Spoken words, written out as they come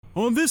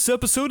On this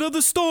episode of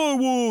the Star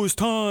Wars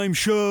Time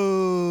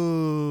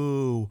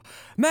Show,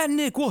 Matt and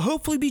Nick will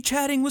hopefully be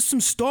chatting with some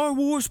Star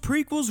Wars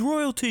prequels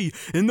royalty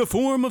in the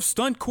form of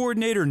stunt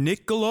coordinator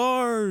Nick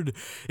Gillard.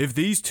 If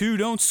these two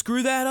don't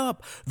screw that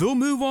up, they'll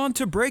move on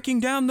to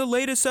breaking down the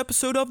latest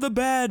episode of The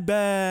Bad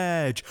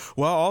Batch,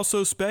 while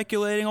also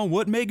speculating on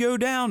what may go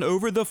down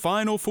over the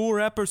final 4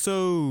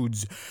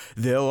 episodes.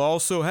 They'll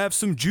also have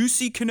some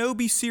juicy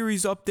Kenobi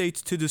series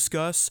updates to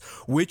discuss,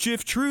 which,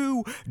 if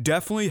true,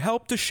 definitely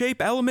help to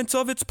shape elements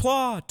of its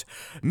plot.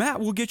 Matt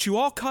will get you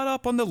all caught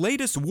up on the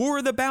latest War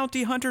of the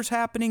Bounty Hunters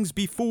happenings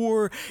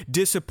before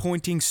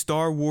disappointing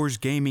Star Wars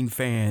gaming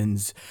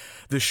fans.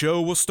 The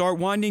show will start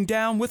winding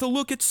down with a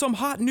look at some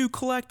hot new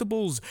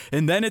collectibles,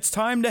 and then it's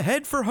time to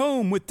head for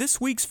home with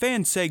this week's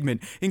fan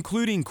segment,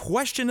 including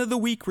Question of the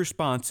Week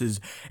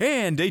responses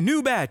and a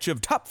new batch of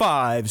Top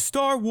 5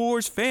 Star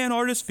Wars fan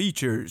artist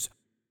features.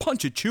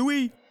 Punch it,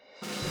 Chewie!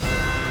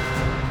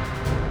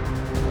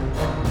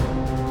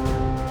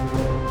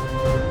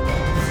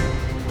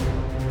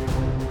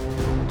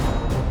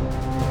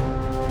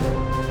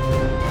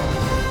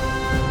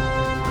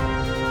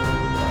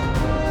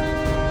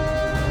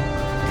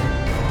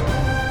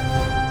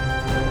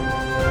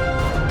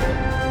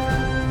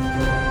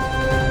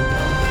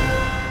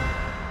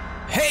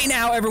 Hey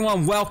now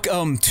everyone,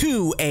 welcome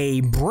to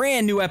a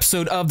brand new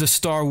episode of the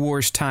Star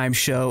Wars Time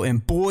Show,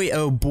 and boy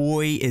oh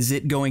boy is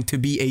it going to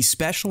be a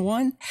special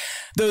one.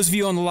 Those of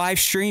you on the live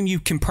stream, you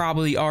can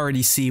probably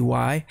already see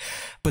why,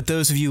 but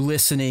those of you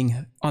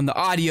listening on the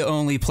audio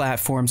only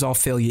platforms, I'll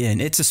fill you in.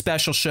 It's a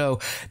special show,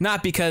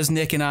 not because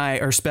Nick and I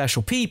are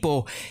special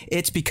people,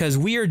 it's because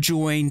we are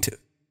joined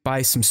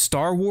by some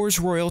Star Wars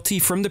royalty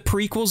from the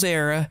prequels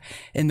era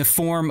in the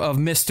form of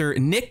Mr.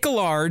 Nick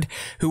Gillard,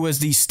 who was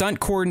the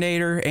stunt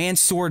coordinator and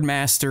sword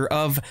master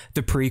of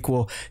the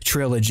prequel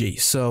trilogy.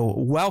 So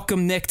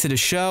welcome, Nick, to the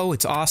show.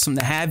 It's awesome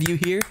to have you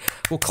here.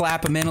 We'll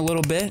clap him in a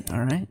little bit. All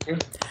right.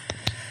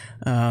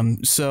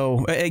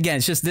 So again,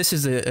 it's just, this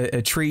is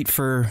a treat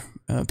for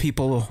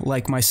people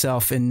like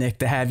myself and Nick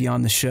to have you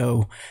on the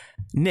show,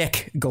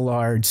 Nick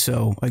Gillard.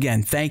 So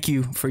again, thank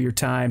you for your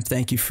time.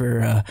 Thank you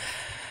for,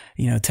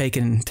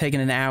 taking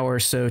an hour or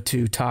so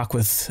to talk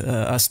with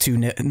us two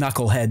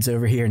knuckleheads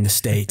over here in the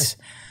States.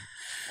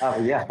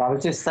 Oh, yeah. I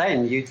was just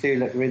saying, you two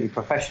look really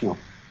professional.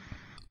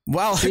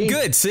 Well,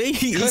 good. See,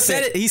 he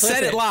said it. He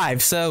said it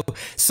live. So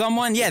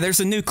there's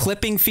a new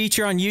clipping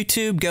feature on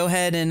YouTube. Go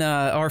ahead and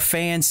our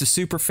fans, the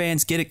super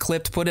fans, get it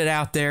clipped, put it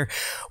out there.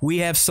 We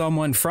have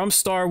someone from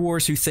Star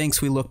Wars who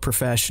thinks we look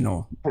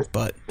professional,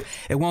 but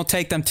it won't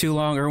take them too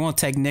long, or it won't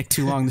take Nick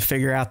too long to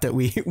figure out that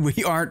we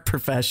aren't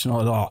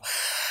professional at all.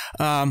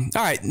 All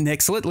right,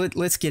 Nick. So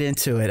let's get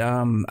into it.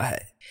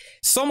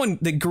 Someone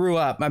that grew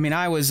up. I mean,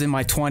 I was in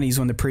my 20s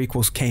when the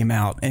prequels came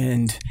out,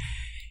 and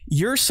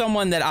you're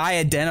someone that I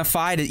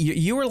identified.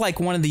 You were like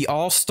one of the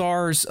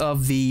all-stars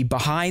of the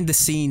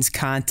behind-the-scenes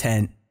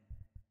content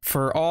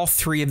for all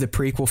 3 of the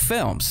prequel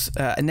films.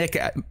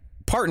 Nick,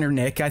 partner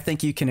Nick, I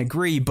think you can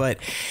agree. But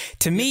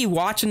to me,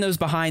 watching those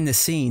behind the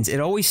scenes, it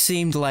always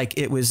seemed like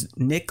it was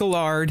Nick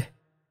Gillard,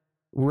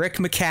 Rick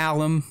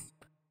McCallum,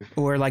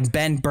 or like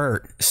Ben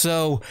Burt.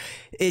 So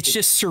it's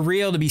just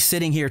surreal to be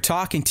sitting here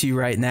talking to you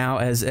right now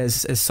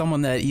as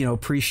someone that,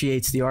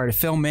 appreciates the art of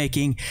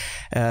filmmaking,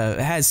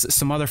 has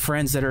some other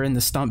friends that are in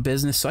the stunt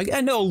business. So I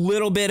know a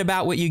little bit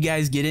about what you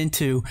guys get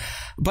into,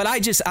 but I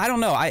don't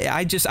know.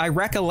 I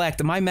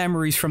recollect my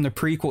memories from the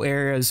prequel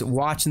eras,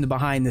 watching the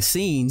behind the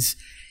scenes.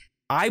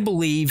 I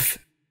believe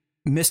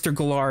Mr.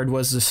 Gillard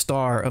was the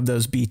star of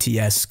those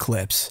BTS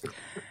clips.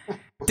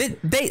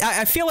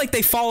 I feel like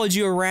they followed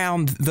you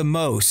around the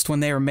most when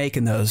they were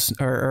making those,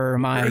 or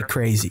am I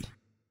crazy?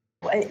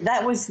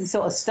 That was the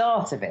sort of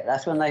start of it.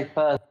 That's when they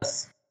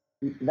first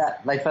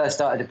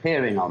started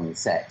appearing on the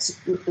sets.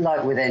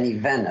 Like with any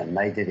Venom,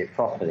 they did it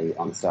properly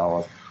on Star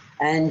Wars.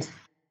 And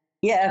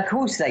yeah, of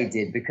course they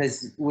did,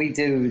 because we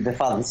do the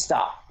fun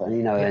stuff,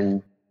 and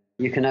and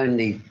you can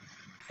only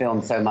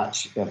film so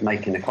much of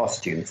making a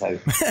costume. So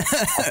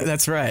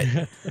that's right.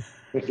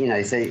 So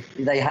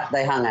they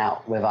hung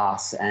out with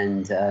us,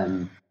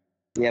 and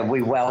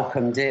we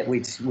welcomed it.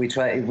 We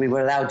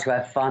were allowed to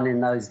have fun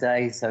in those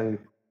days, so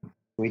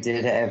we did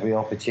it at every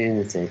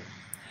opportunity.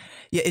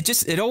 Yeah,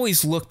 it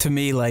always looked to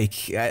me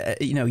like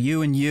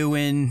you and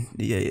Ewan,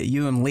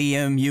 you and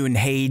Liam, you and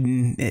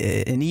Hayden,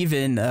 and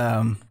even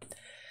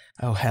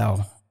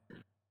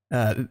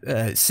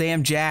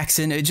Sam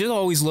Jackson. It just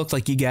always looked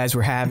like you guys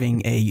were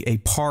having a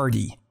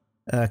party.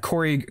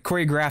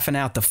 Choreographing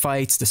out the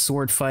fights, the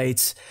sword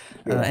fights,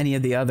 any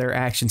of the other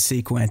action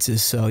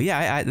sequences. So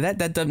yeah,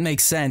 that doesn't make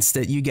sense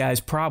that you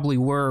guys probably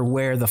were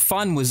where the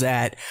fun was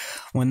at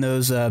when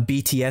those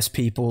BTS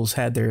peoples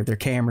had their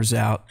cameras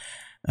out,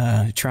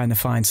 trying to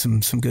find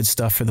some good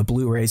stuff for the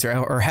Blu-rays,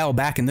 or hell,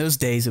 back in those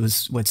days it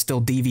was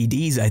still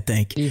DVDs, I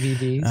think.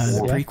 DVDs,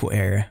 the prequel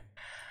era.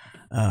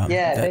 But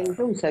it's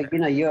also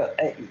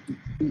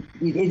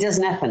it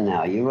doesn't happen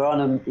now. You're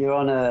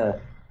on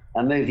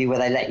a movie where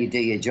they let you do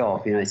your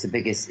job. It's the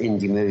biggest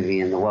indie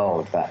movie in the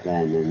world back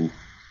then,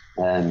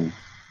 and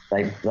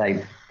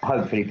they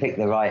hopefully pick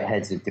the right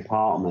heads of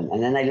department,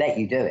 and then they let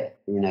you do it.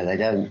 You know, they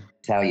don't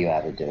tell you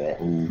how to do it,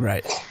 and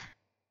right.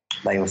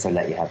 They also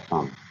let you have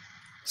fun.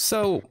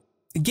 So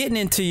getting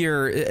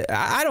into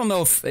I don't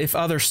know if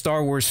other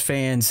Star Wars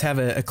fans have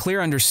a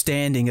clear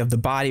understanding of the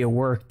body of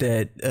work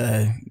that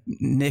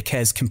Nick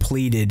has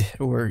completed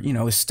or, you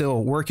know, is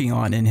still working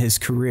on in his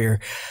career.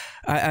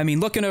 I mean,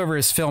 looking over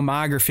his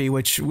filmography,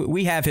 which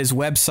we have his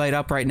website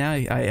up right now.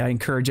 I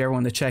encourage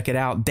everyone to check it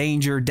out,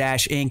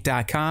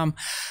 danger-inc.com.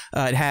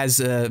 It has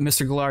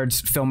Mr.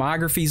 Gillard's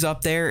filmographies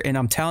up there. And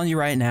I'm telling you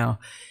right now,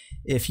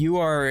 if you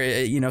are,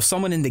 you know,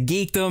 someone in the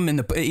geekdom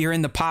and you're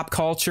in the pop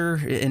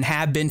culture and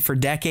have been for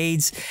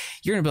decades,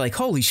 you're going to be like,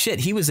 holy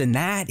shit, he was in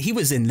that. He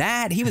was in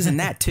that. He was in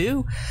that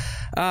too.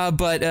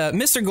 But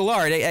Mr.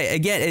 Gillard,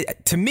 again,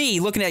 to me,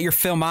 looking at your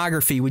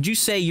filmography, would you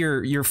say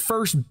your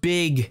first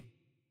big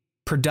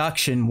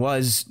production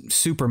was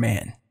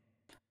Superman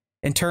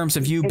in terms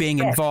of you being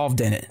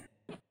involved in it?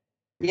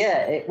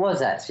 Yeah, it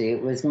was actually.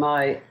 It was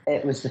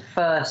the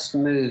first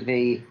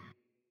movie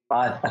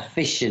I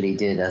officially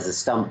did as a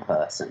stunt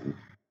person.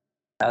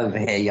 Over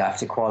here, you have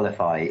to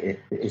qualify.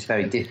 It's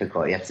very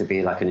difficult. You have to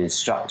be like an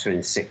instructor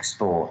in 6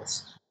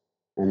 sports.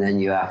 And then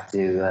you have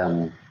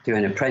to do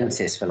an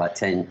apprentice for like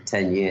 10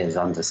 years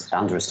under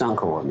a stunt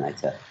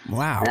coordinator.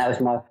 Wow. And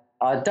that was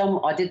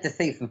I did The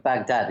Thief of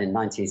Baghdad in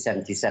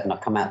 1977. I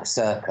come out the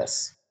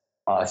circus.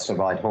 I used to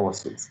ride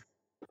horses.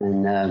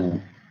 And,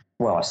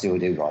 I still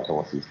do ride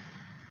horses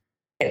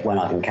when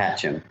I can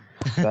catch them.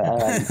 But,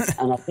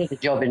 and I did a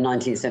job in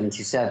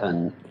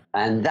 1977,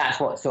 and that's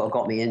what sort of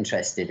got me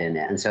interested in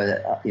it. And so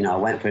that, you know, I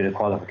went through the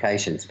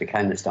qualifications,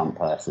 became a stunt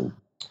person,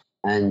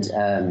 and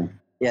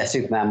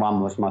Superman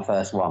 1 was my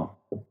first one.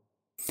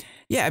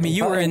 Yeah, I mean,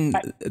 you were in.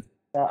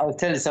 I was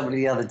telling somebody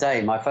the other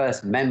day, my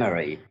first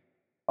memory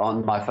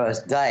on my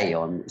first day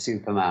on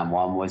Superman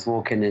 1 was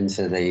walking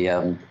into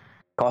the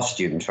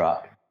costume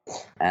truck,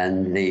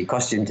 and the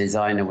costume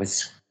designer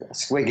was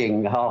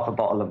swigging half a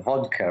bottle of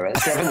vodka at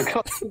 7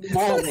 o'clock in the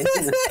morning.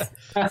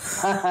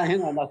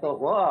 And I thought,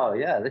 wow,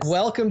 yeah.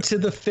 Welcome to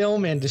the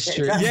film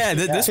industry. Yeah,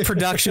 this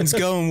production's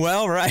going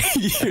well, right?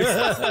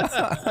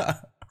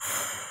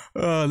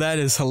 Oh, that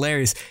is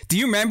hilarious. Do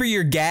you remember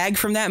your gag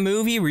from that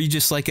movie? Were you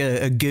just like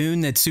a goon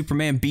that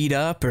Superman beat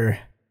up, or?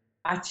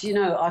 Actually, you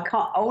know, I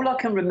can't. All I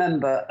can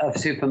remember of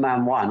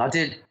Superman 1, I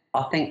did,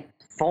 I think,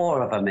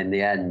 4 of them in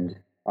the end.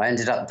 I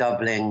ended up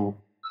doubling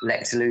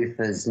Lex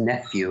Luthor's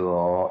nephew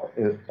or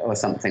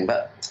something.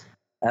 But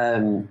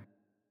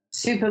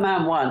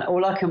Superman 1,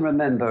 all I can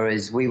remember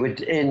is we were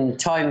in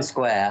Times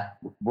Square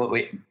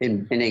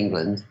in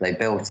England. They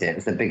built it. It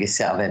was the biggest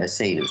set I've ever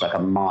seen. It was like a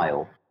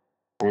mile.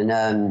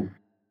 And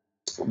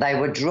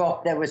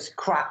there was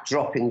crap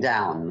dropping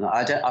down.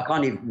 I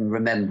can't even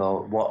remember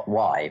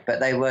why, but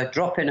they were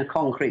dropping a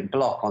concrete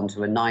block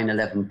onto a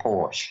 911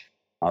 Porsche,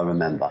 I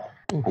remember.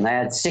 And they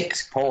had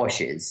 6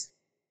 Porsches.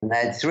 And they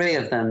had 3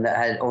 of them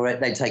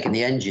they'd taken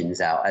the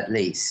engines out at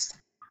least,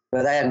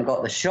 but they hadn't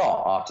got the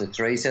shot after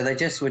 3, so they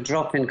just were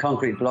dropping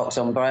concrete blocks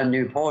on brand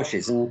new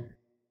Porsches. And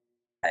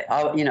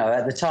you know,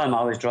 at the time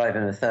I was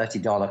driving a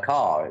 $30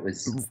 car. It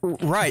was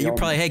right. You're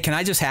probably, hey, can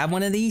I just have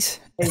one of these?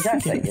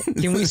 Exactly.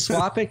 Can we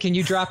swap it? Can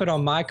you drop it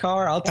on my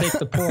car? I'll take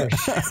the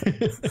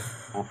Porsche.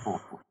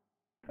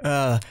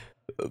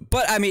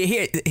 But I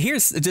mean,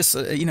 here's just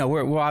you know,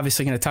 we're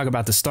obviously going to talk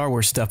about the Star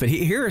Wars stuff, but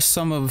here are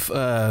some of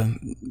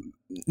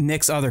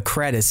Nick's other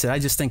credits that I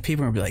just think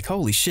people are going to be like,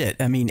 holy shit.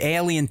 I mean,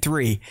 Alien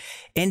 3,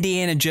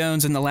 Indiana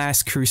Jones and the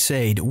Last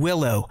Crusade,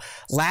 Willow,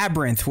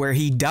 Labyrinth, where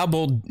he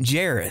doubled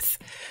Jareth,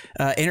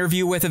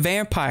 Interview with a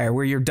Vampire,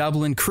 where you're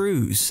doubling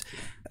Cruise,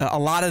 a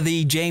lot of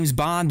the James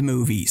Bond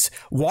movies,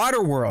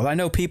 Waterworld. I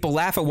know people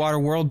laugh at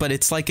Waterworld, but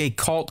it's like a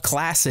cult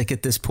classic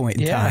at this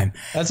point in time.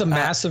 That's a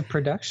massive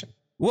production.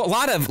 Well, a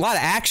lot of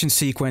action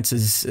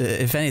sequences,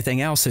 if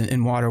anything else,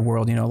 in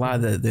Waterworld. You know, a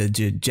lot of the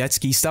jet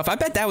ski stuff. I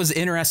bet that was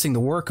interesting to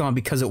work on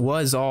because it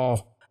was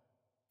all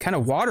kind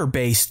of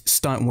water-based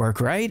stunt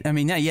work, right? I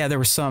mean, yeah, there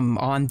was some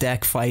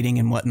on-deck fighting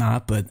and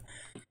whatnot, but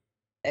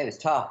it was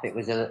tough. It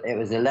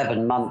was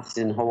 11 months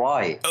in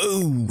Hawaii.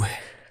 Oh,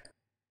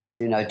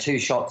 you know, 2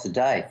 shots a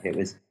day. It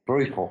was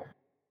brutal.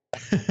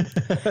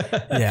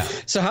 Yeah.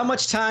 So how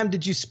much time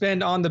did you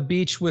spend on the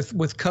beach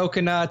with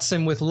coconuts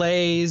and with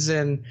lays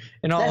and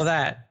all of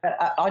that?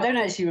 I don't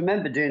actually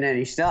remember doing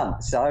any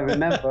stunts. I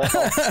remember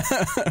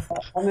a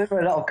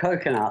lot of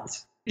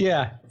coconuts.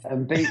 Yeah.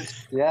 And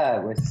beach.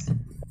 Yeah, it was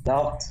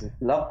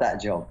loved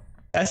that job.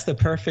 That's the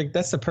perfect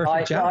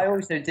job. I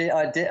also did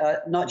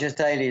not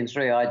just Alien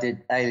 3. I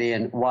did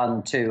Alien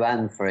 1, 2,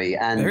 and 3,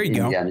 and there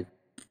you Indiana go.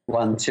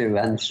 1, 2,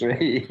 and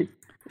 3.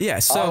 Yeah,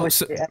 so I was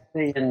the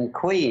Alien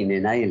Queen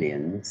in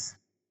Aliens.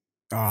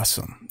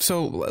 Awesome.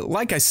 So,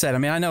 like I said, I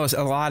mean, I know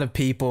a lot of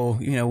people,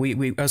 you know,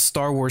 we as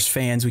Star Wars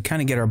fans, we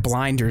kind of get our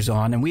blinders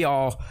on, and we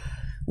all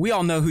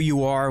know who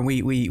you are, and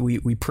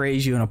we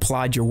praise you and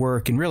applaud your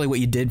work and really what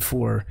you did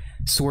for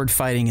sword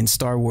fighting and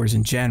Star Wars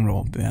in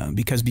general.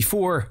 Because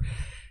before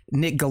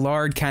Nick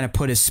Gillard kind of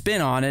put his spin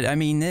on it, I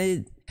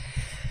mean,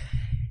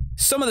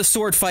 some of the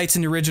sword fights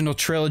in the original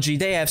trilogy,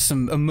 they have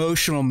some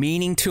emotional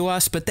meaning to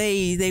us, but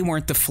they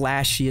weren't the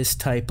flashiest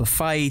type of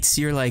fights.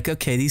 You're like,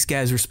 okay, these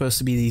guys were supposed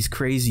to be these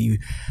crazy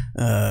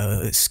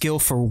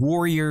skillful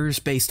warriors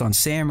based on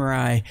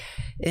samurai,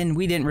 and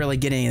we didn't really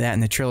get any of that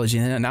in the trilogy.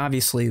 And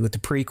obviously with the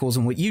prequels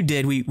and what you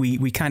did,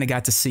 we kind of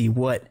got to see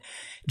what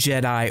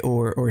Jedi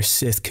or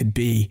Sith could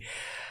be.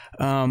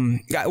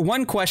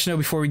 One question though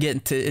before we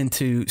get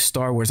into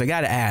Star Wars, I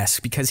got to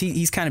ask, because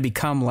he's kind of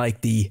become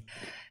like the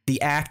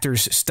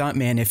actor's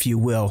stuntman, if you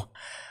will.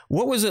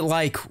 What was it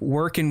like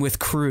working with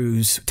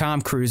Cruise,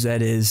 Tom Cruise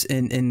that is,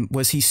 and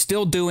was he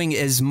still doing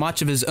as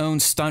much of his own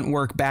stunt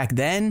work back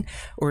then,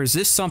 or is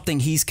this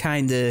something he's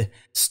kind of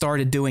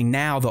started doing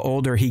now the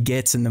older he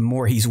gets and the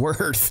more he's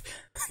worth?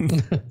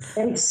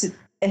 it's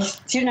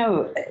you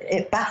know,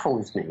 it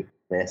baffles me,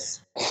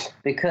 this,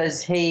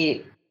 because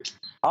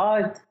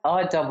I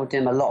doubled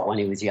him a lot when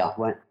he was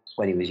young.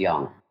 When he was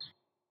young,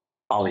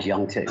 I was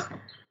young too.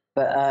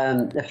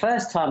 But the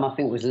first time I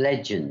think was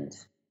Legend,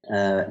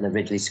 the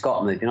Ridley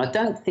Scott movie, and I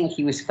don't think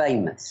he was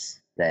famous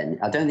then.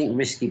 I don't think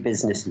Risky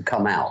Business had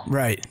come out.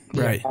 Right.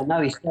 I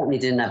know he certainly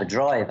didn't have a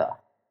driver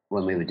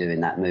when we were doing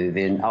that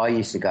movie, and I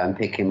used to go and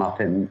pick him up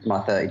in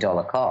my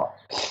 $30 car.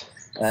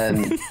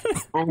 And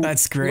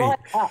that's great. Right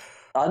up,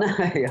 I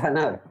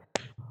know.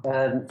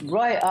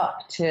 Right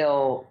up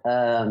till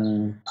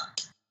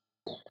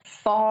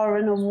Far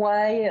and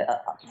Away,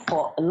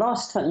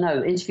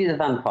 Interview the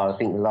Vampire, I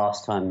think the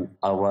last time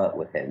I worked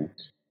with him,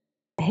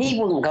 he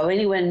wouldn't go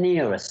anywhere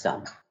near a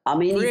stunt. I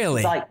mean,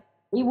 really?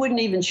 He wouldn't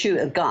even shoot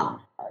a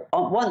gun.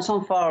 Once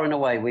on Far and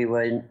Away, we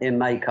were in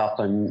makeup,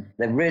 and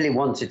they really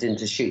wanted him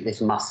to shoot this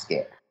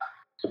musket.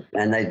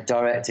 And the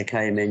director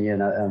came in,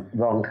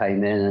 Ron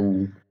came in,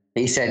 and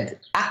he said,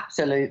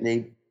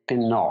 absolutely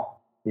not.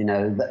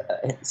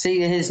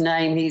 See his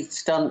name, he's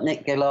stunt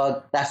Nick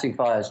Gillard, that's who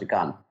fires the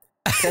gun.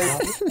 So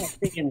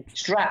being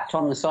strapped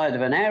on the side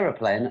of an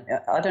aeroplane,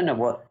 I don't know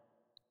what.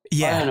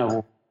 Yeah, I don't know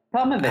what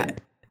come of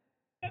it.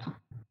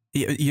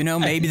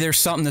 Maybe there's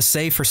something to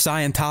say for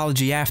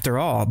Scientology after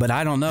all, but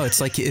I don't know.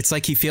 It's like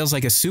he feels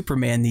like a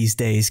Superman these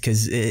days,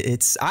 because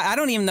I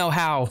don't even know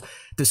how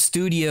the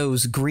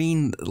studios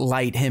green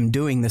light him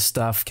doing this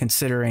stuff,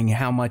 considering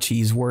how much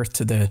he's worth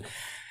to the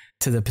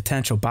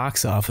potential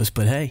box office.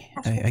 But hey,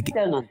 I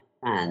don't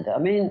understand. I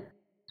mean,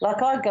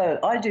 like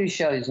I do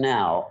shows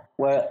now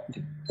where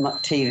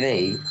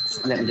TV.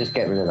 Let me just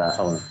get rid of that.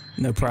 Hold on.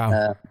 No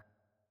problem.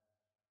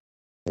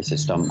 It's a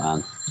stunt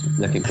man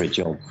looking for a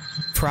job.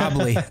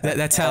 Probably.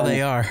 That's how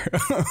they are.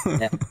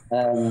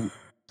 I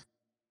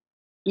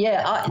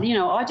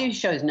do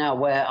shows now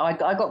where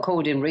I got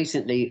called in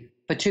recently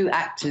for two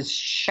actors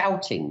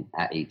shouting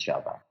at each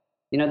other.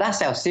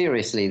 That's how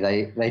seriously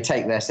they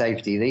take their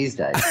safety these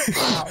days.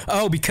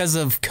 Oh, because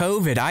of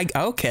COVID. I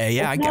got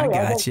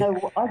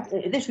you.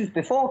 This was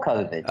before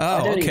COVID.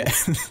 Oh, okay.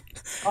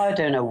 I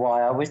don't know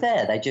why I was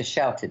there. They just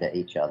shouted at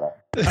each other.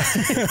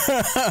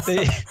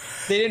 They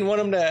didn't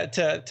want them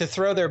to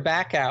throw their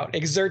back out,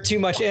 exert too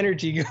much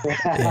energy.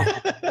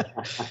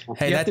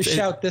 Hey, you have to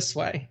shout this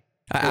way.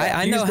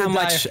 I know how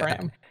much.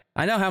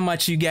 I know how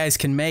much you guys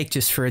can make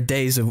just for a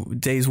day's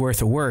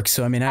worth of work.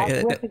 So I mean, I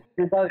to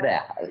go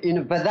there,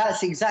 but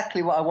that's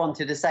exactly what I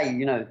wanted to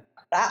say.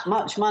 That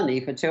much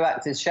money for two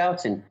actors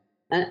shouting,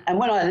 and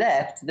when I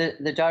left,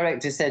 the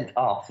director said,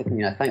 "Oh,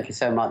 thank you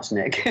so much,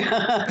 Nick."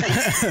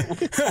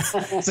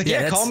 It's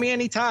like, call me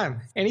anytime.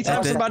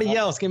 Anytime somebody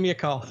yells, give me a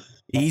call.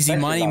 Easy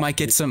money, might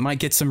get some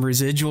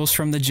residuals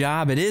from the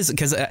job. It is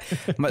because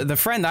the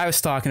friend I was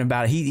talking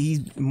about,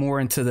 he's more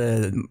into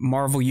the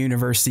Marvel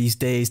universe these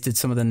days. Did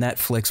some of the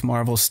Netflix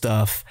Marvel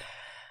stuff,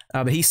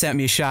 but he sent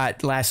me a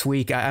shot last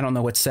week. I don't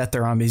know what set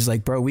they're on, but he's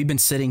like, "Bro, we've been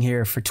sitting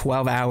here for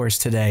 12 hours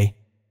today,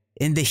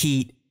 in the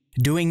heat,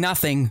 doing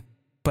nothing,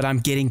 but I'm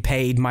getting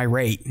paid my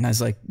rate." And I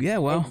was like, "Yeah,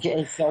 well,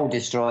 it's soul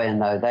destroying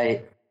though."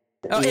 It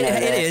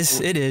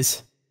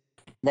is.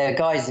 There are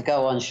guys that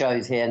go on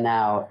shows here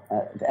now,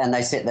 and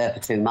they sit there for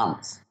 2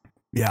 months.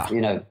 Yeah.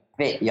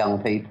 Fit young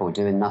people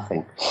doing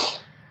nothing.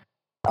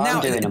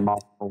 I'm doing a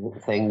Marvel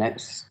thing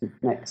next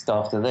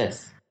after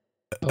this.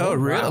 Oh,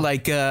 really? Wow.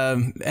 Like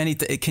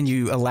anything? Can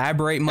you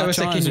elaborate much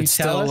on? Is it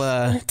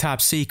still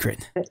top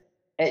secret?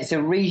 It's a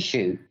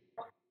reshoot.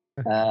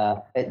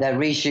 They're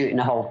reshooting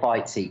the whole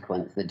fight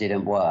sequence that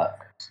didn't work.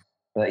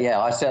 But yeah,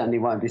 I certainly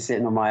won't be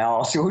sitting on my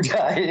arse all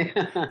day.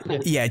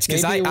 Yeah, it's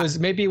because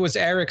maybe it was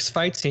Eric's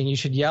fight scene. You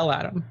should yell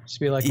at him. Just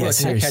be like, "Look,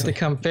 Nick had to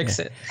come fix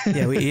it."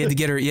 Yeah, you had to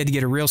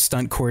get a real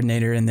stunt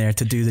coordinator in there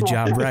to do the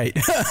job right.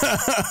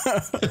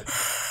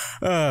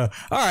 All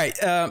right,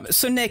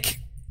 so Nick,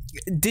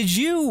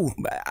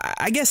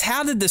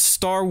 how did the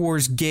Star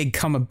Wars gig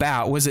come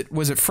about? Was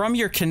it from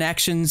your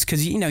connections?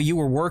 Because you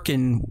were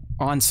working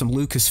on some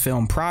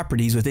Lucasfilm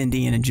properties with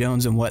Indiana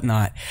Jones and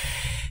whatnot.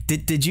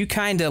 Did you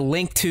kind of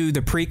link to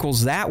the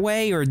prequels that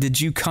way, or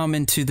did you come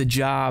into the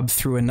job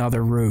through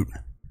another route?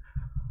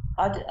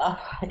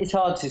 It's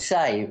hard to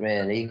say,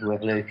 really,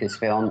 with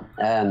Lucasfilm.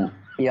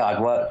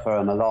 I'd worked for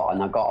them a lot,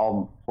 and I got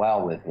on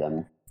well with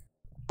them.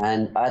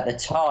 And at the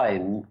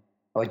time,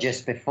 or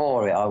just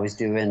before it, I was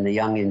doing the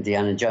Young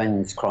Indiana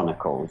Jones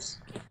Chronicles.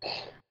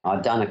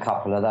 I'd done a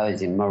couple of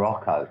those in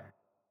Morocco,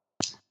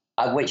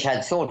 which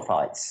had sword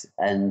fights.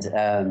 And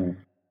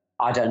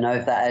I don't know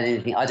if that had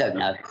anything. I don't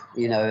know.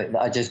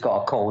 I just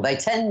got a call. They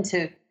tend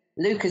to,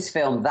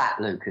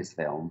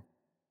 Lucasfilm,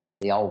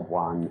 the old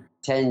one,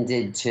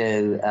 tended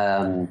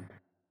to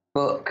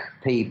book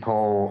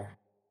people,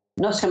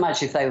 not so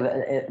much if they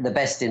were the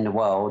best in the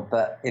world,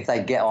 but if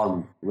they get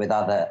on with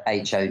other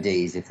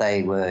HODs, if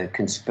they were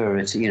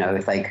conspirators,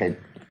 if they could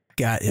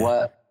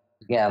work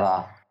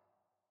together.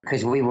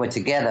 Because we were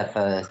together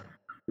for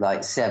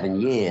like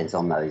 7 years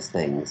on those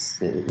things,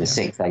 the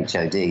 6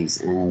 HODs.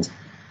 And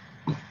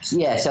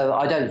yeah, so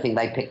I don't think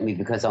they picked me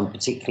because I'm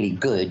particularly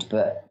good,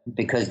 but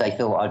because they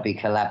thought I'd be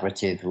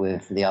collaborative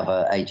with the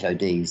other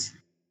HODs.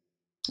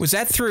 Was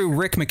that through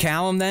Rick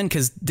McCallum then?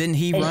 Because didn't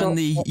he run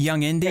the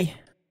Young Indy?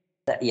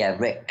 Yeah,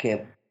 Rick.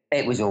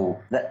 It was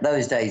all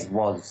those days.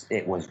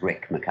 It was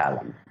Rick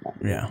McCallum?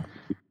 Yeah.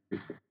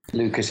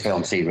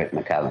 Lucasfilm, see Rick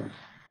McCallum.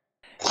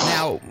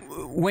 Now,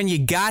 when you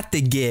got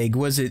the gig,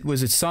 was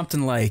it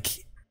something like,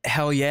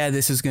 hell yeah,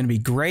 this is going to be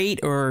great,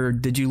 or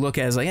did you look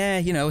at it as like,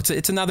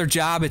 it's another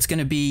job, it's going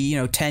to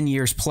be 10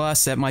 years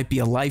plus, that might be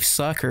a life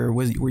suck, or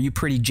were you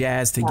pretty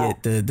jazzed to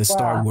get the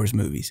Star Wars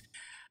movies?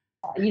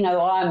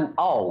 I'm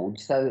old,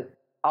 so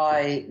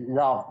I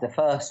love the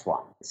first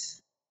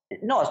ones.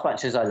 Not as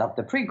much as I love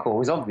the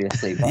prequels,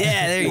 obviously. But,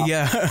 yeah, there you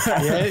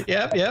go.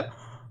 Yep.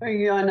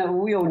 I know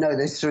we all know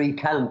there's 3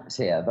 camps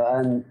here,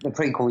 but the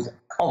prequels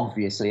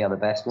obviously are the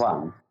best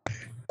ones.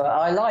 But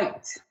I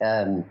liked,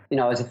 I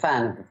was a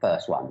fan of the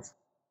first ones,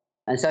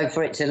 and so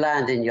for it to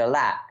land in your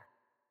lap,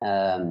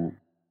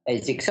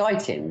 it's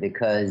exciting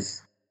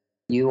because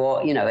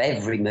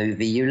every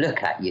movie you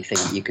look at, you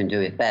think you can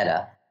do it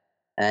better.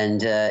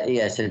 And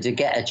so to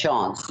get a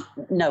chance,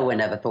 no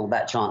one ever thought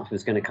that chance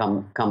was going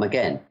to come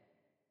again.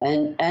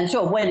 And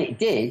sort of when it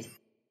did,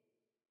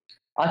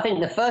 I think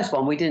the first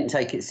one we didn't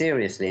take it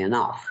seriously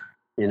enough,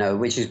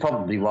 which is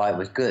probably why it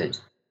was good.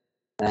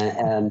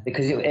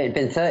 Because it had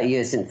been 30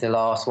 years since the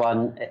last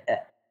one.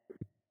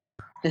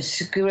 The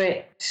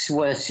scripts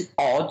were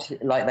odd,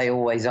 like they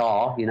always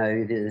are.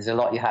 There's a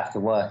lot you have to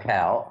work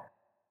out.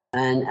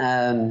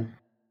 And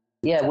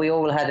we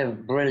all had a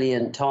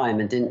brilliant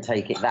time and didn't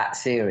take it that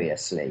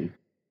seriously.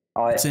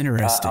 It's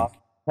interesting. I'm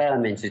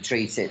determined to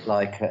treat it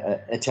like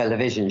a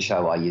television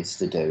show I used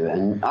to do.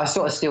 And I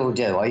sort of still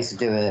do. I used to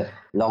do a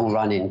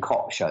long-running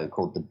cop show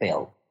called The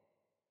Bill.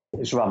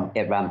 It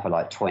ran for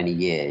like 20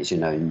 years,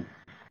 and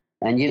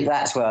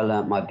that's where I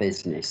learnt my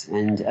business.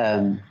 And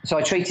so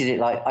I treated it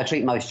like I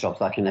treat most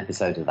jobs like an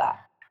episode of that.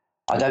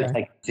 I don't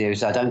take it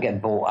seriously. I don't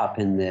get brought up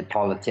in the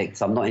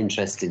politics. I'm not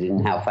interested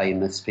in how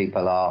famous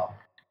people are.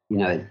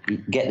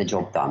 Get the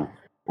job done.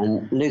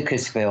 And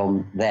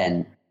Lucasfilm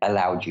then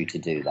allowed you to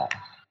do that.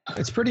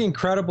 It's pretty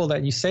incredible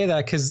that you say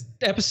that, because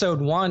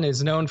episode 1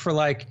 is known for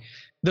like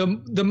the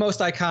most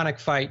iconic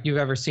fight you've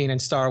ever seen in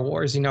Star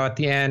Wars, at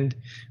the end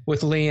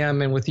with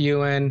Liam and with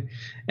Ewan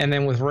and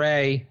then with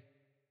Rey.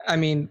 I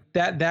mean,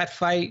 that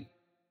fight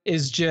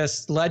is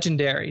just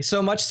legendary.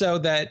 So much so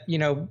that,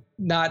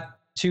 not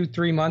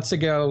 2-3 months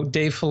ago,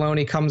 Dave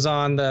Filoni comes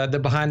on the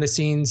behind the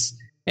scenes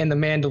in The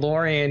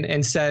Mandalorian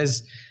and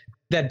says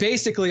that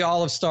basically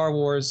all of Star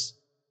Wars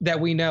that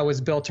we know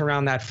is built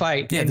around that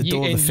fight. Yeah, and the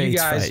Duel of the Fates you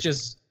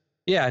guys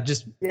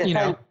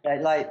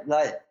fight.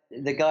 Like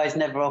the guy's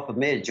never offered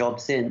me a job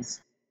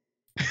since.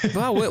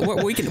 Well, we're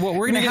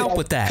going to help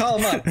with that. Call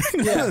him up.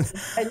 Yeah.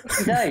 Hey,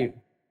 Dave,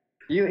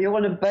 you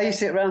want to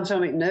base it around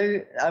something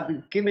new?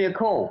 Give me a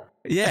call.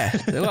 Yeah.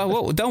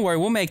 Well, don't worry.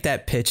 We'll make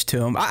that pitch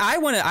to him.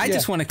 I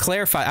just want to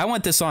clarify. I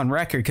want this on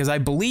record because I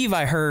believe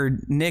I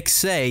heard Nick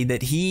say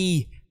that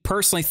he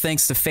personally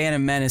thinks The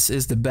Phantom Menace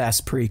is the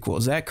best prequel.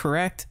 Is that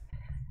correct?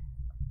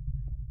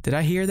 Did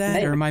I hear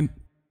that? Me. Or am I?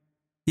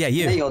 Yeah,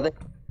 you.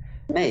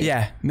 Me.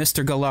 Yeah,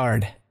 Mr.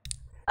 Gallard.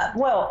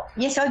 Well,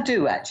 yes, I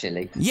do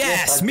actually.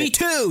 Yes, me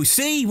too.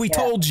 See, we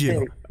told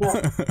you.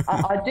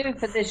 I do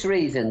for this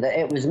reason, that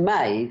it was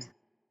made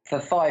for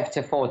 5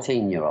 to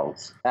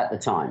 14-year-olds at the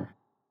time.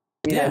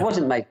 It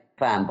wasn't made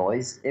for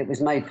fanboys. It was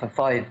made for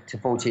 5 to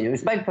 14. It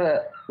was made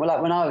for,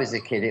 like when I was a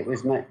kid, it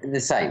was the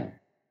same.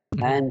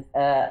 Mm-hmm. And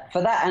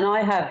for that, and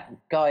I have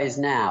guys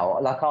now,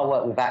 like I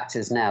work with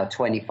actors now,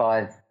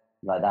 25,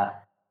 like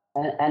that,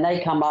 and they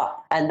come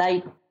up and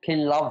they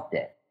loved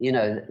it.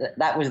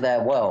 That was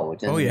their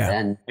world. And,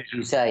 and as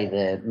you say,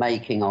 the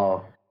making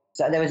of.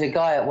 So there was a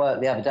guy at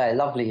work the other day, a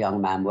lovely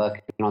young man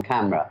working on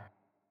camera,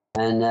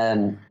 and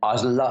I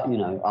was,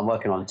 I'm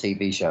working on a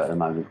TV show at the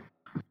moment.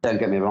 Don't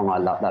get me wrong,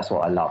 that's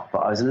what I love. But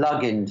I was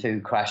lugging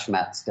 2 crash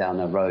mats down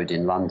a road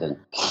in London,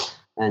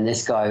 and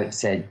this guy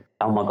said,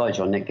 "Oh my God,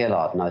 you're Nick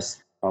Gillard." And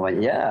I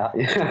went, "Yeah."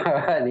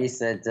 And he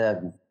said,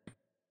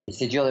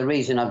 "You're the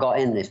reason I got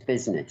in this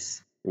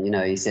business."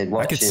 He said,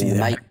 "Watching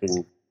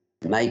the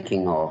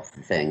making of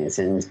things,"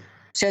 and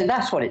so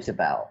that's what it's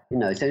about.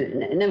 So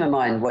never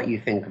mind what you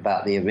think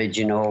about the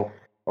original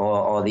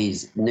or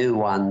these new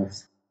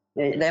ones.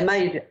 They're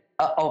made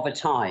of a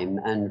time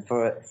and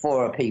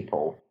for a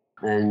people,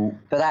 And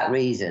for that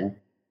reason,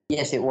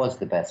 yes, it was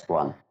the best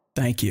one.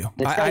 Thank you.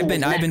 I've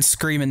been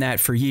screaming that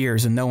for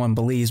years, and no one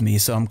believes me.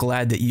 So I'm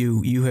glad that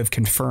you have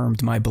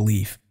confirmed my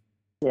belief.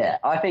 Yeah,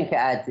 I think it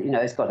had.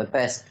 It's got the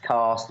best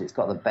cast. It's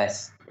got the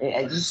best.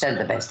 It just said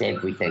the best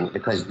everything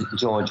because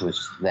George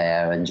was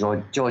there, and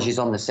George is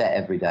on the set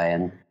every day.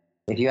 And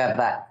if you have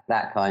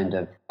that kind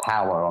of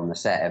power on the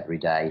set every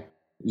day,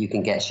 you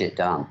can get shit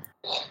done.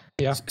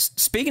 Yeah.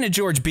 Speaking of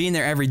George being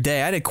there every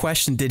day, I had a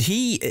question. Did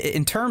he,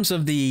 in terms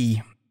of the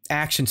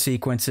action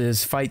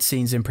sequences, fight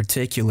scenes in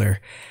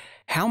particular,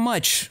 how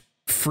much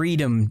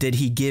freedom did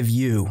he give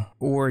you,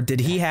 or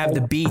did he have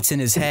the beats in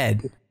his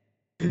head?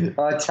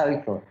 Oh,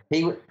 total.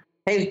 He was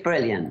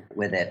brilliant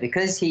with it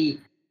because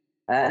he.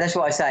 That's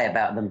what I say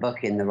about them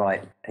booking the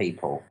right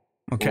people.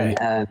 Okay.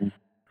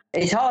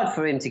 It's hard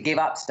for him to give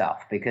up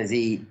stuff because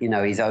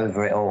he's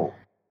over it all.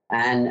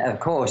 And of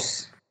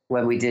course,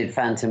 when we did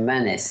Phantom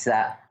Menace,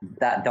 that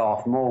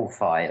Darth Maul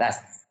fight,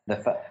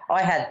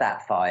 I had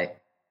that fight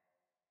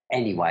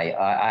anyway.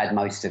 I had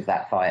most of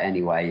that fight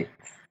anyway,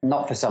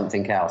 not for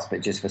something else,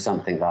 but just for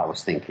something that I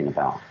was thinking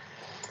about.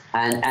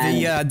 And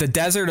the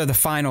desert or the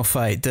final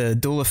fight, the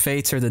Duel of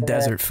Fates or the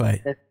desert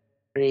fight?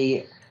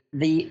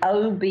 The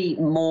Obi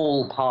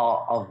Maul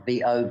part of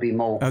the Obi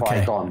Maul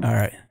Qui-Gon. All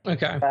right.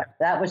 Okay. But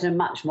that was a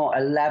much more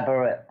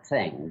elaborate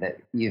thing that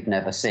you've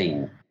never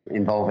seen,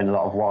 involving a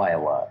lot of wire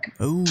work.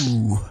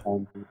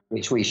 Ooh.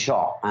 Which we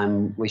shot,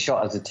 and we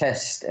shot as a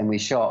test, and we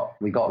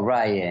got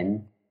Ray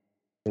in,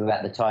 who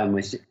at the time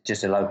was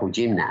just a local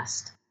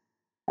gymnast.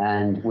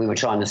 And we were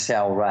trying to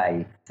sell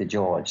Ray to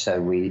George, so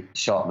we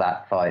shot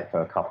that fight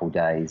for a couple of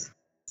days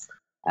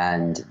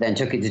and then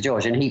took it to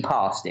George, and he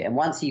passed it. And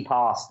once he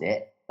passed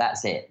it,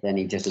 that's it. Then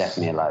he just left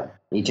me alone.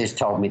 He just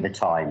told me the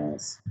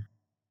times.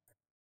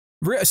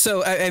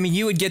 So, I mean,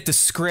 you would get the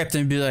script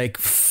and be like,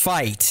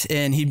 fight.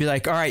 And he'd be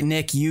like, all right,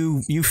 Nick,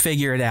 you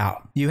figure it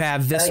out. You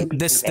have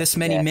this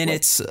many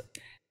minutes.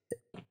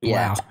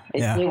 Yeah.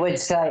 Wow. It would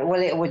say,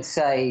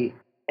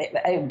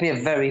 it would be a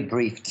very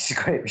brief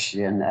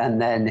description,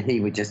 and then he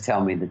would just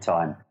tell me the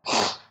time.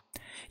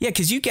 Yeah,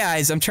 because you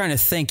guys, I'm trying to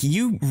think,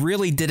 you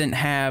really didn't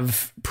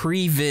have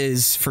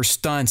previs for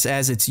stunts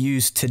as it's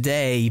used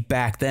today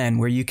back then,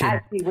 where you could...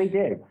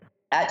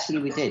 Actually,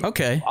 we did.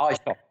 Okay. I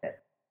shot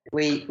it.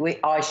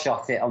 I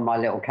shot it on my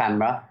little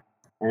camera,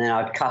 and then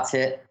I'd cut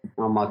it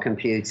on my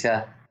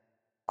computer.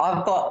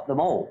 I've got them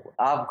all.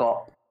 I've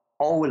got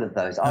all of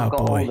those. I've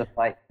got all the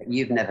fights that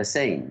you've never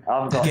seen.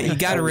 You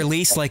got to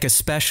release like a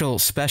special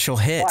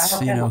hits,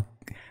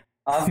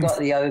 I've got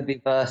the Obi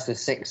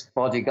versus 6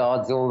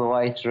 bodyguards all the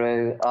way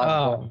through.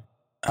 I've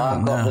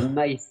got the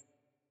Mace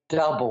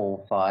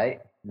double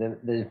fight,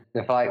 the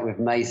fight with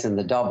Mace and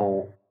the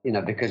double,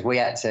 because we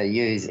had to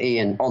use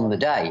Ian on the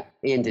day.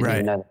 Ian didn't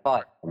even know the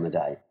fight on the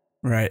day.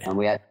 Right. And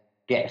we had to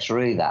get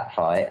through that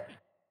fight.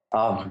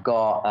 I've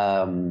got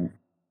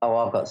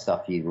I've got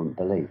stuff you wouldn't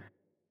believe.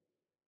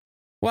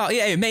 Well,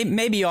 yeah,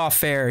 maybe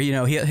off air,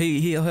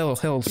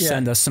 he'll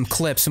send us some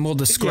clips and we'll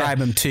describe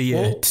them to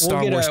you.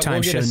 Star Wars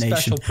Time Show Nation.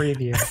 Special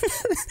preview.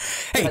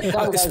 Hey,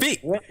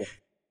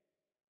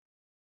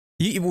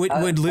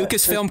 would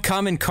Lucasfilm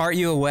come and cart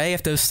you away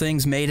if those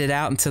things made it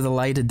out into the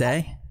light of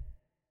day?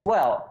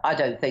 Well, I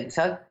don't think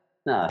so.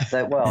 No,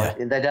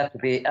 there'd have to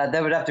be.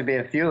 There would have to be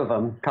a few of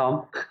them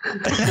come.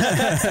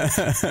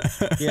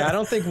 Yeah, I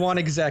don't think one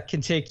exec can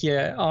take you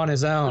on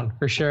his own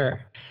for sure.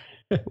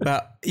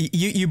 Well,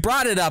 you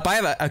brought it up. I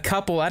have a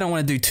couple. I don't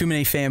want to do too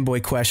many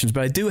fanboy questions,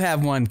 but I do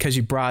have one because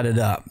you brought it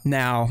up.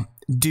 Now,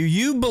 do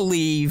you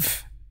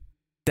believe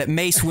that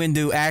Mace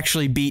Windu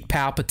actually beat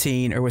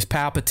Palpatine, or was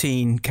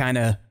Palpatine kind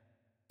of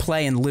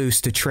playing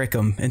loose to trick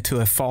him into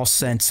a false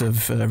sense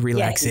of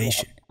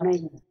relaxation?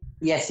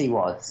 Yes, he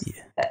was.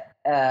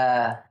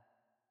 Yeah.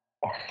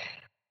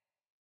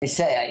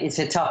 It's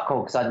a tough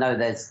call because I know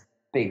there's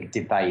big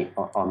debate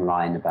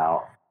online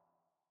about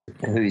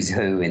who's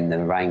who in the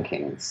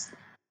rankings.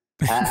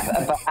 But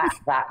at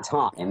that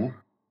time,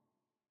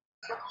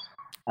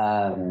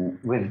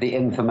 with the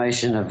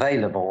information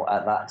available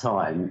at that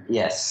time,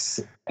 yes,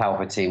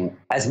 Palpatine,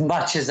 as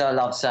much as I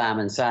love Sam,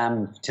 and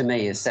Sam to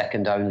me is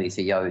second only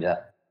to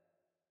Yoda,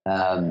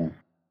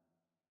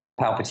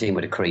 Palpatine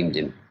would have creamed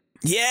him.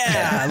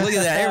 Yeah, look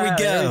at that. Here we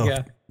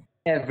go.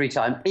 Every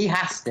time. He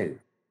has to.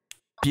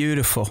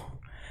 Beautiful.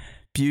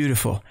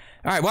 All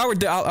right, while we're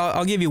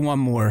I'll give you one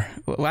more.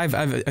 I've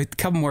a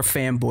couple more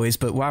fanboys,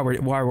 but while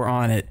we're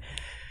on it,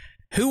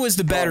 who was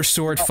the better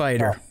sword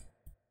fighter,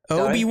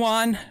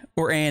 Obi-Wan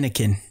or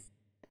Anakin?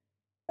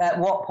 At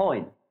what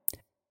point?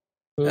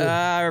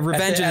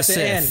 Revenge of the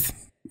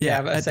Sith.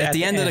 Yeah, at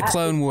the end of the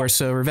Clone Wars.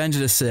 So Revenge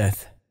of the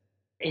Sith.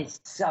 It's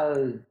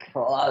so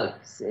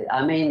close.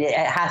 I mean, it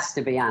has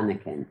to be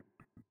Anakin.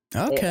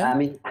 Okay.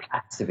 It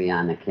has to be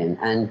Anakin,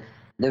 and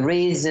the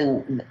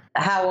reason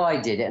how I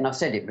did it, and I've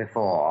said it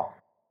before,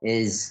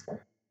 is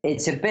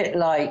it's a bit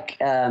like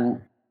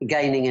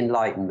gaining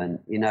enlightenment,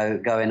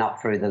 going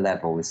up through the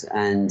levels,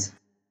 and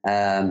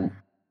a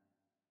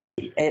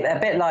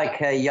bit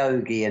like a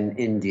yogi in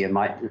India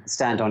might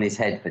stand on his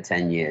head for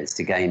 10 years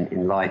to gain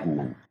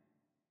enlightenment.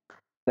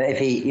 But if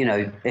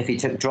he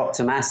dropped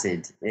some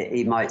acid,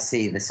 he might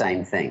see the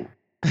same thing.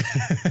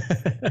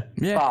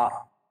 Yeah. But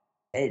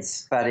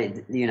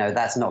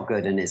that's not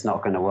good, and it's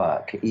not going to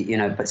work.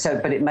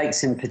 But it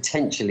makes him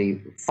potentially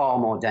far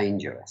more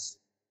dangerous,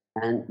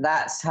 and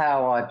that's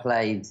how I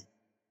played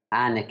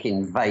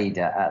Anakin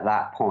Vader at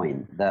that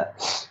point.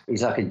 That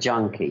he's like a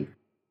junkie,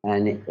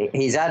 and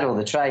he's had all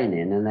the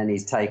training, and then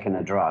he's taken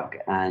a drug,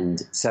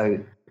 and so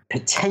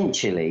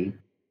potentially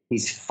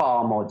he's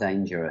far more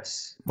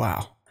dangerous.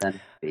 Wow. Than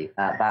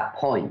at that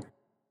point.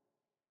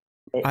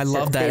 I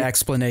love that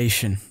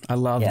explanation. I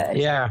love it.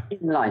 Yeah.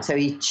 So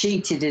he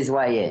cheated his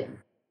way in,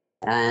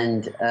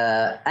 and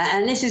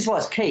this is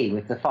what's key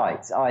with the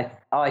fights. I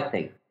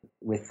think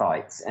with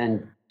fights,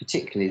 and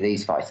particularly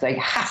these fights, they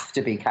have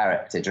to be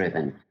character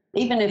driven.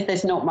 Even if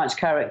there's not much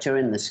character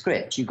in the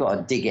script, you've got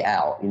to dig it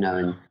out,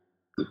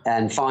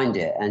 and find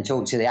it and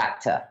talk to the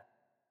actor,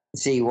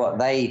 see what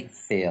they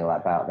feel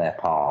about their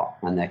part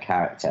and their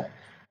character,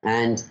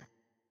 and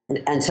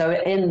so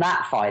in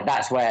that fight,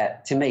 that's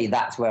where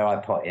I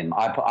put him.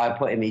 I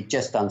put him. He'd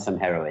just done some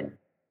heroin,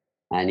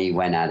 and he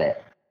went at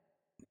it.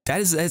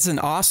 That's an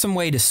awesome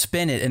way to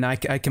spin it, and I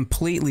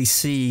completely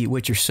see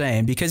what you're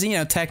saying, because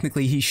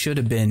technically he should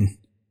have been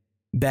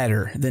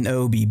better than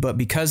Obi, but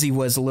because he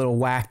was a little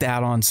whacked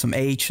out on some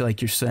H, like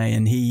you're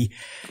saying, he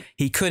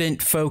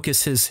couldn't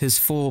focus his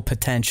full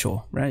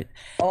potential, right?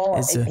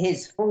 Oh,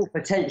 his full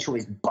potential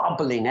is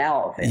bubbling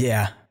out of him.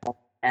 Yeah,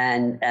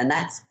 and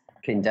that's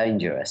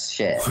dangerous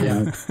shit.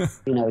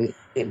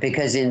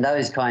 Because in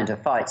those kind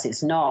of fights,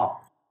 it's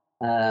not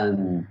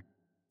it's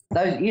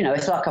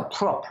like a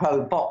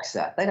pro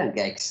boxer. They don't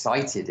get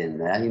excited in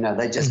there.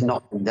 They just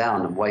knock them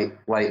down and wait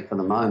for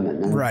the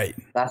moment. And right.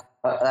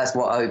 That's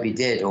what Obi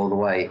did all the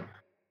way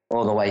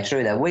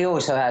through there. We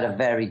also had a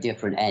very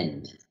different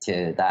end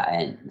to that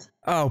end.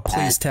 Oh,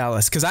 please tell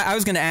us, because I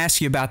was going to ask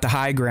you about the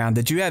high ground.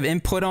 Did you have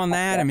input on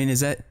that? I mean,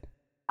 is that?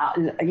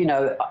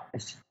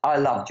 I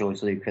love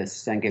George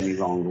Lucas. Don't get me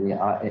wrong.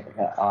 I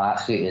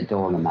absolutely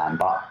adore the man,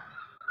 but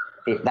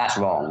that's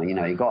wrong. He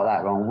got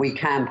that wrong. We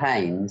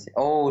campaigned,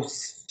 all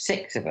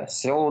 6 of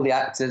us, all the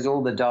actors,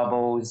 all the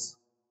doubles.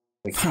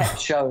 We kept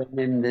showing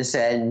him this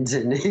end,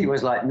 and he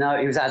was like, no,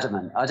 he was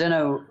adamant. I don't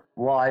know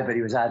why, but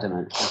he was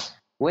adamant.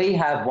 We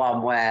had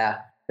one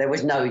where there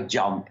was no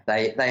jump.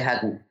 They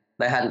hadn't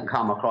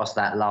come across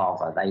that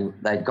lava.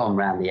 They'd gone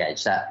round the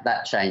edge.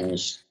 That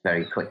changed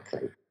very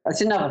quickly.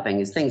 That's another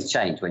thing, is things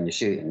change when you're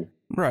shooting.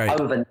 Right.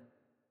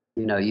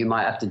 You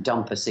might have to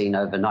dump a scene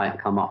overnight and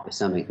come up with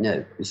something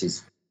new, which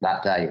is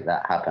that day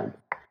that happened.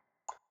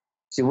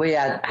 So we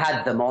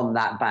had them on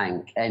that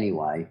bank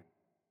anyway,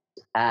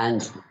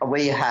 and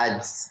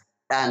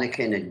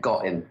Anakin had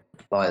got him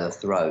by the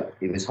throat.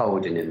 He was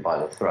holding him by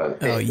the throat.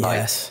 Oh,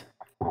 yes.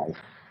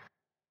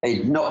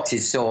 He knocked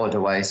his sword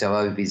away, so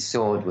Obi's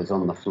sword was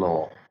on the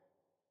floor.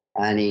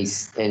 And he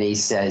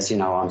says,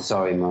 I'm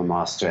sorry, my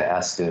master, it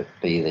has to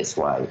be this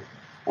way.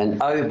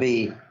 And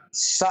Obi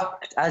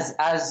sucked, as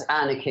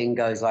Anakin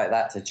goes like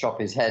that to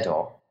chop his head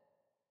off,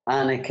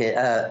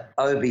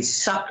 Obi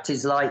sucked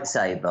his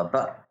lightsaber,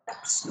 but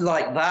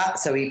like that,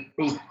 so he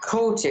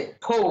caught it,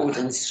 pulled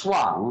and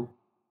swung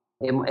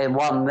in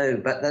one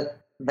move, but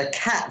the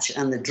catch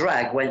and the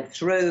drag went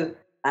through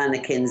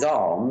Anakin's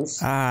arms.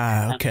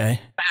 Ah,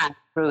 okay. And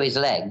through his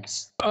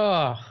legs.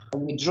 Oh.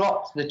 And we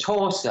dropped the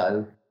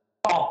torso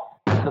off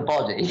the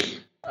body.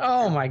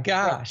 Oh my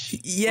gosh.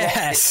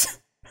 Yes.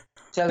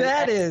 So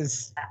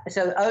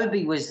So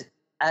Obi was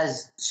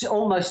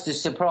almost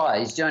as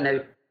surprised.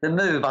 The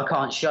move, I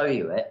can't show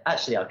you it.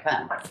 Actually, I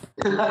can.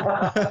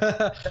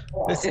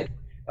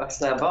 I'll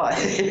stand by.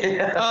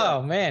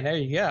 Oh man, there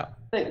you go.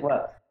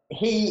 Well,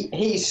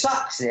 he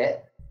sucks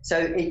it,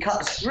 so he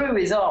cuts through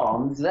his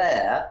arms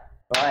there,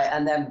 right,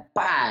 and then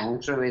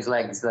bang through his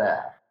legs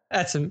there.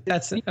 That's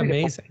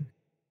amazing.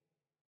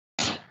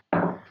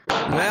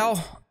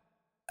 Well,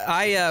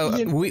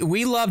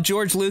 we love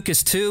George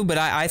Lucas too, but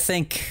I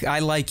think I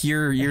like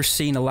your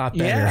scene a lot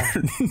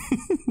better.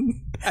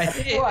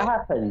 Yeah. What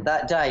happened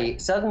that day?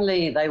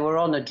 Suddenly they were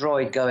on a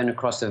droid going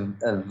across a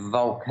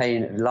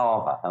volcano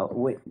lava.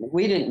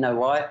 We didn't know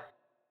why.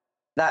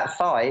 That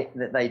fight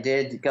that they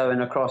did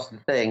going across the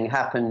thing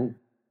happened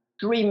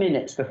 3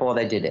 minutes before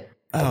they did it.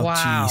 Oh,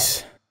 wow.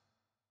 Geez.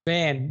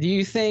 Man, do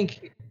you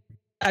think,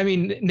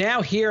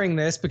 now hearing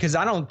this, because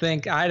I don't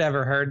think I'd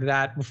ever heard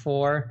that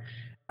before.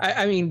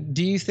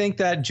 Do you think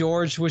that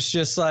George was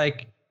just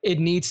like, it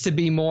needs to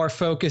be more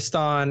focused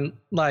on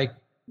like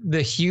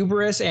the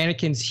hubris,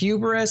 Anakin's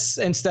hubris,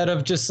 instead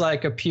of just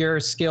like a pure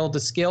skill to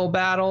skill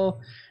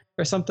battle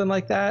or something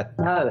like that?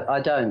 No, I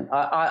don't.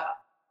 I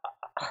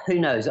who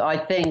knows? I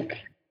think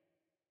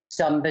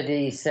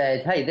somebody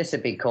said, hey, this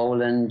would be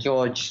cool, and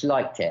George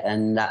liked it,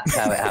 and that's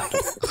how it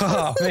happened.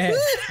 Oh, man.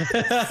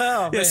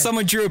 Yeah,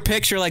 someone drew a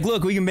picture like,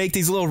 look, we can make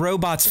these little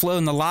robots float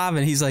in the lava,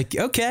 and he's like,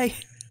 okay.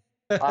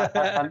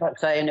 I'm not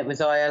saying it was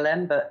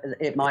ILM, but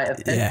it might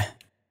have been. Yeah.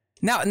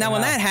 Now,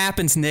 when that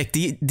happens, Nick,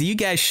 do you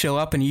guys show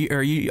up and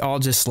are you all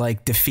just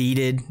like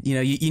defeated?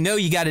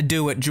 You got to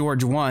do what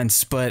George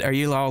wants, but are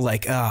you all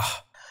like, oh,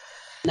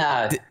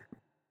 No,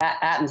 that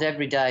happens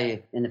every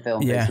day in the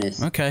film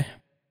business. Okay.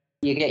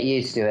 You get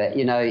used to it.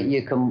 You know,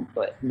 you can.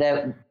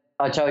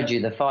 I told you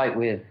the fight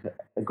with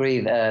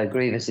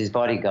Grievous's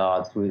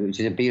bodyguards, which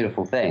is a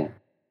beautiful thing.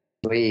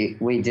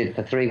 We did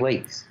for 3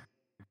 weeks.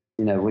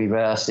 You know, we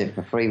rehearsed it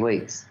for 3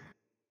 weeks,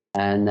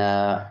 and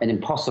an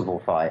impossible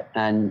fight,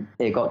 and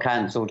it got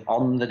cancelled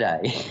on the day.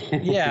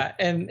 Yeah,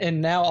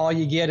 and now all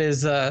you get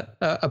is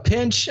a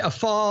pinch, a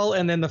fall,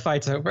 and then the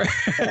fight's over.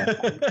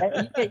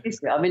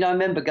 I mean, I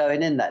remember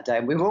going in that day,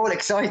 and we were all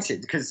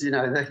excited because, you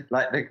know,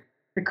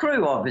 the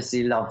crew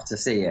obviously love to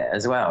see it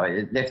as well.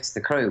 It lifts the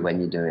crew when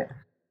you do it.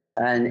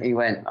 And he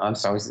went, I'm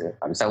so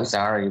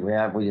sorry.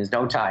 There's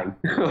no time.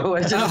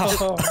 Like,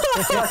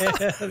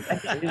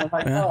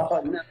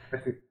 oh, no,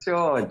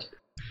 George.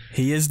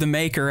 He is the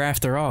maker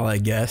after all, I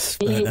guess.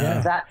 But,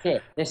 that's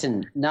it.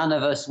 Listen, none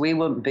of us, we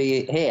wouldn't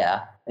be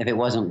here if it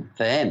wasn't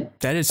for him.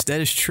 That is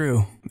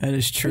true. That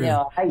is true.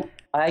 Yeah,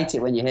 I hate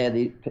it when you hear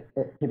the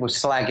people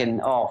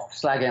slagging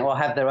or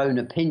have their own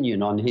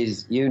opinion on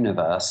his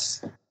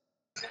universe.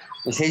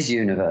 It's his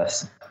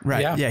universe.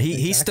 Right. Yeah.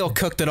 He still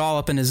cooked it all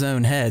up in his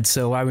own head.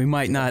 So while we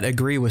might not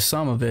agree with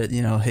some of it,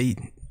 you know,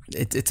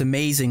 it's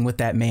amazing what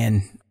that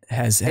man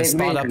has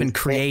thought up and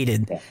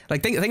created.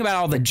 Like think about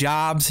all the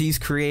jobs he's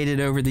created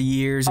over the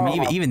years. I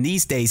mean, even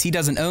these days, he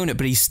doesn't own it,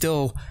 but he's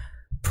still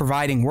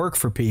providing work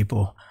for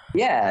people.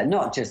 Yeah,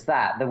 not just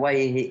that. The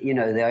way he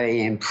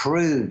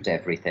improved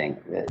everything.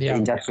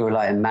 Industrial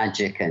Light and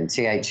Magic and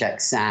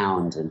THX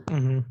Sound and.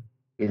 Mm-hmm.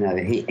 You know,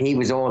 he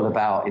was all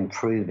about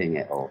improving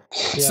it all.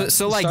 Yeah.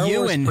 So like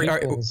Ewan,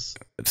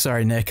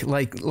 sorry, Nick,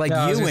 like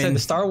Ewan, the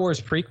Star Wars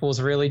prequels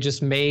really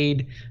just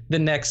made the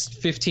next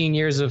 15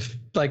 years of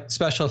like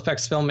special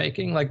effects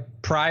filmmaking. Like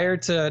prior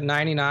to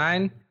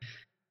 99,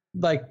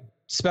 like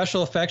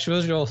special effects,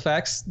 visual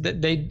effects,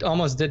 they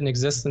almost didn't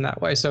exist in that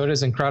way. So it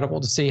is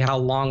incredible to see how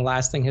long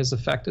lasting his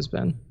effect has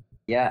been.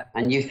 Yeah.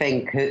 And you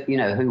think,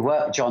 who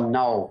worked, John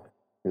Knoll,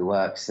 who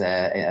works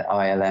at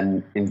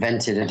ILM,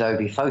 invented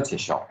Adobe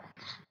Photoshop.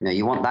 You know,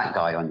 you want that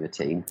guy on your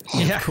team.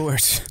 Yeah, of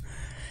course.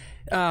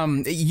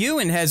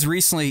 Ewan has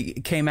recently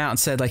came out and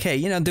said, like, hey,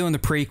 you know, doing the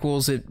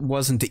prequels, it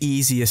wasn't the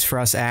easiest for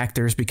us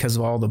actors because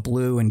of all the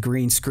blue and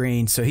green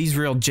screen. So he's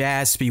real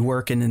jazzed to be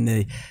working in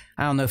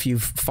I don't know if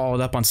you've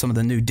followed up on some of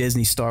the new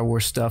Disney Star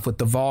Wars stuff with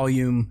the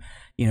volume,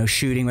 you know,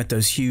 shooting with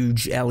those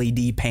huge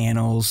LED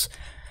panels.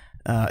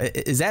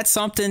 Is that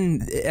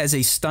something, as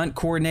a stunt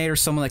coordinator,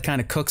 someone that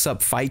kind of cooks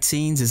up fight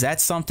scenes, is that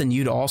something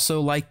you'd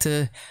also like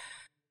to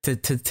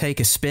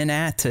take a spin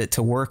at,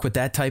 to work with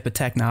that type of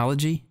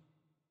technology?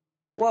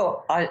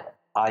 Well, I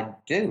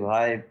do.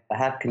 I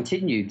have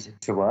continued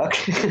to work,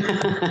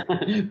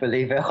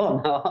 believe it or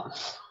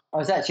not. I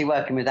was actually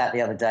working with that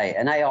the other day.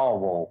 An AR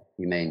wall,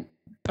 you mean?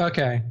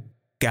 Okay.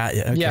 Got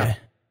you. Okay. Yeah.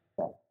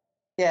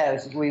 Yeah,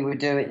 we would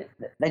do it.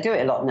 They do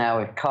it a lot now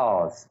with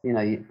cars, you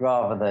know,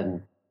 rather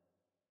than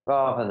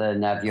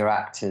have your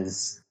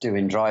actors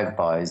doing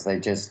drive-bys, they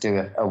just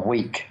do a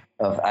week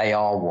of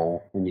AR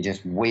wall, and you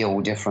just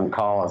wheel different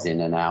cars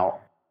in and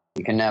out.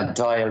 You can now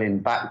dial in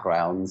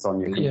backgrounds on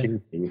your computer.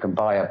 You can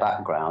buy a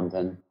background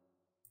and.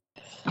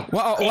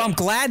 Well, I'm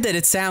glad that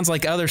it sounds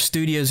like other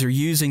studios are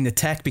using the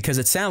tech, because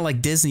it sounded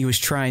like Disney was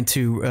trying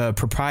to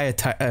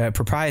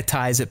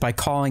proprietize it by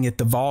calling it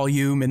the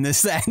volume and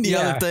this, that, and the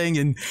other thing,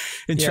 and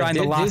trying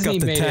to lock Disney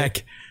up the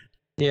tech.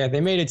 They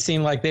made it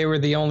seem like they were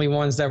the only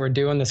ones that were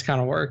doing this kind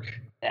of work.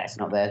 Yeah, it's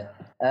not there.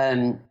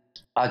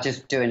 I'm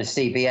just doing a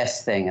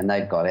CBS thing, and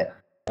they've got it.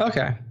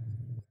 Okay.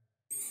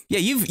 Yeah,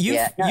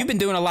 you've been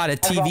doing a lot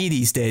of TV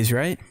these days,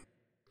 right?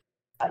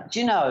 Do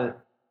you know?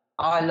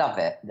 I love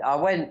it. I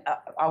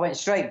went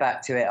straight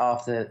back to it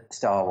after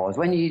Star Wars.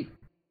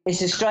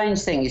 It's a strange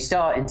thing. You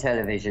start in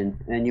television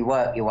and you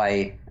work your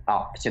way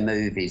up to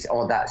movies,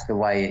 or that's the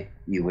way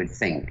you would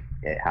think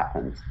it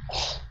happens.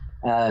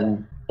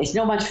 It's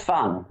not much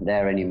fun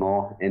there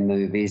anymore in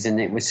movies, and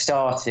it was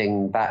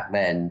starting back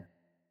then.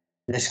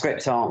 The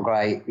scripts aren't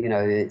great. You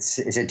know, it's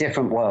a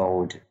different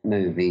world,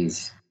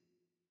 movies.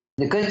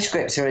 The good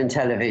scripts are in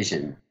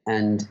television.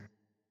 And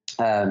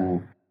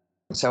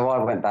so I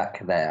went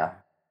back there,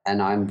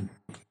 and I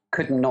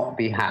could not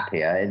be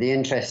happier. The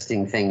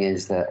interesting thing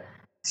is that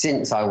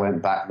since I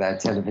went back there,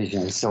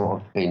 television has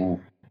sort of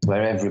been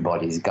where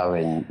everybody's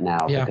going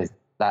now, because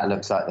that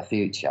looks like the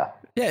future.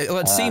 Yeah, well,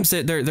 it seems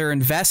that they're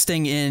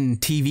investing in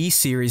TV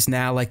series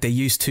now like they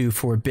used to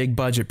for big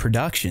budget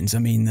productions. I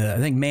mean, I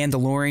think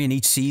Mandalorian,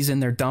 each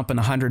season they're dumping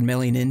 $100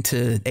 million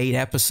into 8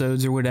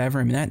 episodes or whatever.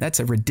 I mean, that's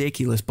a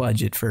ridiculous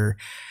budget for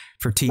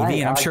TV,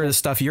 and I'm sure the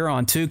stuff you're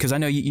on too, because I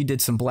know you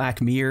did some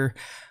Black Mirror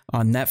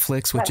on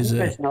Netflix, which is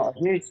not a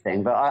huge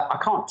thing, but I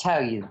can't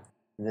tell you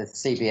the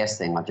CBS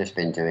thing I've just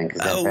been doing,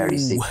 because they're very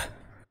secret.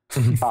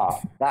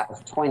 That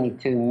was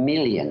 $22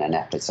 million an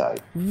episode.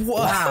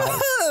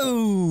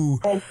 Wow.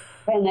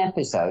 10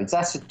 episodes.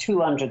 That's a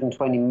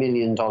 $220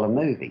 million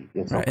movie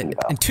you're talking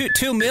about. And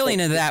 $2 million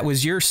of that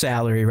was your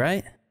salary,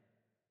 right?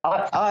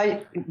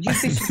 You'd be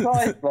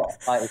surprised what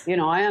I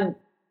am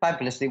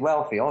fabulously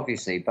wealthy,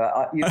 obviously,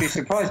 but you'd be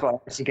surprised what I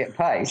actually get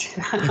paid.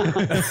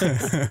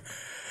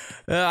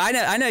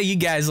 I know you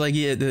guys, like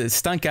the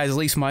stunt guys, at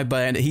least my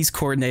band, he's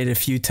coordinated a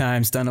few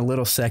times, done a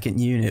little second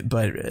unit,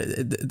 but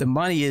the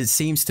money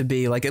seems to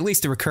be like, at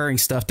least the recurring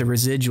stuff, the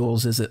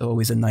residuals is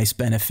always a nice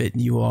benefit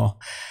you all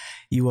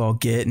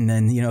get. And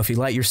then, if you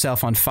light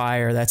yourself on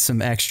fire, that's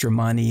some extra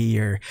money.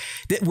 Or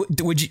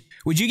would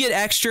you get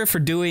extra for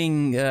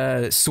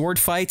doing sword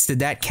fights? Did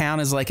that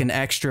count as like an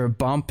extra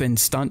bump in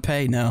stunt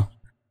pay? No.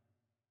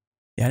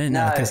 Yeah, I didn't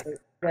know.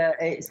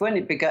 It's when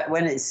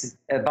it's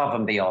above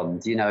and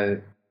beyond, hit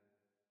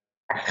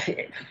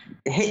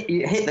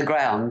the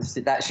ground,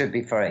 that should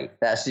be free.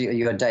 That's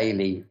your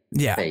daily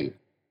fee.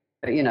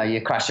 But,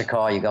 you crash a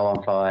car, you go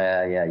on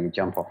fire, you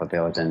jump off a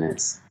building.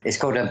 It's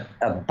called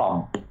a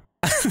bump.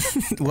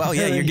 Well,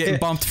 yeah, you're getting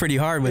bumped pretty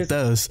hard with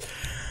those.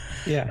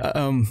 Yeah.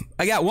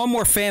 I got one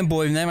more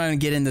fanboy, and then I'm going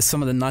to get into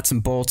some of the nuts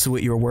and bolts of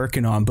what you were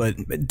working on. But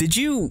did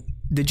you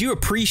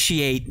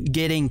appreciate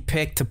getting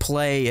picked to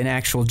play an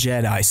actual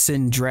Jedi,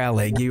 Sin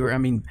Drelig?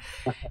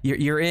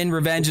 You're in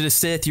Revenge of the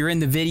Sith. You're in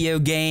the video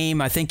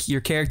game. I think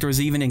your character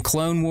was even in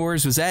Clone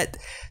Wars. Was that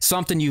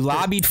something you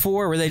lobbied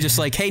for? Or were they just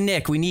like, hey,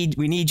 Nick, we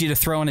need you to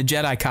throw in a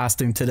Jedi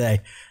costume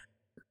today?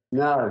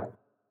 No,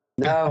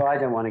 I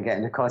don't want to get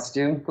in a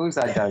costume. Of course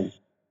I don't.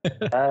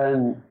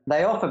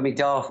 They offered me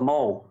Darth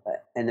Maul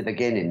in the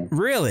beginning.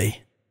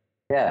 Really?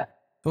 Yeah.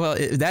 Well,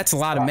 that's a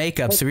lot of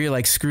makeup, so you're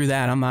like, screw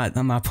that. I'm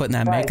not putting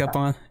that makeup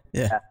on.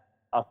 Yeah.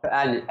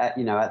 And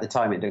at the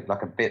time it looked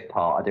like a bit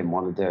part. I didn't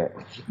want to do it.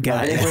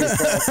 Got it.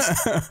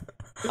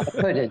 I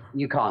couldn't.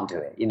 You can't do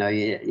it.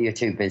 You're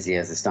too busy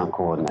as a stunt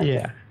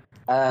coordinator.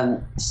 Yeah.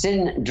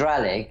 Sin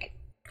Drelig.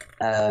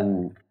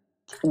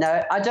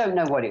 No, I don't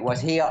know what it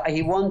was. He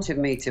wanted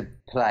me to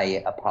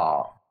play a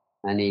part,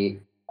 and he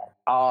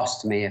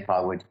asked me if I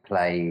would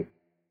play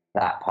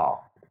that part,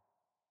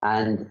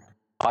 and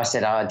I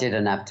said I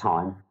didn't have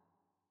time.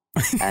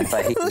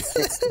 But he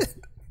insisted.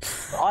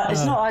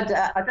 It's not.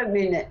 I don't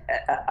mean it.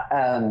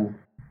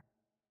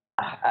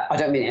 I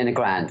don't mean it in a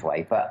grand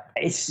way, but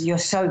you're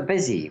so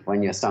busy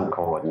when you're stunt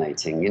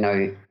coordinating.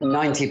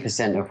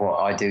 90% of what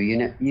I do,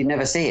 you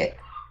never see it.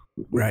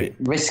 Right.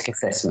 Risk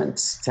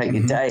assessments take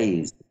you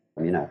days.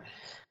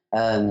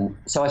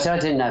 So I said I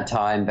didn't have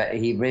time, but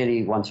he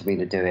really wanted me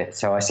to do it.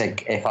 So I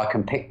said, if I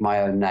can pick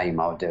my own name,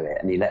 I'll do it.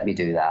 And he let me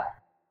do that.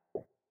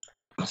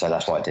 So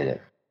that's why I did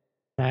it.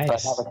 Nice.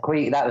 But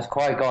that was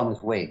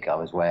Qui-Gon's wig I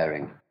was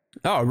wearing.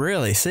 Oh,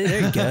 really? See,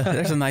 there you go.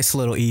 There's a nice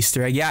little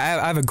Easter egg.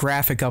 Yeah, I have a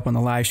graphic up on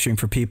the live stream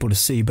for people to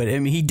see. But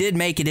he did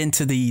make it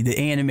into the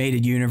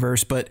animated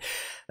universe. But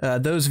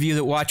those of you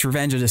that watch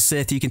Revenge of the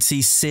Sith, you can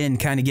see Sin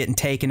kind of getting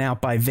taken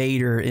out by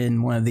Vader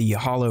in one of the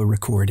holo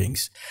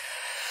recordings.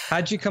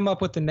 How'd you come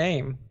up with the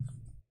name?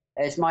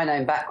 It's my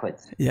name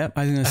backwards. Yep,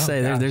 I was going to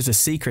say there's a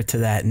secret to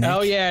that, Nick.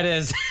 Oh yeah, it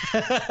is.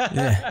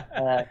 Yeah.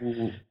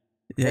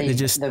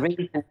 The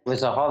reason it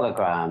was a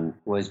hologram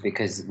was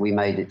because we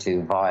made it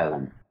too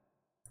violent.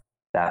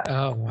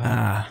 Oh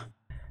wow.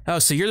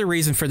 So you're the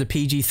reason for the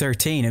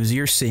PG-13. It was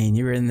your scene.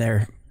 You were in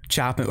there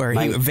chopping, or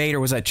Vader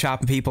was like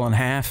chopping people in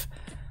half.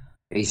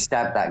 He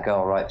stabbed that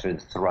girl right through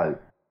the throat.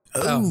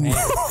 Oh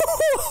man.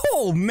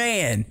 Oh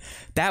man,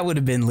 that would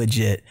have been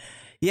legit.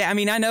 Yeah, I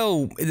mean, I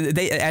know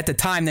at the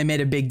time they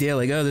made a big deal,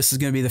 like, oh, this is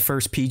going to be the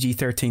first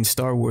PG-13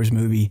 Star Wars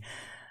movie.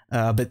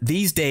 But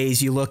these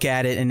days you look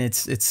at it and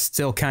it's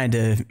still kind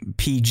of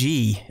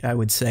PG, I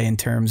would say, in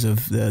terms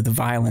of the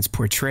violence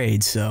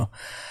portrayed. So,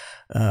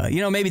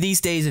 maybe these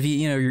days if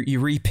you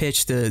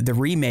repitch the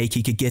remake,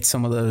 you could get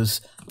some of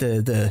those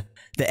the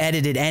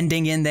edited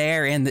ending in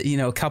there and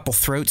a couple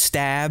throat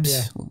stabs.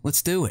 Yeah.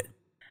 Let's do it.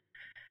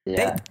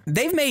 Yeah.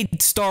 They've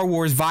made Star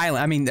Wars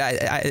violent. I mean,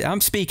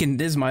 I'm speaking,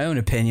 this is my own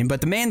opinion,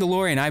 but The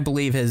Mandalorian, I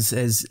believe, has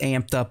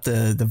amped up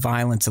the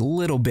violence a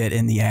little bit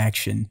in the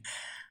action.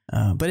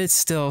 But it's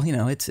still,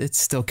 it's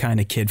still kind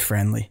of kid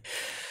friendly.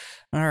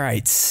 All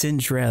right, Sin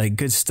Drelig,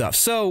 good stuff.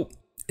 So,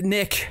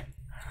 Nick,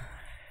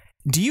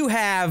 do you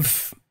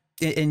have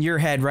in your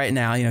head right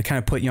now, kind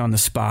of put you on the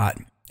spot,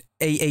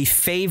 a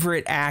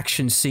favorite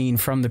action scene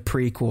from the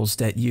prequels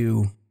that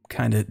you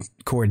kind of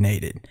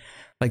coordinated?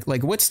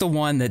 Like what's the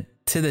one that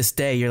to this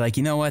day you're like,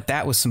 you know what,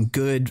 that was some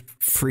good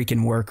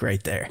freaking work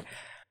right there?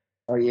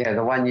 Oh yeah,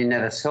 the one you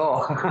never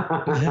saw.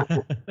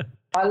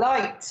 I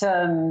liked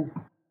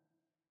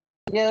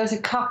there's a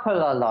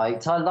couple I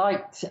liked. I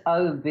liked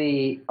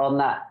Obi on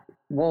that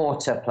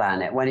water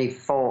planet when he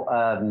fought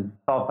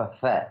Boba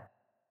Fett,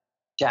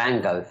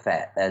 Jango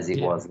Fett as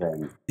he was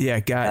then. Yeah,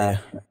 got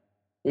you.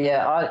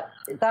 Yeah,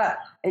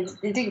 it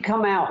didn't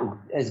come out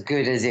as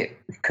good as it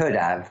could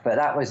have, but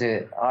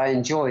I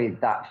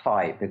enjoyed that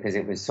fight because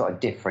it was sort of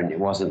different. It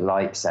wasn't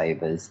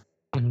lightsabers.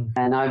 Mm-hmm.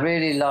 And I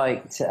really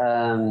liked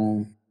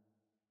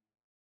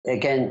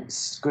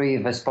against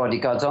Grievous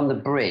bodyguards on the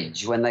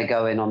bridge, when they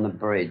go in on the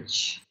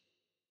bridge.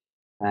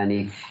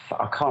 And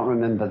I can't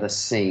remember the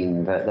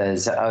scene, but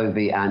there's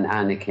Obi and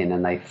Anakin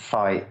and they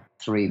fight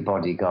 3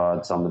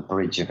 bodyguards on the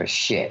bridge of a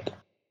ship.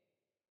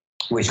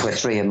 which were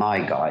 3 of my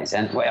guys.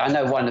 And I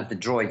know one of the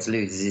droids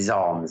loses his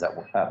arms at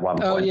one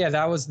point. Oh yeah,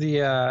 that was the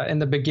in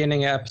the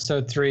beginning of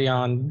episode 3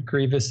 on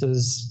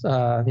Grievous's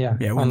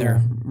when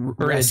they're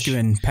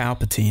rescuing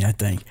Palpatine, I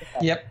think.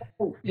 Yep.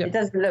 It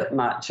doesn't look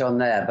much on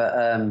there,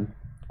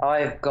 but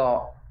I've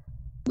got,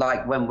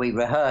 like, when we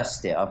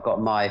rehearsed it, I've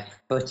got my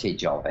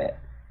footage of it,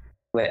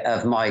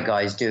 of my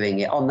guys doing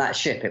it on that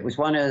ship. It was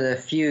one of the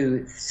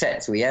few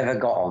sets we ever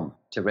got on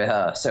to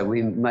rehearse, so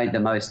we made the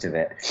most of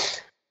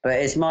it. But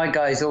it's my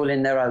guys all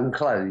in their own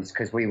clothes,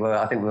 because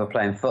I think we were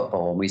playing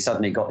football and we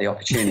suddenly got the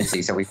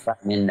opportunity, so we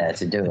ran in there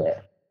to do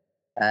it.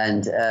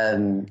 And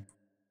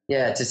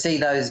to see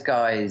those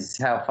guys,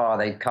 how far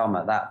they'd come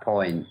at that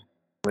point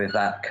with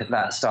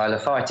that style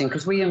of fighting,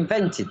 because we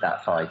invented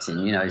that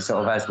fighting,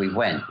 sort of as we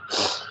went.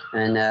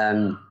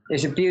 And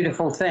it's a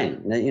beautiful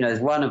thing. There's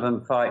one of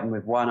them fighting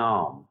with one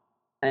arm,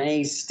 and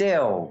he's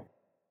still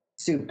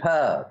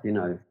superb,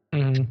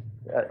 Mm-hmm.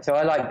 So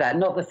I like that.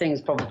 Not the things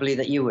probably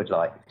that you would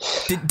like.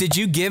 Did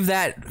you give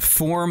that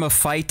form of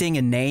fighting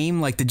a name?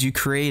 Like, did you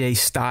create a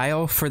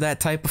style for that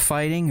type of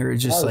fighting, or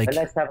just but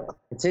let's have a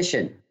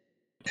competition.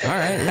 All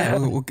right,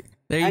 yeah,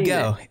 there you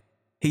go.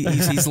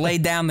 He's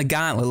laid down the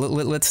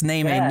gauntlet. Let's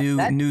name a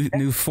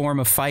new form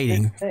of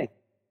fighting.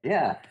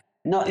 Yeah,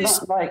 not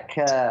like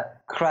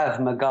Krav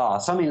Maga,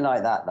 something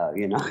like that, though.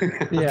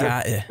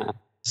 Yeah.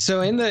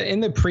 So in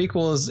the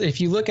prequels,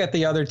 if you look at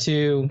the other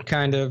two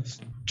kind of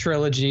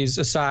trilogies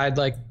aside,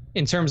 like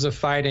in terms of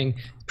fighting,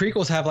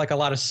 prequels have like a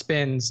lot of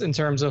spins in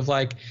terms of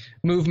like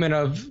movement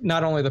of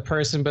not only the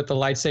person but the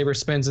lightsaber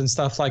spins and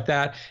stuff like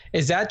that.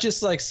 Is that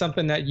just like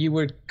something that you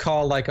would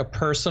call like a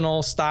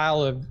personal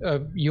style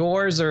of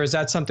yours, or is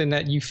that something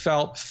that you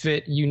felt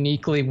fit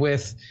uniquely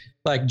with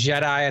like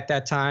Jedi at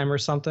that time or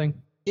something?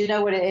 You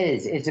know what it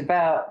is? It's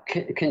about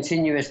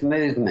continuous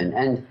movement,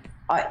 and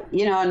I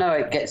know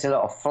it gets a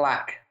lot of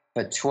flack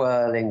for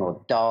twirling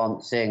or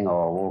dancing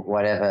or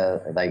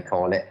whatever they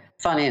call it.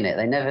 Funny, isn't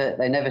it?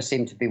 They never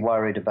seem to be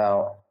worried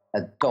about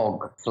a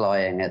dog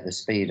flying at the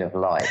speed of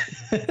light.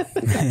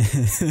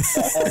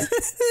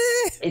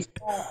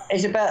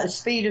 It's about the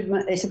speed of.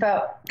 It's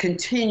about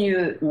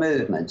continued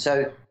movement.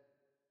 So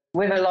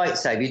with a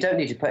lightsaber, you don't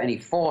need to put any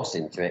force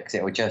into it, because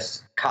it will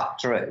just cut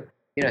through.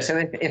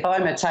 So if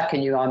I'm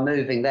attacking you, I'm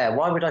moving there.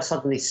 Why would I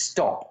suddenly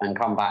stop and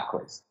come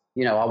backwards?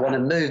 I want to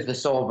move the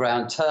sword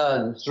around,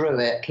 turn through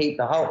it, keep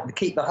the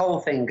whole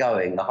thing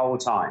going the whole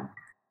time.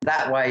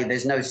 That way,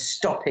 there's no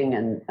stopping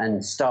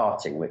and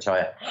starting, which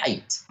I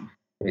hate,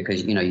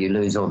 because you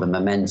lose all the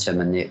momentum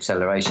and the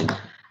acceleration.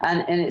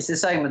 And it's the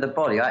same with the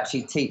body. I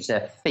actually teach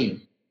their feet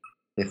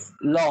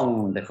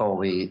long before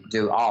we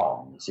do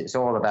arms. It's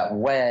all about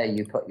where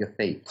you put your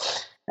feet.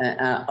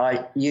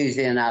 I use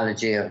the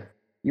analogy of,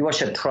 you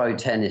watch a pro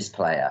tennis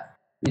player.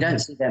 You don't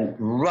see them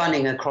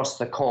running across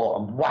the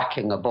court and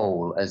whacking a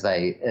ball as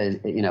they,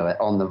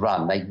 on the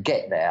run. They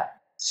get there,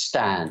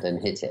 stand,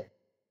 and hit it.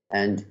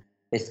 And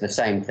it's the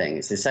same thing.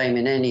 It's the same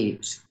in any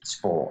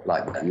sport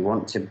like that.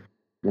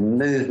 The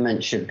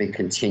movement should be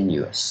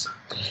continuous.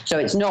 So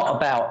it's not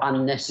about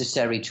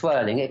unnecessary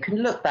twirling. It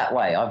can look that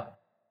way. I've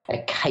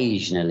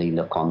occasionally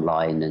look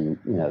online and,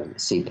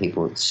 see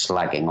people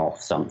slagging off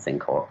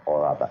something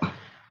or other.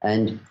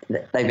 And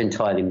they've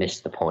entirely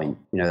missed the point.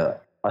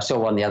 I saw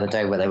one the other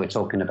day where they were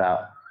talking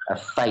about a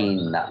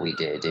feign that we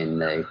did in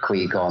the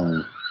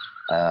Qui-Gon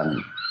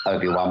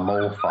Obi-Wan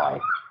Maul fight.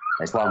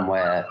 There's one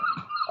where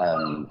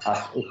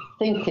I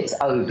think it's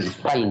Obi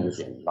feigns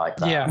him like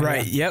that. Yeah,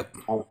 right. Yep.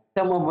 And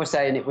someone was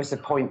saying it was a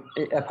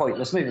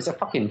pointless move. It's a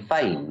fucking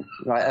feign.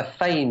 Right? A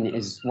feign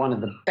is one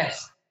of the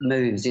best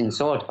moves in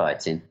sword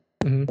fighting.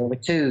 Mm-hmm. There were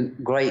 2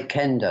 great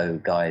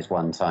kendo guys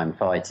one time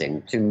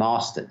fighting, 2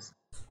 masters,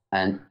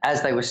 and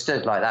as they were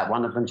stood like that,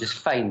 one of them just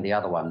feigned the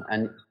other one,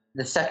 and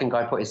the second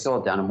guy put his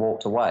sword down and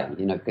walked away,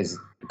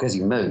 because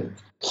he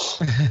moved.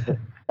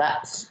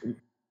 That's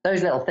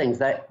those little things.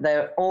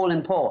 They're all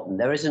important.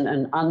 There isn't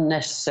an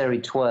unnecessary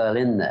twirl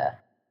in there.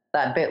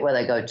 That bit where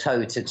they go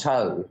toe to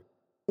toe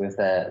with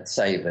their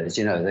sabers,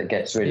 that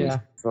gets really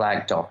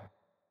flagged off.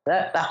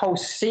 That whole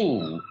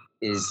scene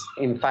is,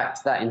 in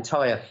fact, that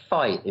entire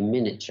fight in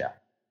miniature.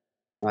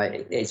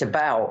 Right? It's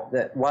about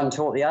that one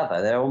taught the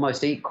other. They're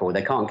almost equal.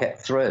 They can't get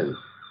through.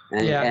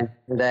 And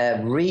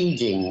they're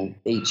reading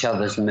each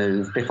other's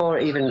move before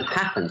it even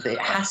happens. It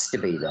has to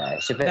be there.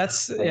 It's a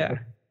bit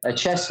a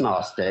chess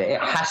master. It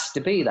has to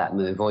be that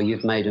move, or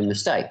you've made a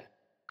mistake.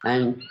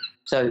 And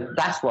so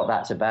that's what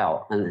that's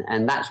about,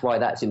 and that's why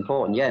that's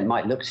important. Yeah, it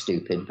might look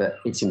stupid, but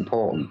it's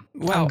important.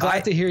 Well, I'm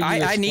glad to hear you.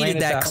 I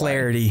needed that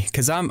clarity,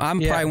 because I'm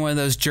probably one of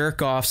those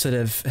jerk offs that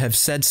have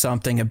said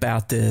something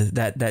about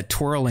that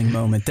twirling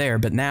moment there,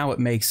 but now it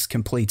makes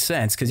complete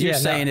sense, because you're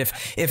saying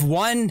if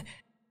one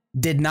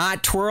did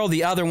not twirl,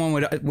 the other one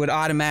would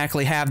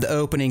automatically have the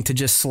opening to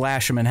just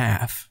slash them in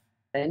half.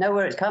 They know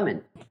where it's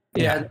coming.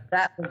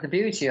 That was the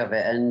beauty of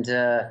it. And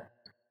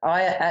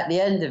at the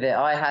end of it,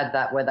 I had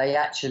that where they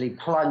actually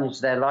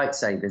plunged their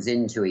lightsabers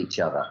into each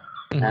other.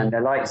 Mm-hmm. And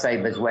their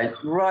lightsabers went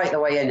right the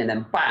way in, and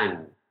then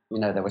bang,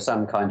 there was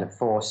some kind of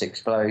force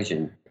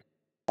explosion.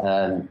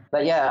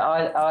 But yeah,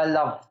 I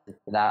love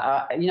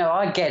that.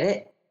 I get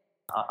it.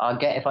 I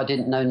get if I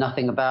didn't know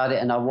nothing about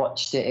it and I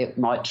watched it, it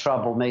might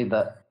trouble me,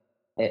 but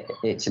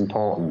it's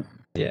important.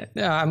 Yeah,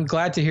 I'm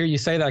glad to hear you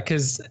say that,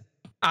 because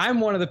I'm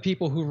one of the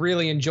people who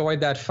really enjoyed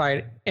that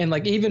fight. And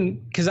like, even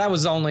because I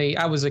was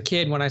a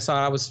kid when I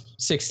saw it, I was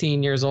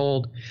 16 years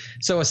old.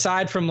 So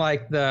aside from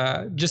like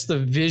just the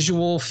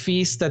visual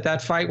feast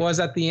that fight was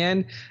at the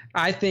end,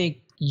 I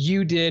think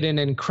you did an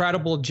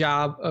incredible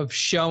job of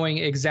showing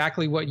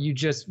exactly what you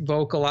just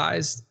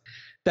vocalized,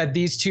 that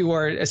these two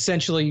are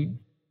essentially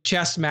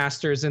chess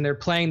masters and they're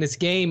playing this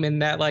game, and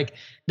that like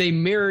they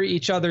mirror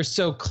each other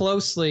so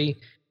closely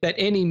that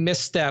any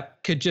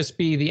misstep could just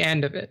be the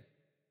end of it.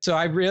 So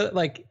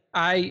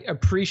I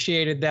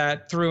appreciated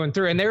that through and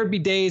through. And there would be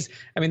days,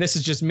 I mean, this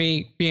is just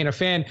me being a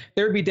fan,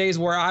 there would be days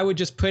where I would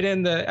just put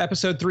in the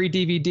episode 3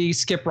 DVD,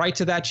 skip right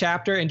to that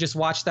chapter, and just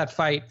watch that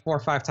fight 4 or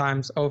 5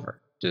 times over,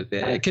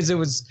 because it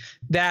was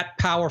that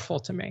powerful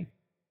to me.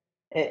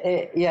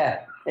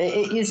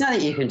 There's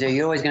nothing you can do.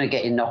 You're always going to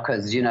get your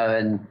knockers,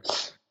 and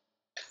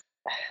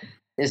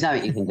there's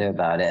nothing you can do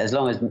about it. As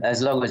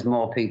long as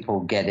more people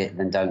get it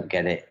than don't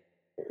get it,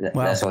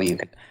 that's all you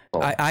can do.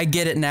 I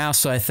get it now,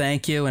 so I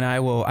thank you, and I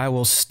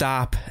will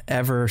stop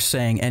ever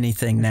saying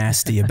anything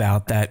nasty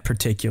about that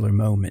particular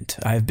moment.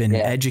 I've been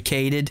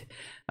educated.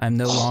 I'm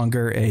no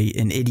longer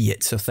an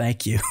idiot, so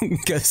thank you,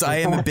 because I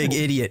am a big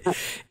idiot.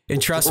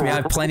 And trust me, I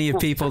have plenty of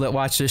people that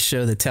watch this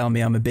show that tell me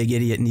I'm a big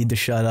idiot and need to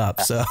shut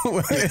up. So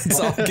it's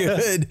all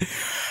good.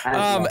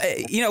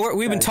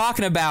 We've been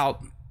talking about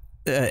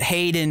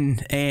Hayden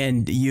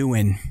and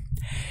Ewan.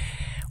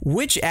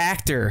 Which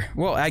actor,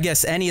 well, I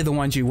guess any of the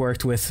ones you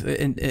worked with,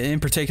 in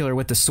particular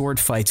with the sword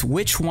fights,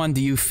 which one do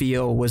you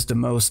feel was the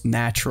most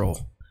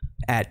natural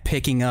at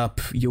picking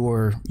up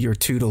your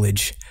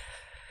tutelage?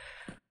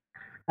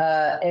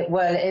 It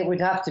would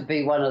have to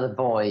be one of the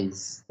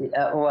boys.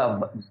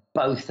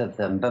 Both of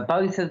them, but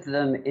both of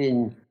them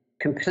in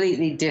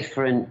completely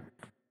different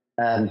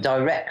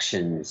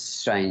directions,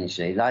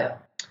 strangely. Like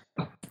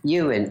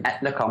Ewan,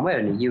 look, I'm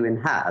wearing a Ewan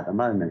hat at the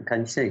moment. Can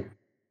you see?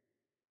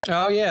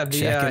 Oh yeah,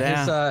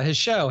 his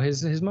show,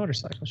 his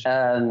motorcycle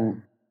show.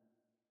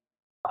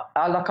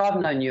 I've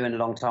known Ewan a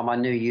long time. I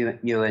knew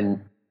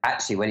Ewan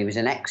actually when he was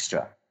an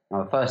extra. When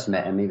I first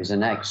met him, he was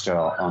an extra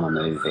on a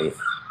movie.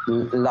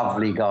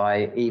 Lovely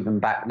guy, even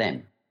back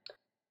then.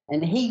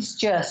 And he's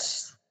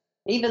just,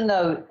 even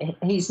though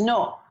he's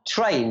not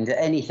trained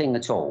at anything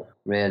at all,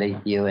 really,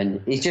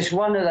 Ewan, he's just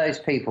one of those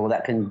people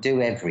that can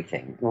do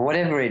everything,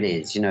 whatever it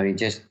is. You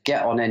just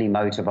get on any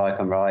motorbike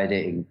and ride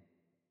it, and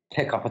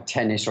pick up a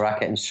tennis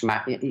racket and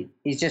smack it.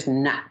 He's just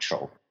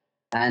natural.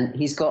 And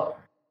he's got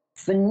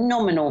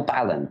phenomenal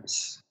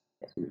balance.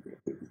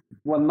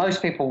 When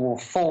most people will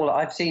fall,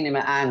 I've seen him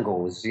at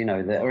angles,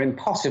 that are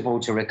impossible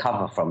to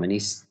recover from, and he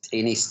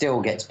still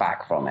gets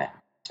back from it.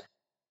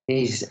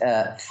 He's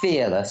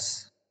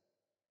fearless.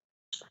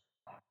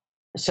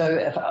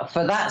 So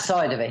for that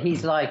side of it,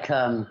 he's like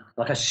a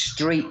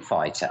street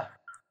fighter.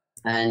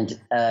 And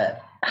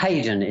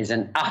Hayden is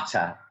an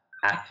utter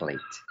athlete.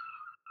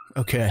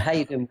 Okay.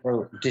 Hayden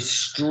will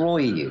destroy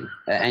you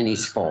at any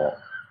sport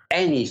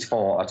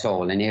at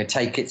all, and he'll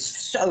take it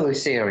so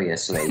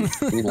seriously.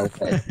 He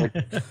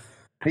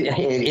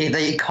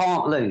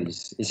can't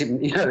lose.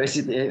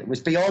 It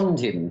was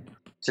beyond him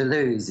to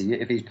lose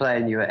if he's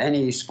playing you at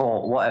any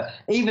sport, whatever.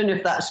 Even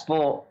if that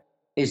sport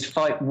is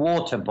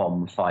water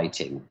bomb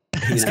fighting,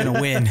 he's going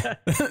to win.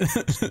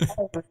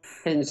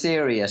 Him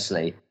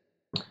seriously,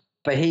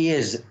 but he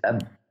is a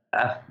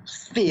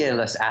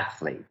fearless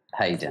athlete,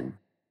 Hayden.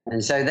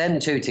 And so them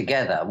two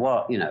together,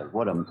 what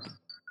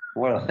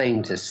a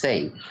thing to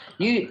see.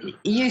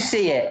 You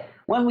see it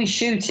when we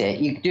shoot it.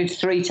 You do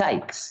 3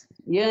 takes.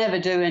 You never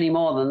do any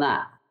more than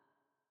that.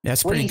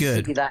 That's pretty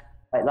good. See that,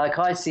 like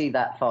I see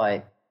that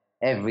fight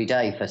every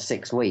day for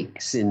 6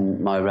 weeks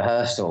in my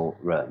rehearsal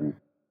room,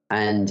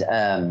 and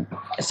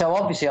so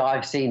obviously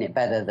I've seen it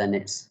better than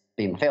it's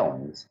been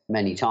filmed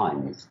many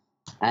times.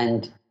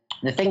 And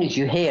the thing is,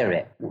 you hear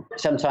it.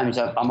 Sometimes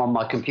I'm on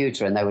my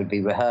computer and they would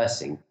be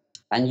rehearsing.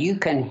 And you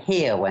can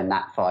hear when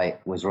that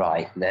fight was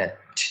right.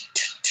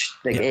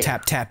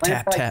 Tap, tap,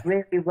 tap, tap.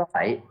 Really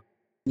right.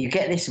 You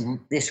get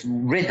this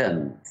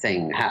rhythm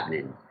thing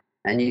happening,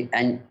 and you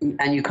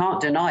can't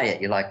deny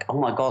it. You're like, oh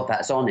my God,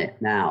 that's on it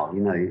now.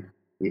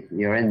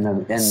 You're in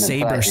the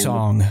Saber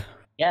song.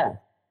 Yeah,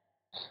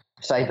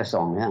 Saber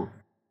song. Yeah.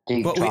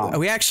 But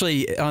we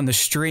actually, on the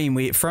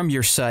stream, from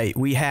your site,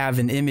 we have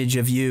an image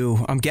of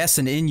you, I'm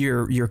guessing, in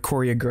your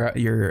choreography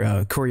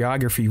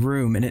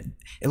room, and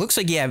it looks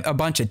like you have a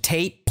bunch of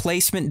tape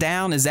placement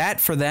down. Is that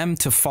for them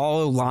to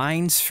follow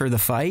lines for the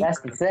fight? That's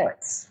the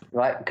sets,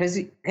 right? Because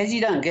you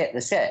don't get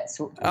the sets.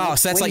 So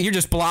that's like you're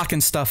just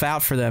blocking stuff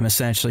out for them,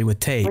 essentially, with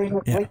tape. We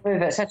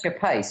move at such a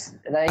pace.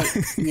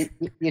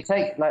 You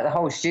take like the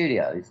whole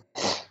studios,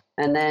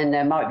 and then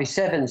there might be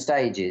 7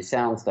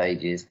 sound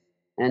stages.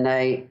 And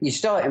you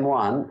start in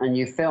one and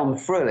you film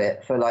through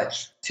it for like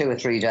 2 or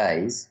 3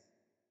 days,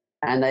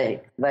 and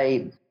they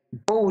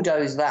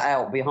bulldoze that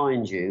out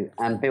behind you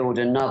and build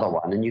another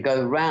one, and you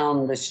go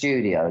round the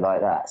studio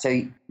like that. So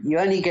you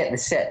only get the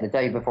set the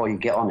day before you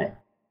get on it.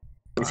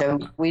 So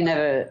we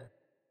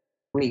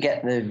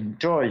get the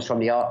drawings from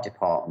the art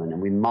department,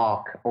 and we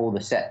mark all the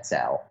sets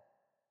out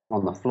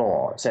on the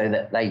floor so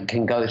that they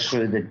can go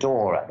through the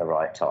door at the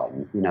right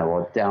time,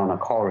 or down a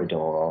corridor,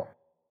 or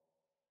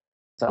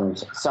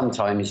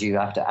sometimes you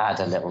have to add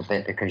a little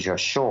bit because you're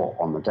short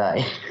on the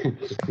day.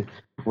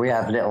 We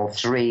have little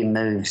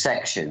 3-move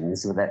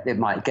sections that it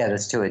might get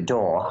us to a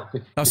door.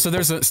 Oh, so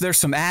there's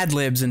some ad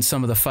libs in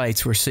some of the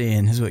fights we're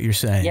seeing, is what you're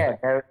saying? Yeah,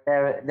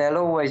 there'll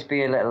always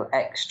be a little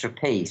extra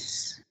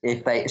piece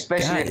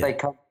especially if they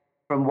come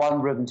from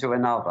one room to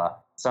another.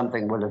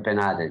 Something will have been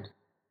added.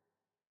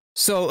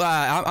 So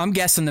I'm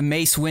guessing the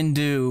Mace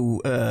Windu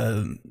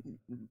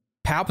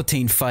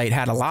Palpatine fight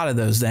had a lot of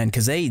those then,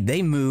 because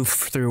they move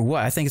through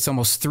what? I think it's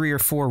almost 3 or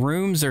 4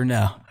 rooms, or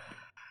no?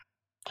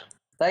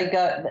 They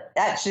go,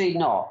 actually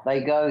not.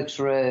 They go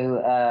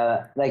through,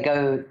 they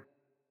go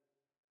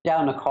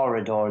down a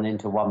corridor and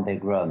into one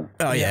big room.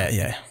 Oh,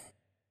 yeah.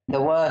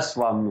 The worst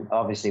one,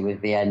 obviously, was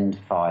the end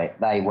fight.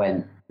 They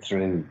went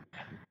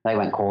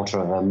 1/4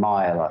 of a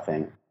mile, I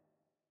think.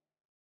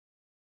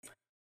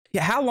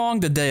 Yeah, how long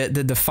did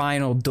the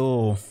final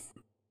duel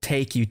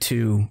take you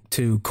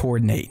to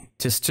coordinate?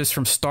 Just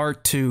from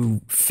start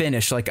to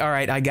finish? Like, all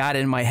right, I got it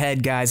in my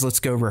head, guys,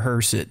 let's go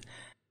rehearse it.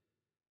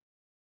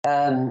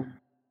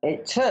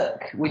 It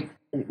took, we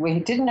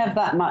didn't have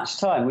that much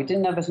time. We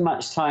didn't have as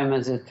much time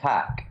as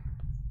Attack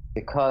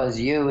because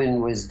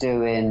Ewan was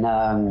doing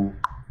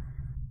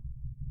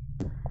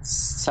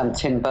some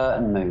Tim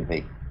Burton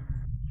movie.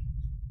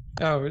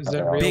 Oh, is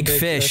it real Big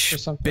Fish or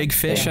something? Big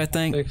Fish, I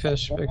think. Big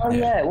Fish.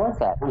 Yeah, it was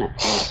that, wasn't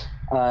it?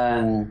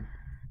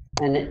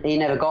 And he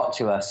never got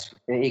to us.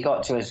 He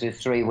got to us with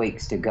 3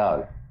 weeks to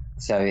go.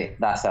 So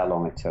that's how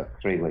long it took,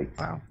 3 weeks.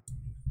 Wow.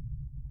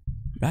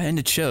 And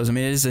it shows. I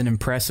mean, it is an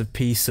impressive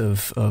piece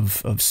of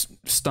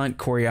stunt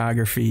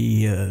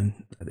choreography.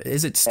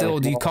 Is it still?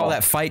 Do you call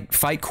that fight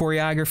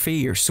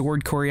choreography or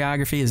sword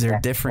choreography? Is there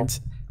a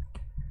difference?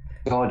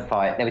 Sword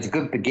fight. There was a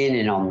good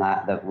beginning on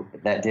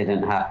that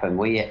didn't happen.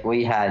 We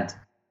had,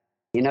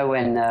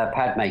 when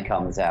Padme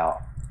comes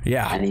out.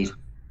 Yeah. And he's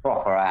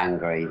proper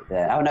angry.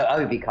 Oh no,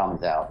 Obi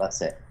comes out.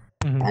 That's it.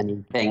 Mm-hmm. And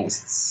he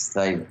thinks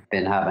they've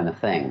been having a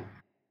thing.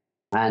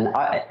 And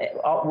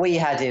we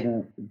had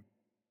him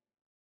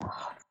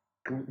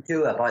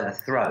do her by the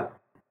throat.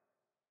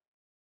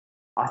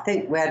 I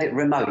think we had it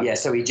remote, yeah.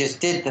 So he just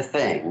did the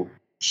thing.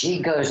 She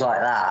goes like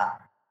that.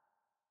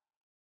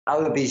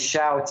 Obi's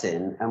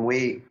shouting, and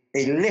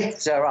he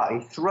lifts her up. He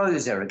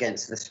throws her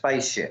against the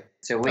spaceship.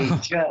 So we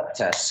jerked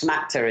her,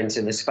 smacked her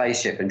into the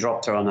spaceship, and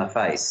dropped her on her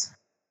face.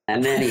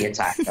 And then he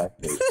attacked her.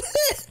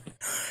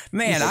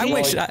 Man,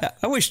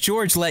 I wish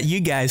George let you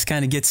guys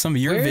kind of get some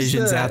of your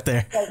visions out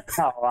there.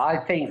 No, I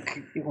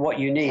think what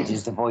you need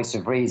is the voice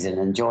of reason,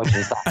 and George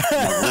is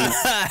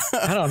that.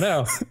 I don't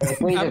know.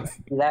 If we'd have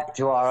left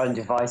to our own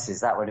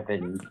devices, that would have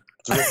been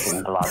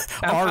dripping blood.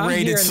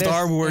 R-rated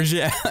Star Wars,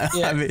 yeah.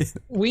 I mean,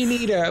 we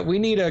need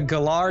a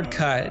Gallard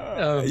cut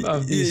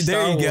of these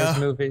Star Wars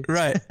movies.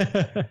 Right.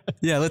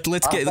 Yeah, let's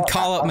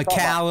call up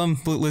McCallum.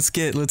 Let's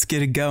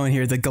get it going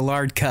here. The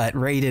Gallard cut,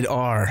 rated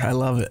R. I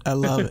love it.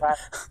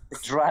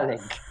 Dralik.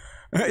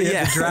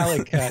 Yeah, the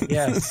Dralik cut.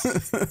 Yes.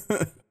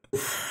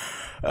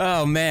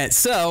 Oh man.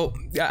 So,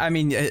 I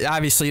mean,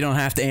 obviously you don't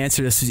have to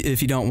answer this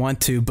if you don't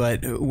want to,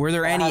 but were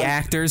there any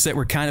actors that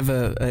were kind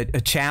of a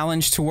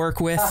challenge to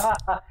work with?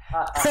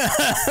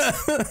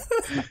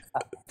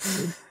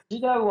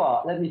 You know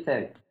what? Let me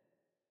think.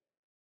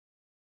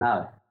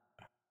 No.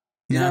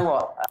 You know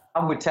what?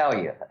 I would tell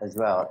you as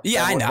well.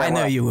 Yeah, I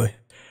know you would.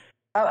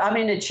 I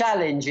mean, a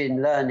challenge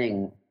in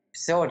learning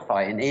sword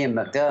fighting, Ian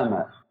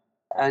McDermott,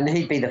 and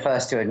he'd be the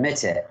first to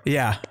admit it.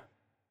 Yeah.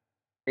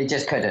 He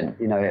just couldn't.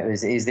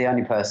 He's the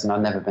only person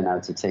I've never been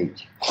able to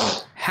teach.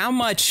 How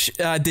much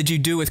did you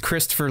do with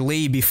Christopher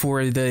Lee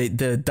before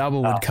the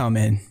double would come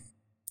in?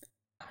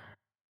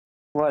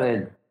 What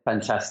a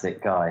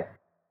fantastic guy.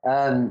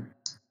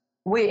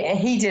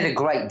 He did a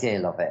great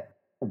deal of it,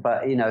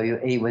 but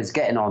he was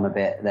getting on a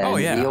bit then. Oh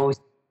yeah.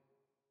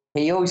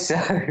 He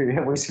also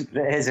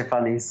here's a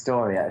funny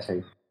story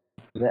actually.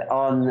 That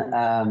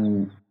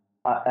on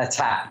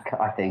Attack,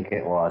 I think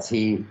it was,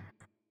 he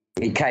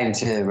came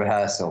to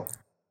rehearsal,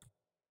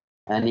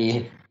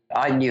 and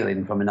I knew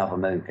him from another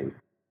movie,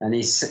 and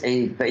he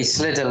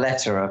slid a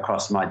letter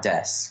across my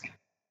desk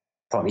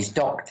from his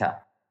doctor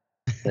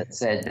that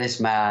said, this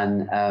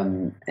man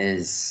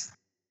has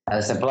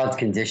a blood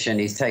condition.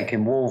 He's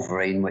taking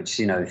Wolverine, which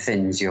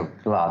thins your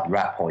blood,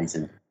 rat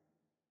poison,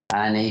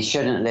 and he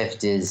shouldn't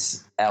lift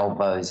his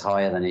elbows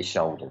higher than his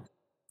shoulders.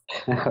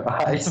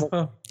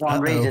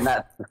 I'm reading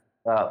that.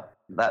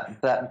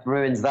 That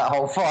ruins that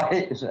whole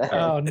fight.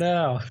 Oh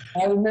no!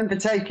 I remember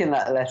taking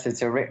that letter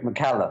to Rick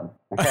McCallum,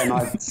 and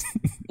I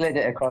slid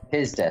it across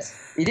his desk.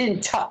 He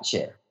didn't touch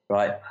it,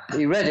 right?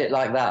 He read it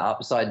like that,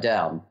 upside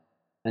down,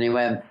 and he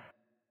went,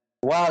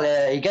 "Well,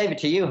 he gave it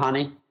to you,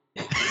 honey."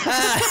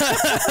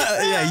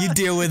 Yeah, you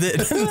deal with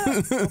it.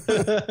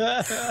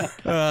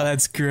 Oh,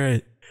 that's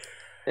great.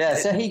 Yeah,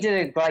 so he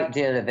did a great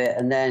deal of it,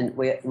 and then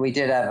we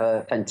did have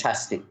a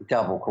fantastic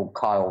double called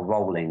Kyle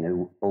Rowling,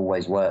 who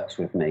always works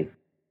with me,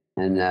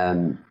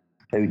 and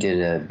who did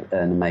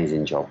an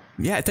amazing job.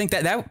 Yeah, I think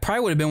that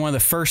probably would have been one of the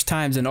first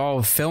times in all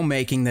of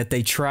filmmaking that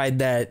they tried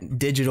that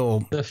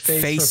digital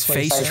face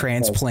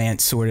transplant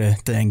sort of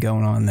thing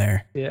going on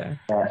there. Yeah.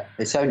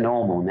 It's so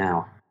normal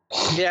now.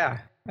 Yeah.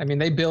 I mean,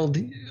 they build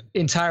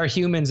entire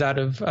humans out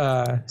of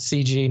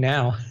CG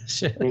now.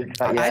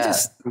 Yeah.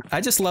 I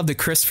just love that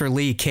Christopher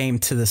Lee came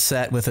to the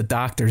set with a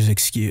doctor's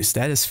excuse.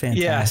 That is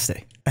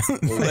fantastic.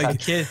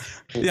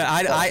 Yeah.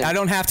 I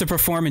don't have to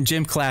perform in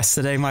gym class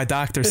today. My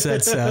doctor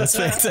said so. It's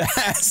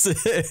fantastic.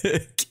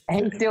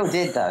 He still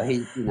did though.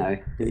 He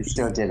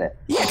still did it.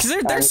 Yeah, because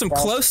there's some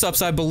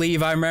close-ups. I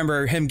believe I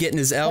remember him getting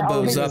his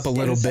elbows up a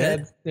little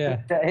bit.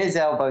 Yeah, his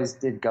elbows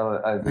did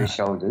go over his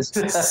shoulders.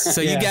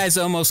 So you guys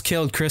almost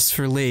killed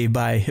Christopher Lee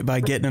by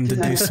getting him to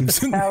do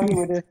some. How he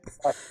would have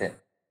liked it.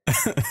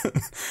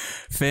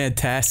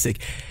 Fantastic.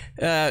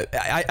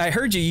 I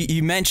heard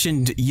you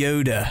mentioned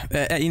Yoda.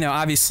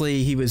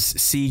 Obviously he was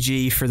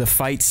CG for the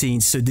fight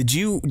scenes. So did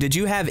you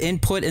have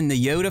input in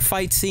the Yoda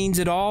fight scenes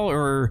at all,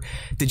 or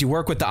did you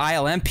work with the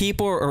ILM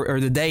people, or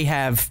did they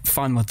have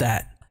fun with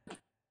that?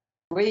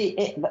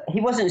 He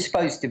wasn't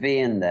supposed to be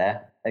in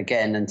there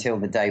again until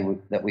the day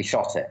that we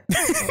shot it.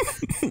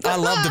 I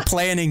love the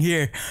planning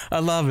here. I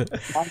love it.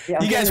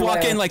 You guys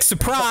walk in like,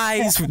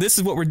 surprise, this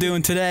is what we're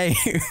doing today.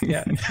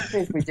 Yeah. I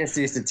think we just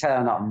used to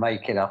turn up and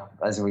make it up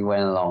as we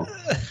went along.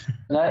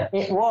 No,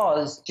 it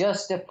was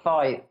just a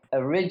fight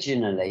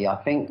originally, I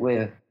think,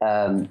 with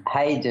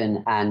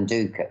Hayden and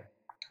Dooku.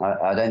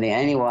 I don't think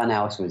anyone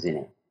else was in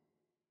it.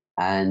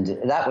 And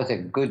that was a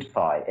good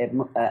fight.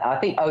 I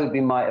think Obi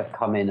might have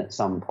come in at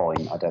some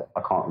point. I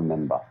can't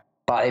remember.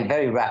 But it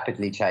very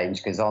rapidly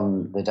changed because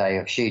on the day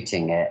of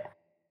shooting it,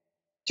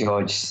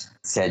 George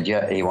said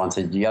he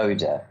wanted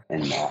Yoda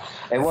in there.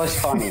 It was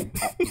funny.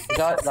 I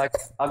got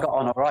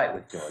on all right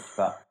with George,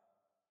 but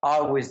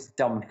I was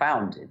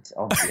dumbfounded,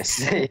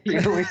 obviously. We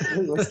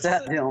were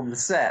standing on the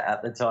set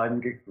at the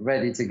time,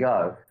 ready to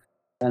go.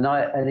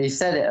 And he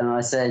said it, and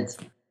I said,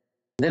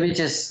 let me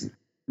just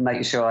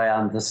make sure I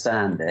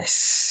understand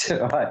this.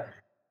 Right.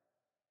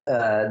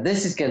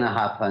 This is going to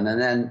happen. And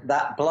then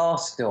that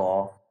blast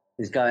door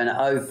is going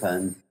to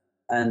open,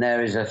 and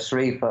there is a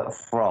 3-foot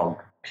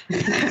frog.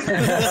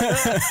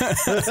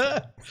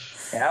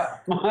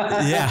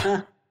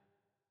 Yeah.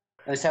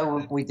 And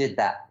so we did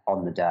that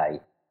on the day.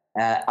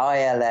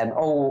 ILM,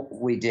 all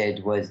we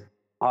did was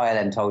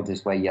ILM told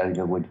us where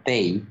Yoda would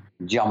be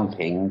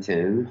jumping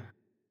to.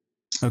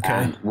 Okay.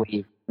 And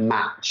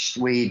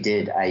we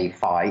did a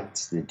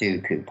fight, the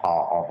Dooku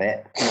part of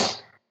it,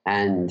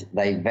 and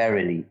they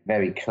very,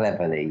 very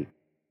cleverly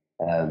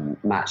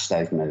matched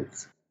those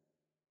moves.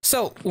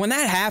 So when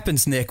that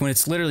happens, Nick, when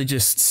it's literally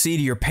just seat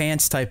of your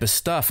pants type of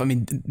stuff, I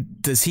mean,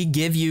 does he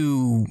give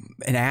you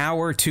an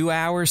hour, 2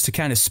 hours to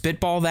kind of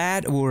spitball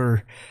that,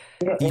 or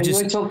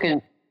we're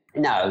talking?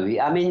 No,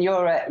 I mean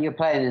you're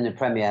playing in the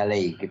Premier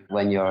League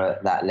when you're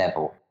at that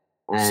level,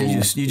 and so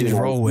you just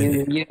roll with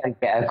it. You don't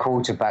get a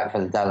quarterback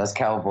for the Dallas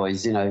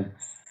Cowboys,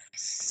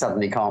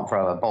 suddenly can't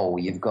throw a ball.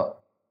 You've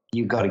got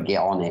to get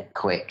on it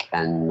quick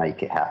and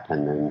make it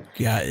happen. And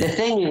the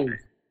thing is,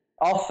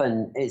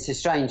 often it's a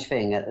strange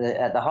thing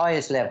at the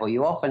highest level.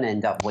 You often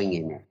end up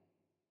winging it,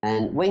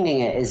 and winging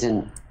it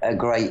isn't a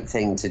great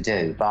thing to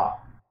do. But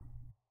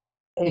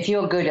if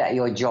you're good at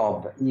your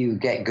job, you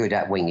get good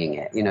at winging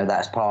it.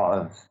 That's part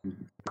of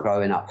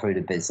growing up through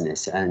the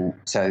business, and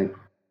so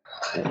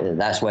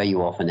that's where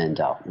you often end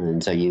up.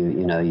 And so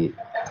you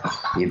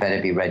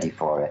better be ready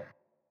for it.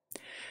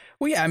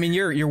 Well, yeah, I mean,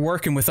 you're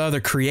working with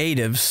other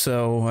creatives,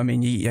 so I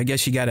mean, I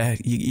guess you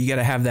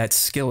gotta have that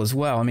skill as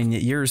well. I mean,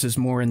 yours is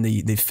more in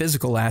the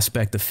physical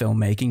aspect of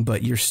filmmaking,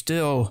 but you're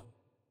still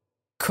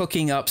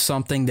cooking up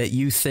something that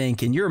you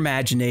think in your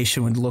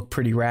imagination would look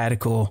pretty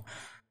radical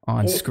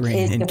on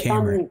screen in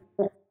camera.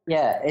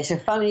 It's a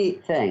funny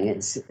thing.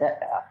 It's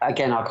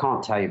again, I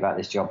can't tell you about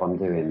this job I'm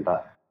doing,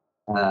 but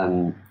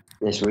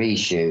this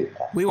reshoot.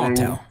 We won't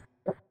tell.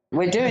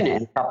 We're doing it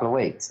in a couple of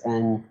weeks,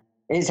 and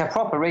it's a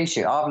proper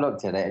reshoot. I've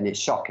looked at it, and it's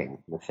shocking,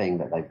 the thing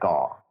that they've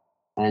got.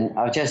 And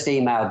I just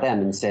emailed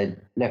them and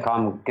said, look,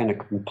 I'm going to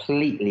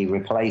completely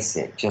replace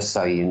it, just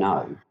so you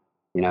know.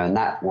 And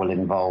that will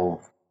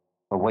involve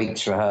a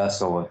week's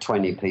rehearsal of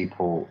 20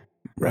 people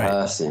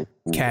rehearsing.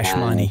 Cash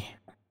money.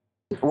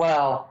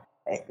 Well,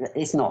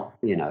 it's not,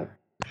 you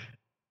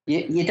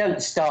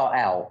don't start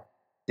out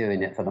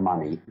doing it for the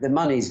money. The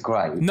money's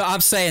great. No,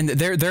 I'm saying that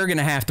they're going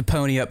to have to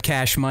pony up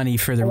cash money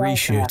for the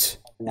reshoots.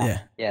 Yeah,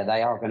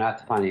 they are going to have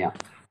to pony up.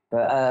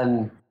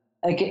 But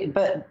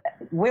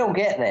we'll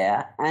get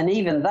there, and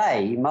even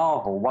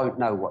Marvel won't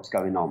know what's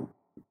going on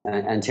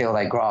until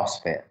they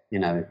grasp it,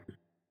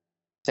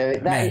 So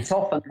it's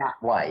often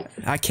that way.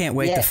 I can't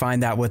wait to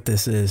find out what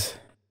this is.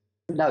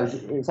 No,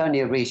 it's only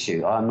a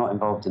reshoot. I'm not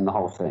involved in the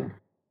whole thing.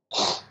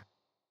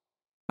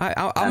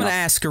 I'm going to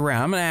ask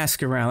around.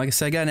 Like I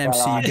said, I got an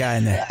MCU guy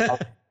in there.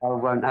 I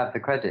won't have the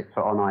credit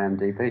for on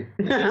IMDb.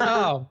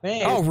 Oh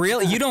man! Oh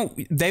really? You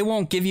don't? They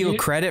won't give you a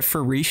credit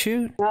for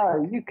reshoot?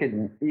 No, you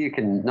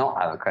can not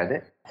have a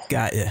credit.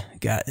 Got you.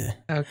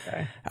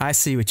 Okay. I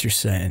see what you're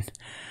saying.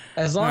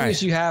 As long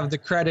as you have the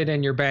credit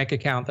in your bank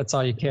account, that's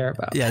all you care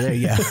about. Yeah, there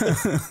you go.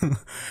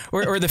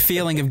 or the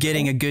feeling of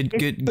getting a good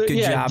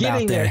job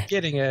out there.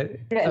 Getting a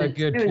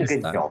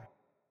good job.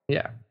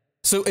 Yeah.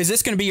 So is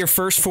this going to be your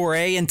first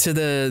foray into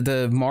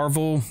the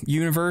Marvel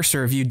universe,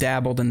 or have you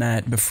dabbled in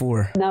that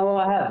before? No,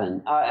 I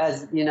haven't.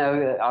 As you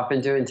know, I've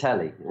been doing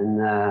telly, and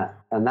that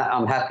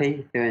I'm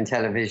happy doing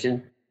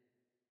television.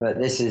 But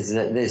this is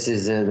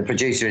the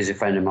producer is a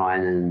friend of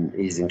mine, and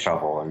he's in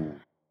trouble, and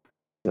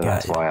so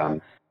that's why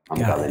I'm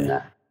going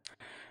there.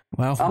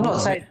 Well, I'm not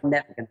saying I'm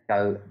never going to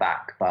go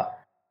back, but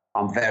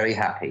I'm very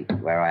happy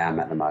where I am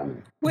at the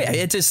moment. Well,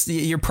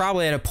 you're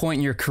probably at a point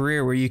in your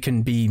career where you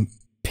can be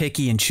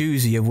picky and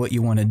choosy of what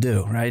you want to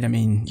do, right? I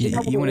mean,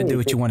 you want to do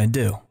what you want to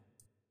do.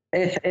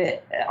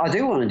 I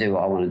do want to do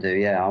what I want to do.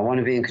 Yeah, I want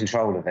to be in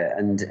control of it.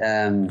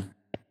 And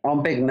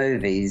on big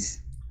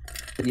movies,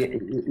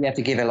 you have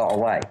to give a lot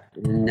away.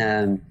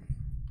 And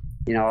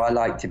I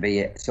like to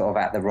be sort of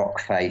at the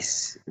rock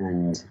face,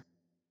 and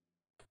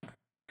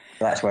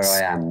that's where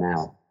I am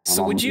now.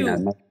 So would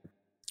you?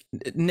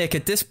 Nick,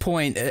 at this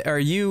point,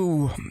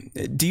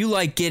 do you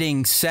like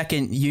getting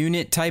second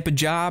unit type of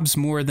jobs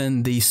more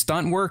than the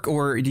stunt work,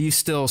 or do you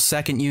still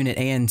second unit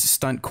and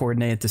stunt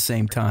coordinate at the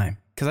same time?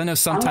 Because I know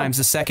sometimes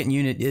the second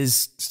unit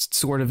is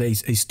sort of a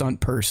stunt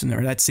person,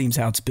 or that seems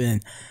how it's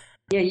been.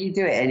 Yeah, you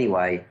do it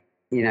anyway.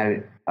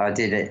 I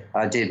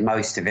did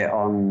most of it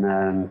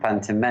on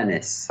Phantom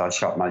Menace. I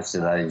shot most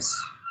of that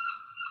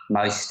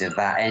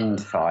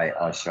end fight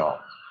I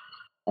shot.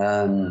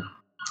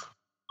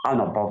 I'm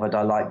not bothered.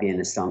 I like being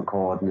a stunt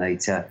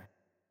coordinator.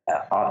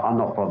 I'm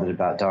not bothered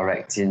about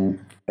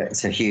directing.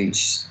 It's a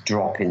huge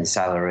drop in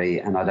salary,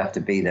 and I'd have to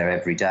be there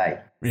every day.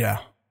 Yeah.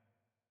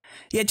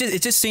 Yeah,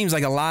 it just seems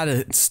like a lot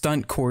of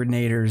stunt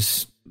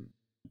coordinators,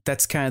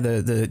 that's kind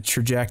of the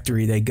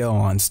trajectory they go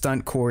on.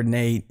 Stunt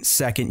coordinate,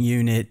 second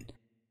unit,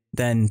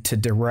 then to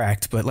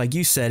direct. But like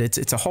you said,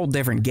 it's a whole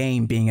different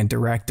game being a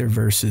director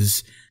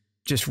versus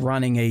just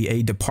running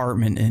a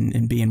department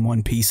and being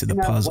one piece of the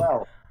puzzle.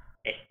 Well,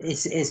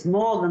 it's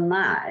more than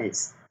that.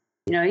 It's,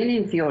 even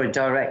if you're a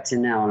director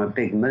now on a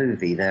big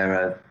movie, there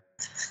are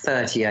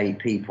 38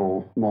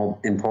 people more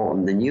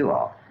important than you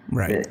are,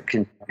 right, that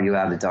can tell you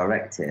how to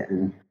direct it.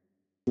 And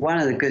one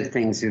of the good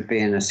things with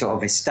being a sort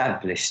of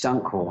established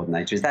stunt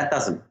coordinator is that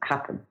doesn't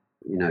happen.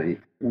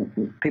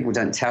 People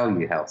don't tell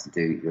you how to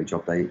do your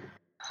job. They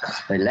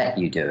let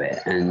you do it.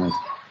 And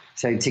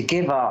so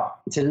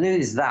to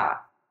lose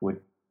that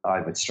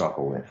I would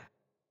struggle with.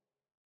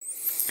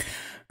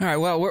 All right,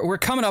 well, we're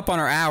coming up on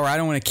our hour. I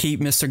don't want to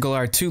keep Mr.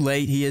 Gillard too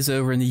late. He is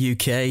over in the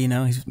UK. He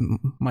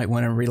might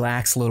want to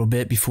relax a little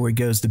bit before he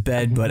goes to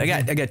bed. But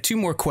I got two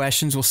more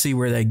questions. We'll see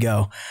where they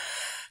go.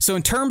 So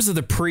in terms of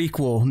the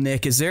prequel,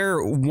 Nick, is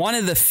there one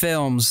of the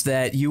films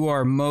that you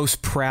are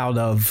most proud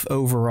of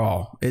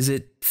overall? Is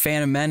it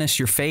Phantom Menace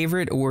your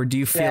favorite, or do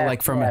you feel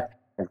like from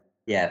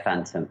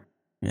Phantom.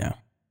 Yeah.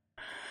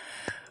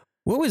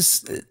 What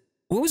was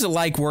it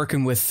like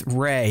working with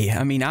Ray?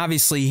 I mean,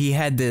 obviously he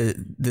had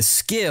the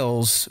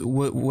skills.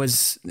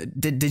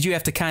 Did you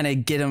have to kind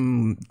of get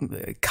him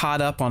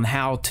caught up on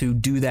how to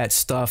do that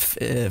stuff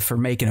for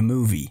making a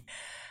movie?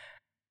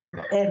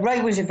 Ray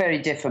was a very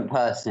different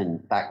person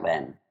back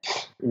then.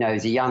 He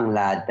was a young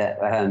lad that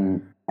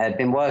had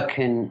been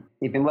working.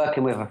 He'd been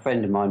working with a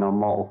friend of mine on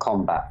Mortal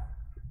Kombat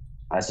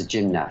as a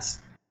gymnast,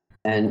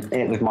 and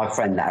it was my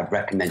friend that had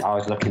recommended. I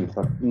was looking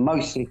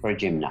mostly for a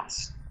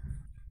gymnast.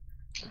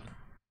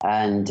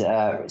 And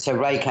so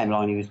Ray came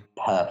along. He was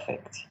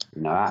perfect,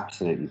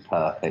 absolutely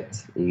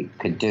perfect. He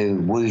could do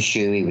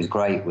wushu. He was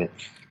great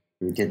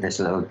he did this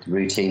little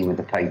routine with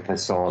the paper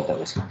sword that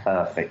was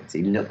perfect.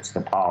 He looked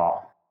the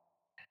part.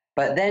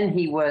 But then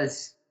he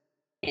was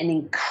an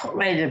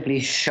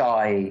incredibly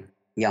shy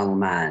young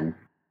man.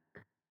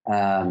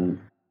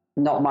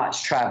 Not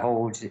much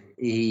traveled.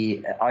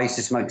 I used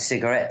to smoke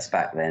cigarettes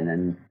back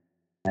then,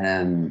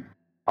 and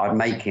I'd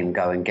make him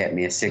go and get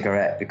me a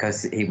cigarette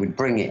because he would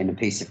bring it in a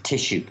piece of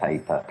tissue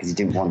paper because he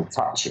didn't want to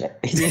touch it.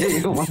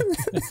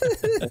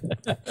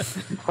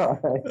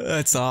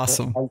 That's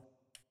awesome.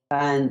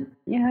 And,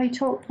 he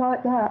talked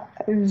like that.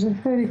 He was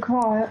really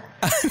quiet.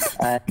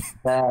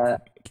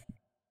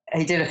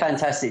 He did a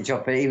fantastic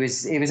job, but he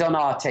was on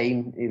our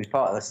team. He was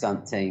part of the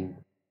stunt team.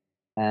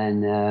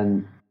 And,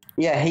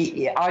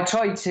 I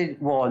tried to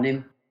warn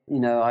him.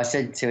 I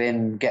said to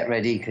him, get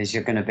ready because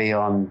you're going to be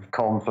on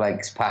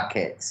cornflakes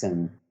packets.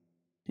 And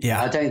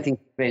I don't think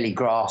he really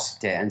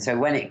grasped it. And so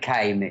when it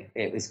came,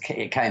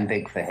 it came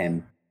big for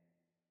him.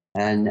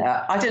 And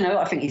I don't know,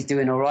 I think he's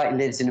doing all right. He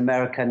lives in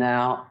America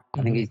now.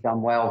 I think he's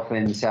done well for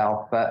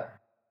himself. But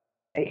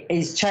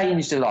he's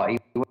changed a lot. He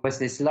was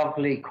this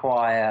lovely,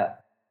 quiet,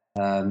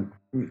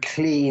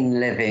 clean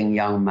living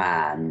young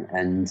man.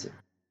 And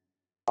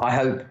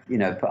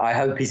I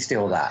hope he's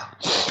still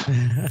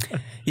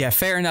that. Yeah,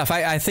 fair enough.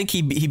 I think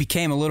he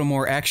became a little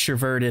more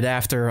extroverted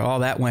after all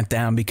that went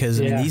down, because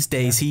I mean, these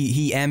days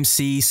he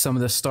MCs some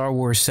of the Star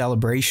Wars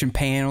Celebration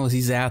panels.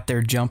 He's out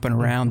there jumping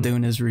around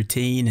doing his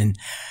routine, and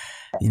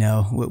you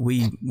know,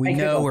 we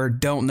know or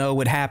don't know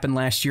what happened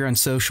last year on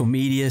social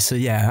media. So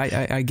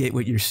yeah, I get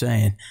what you're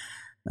saying.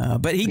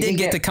 But he did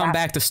get to come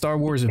back to Star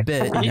Wars a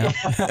bit. You know?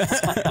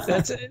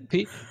 That's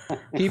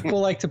people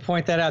like to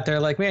point that out.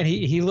 They're like, man,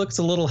 he looks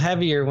a little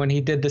heavier when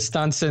he did the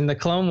stunts in the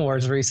Clone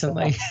Wars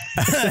recently.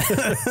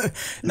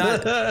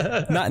 not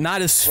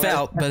as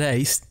svelte, but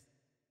hey,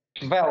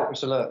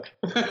 svelte look.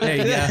 There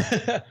you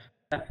go.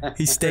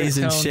 He stays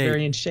in shape.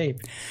 Very in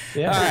shape.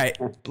 Yeah. All right.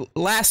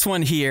 Last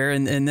one here,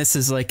 and this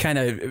is like kind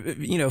of,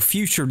 you know,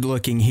 future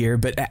looking here,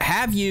 but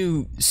have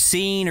you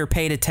seen or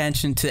paid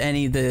attention to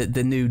any of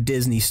the new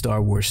Disney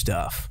Star Wars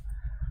stuff?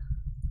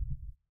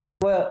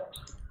 Well,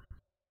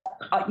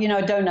 you know,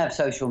 I don't have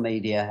social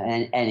media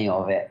and any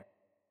of it.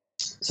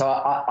 So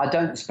I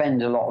don't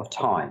spend a lot of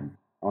time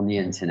on the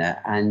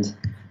internet, and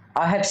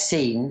I have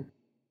seen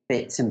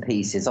bits and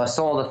pieces. I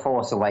saw The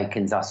Force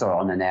Awakens. I saw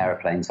it on an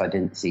airplane, so I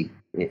didn't see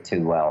it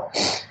too well.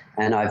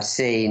 And I've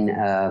seen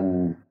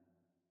Rian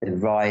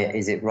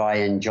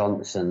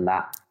Johnson,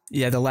 that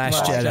The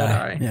Last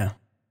Jedi.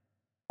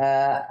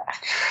 Yeah.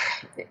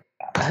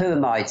 Who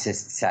am I to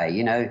say?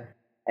 You know,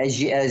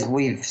 as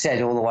we've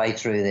said all the way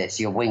through this,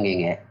 you're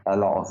winging it a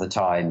lot of the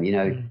time. You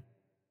know,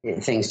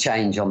 things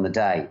change on the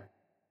day.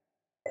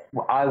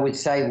 I would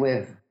say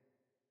with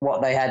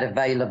what they had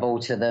available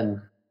to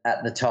them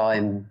at the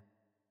time,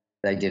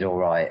 they did all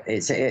right.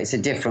 It's a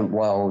different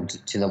world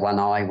to the one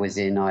I was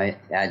in. I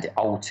had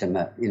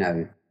ultimate, you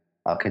know,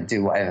 I could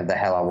do whatever the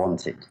hell I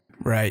wanted.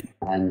 Right.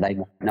 And they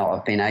might not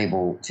have been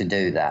able to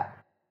do that.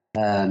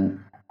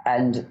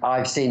 And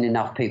I've seen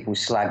enough people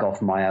slag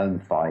off my own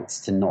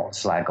fights to not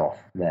slag off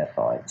their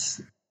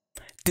fights.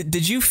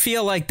 Did you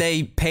feel like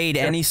they paid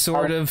any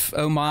sort of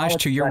homage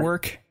to your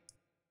work?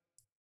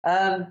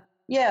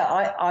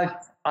 Yeah,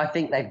 I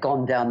think they've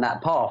gone down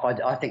that path.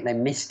 I think they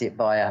missed it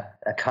by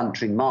a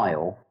country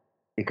mile,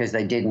 because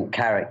they didn't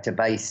character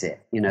base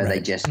it. You know,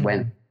 They just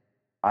went.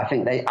 I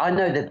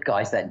know the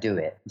guys that do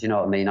it. Do you know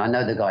what I mean? I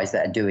know the guys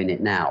that are doing it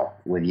now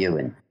with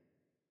Ewan,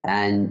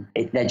 and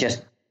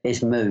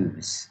it's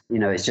moves. You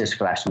know, it's just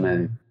flash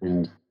move,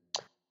 and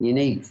you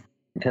need,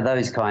 for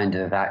those kind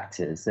of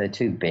actors, they're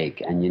too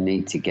big, and you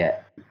need to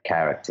get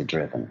character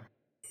driven.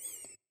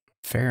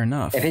 Fair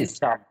enough. If it's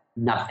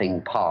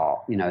nothing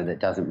part, you know, that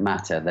doesn't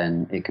matter,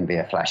 then it can be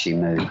a flashy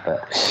move.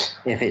 But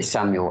if it's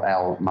Samuel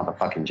L.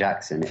 motherfucking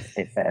Jackson,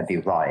 it better be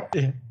right.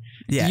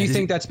 Yeah. Do you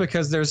think that's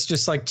because there's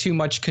just like too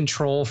much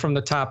control from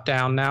the top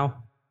down now?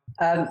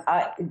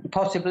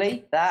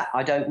 Possibly that.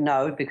 I don't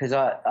know, because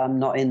I'm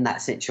not in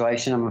that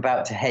situation. I'm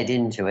about to head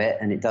into it,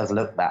 and it does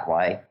look that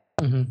way.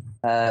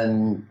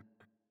 Mm-hmm.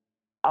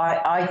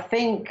 I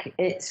think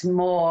it's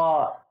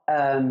more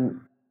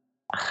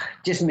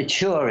just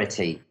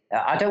maturity.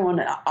 I don't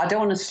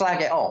want to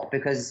slag it off,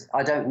 because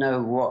I don't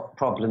know what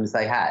problems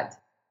they had,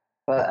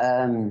 but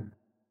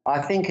I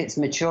think it's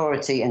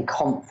maturity and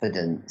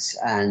confidence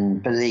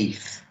and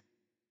belief.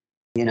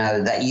 You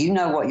know, that you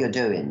know what you're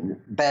doing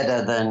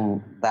better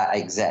than that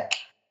exec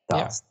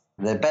does.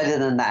 Yeah. They're better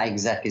than that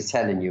exec is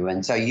telling you,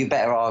 and so you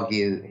better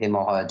argue him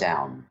or her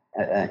down.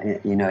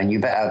 You know, and you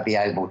better be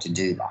able to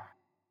do that.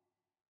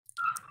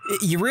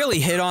 You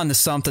really hit on to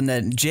something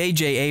that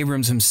J.J.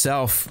 Abrams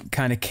himself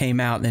kind of came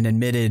out and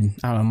admitted,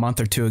 I don't know, a month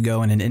or two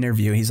ago in an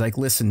interview. He's like,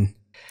 listen,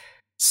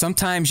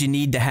 sometimes you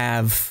need to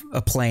have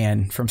a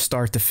plan from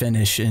start to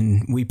finish,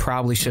 and we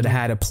probably should have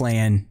had a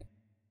plan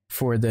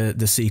for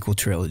the sequel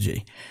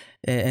trilogy,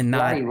 and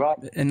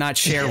not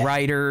share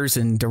writers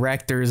and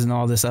directors and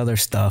all this other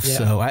stuff. Yeah.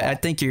 So I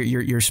think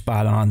you're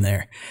spot on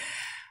there.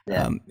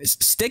 Yeah.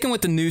 Sticking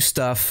with the new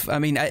stuff, I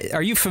mean,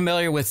 are you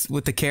familiar with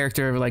the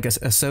character of like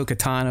Ahsoka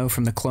Tano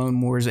from the Clone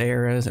Wars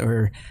era,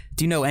 or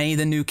do you know any of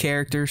the new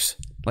characters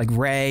like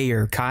Rey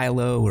or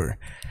Kylo or?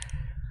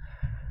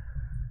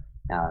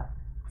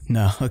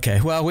 No.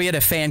 Okay. Well, we had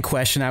a fan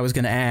question I was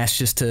going to ask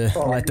just to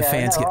let the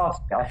fans get.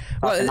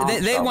 Well,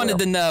 they wanted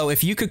to know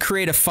if you could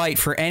create a fight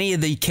for any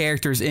of the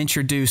characters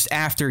introduced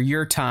after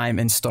your time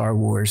in Star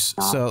Wars.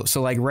 So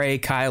like Rey,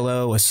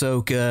 Kylo,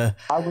 Ahsoka.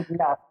 I would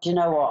love. Do you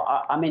know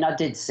what? I mean, I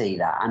did see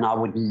that, and I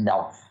would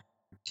love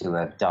to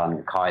have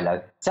done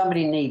Kylo.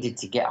 Somebody needed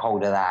to get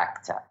hold of the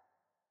actor,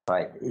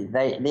 right?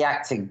 The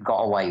actor got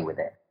away with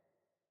it,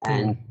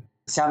 and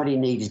somebody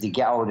needed to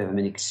get hold of him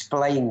and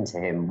explain to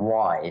him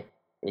why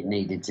it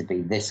needed to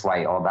be this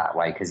way or that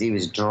way, because he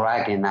was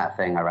dragging that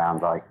thing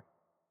around like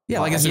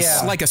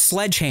like a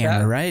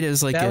sledgehammer, right? It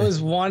was like that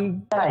was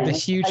one of the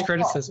huge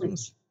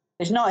criticisms.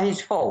 It's not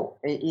his fault.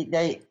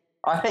 I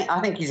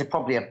think he's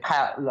probably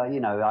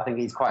I think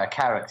he's quite a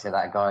character,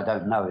 that guy. I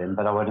don't know him,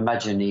 but I would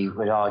imagine he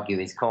would argue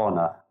his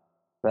corner.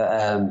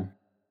 But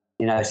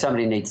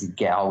somebody needs to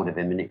get hold of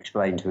him and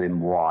explain to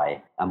him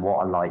why and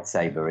what a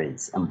lightsaber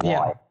is and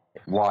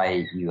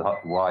why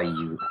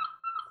you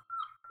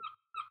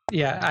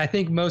I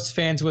think most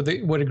fans would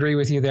agree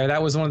with you there.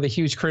 That was one of the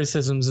huge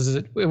criticisms. Is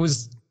it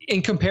was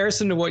in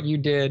comparison to what you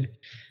did,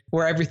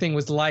 where everything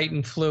was light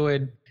and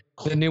fluid.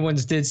 The new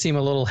ones did seem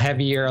a little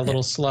heavier, a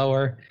little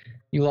slower.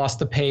 You lost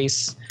the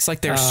pace. It's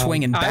like they're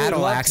swinging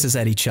battle axes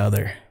at each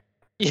other.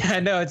 Yeah,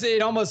 no,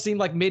 it almost seemed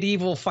like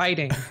medieval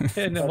fighting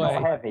in a way.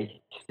 Not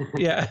heavy.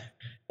 Yeah.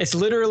 It's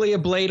literally a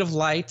blade of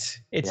light.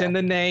 It's in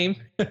the name.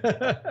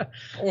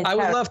 I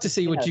would love to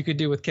see what you could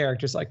do with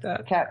characters like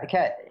that.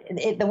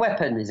 The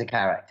weapon is a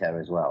character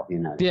as well, you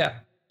know. Yeah.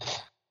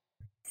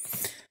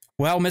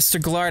 Well,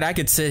 Mr. Gillard, I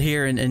could sit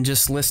here and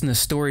just listen to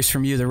stories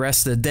from you the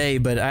rest of the day,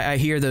 but I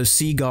hear those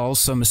seagulls,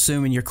 so I'm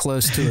assuming you're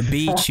close to a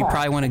beach. You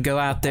probably want to go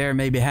out there,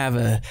 maybe have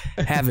a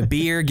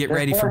beer, get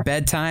ready for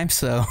bedtime.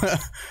 So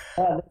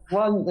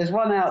there's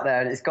one out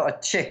there, and it's got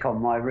a chick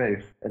on my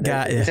roof.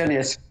 It's only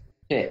a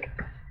chick.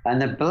 And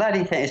the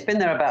bloody thing, it's been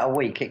there about a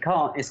week.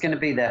 It's going to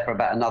be there for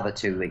about another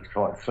 2 weeks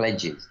before it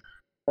fledges.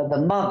 But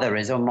the mother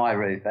is on my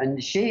roof,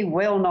 and she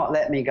will not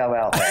let me go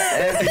out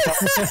there. Every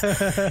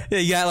time. Yeah,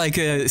 you got like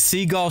a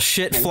seagull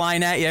shit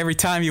flying at you every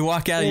time you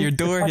walk out of your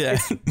door. Yeah.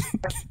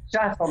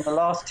 Just on the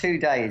last 2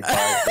 days.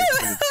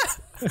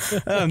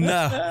 Oh,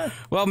 no.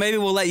 Well, maybe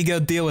we'll let you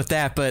go deal with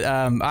that. But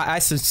I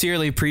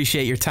sincerely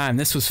appreciate your time.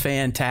 This was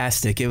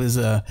fantastic. It was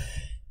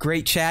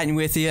great chatting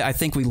with you. I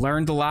think we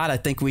learned a lot. I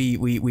think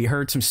we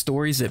heard some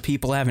stories that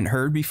people haven't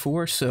heard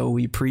before. So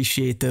we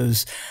appreciate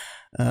those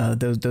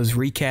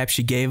recaps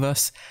you gave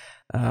us.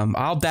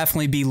 I'll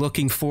definitely be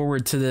looking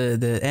forward to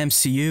the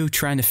MCU,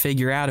 trying to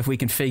figure out if we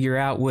can figure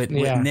out what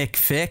Nick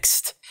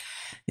fixed.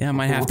 Yeah, I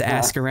might have to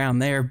ask around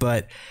there,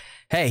 but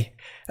hey,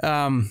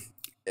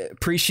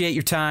 appreciate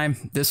your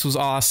time. This was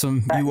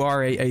awesome. You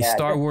are a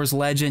Star Wars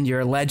legend. You're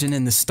a legend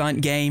in the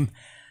stunt game.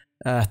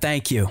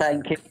 Thank you.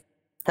 Thank you.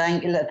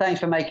 Thanks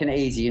for making it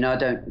easy. You know, I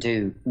don't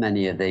do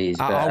many of these.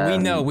 But, we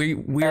know.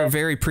 We are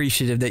very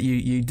appreciative that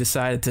you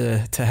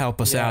decided to help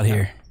us out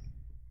here.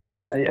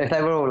 If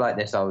they were all like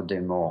this, I would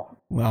do more.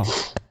 Well,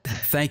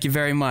 thank you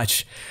very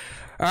much.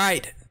 All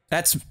right.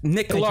 That's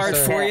Nick Gillard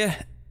for you.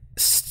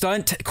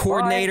 Stunt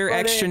coordinator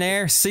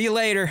extraordinaire. See you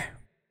later.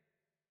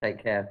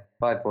 Take care.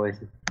 Bye, boys.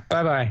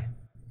 Bye-bye.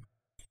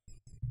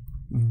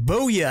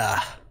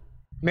 Booyah.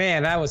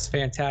 Man, that was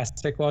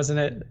fantastic, wasn't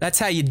it? That's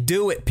how you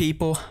do it,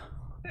 people.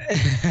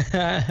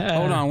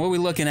 Hold on, what are we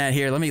looking at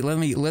here?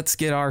 Let's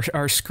get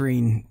our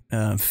screen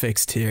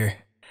fixed here.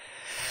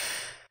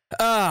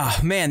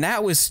 Man,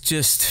 that was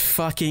just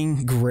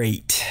fucking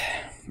great,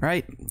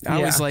 right? I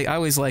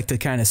always like to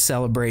kind of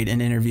celebrate an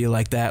interview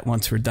like that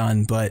once we're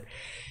done, but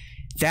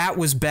that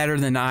was better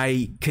than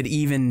I could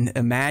even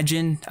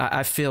imagine.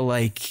 I feel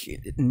like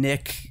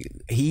Nick,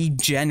 he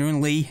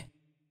genuinely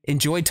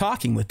enjoyed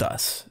talking with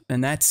us,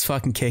 and that's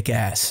fucking kick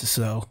ass.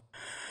 So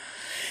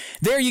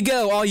there you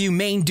go, all you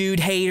main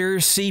dude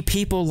haters. See,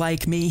 people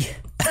like me.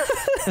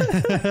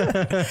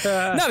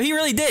 No, he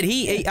really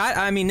did.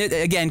 I mean,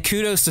 again,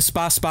 kudos to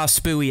Spa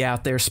Spooey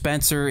out there,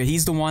 Spencer.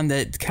 He's the one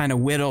that kind of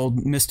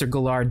whittled Mr.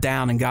 Gillard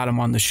down and got him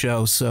on the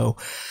show. So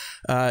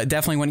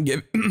definitely want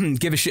to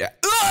give a shout.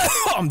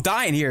 I'm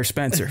dying here,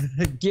 Spencer.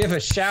 Give a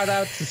shout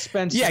out to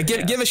Spencer. Yeah,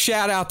 give a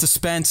shout out to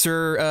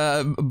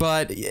Spencer.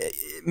 But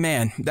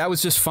man, that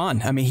was just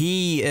fun. I mean,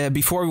 he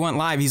before we went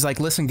live, he's like,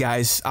 "Listen,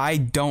 guys, I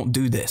don't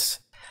do this.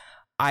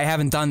 I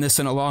haven't done this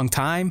in a long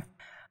time."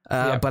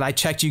 But I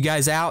checked you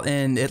guys out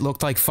and it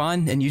looked like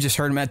fun. And you just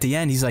heard him at the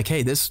end. He's like,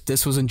 hey,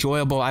 this was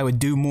enjoyable. I would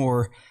do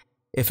more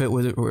if it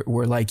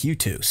were like you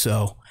two.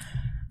 So,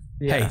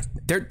 hey,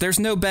 there's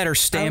no better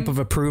stamp of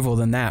approval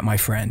than that, my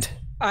friend.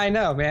 I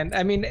know, man.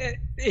 I mean,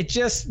 it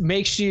just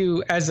makes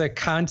you, as a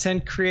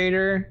content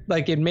creator,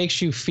 like it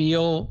makes you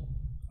feel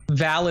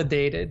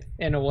validated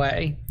in a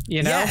way,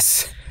 you know?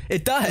 Yes,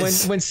 it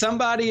does. When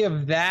somebody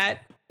of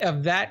that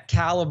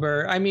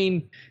caliber, I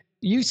mean,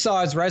 you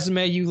saw his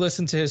resume, you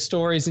listen to his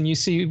stories, and you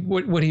see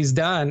what he's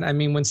done. I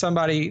mean, when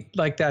somebody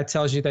like that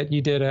tells you that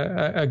you did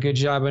a good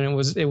job and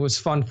it was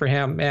fun for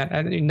him, man,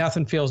 I mean,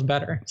 nothing feels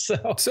better.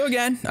 So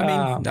again, I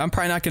mean, I'm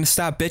probably not going to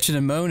stop bitching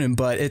and moaning,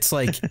 but it's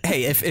like,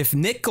 hey, if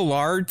Nick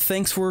Gillard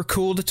thinks we're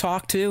cool to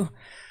talk to,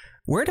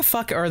 where the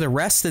fuck are the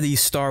rest of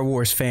these Star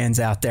Wars fans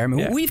out there? I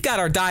mean, we've got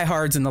our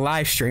diehards in the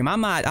live stream.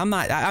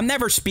 I'm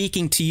never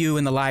speaking to you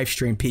in the live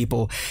stream,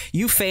 people.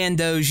 You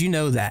fandos, you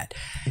know that.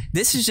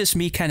 This is just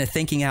me kind of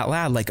thinking out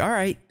loud, like, all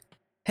right,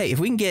 hey, if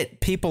we can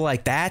get people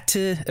like that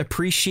to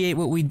appreciate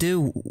what we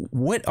do,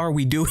 what are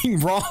we doing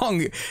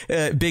wrong,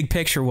 big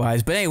picture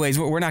wise? But anyways,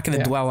 we're not going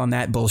to dwell on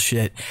that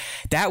bullshit.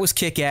 That was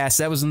kick ass.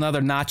 That was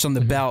another notch on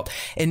the belt.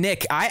 And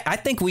Nick, I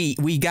think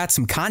we got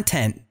some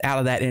content out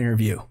of that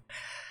interview.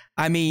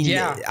 I mean,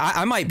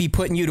 I might be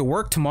putting you to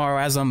work tomorrow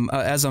as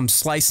I'm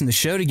slicing the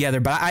show together,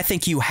 but I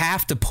think you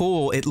have to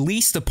pull at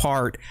least a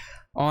part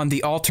on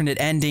the alternate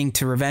ending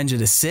to Revenge of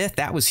the Sith.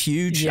 That was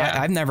huge.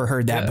 I've never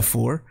heard that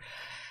before.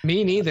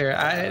 Me neither.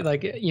 I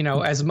like, you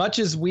know, as much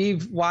as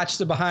we've watched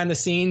the behind the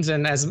scenes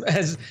and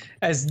as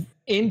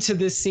into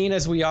this scene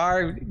as we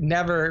are,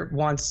 never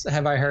once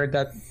have I heard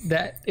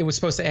that it was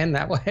supposed to end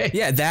that way.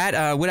 Yeah.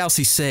 That, what else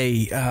he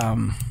say?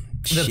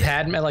 The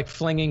Padme, like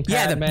flinging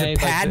Padme. Yeah, the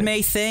Padme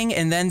thing,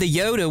 and then the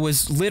Yoda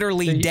was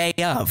literally day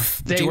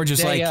of. George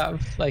was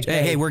like,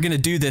 hey, we're going to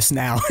do this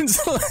now.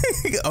 It's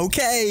like,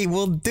 okay,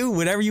 we'll do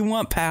whatever you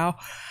want, pal.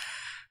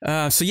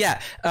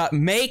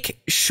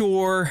 Make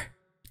sure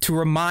to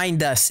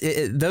remind us,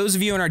 those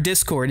of you in our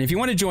Discord, and if you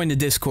want to join the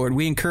Discord,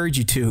 we encourage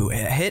you to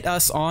hit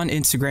us on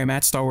Instagram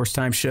at Star Wars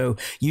Time Show.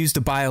 Use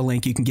the bio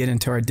link. You can get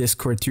into our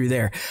Discord through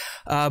there.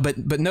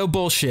 But no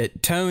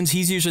bullshit. Tones,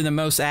 he's usually the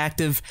most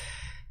active.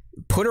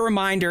 Put a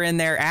reminder in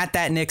there at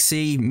that Nick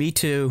C. Me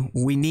too.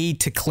 We need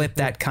to clip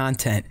that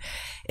content.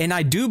 And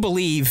I do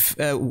believe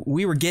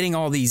we were getting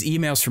all these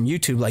emails from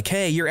YouTube like,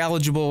 hey, you're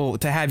eligible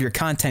to have your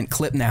content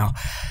clipped now.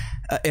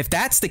 If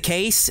that's the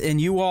case and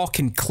you all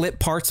can clip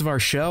parts of our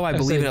show, I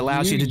believe it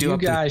allows you to do you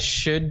guys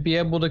should be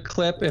able to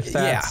clip if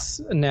that's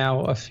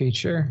now a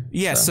feature.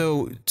 Yeah,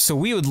 so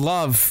we would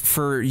love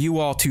for you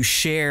all to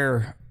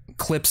share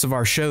clips of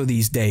our show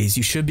these days.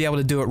 You should be able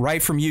to do it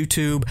right from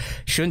YouTube.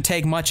 Shouldn't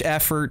take much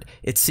effort.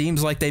 It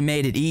seems like they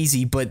made it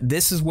easy, but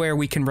this is where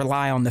we can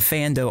rely on the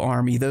Fando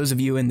army, those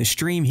of you in the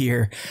stream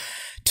here,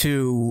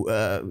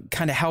 to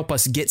kind of help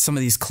us get some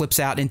of these clips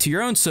out into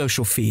your own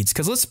social feeds.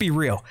 Because let's be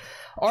real,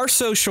 our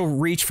social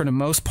reach for the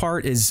most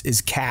part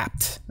is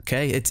capped.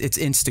 Okay, it's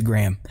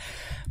Instagram.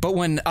 But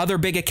when other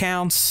big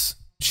accounts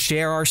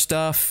share our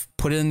stuff,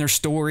 put it in their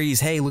stories,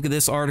 hey, look at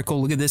this article,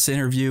 look at this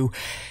interview,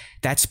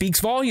 that speaks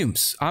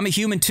volumes. I'm a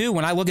human too.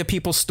 When I look at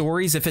people's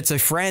stories, if it's a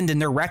friend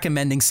and they're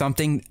recommending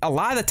something, a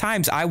lot of the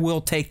times I will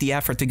take the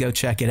effort to go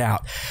check it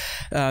out.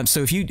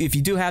 So if you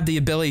do have the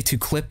ability to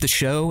clip the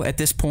show at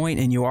this point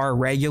and you are a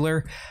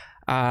regular,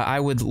 I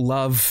would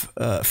love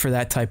for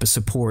that type of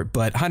support.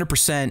 But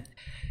 100%,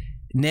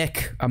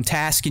 Nick, I'm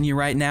tasking you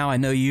right now. I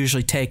know you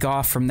usually take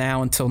off from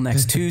now until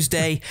next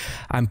Tuesday.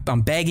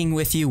 I'm begging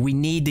with you. We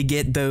need to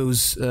get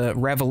those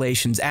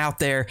revelations out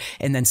there,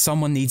 and then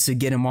someone needs to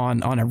get them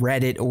on a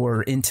Reddit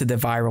or into the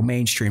viral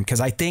mainstream, because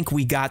I think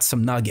we got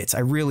some nuggets. I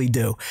really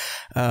do.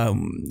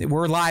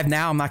 We're live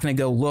now. I'm not going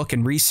to go look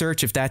and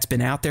research if that's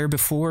been out there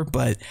before,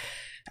 but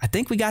I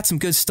think we got some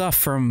good stuff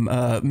from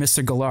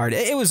Mr. Gillard.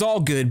 It was all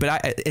good,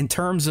 but in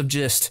terms of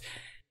just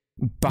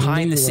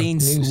behind the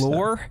scenes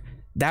lore, stuff,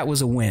 that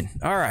was a win.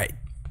 All right.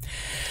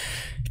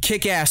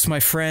 Kick ass, my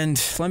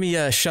friend. Let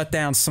me shut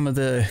down some of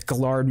the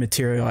Gillard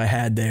material I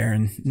had there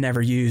and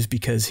never used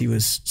because he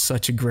was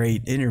such a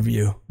great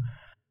interview.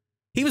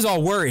 He was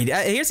all worried.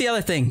 Here's the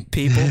other thing,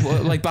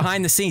 people. Like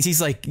behind the scenes, he's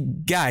like,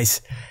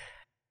 guys,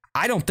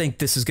 I don't think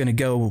this is going to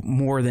go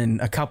more than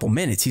a couple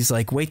minutes. He's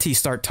like, wait till you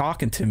start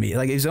talking to me.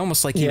 Like, it was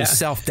almost like he was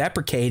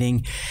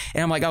self-deprecating.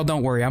 And I'm like, oh,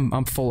 don't worry.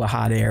 I'm full of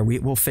hot air.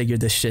 We'll figure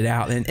this shit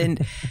out.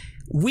 And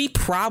we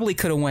probably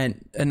could have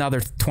went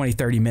another 20,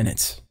 30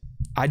 minutes.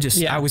 I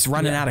was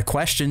running out of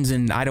questions,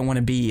 and I don't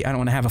want to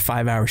have a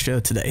 5-hour show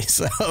today.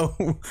 So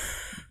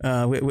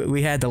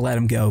we had to let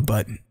him go,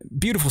 but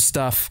beautiful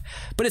stuff.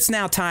 But it's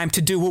now time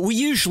to do what we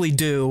usually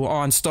do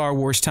on Star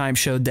Wars Time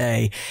Show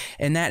Day,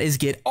 and that is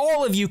get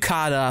all of you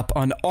caught up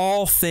on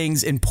all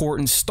things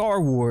important Star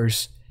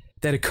Wars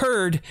that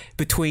occurred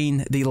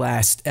between the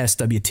last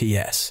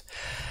SWTS.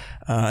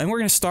 And we're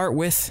going to start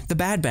with the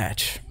Bad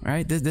Batch,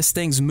 right? This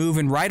thing's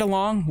moving right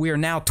along. We are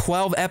now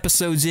 12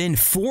 episodes in,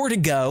 4 to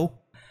go.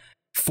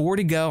 4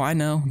 to go. I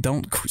know.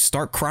 Don't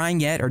start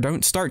crying yet, or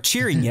don't start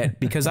cheering yet,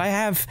 because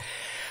I've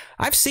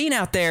seen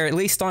out there, at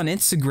least on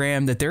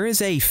Instagram, that there is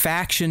a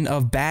faction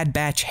of Bad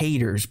Batch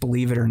haters,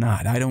 believe it or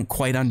not. I don't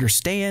quite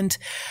understand.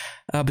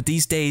 But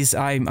these days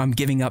I'm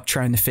giving up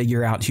trying to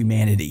figure out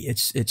humanity.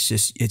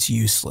 It's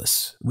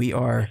useless. We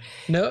are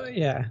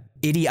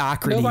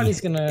idiocracy. Nobody's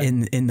gonna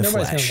in the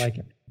flesh. Nobody's gonna like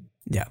it.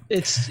 Yeah.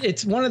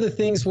 It's one of the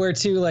things where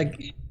too,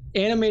 like,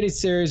 animated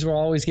series will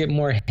always get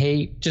more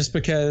hate just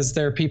because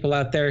there are people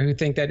out there who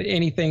think that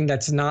anything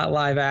that's not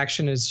live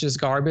action is just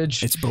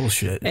garbage. It's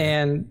bullshit.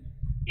 And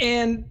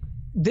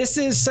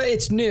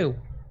it's new.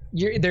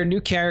 They're new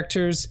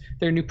characters,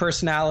 they're new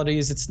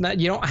personalities. It's not,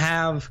 you don't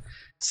have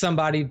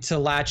somebody to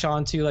latch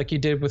onto like you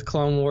did with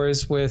Clone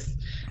Wars with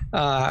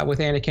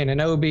Anakin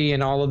and Obi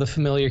and all of the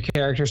familiar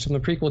characters from the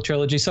prequel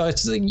trilogy. So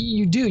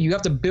you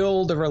have to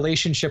build a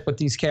relationship with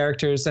these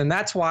characters, and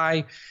that's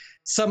why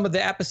some of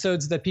the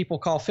episodes that people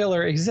call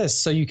filler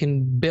exist, so you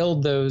can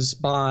build those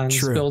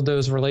bonds, build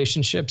those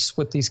relationships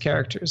with these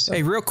characters. So,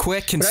 hey, real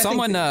quick, can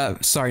someone,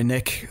 sorry,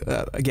 Nick,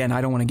 again,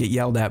 I don't want to get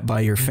yelled at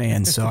by your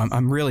fans, so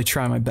I'm really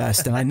trying my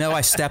best. And I know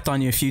I stepped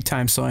on you a few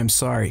times, so I'm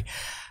sorry.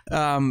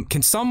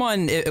 Can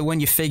someone, when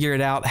you figure it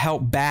out,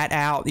 help Bat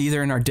out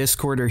either in our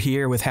Discord or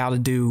here with how to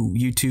do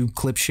YouTube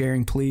clip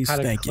sharing, please?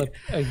 Thank you.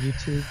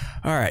 YouTube.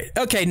 All right.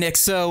 Okay, Nick.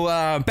 So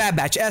Bad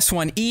Batch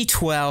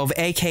S1E12,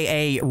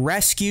 aka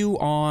Rescue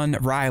on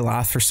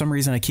Ryloth. For some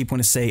reason, I keep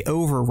wanting to say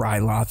over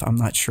Ryloth. I'm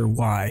not sure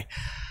why.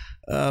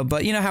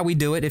 But you know how we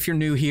do it. If you're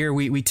new here,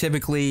 we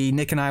typically,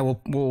 Nick and I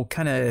will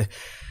kind of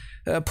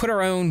put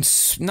our own,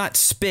 not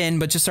spin,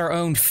 but just our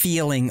own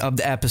feeling of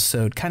the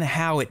episode, kind of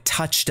how it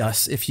touched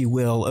us, if you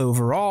will,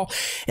 overall.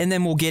 And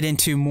then we'll get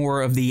into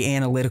more of the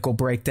analytical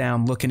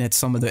breakdown, looking at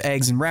some of the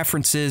eggs and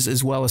references,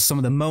 as well as some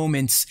of the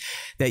moments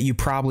that you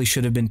probably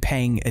should have been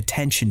paying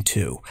attention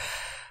to.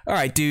 All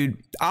right, dude,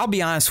 I'll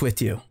be honest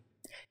with you.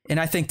 And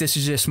I think this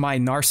is just my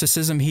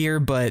narcissism here,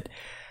 but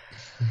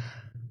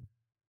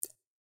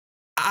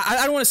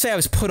I don't want to say I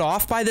was put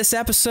off by this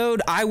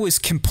episode. I was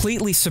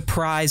completely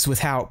surprised with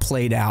how it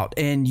played out.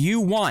 And you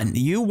won.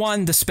 You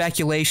won the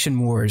speculation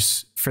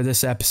wars for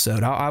this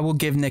episode. I will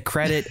give Nick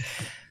credit.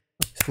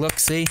 Look,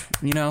 see,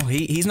 you know,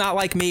 he's not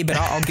like me, but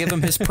I'll give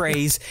him his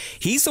praise.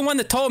 He's the one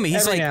that told me.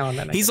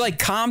 He's like,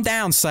 calm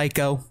down,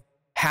 psycho.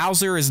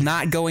 Hauser is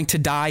not going to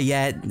die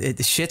yet.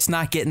 The shit's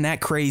not getting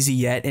that crazy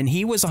yet. And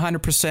he was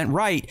 100%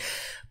 right.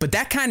 But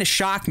that kind of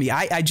shocked me.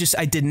 I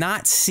did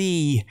not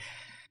see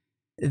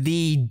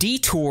the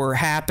detour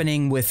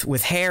happening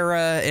with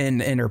Hera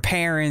and her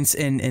parents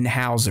and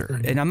Hauser.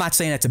 And I'm not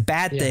saying that's a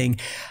bad thing.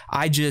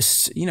 I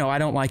just, you know, I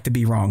don't like to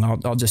be wrong.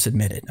 I'll just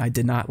admit it. I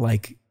did not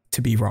like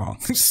to be wrong.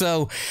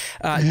 So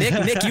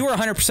Nick, you were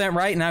 100%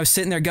 right. And I was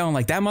sitting there going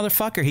like, that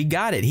motherfucker, he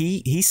got it.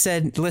 He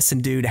said, listen,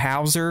 dude,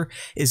 Hauser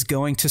is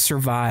going to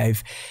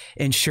survive.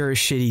 And sure as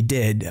shit he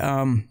did.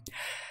 I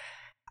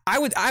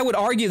would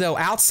argue though,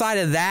 outside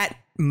of that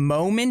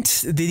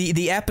moment,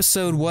 the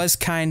episode was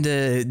kind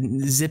of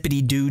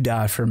zippity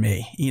doo-dah for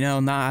me. You know,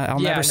 I'll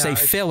never say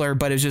filler,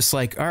 but it's just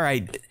like, all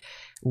right,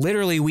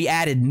 literally we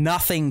added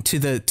nothing to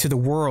the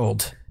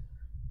world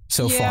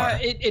so far. Yeah,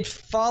 it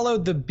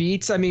followed the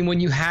beats. I mean, when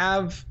you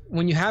have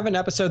an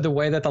episode the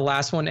way that the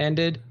last one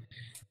ended,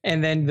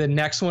 and then the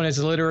next one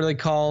is literally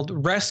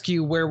called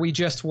Rescue, where we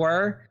just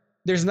were,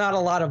 there's not a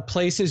lot of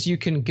places you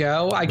can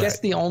go. I guess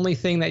the only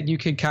thing that you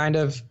could kind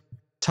of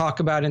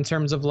talk about in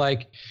terms of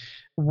like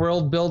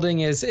world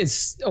building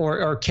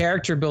or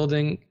character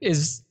building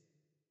is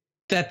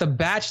that the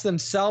batch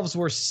themselves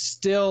were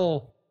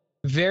still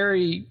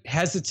very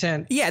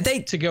hesitant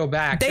to go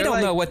back. They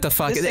don't know what the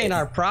fuck. This ain't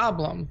our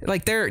problem.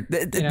 Like they're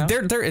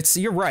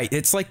you're right.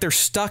 It's like they're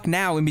stuck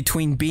now in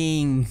between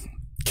being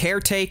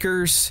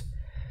caretakers,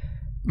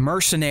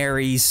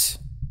 mercenaries,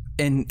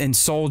 and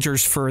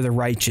soldiers for the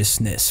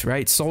righteousness,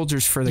 right?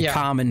 Soldiers for the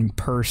common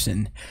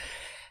person.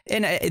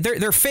 And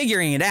they're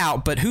figuring it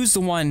out, but who's the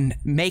one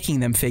making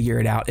them figure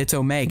it out? It's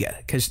Omega,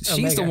 because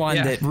she's the one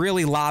that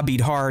really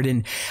lobbied hard.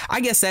 And I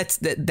guess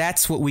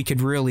that's what we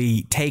could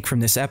really take from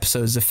this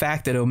episode, is the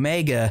fact that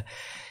Omega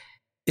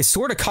is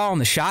sort of calling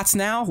the shots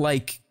now,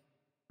 like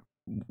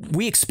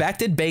we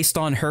expected based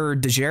on her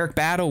Dejarik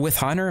battle with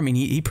Hunter. I mean,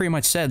 he pretty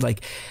much said,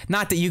 like,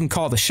 not that you can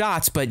call the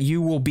shots, but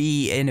you will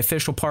be an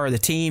official part of the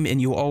team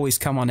and you'll always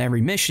come on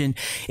every mission.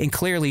 And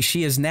clearly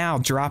she is now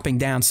dropping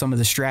down some of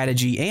the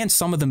strategy and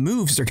some of the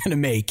moves they're going to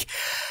make.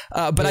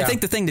 But I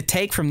think the thing to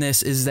take from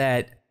this is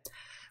that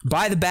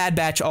by the Bad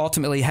Batch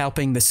ultimately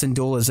helping the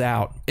Syndulas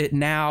out, it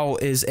now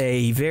is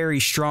a very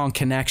strong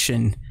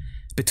connection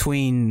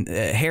between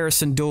Hera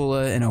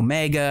Syndulla and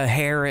Omega,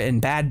 Hera and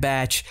Bad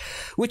Batch,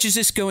 which is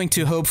just going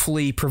to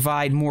hopefully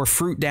provide more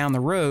fruit down the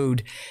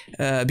road,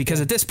 because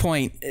at this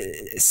point,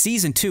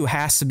 season 2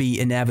 has to be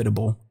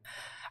inevitable.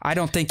 I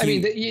don't think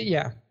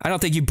I don't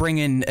think you bring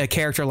in a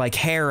character like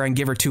Hera and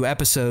give her 2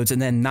 episodes and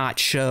then not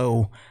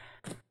show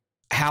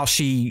how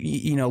she,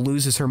 you know,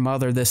 loses her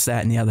mother, this,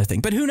 that, and the other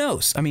thing. But who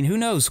knows? I mean, who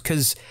knows?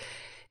 Because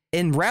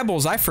in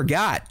Rebels, I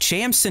forgot,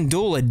 Cham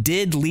Syndulla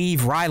did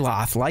leave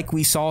Ryloth, like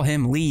we saw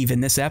him leave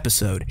in this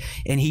episode,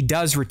 and he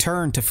does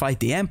return to fight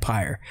the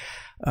Empire.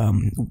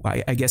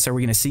 I guess, are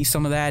we going to see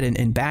some of that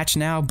in Batch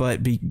now?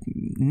 But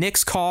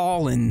Nick's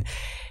call and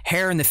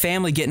Hera and the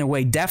family getting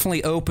away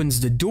definitely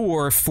opens the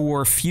door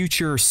for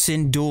future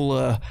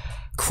Syndulla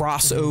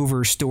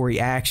crossover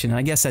story action. And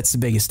I guess that's the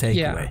biggest takeaway.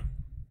 Yeah.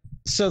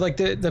 So like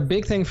the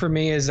big thing for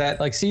me is that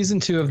like season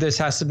 2 of this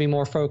has to be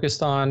more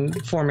focused on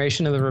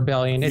formation of the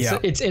rebellion.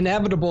 It's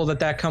inevitable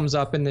that comes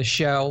up in the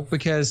show,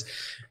 because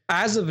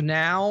as of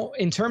now,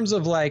 in terms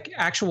of like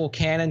actual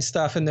canon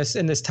stuff in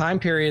this time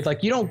period,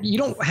 like you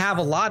don't have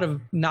a lot of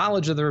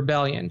knowledge of the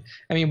rebellion.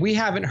 I mean, we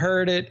haven't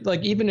heard it.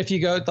 Like even if you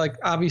go like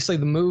obviously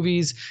the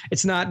movies,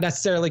 it's not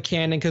necessarily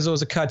canon because it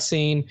was a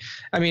cutscene.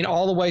 I mean,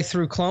 all the way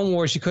through Clone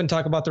Wars, you couldn't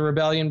talk about the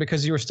rebellion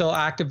because you were still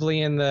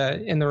actively in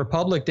the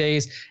Republic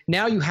days.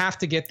 Now you have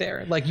to get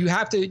there. Like you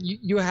have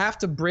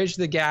to bridge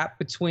the gap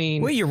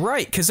between. Well, you're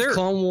right, because they're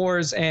Clone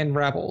Wars and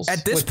Rebels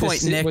at this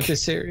point, Nick, with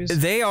this series.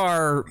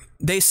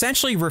 They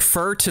essentially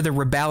refer to the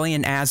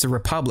rebellion as the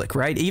Republic,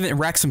 right? Even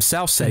Rex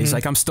himself said, he's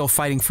like, I'm still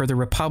fighting for the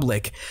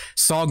Republic.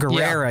 Saw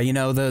Gerrera, you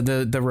know,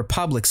 the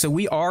Republic. So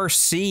we are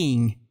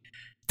seeing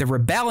the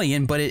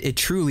rebellion, but it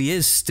truly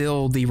is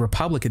still the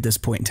Republic at this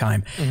point in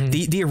time.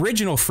 The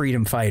original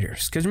freedom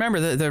fighters. Because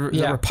remember, the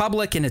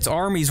Republic and its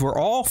armies were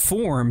all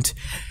formed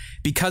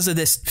because of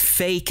this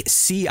fake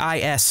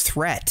CIS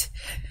threat.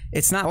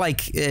 It's not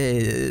like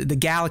the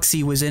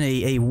galaxy was in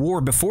a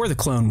war before the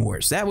Clone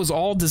Wars. That was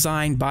all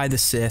designed by the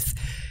Sith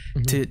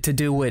to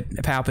do what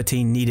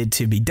Palpatine needed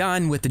to be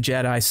done with the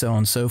Jedi, so on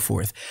and so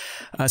forth.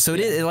 So it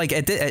is like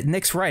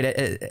Nick's right.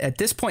 At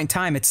this point in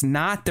time, it's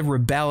not the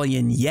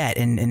rebellion yet,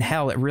 and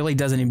hell, it really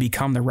doesn't even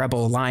become the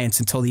Rebel Alliance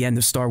until the end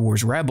of Star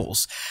Wars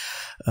Rebels.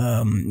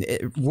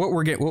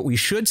 What we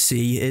should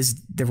see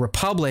is the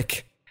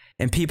Republic,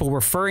 and people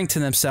referring to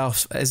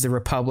themselves as the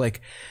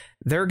Republic.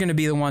 They're going to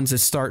be the ones that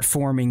start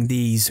forming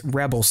these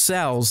rebel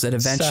cells that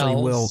eventually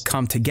will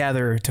come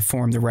together to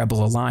form the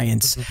Rebel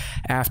Alliance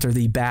after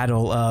the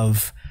battle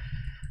of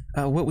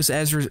what was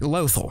Ezra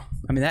Lothal.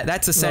 I mean,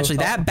 that's essentially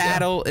Lothal, that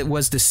battle. Yeah. It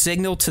was the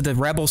signal to the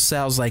rebel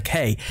cells like,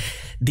 hey,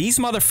 these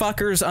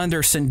motherfuckers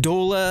under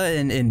Syndulla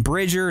and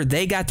Bridger,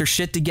 they got their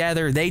shit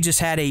together. They just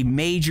had a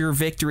major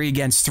victory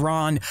against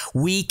Thrawn.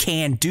 We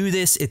can do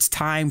this. It's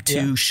time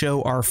to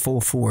show our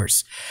full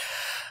force.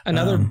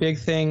 Another big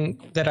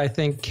thing that I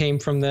think came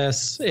from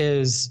this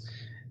is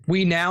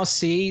we now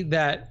see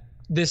that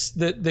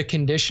the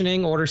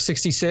conditioning Order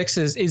 66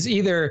 is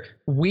either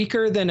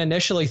weaker than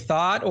initially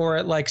thought, or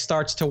it like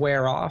starts to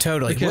wear off.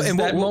 Totally. Because and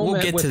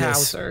we'll get to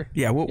Hauser,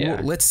 this. Yeah,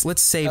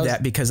 let's save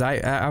that because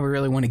I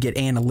really want to get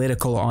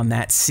analytical on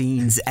that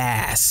scene's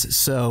ass.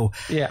 So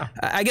yeah,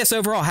 I guess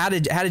overall, how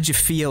did you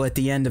feel at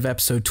the end of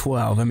episode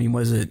 12? I mean,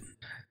 was it?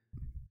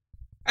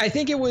 I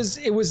think it was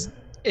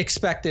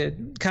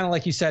expected, kind of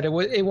like you said. It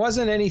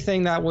wasn't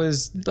anything that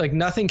was like,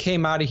 nothing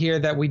came out of here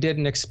that we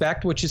didn't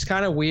expect, which is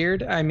kind of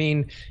weird. I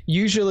mean,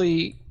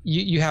 usually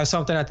you have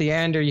something at the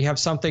end, or you have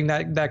something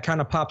that kind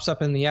of pops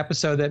up in the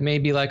episode that may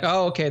be like,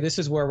 oh, okay, this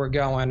is where we're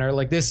going, or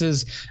like this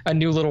is a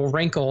new little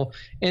wrinkle.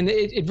 And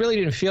it really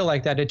didn't feel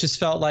like that. It just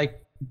felt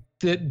like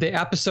the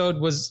episode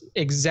was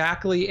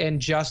exactly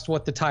and just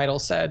what the title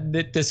said,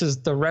 that this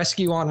is the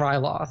rescue on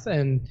Ryloth.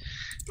 And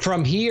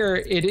from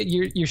here,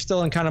 you're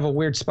still in kind of a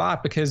weird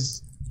spot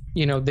because,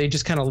 you know, they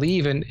just kind of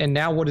leave, and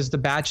now what does the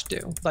batch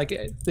do? Like,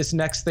 this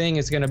next thing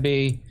is going to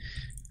be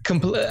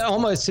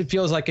almost, it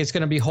feels like it's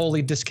going to be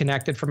wholly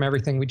disconnected from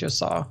everything we just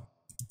saw.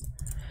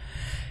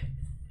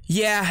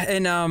 Yeah,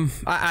 and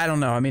I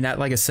don't know. I mean,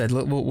 like I said,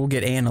 we'll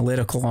get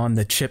analytical on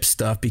the chip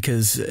stuff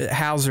because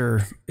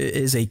Hauser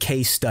is a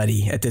case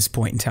study at this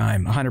point in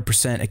time,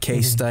 100% a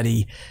case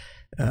study.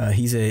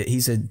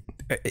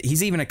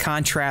 He's even a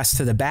contrast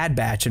to the Bad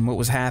Batch and what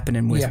was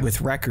happening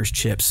with Wrecker's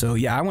chips. So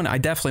yeah, I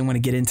definitely want to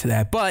get into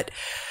that. But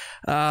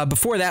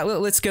before that,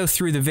 let's go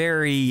through the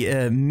very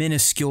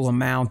minuscule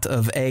amount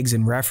of eggs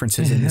and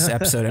references in this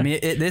episode. I mean,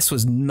 this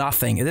was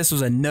nothing. This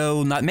was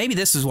maybe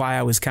this is why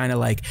I was kind of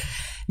like,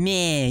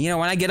 man, you know,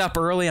 when I get up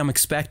early, I'm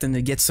expecting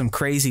to get some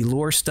crazy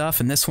lore stuff.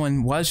 And this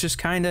one was just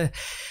kind of,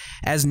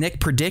 as Nick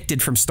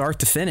predicted from start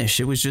to finish,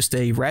 it was just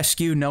a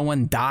rescue. No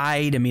one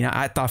died. I mean,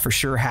 I thought for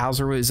sure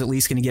Hauser was at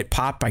least going to get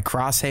popped by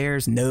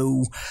crosshairs.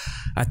 No.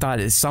 I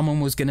thought someone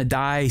was going to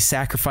die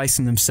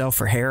sacrificing themselves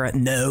for Hera.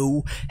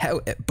 No.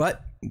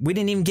 But we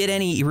didn't even get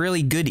any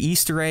really good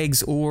Easter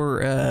eggs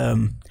or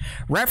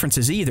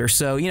references either.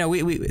 So, you know,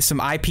 we some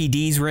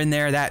IPDs were in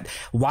there. That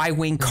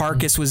Y-Wing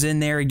carcass was in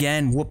there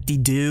again.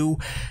 Whoop-de-doo.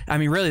 I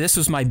mean, really, this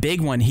was my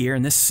big one here,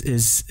 and this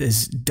is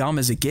as dumb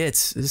as it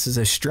gets. This is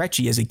as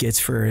stretchy as it gets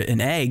for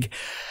an egg.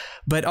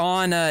 But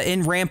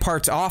in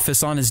Rampart's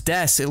office on his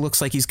desk, it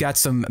looks like he's got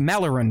some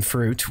Melleran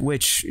fruit,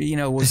 which, you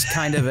know, was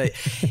kind of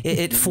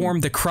it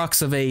formed the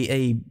crux of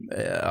a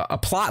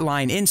plot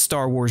line in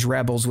Star Wars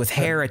Rebels, with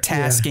Hera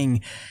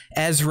tasking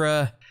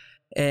Ezra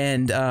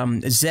and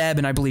Zeb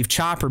and I believe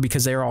Chopper,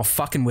 because they were all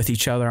fucking with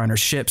each other on her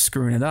ship,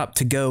 screwing it up,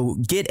 to go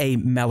get a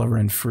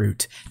Melleran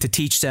fruit to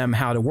teach them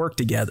how to work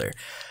together.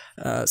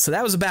 So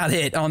that was about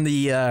it on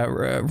the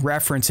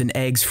reference and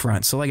eggs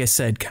front. So like I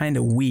said, kind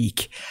of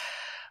weak.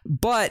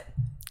 But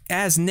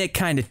as Nick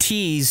kind of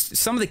teased,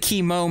 some of the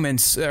key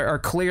moments are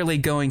clearly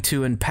going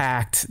to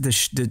impact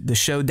the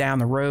show down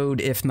the road,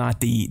 if not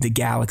the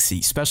galaxy,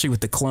 especially with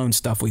the clone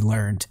stuff we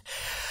learned.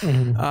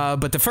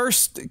 But the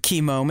first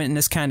key moment, and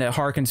this kind of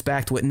harkens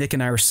back to what Nick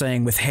and I were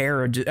saying with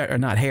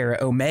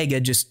Omega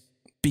just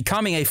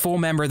becoming a full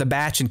member of the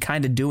batch and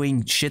kind of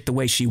doing shit the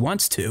way she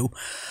wants to.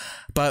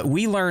 But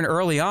we learn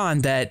early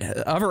on that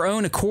of her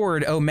own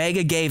accord,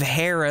 Omega gave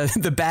Hera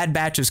the Bad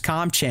Batch's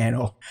comm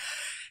channel.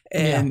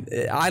 And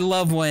I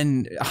love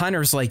when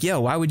Hunter's like,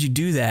 yo, why would you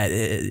do that?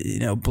 You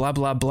know, blah,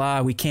 blah,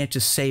 blah. We can't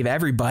just save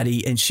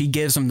everybody. And she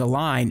gives him the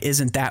line,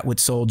 isn't that what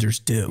soldiers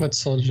do? What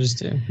soldiers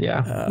do.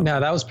 Yeah.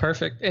 No, that was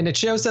perfect. And it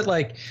shows that,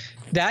 like,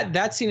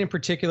 that scene in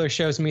particular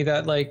shows me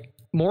that, like,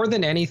 more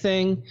than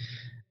anything,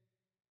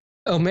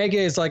 Omega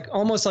is like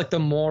almost like the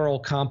moral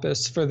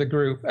compass for the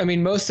group. I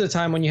mean, most of the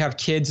time when you have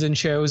kids in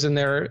shows and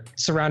they're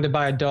surrounded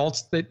by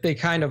adults, they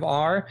kind of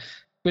are.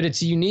 But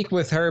it's unique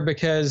with her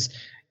because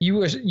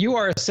you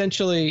are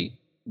essentially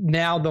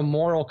now the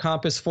moral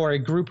compass for a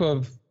group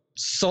of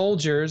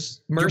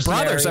soldiers, mercenaries.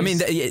 Your brothers. I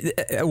mean,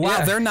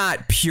 while they're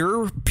not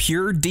pure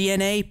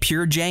DNA,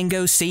 pure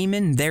Django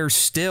semen, they're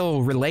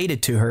still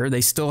related to her.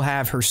 They still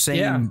have her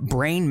same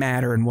brain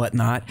matter and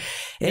whatnot.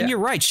 And you're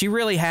right. She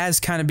really has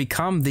kind of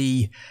become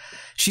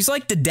she's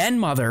like the den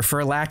mother,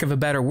 for lack of a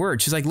better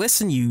word. She's like,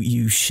 listen,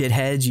 you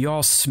shitheads, you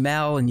all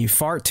smell and you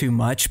fart too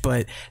much,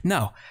 but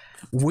no.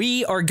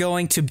 we are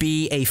going to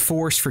be a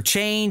force for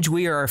change.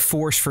 We are a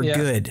force for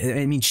good.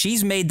 I mean,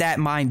 she's made that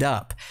mind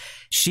up.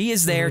 She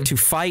is there to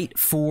fight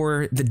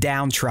for the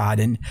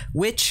downtrodden,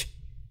 which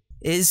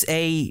is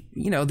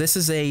this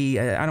is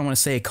I don't want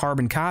to say a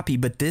carbon copy,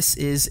 but this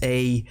is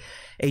a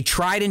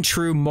tried and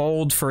true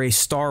mold for a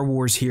Star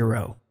Wars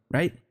hero,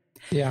 right?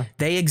 Yeah.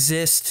 They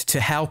exist to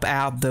help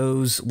out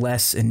those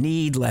less in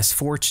need, less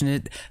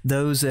fortunate,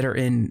 those that are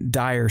in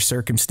dire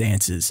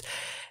circumstances.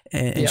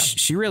 And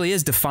she really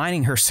is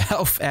defining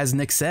herself, as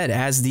Nick said,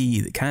 as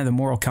the kind of the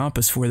moral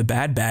compass for the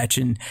Bad Batch.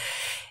 And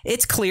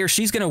it's clear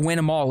she's going to win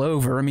them all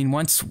over. I mean,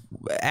 once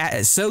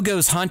so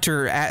goes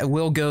Hunter,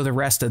 will go the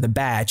rest of the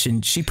batch.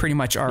 And she pretty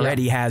much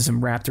already has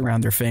them wrapped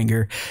around her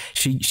finger.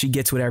 She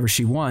gets whatever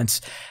she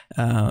wants.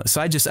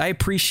 So I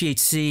appreciate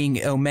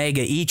seeing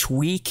Omega each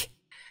week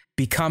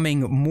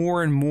becoming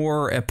more and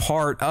more a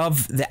part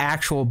of the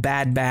actual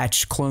Bad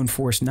Batch Clone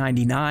Force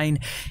 99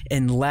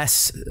 and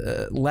less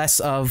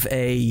of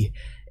a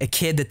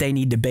kid that they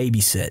need to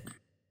babysit.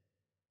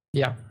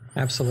 Yeah,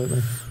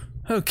 absolutely.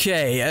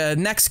 Okay,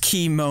 next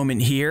key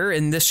moment here,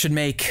 and this should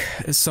make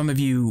some of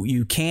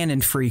you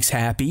canon freaks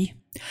happy.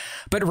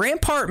 But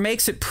Rampart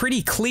makes it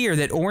pretty clear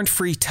that Orn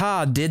Free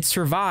Taa did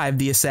survive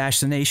the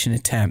assassination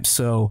attempt.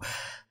 So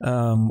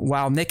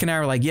while Nick and I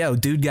were like, yo,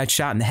 dude got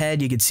shot in the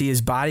head, you could see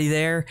his body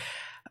there.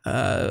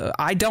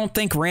 I don't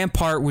think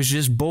Rampart was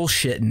just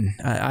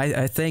bullshitting.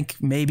 I think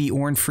maybe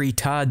Orn Free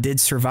Taa did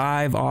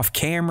survive off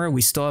camera.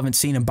 We still haven't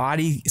seen a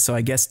body, so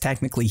I guess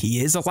technically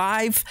he is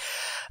alive.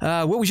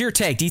 What was your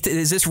take?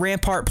 Is this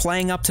Rampart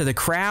playing up to the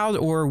crowd,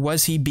 or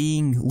was he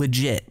being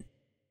legit?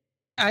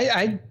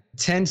 I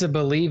tend to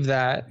believe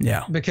that.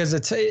 Yeah. Because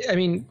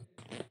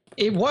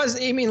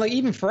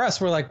even for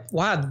us, we're like,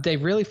 wow, did they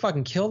really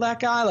fucking kill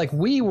that guy? Like,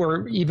 we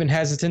were even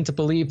hesitant to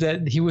believe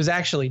that he was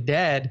actually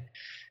dead.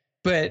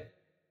 But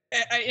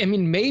I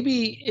mean,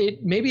 maybe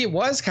it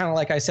was kind of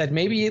like I said,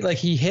 maybe like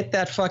he hit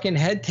that fucking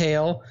head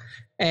tail,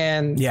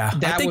 and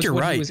that was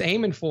what he was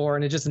aiming for,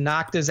 and it just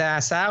knocked his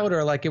ass out,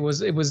 or like it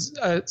was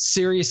a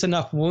serious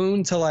enough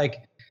wound to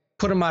like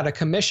put him out of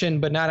commission,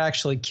 but not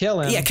actually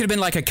kill him. Yeah, it could have been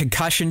like a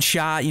concussion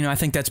shot. I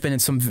think that's been in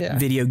some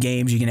video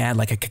games. You can add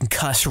like a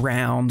concuss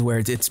round where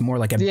it's more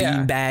like a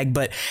beanbag.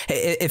 But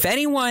if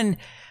anyone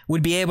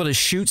would be able to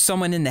shoot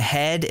someone in the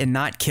head and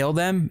not kill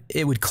them,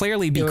 it would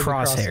clearly be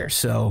Crosshair.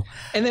 So,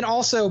 and then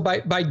also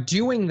by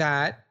doing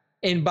that,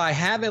 and by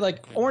having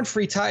like Orn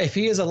Free Taa, if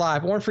he is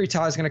alive, Orn Free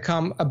Taa is going to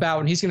come about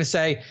and he's going to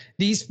say,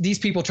 these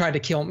people tried to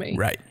kill me.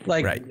 Right.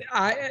 Like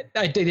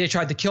they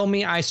tried to kill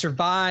me. I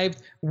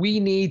survived. We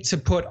need to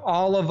put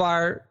all of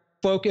our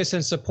focus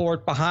and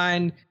support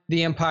behind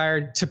the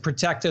Empire to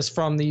protect us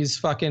from these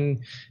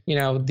fucking,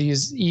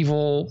 these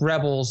evil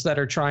rebels that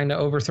are trying to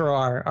overthrow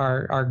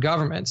our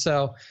government.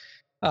 So,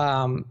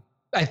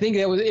 I think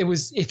it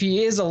was if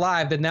he is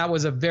alive, then that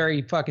was a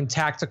very fucking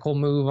tactical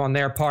move on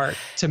their part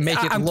to make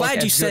it. I'm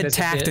glad you said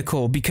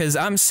tactical, because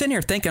I'm sitting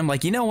here thinking, I'm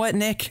like, you know what,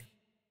 Nick?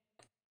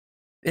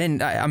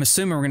 And I'm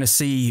assuming we're going to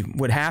see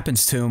what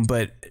happens to him,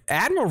 but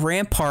Admiral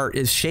Rampart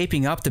is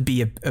shaping up to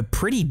be a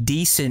pretty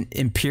decent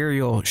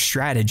Imperial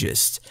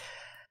strategist.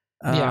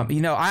 I'm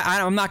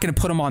not going to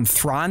put him on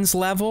Thrawn's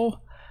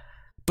level,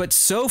 but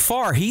so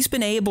far he's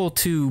been able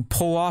to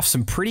pull off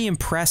some pretty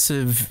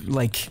impressive,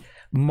 like,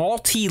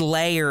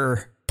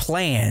 multi-layer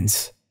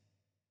plans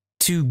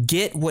to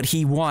get what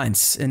he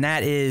wants, and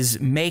that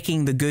is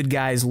making the good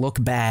guys look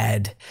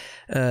bad.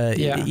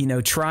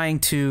 Trying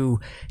to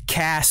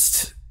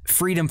cast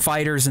freedom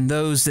fighters and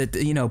those that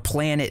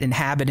planet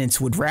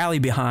inhabitants would rally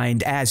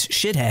behind as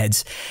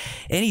shitheads,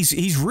 and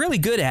he's really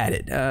good at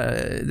it.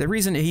 The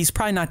reason he's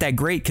probably not that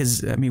great,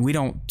 because we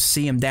don't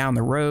see him down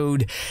the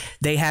road.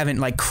 They haven't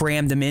like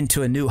crammed him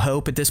into A New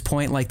Hope at this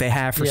point like they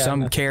have for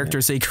some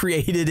characters they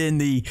created in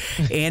the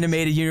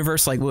animated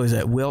universe. Like, what was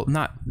it?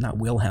 Not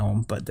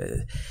Wilhelm, but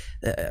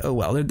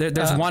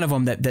there's one of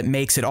them that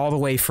makes it all the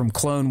way from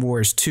Clone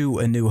Wars to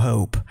A New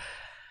Hope.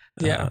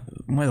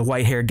 One of the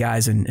white-haired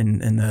guys in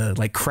the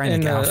like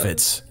Krennic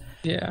outfits.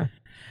 Yeah,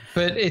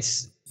 but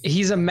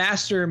he's a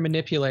master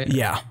manipulator.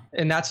 Yeah,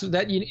 and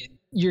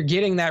you're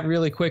getting that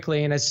really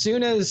quickly. And as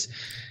soon as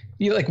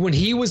when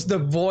he was the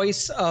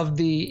voice of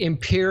the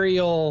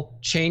Imperial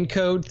chain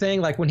code thing,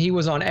 like when he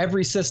was on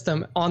every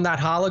system on that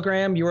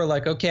hologram, you were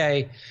like,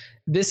 okay,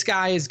 this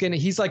guy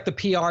he's like the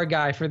PR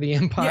guy for the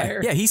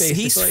Empire. Yeah,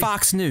 he's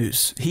Fox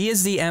News. He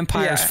is the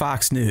Empire's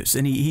Fox News,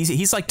 and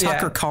he's like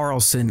Tucker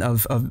Carlson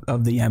of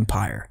the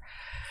Empire.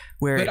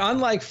 But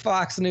unlike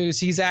Fox News,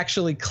 he's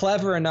actually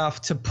clever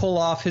enough to pull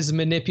off his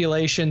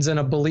manipulations in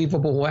a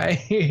believable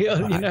way.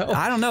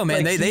 I don't know,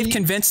 man. Like they've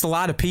convinced a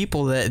lot of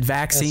people that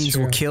vaccines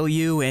will kill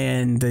you,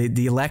 and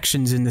the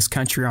elections in this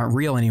country aren't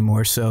real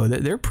anymore. So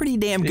they're pretty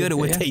damn good at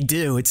what they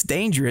do. It's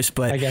dangerous,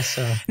 but I guess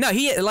so. No,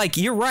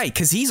 you're right,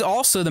 because he's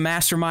also the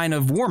mastermind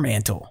of War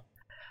Mantle.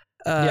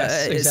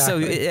 Yes,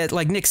 exactly. So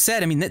like Nick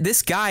said,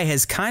 this guy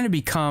has kind of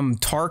become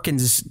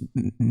Tarkin's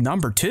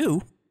number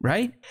 2,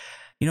 right?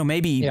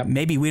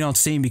 Maybe we don't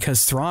see him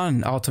because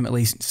Thrawn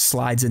ultimately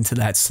slides into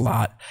that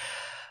slot.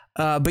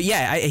 But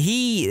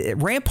yeah,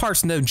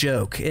 Rampart's no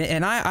joke,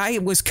 and I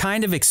was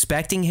kind of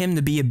expecting him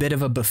to be a bit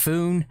of a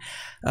buffoon.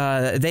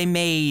 They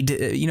made,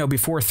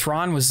 before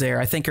Thrawn was there,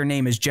 I think her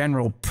name is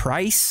General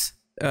Price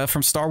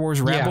from Star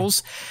Wars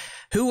Rebels,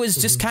 who was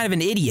just kind of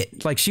an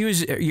idiot. Like, she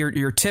was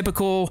your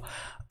typical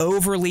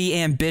overly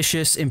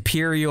ambitious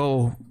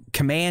Imperial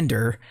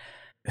commander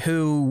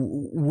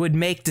who would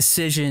make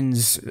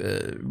decisions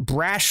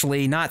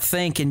brashly, not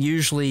think, and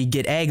usually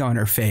get egg on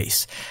her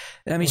face.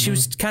 I mean, she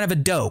was kind of a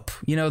dope.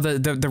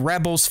 The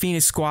Rebels,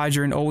 Phoenix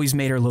Squadron always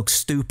made her look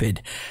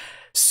stupid.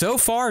 So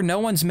far, no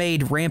one's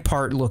made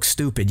Rampart look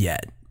stupid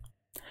yet.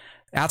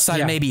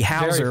 Outside of maybe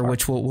Hauser,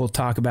 which we'll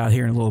talk about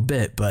here in a little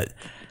bit. But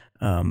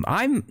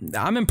I'm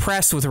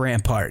impressed with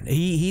Rampart.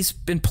 He's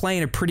been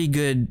playing a pretty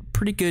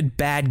good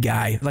bad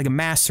guy, like a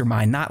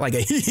mastermind, not like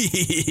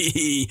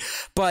a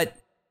but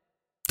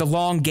the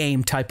long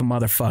game type of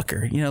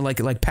motherfucker.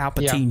 Like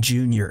Palpatine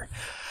Jr.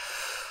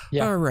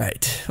 Yeah. All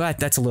right. Well,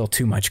 that's a little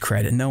too much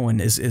credit. No one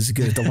is as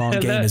good at the long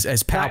game as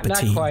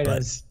Palpatine. Not quite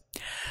as.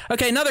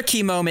 Okay, another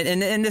key moment,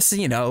 and this,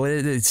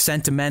 it's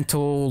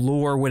sentimental,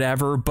 lore,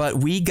 whatever, but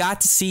we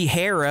got to see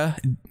Hera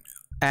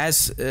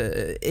as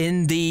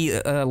in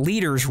the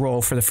leader's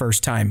role for the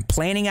first time,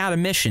 planning out a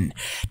mission,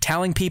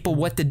 telling people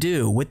what to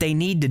do, what they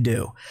need to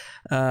do.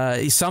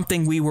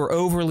 Something we were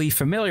overly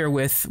familiar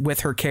with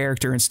her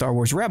character in Star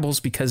Wars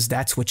Rebels, because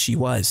that's what she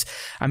was.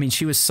 I mean,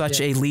 she was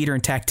such a leader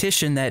and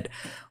tactician that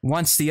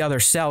once the other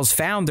cells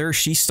found her,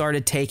 she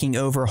started taking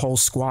over whole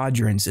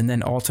squadrons and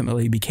then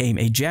ultimately became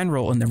a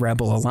general in the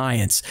Rebel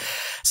Alliance.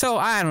 So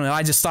I don't know.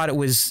 I just thought it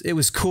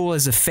was cool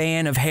as a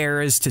fan of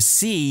Hera's to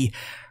see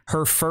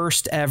her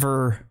first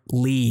ever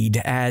lead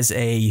as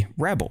a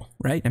rebel,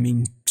 right? I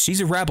mean, she's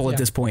a rebel at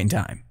this point in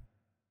time.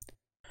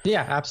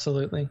 Yeah,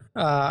 absolutely.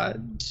 I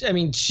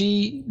mean,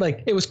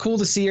 it was cool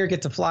to see her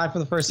get to fly for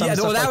the first time. Yeah,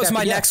 well, that was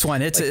my next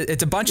one. It's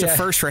a bunch of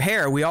firsts for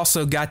Hera. We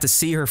also got to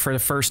see her for the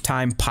first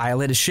time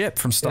pilot a ship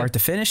from start to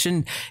finish,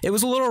 and it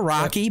was a little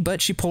rocky,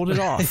 but she pulled it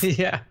off.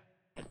 Yeah.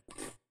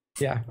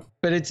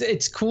 But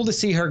it's cool to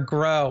see her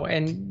grow,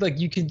 and like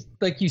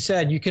you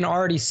said, you can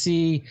already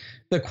see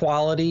the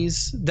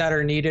qualities that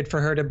are needed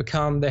for her to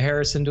become the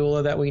Hera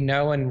Syndulla that we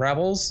know in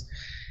Rebels.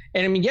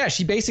 And I mean,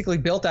 she basically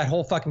built that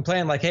whole fucking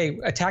plan. Like, hey,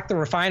 attack the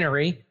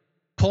refinery,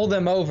 pull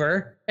them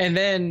over, and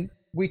then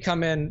we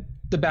come in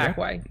the back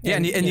way. Yeah,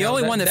 and the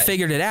only one that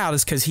figured it out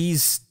is because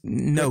he's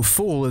no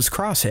fool, is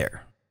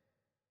Crosshair.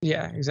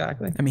 Yeah,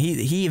 exactly. I mean,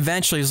 he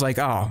eventually was like,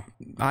 oh,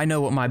 I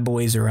know what my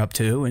boys are up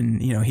to.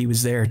 And, he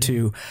was there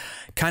to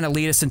kind of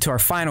lead us into our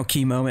final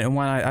key moment, and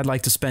one I'd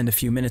like to spend a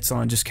few minutes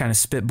on, just kind of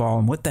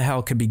spitballing what the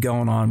hell could be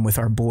going on with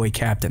our boy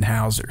Captain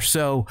Hauser.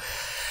 So,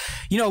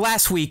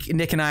 last week,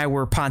 Nick and I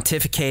were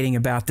pontificating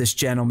about this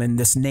gentleman,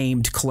 this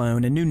named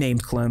clone, a new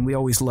named clone. We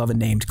always love a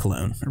named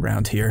clone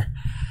around here.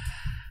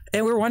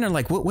 And we were wondering,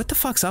 like, what the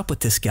fuck's up with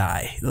this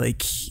guy?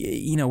 Like,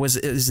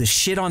 is the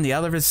shit on the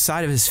other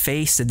side of his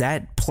face? Did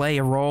that play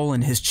a role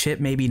in his chip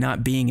maybe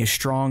not being as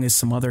strong as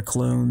some other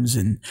clones?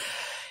 And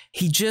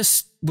he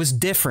just was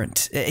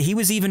different. He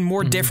was even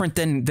more different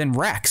than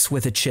Rex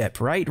with a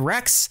chip, right?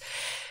 Rex,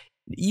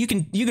 you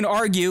can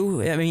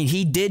argue, I mean,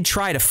 he did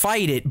try to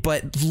fight it,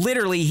 but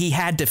literally he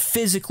had to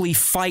physically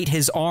fight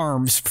his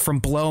arms from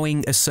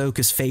blowing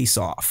Ahsoka's face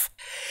off.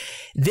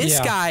 This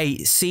guy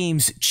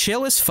seems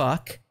chill as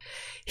fuck.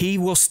 He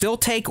will still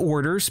take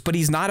orders, but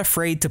he's not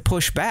afraid to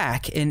push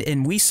back.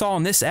 And we saw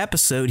in this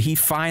episode, he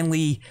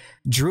finally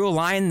drew a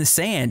line in the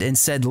sand and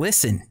said,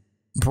 listen,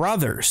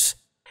 brothers,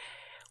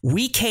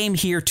 we came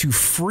here to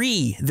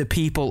free the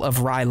people of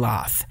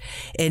Ryloth.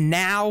 And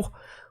now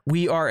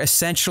we are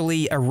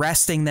essentially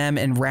arresting them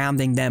and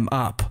rounding them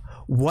up.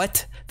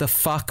 What the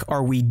fuck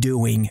are we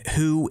doing?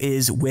 Who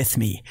is with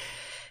me?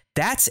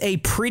 That's a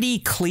pretty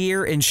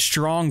clear and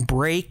strong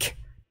break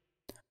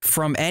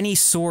from any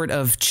sort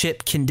of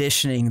chip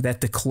conditioning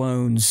that the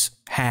clones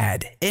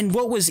had. And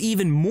what was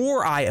even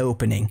more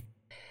eye-opening,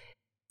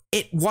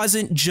 it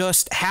wasn't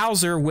just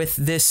Hauser with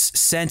this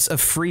sense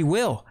of free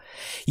will.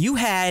 You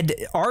had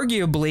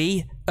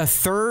arguably a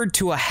third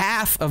to a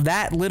half of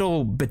that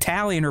little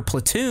battalion or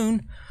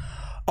platoon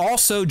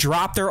also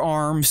drop their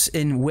arms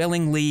and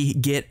willingly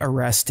get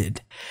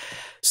arrested.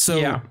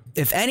 So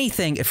if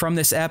anything from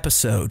this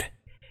episode,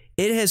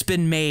 it has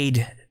been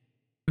made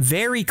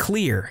very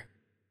clear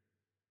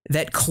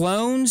that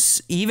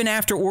clones, even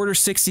after Order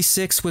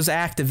 66 was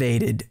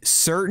activated,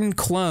 certain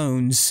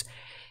clones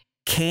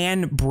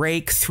can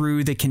break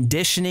through the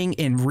conditioning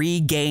and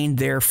regain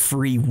their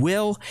free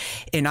will.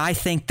 And I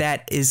think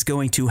that is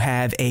going to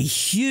have a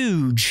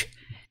huge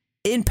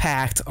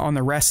impact on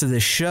the rest of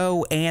the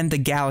show and the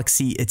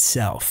galaxy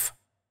itself.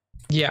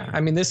 Yeah, I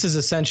mean, this is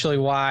essentially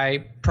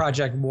why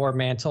Project War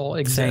Mantle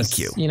exists.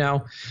 Thank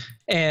you.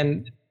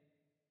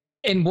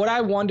 And what I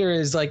wonder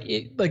is like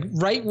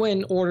right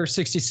when Order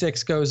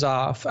 66 goes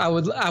off, I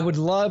would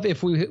love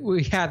if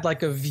we had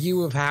like a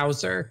view of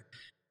Hauser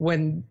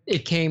when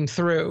it came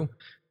through,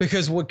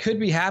 because what could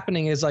be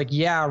happening is like,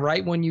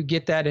 right when you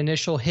get that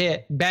initial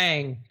hit,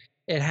 bang,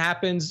 it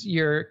happens,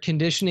 your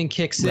conditioning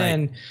kicks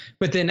in.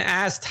 But then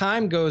as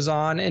time goes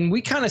on, and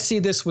we kind of see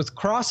this with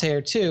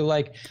Crosshair too,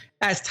 like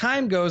as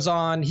time goes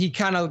on, he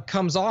kind of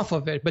comes off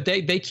of it, but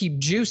they keep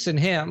juicing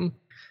him.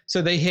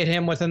 So they hit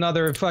him with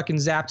another fucking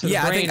zap to the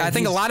brain. I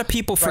think a lot of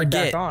people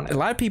forget. A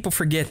lot of people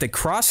forget that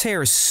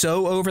Crosshair is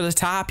so over the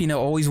top, you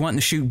know, always wanting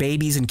to shoot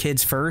babies and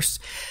kids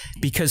first,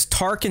 because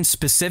Tarkin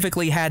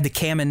specifically had the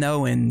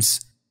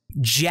Kaminoans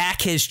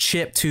jack his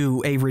chip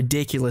to a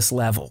ridiculous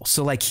level.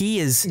 So like he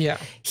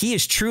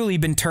has truly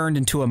been turned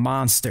into a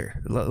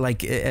monster.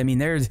 Like, I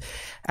mean,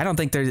 I don't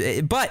think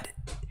there's, but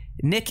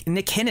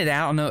Nick hinted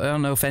out, I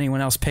don't know if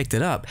anyone else picked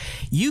it up.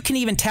 You can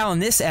even tell in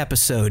this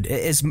episode,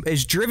 as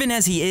driven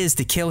as he is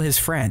to kill his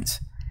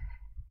friends,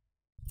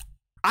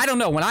 I don't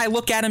know. When I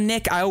look at him,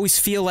 Nick, I always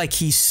feel like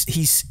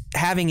he's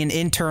having an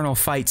internal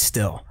fight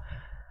still.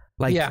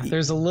 Like, yeah,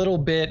 there's a little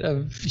bit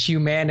of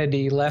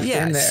humanity left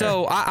in there.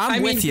 So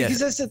I'm with you. Because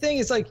that's the thing.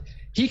 It's like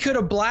he could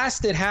have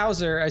blasted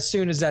Hauser as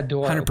soon as that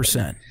door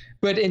 100%. Opened.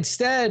 But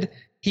instead,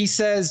 he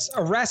says,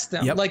 arrest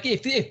them. Yep. Like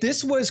if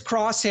this was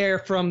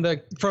Crosshair from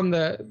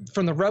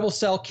the Rebel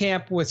Cell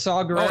camp with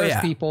Saw Gerrera's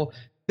people,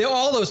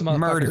 all those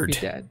motherfuckers would be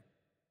dead.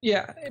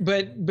 Yeah,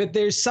 but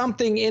there's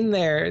something in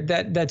there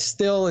that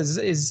still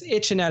is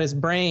itching at his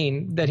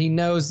brain, that he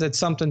knows that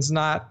something's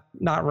not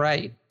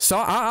right. So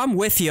I'm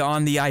with you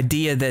on the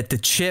idea that the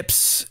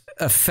chip's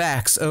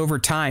effects over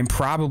time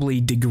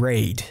probably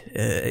degrade.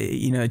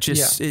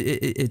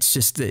 It's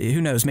just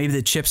who knows? Maybe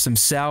the chips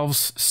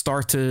themselves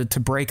start to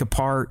break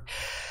apart.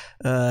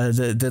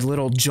 The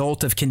little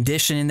jolt of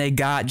conditioning they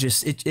got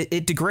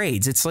it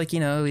degrades. It's like,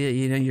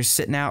 you're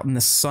sitting out in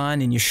the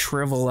sun and you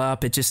shrivel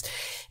up. It just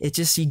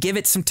you give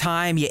it some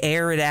time, you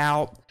air it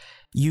out,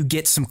 you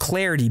get some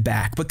clarity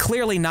back. But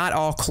clearly not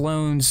all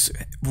clones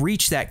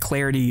reach that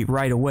clarity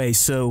right away.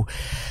 So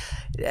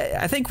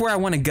I think where I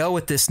want to go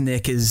with this,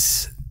 Nick,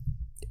 is,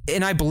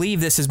 and I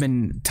believe this has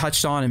been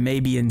touched on and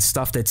maybe in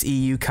stuff that's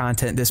EU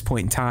content at this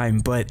point in time,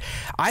 but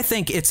I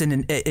think it's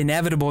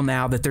inevitable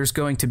now that there's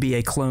going to be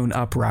a clone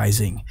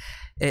uprising.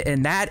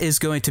 And that is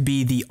going to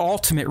be the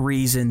ultimate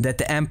reason that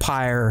the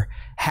Empire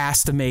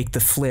has to make the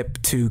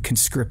flip to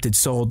conscripted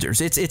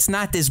soldiers. It's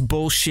not this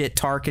bullshit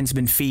Tarkin's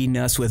been feeding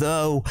us with,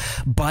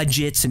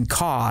 budgets and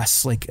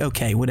costs. Like,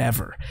 okay,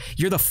 whatever.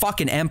 You're the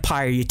fucking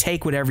Empire. You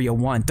take whatever you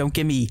want. Don't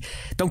give me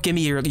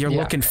you're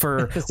looking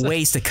for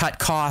ways to cut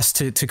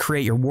costs to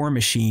create your war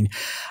machine.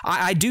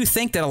 I do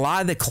think that a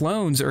lot of the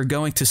clones are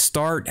going to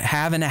start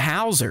having a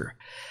Hauser.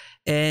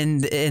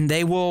 And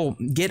they will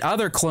get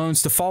other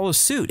clones to follow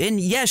suit.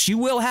 And yes, you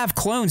will have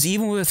clones,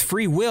 even with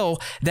free will,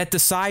 that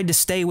decide to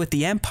stay with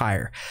the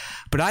Empire.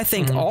 But I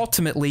think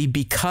ultimately,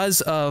 because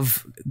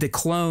of the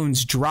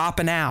clones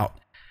dropping out,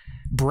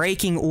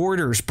 breaking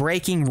orders,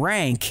 breaking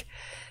rank,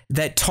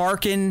 that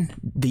Tarkin,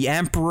 the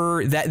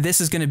Emperor, that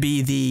this is going to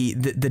be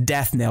the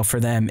death knell for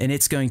them. And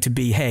it's going to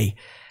be, hey,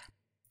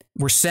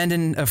 we're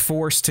sending a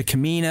force to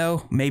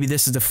Kamino. Maybe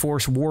this is the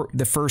first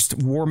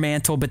War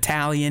Mantle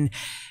Battalion.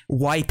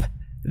 Wipe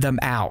them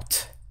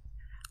out.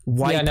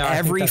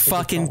 Every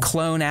fucking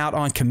clone out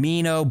on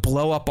Kamino.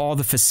 Blow up all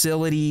the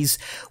facilities.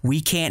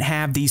 We can't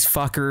have these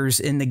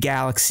fuckers in the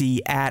galaxy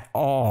at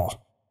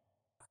all.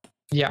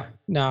 Yeah,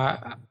 no,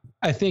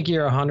 I think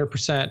you're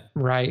 100%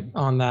 right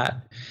on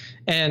that.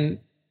 And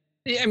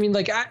I mean,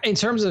 like, in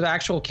terms of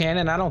actual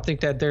canon, I don't think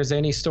that there's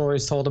any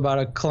stories told about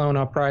a clone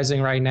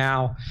uprising right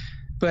now.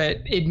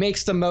 But it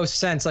makes the most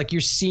sense. Like, you're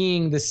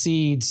seeing the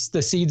seeds.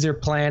 The seeds are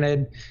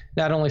planted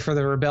not only for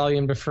the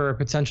rebellion, but for a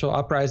potential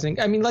uprising.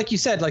 I mean, like you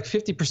said, like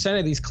 50%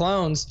 of these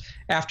clones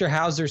after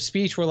Hauser's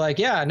speech were like,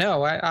 yeah,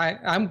 no,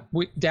 I'm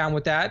down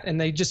with that. And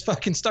they just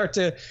fucking start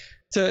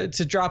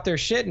to drop their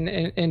shit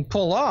and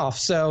pull off.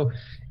 So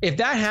if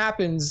that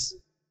happens,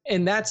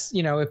 and that's,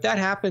 if that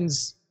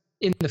happens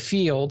in the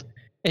field,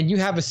 and you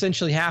have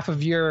essentially half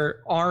of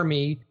your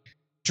army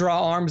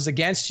draw arms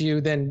against you,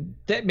 then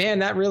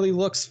that really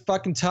looks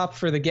fucking tough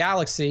for the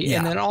galaxy. Yeah.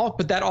 And then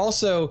but that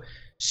also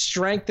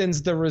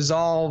strengthens the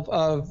resolve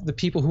of the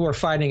people who are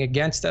fighting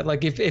against it.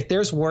 Like if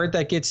there's word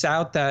that gets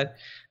out that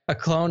a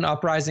clone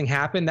uprising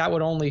happened, that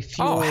would only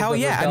fuel the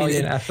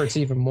rebellion efforts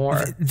even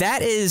more.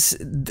 That is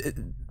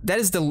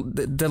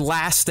the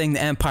last thing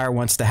the Empire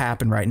wants to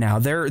happen right now.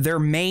 Their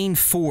main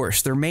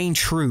force, their main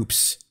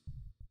troops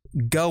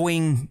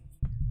going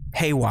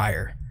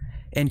haywire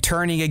and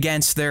turning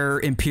against their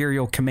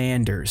imperial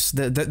commanders,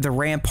 the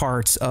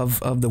ramparts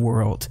of the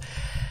world.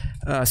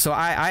 So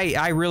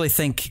I really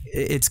think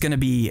it's going to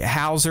be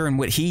Hauser and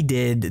what he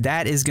did.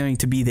 That is going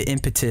to be the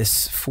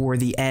impetus for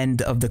the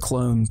end of the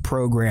clone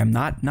program,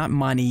 not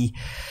money.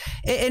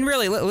 And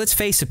really, let's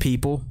face it,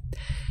 people.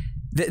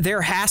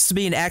 There has to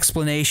be an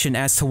explanation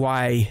as to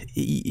why,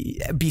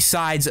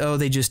 besides,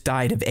 they just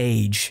died of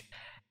age,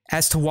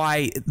 as to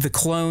why the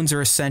clones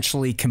are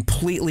essentially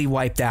completely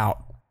wiped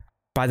out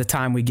by the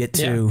time we get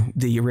to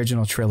the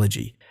original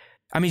trilogy.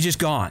 I mean, just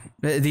gone.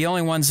 The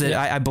only ones that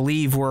I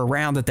believe were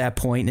around at that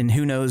point, and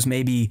who knows,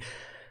 maybe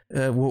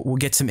we'll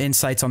get some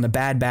insights on the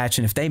Bad Batch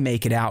and if they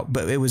make it out,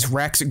 but it was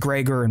Rex,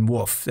 Gregor, and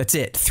Wolf. That's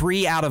it.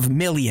 3 out of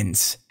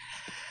millions.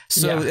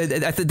 So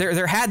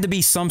there had to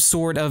be some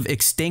sort of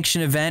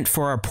extinction event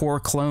for our poor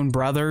clone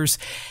brothers,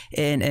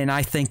 and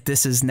I think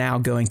this is now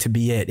going to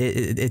be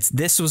it.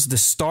 This was the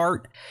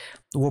start.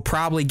 We'll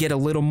probably get a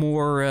little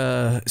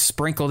more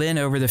sprinkled in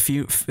over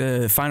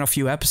the final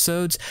few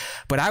episodes,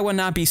 but I would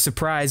not be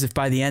surprised if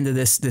by the end of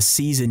this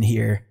season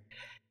here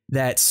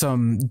that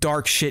some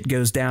dark shit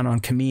goes down on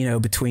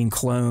Kamino between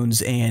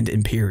clones and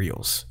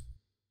Imperials.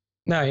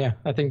 No, yeah,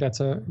 I think that's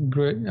a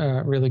great,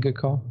 really good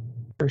call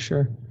for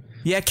sure.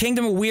 Yeah,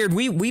 Kingdom of Weird.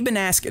 We've been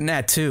asking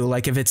that too.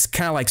 Like if it's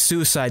kind of like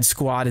Suicide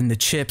Squad and the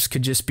chips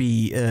could just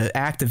be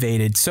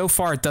activated. So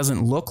far, it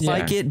doesn't look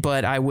like it,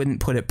 but I wouldn't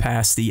put it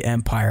past the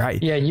Empire.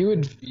 You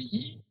would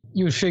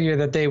figure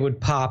that they would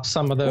pop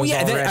some of those. Well,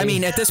 yeah, I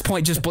mean, at this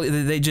point,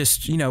 they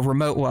just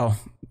remote. Well,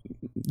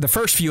 the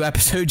first few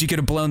episodes, you could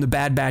have blown the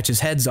Bad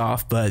Batch's heads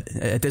off, but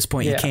at this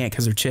point, you can't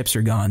because their chips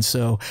are gone.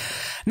 So,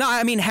 no,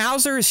 I mean,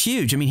 Hauser is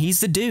huge. I mean,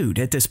 he's the dude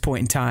at this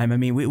point in time. I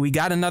mean, we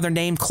got another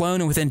named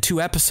clone, and within 2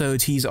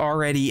 episodes, he's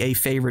already a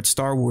favorite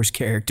Star Wars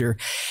character.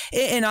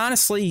 And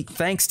honestly,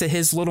 thanks to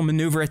his little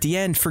maneuver at the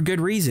end, for good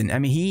reason. I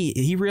mean,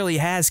 he really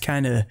has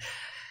kind of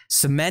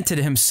cemented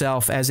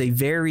himself as a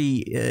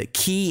very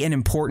key and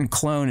important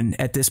clone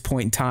at this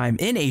point in time,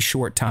 in a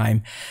short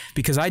time,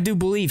 because I do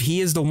believe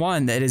he is the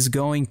one that is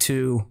going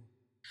to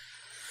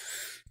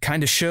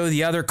kind of show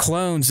the other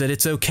clones that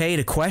it's okay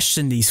to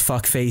question these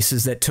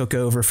fuckfaces that took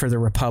over for the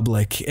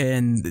Republic,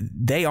 and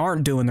they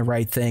aren't doing the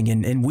right thing,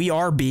 and we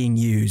are being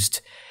used.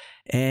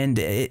 And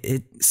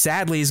it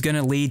sadly is going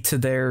to lead to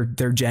their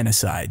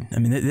genocide. I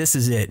mean, this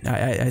is it.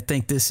 I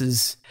think this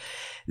is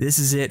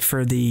it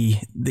for the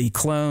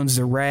clones,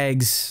 the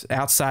regs,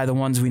 outside the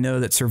ones we know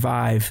that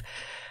survive.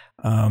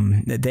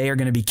 They are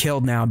going to be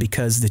killed now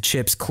because the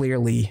chips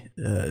clearly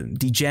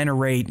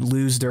degenerate,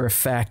 lose their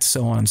effect,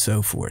 so on and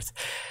so forth.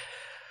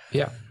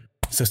 Yeah.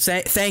 So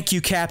thank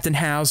you, Captain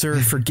Hauser,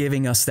 for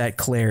giving us that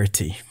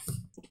clarity.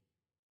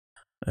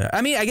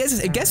 I mean, I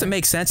guess it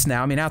makes sense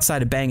now. I mean,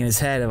 outside of banging his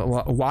head,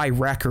 why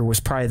Wrecker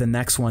was probably the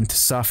next one to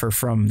suffer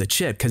from the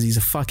chip, because he's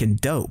a fucking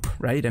dope,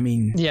 right? I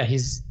mean, yeah,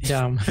 he's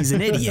dumb. He's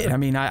an idiot. I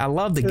mean, I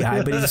love the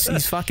guy, but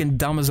he's fucking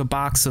dumb as a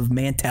box of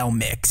Mantel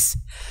mix.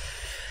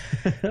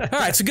 All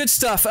right, so good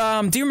stuff.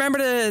 Do you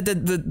remember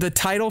the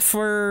title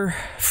for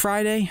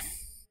Friday?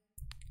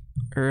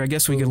 Or I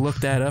guess we could look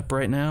that up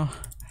right now.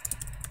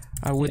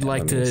 I would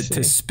like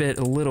to spit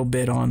a little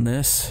bit on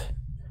this.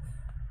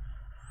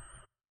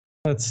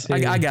 Let's see.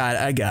 I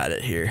got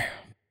it here.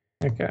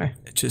 Okay.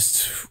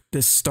 This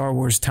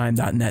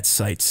StarWarsTime.net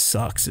site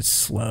sucks. It's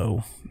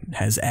slow. It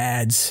has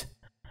ads.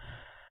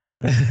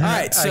 All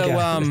right, so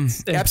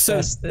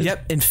episode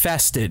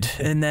Infested,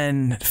 and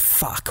then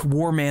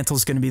War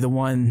Mantle's going to be the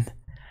one.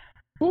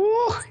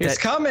 Ooh, it's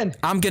coming.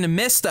 I'm gonna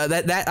miss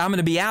that. I'm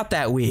gonna be out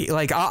that week.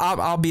 Like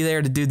I'll be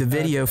there to do the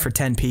video for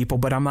 10 people,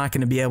 but I'm not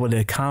gonna be able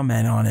to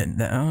comment on it.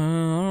 I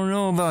don't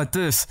know about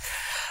this.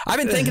 I've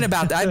been thinking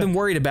about that. I've been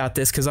worried about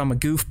this because I'm a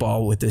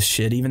goofball with this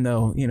shit. Even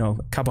though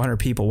a couple hundred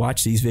people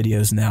watch these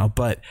videos now,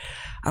 but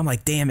I'm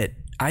like, damn it.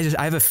 I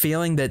have a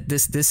feeling that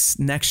this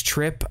next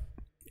trip,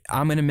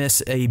 I'm gonna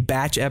miss a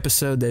batch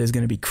episode that is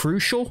gonna be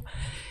crucial,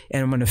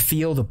 and I'm gonna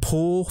feel the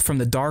pull from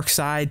the dark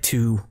side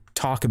to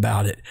talk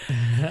about it.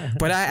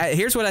 But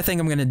here's what I think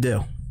I'm going to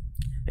do.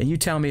 And you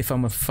tell me if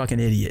I'm a fucking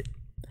idiot.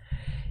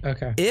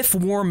 Okay. If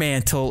War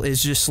Mantle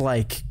is just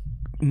like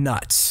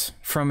nuts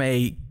from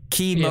a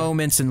key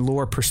moments and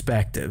lore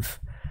perspective,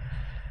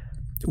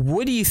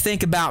 what do you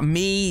think about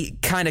me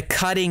kind of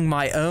cutting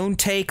my own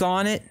take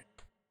on it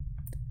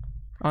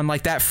on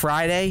like that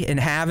Friday and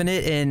having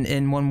it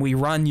and when we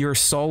run your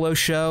solo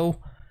show,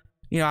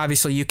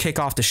 obviously you kick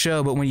off the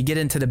show, but when you get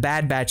into the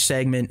Bad Batch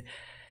segment,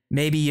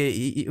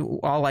 maybe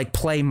I'll like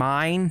play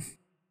mine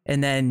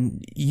and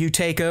then you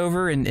take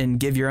over and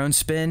give your own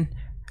spin.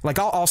 Like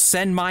I'll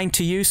send mine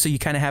to you so you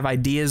kind of have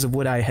ideas of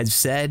what I had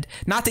said.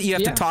 Not that you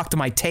have to talk to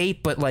my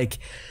tape, but like,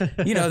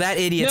 that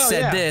idiot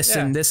said this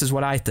and this is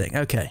what I think.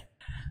 Okay.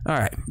 All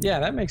right.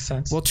 Yeah, that makes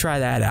sense. We'll try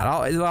that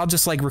out. I'll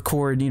just like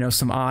record,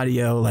 some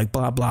audio, like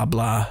blah, blah,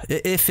 blah,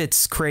 if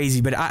it's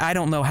crazy. But I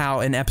don't know how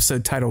an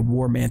episode titled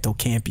War Mantle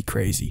can't be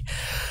crazy.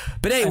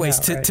 But anyways,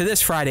 to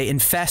this Friday,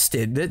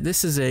 Infested.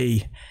 This is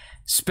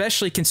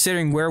especially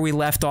considering where we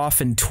left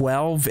off in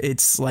 12,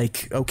 it's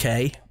like,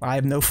 okay, I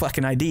have no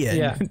fucking idea.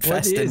 Yeah,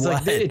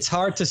 it's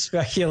hard to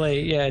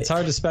speculate. Yeah, it's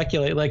hard to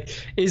speculate. Like,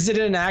 is it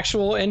an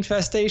actual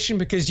infestation?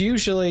 Because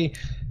usually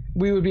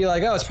we would be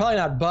like, oh, it's probably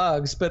not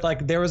bugs, but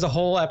like there was a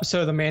whole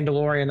episode of The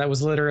Mandalorian that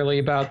was literally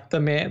about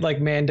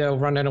Mando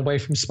running away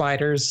from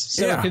spiders.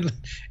 So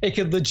it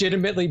could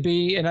legitimately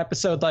be an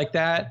episode like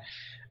that.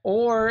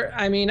 Or,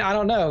 I mean, I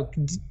don't know.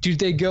 Do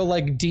they go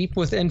like deep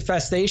with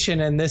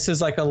infestation and this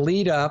is like a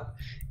lead up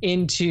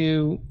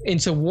into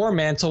War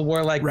Mantle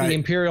where like the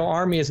Imperial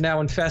Army is now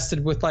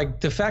infested with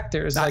like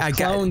defectors, like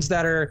clones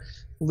that are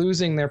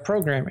losing their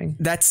programming?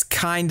 That's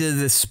kind of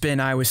the spin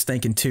I was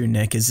thinking too,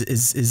 Nick. Is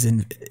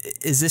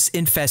this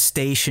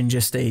infestation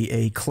just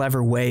a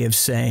clever way of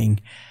saying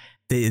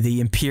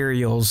the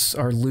Imperials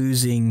are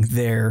losing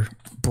their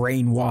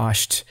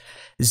brainwashed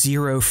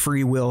zero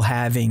free will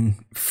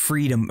having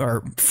freedom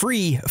or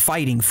free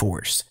fighting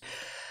force.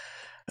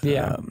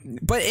 Yeah.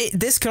 But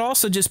this could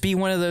also just be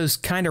one of those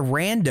kind of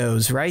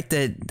randos, right?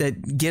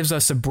 That gives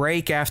us a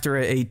break after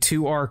a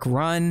 2-arc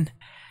run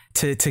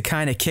to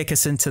kind of kick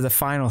us into the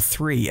final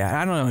 3.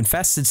 I don't know.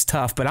 Infested's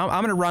tough, but I'm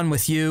going to run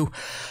with you.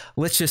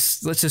 Let's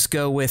just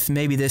go with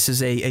maybe this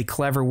is a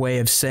clever way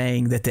of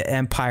saying that the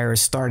Empire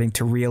is starting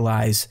to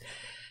realize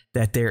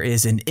that there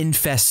is an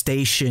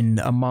infestation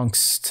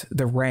amongst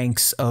the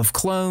ranks of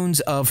clones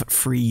of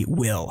free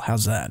will.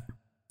 How's that?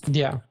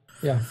 Yeah.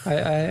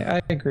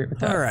 I agree with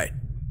that. All right.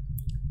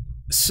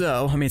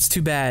 So, I mean, it's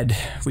too bad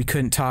we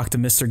couldn't talk to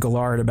Mr.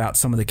 Gillard about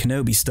some of the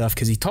Kenobi stuff,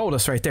 because he told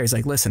us right there. He's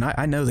like, listen,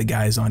 I know the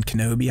guys on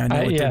Kenobi. I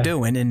know what they're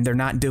doing, and they're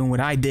not doing what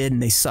I did,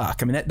 and they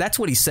suck. I mean, that's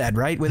what he said,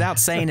 right? Without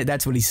saying it,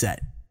 that's what he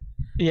said.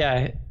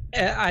 Yeah.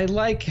 I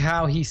like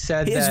how he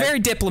said that. It's very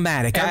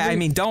diplomatic.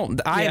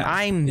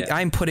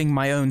 I'm putting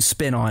my own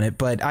spin on it,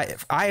 but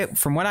I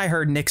from what I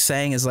heard Nick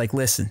saying is like,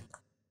 listen,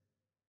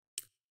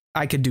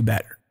 I could do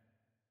better.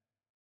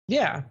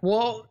 Yeah,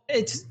 well,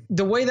 it's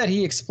the way that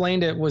he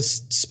explained it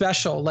was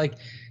special. Like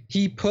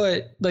he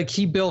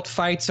built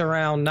fights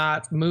around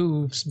not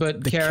moves,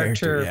 but the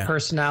character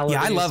personality.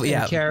 Yeah, I love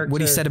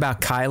what he said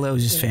about Kylo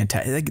is just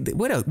fantastic. Like,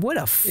 what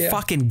a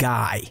fucking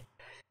guy.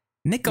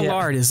 Nick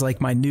Gillard is like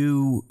my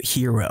new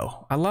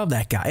hero. I love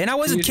that guy. And I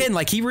wasn't kidding.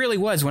 Like, he really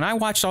was. When I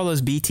watched all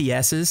those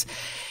BTSs,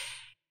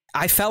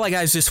 I felt like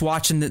I was just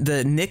watching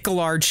the Nick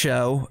Gillard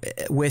show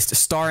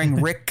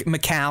starring Rick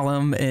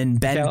McCallum and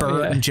Ben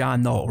Burt and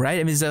John Knoll, right?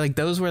 I mean, like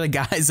those were the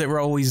guys that were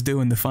always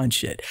doing the fun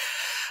shit.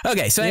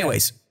 Okay, so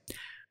anyways,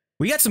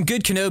 we got some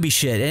good Kenobi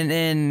shit.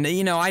 And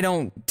you know, I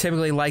don't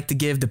typically like to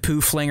give the poo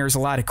flingers a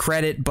lot of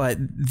credit, but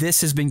this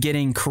has been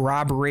getting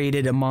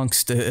corroborated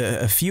amongst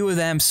a few of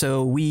them,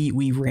 so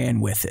we ran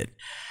with it.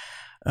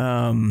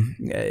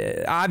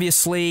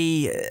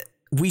 Obviously,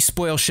 we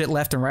spoil shit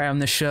left and right on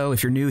this show.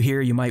 If you're new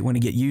here, you might want to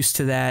get used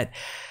to that.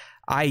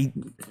 I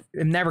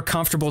am never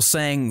comfortable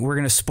saying we're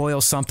going to spoil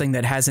something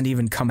that hasn't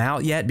even come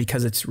out yet,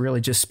 because it's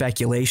really just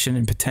speculation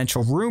and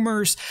potential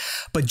rumors.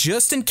 But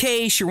just in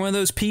case you're one of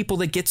those people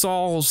that gets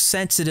all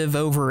sensitive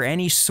over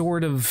any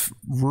sort of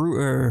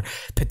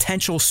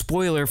potential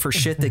spoiler for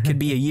shit that could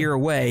be a year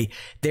away,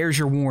 there's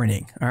your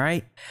warning. All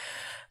right.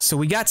 So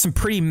we got some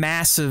pretty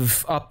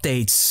massive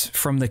updates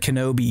from the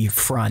Kenobi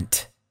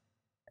front.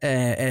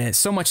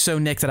 So much so,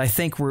 Nick, that I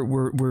think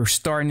we're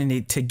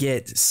starting to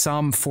get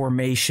some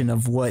formation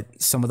of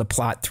what some of the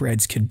plot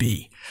threads could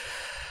be.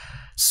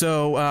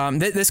 So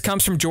this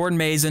comes from Jordan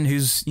Mazin,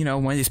 who's, you know,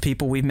 one of these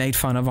people we've made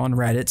fun of on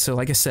Reddit. So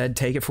like I said,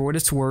 take it for what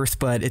it's worth,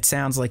 but it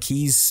sounds like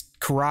he's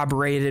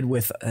corroborated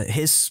with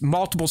his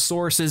multiple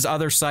sources.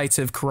 Other sites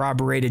have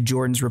corroborated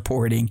Jordan's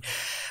reporting.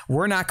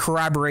 We're not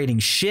corroborating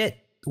shit.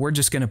 We're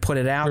just going to put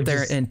it out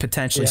there and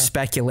potentially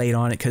speculate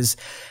on it, because,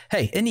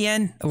 hey, in the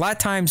end, a lot of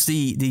times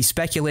the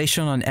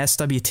speculation on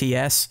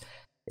SWTS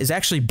is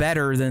actually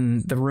better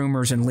than the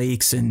rumors and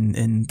leaks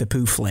and the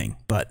poo fling.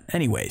 But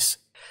anyways,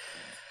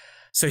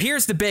 so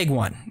here's the big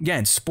one.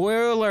 Again,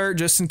 spoiler alert,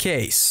 just in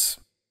case.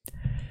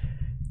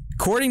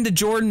 According to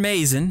Jordan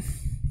Mazin,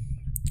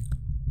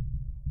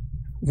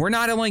 we're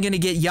not only going to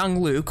get young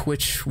Luke,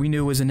 which we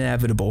knew was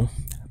inevitable,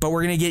 but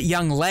we're going to get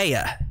young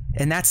Leia,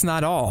 and that's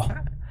not all.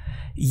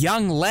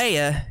 Young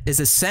Leia is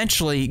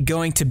essentially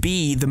going to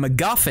be the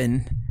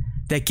MacGuffin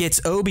that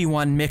gets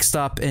Obi-Wan mixed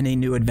up in a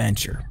new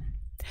adventure.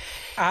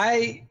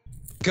 I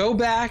go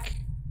back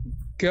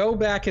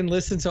and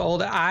listen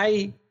to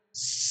I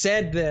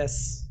said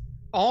this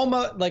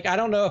almost, like, I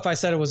don't know if I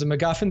said it was a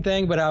MacGuffin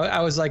thing, but I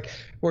was like,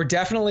 we're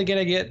definitely going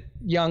to get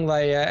young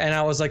Leia. And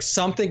I was like,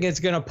 something is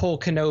going to pull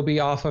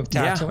Kenobi off of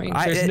Tatooine.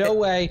 There's no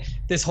way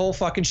this whole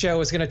fucking show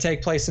is going to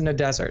take place in the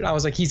desert. I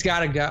was like, he's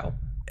got to go.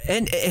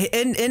 And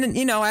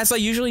you know, as I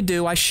usually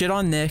do, I shit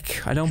on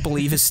Nick. I don't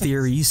believe his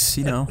theories.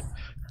 You know,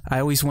 I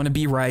always want to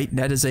be right.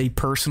 That is a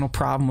personal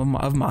problem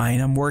of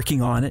mine. I'm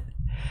working on it.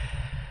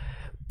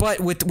 But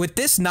with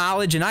this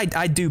knowledge, and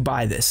I do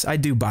buy this. I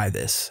do buy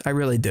this. I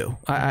really do.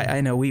 I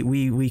know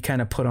we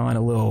kind of put on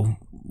a little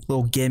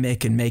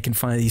gimmick and making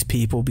fun of these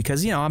people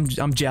because, you know,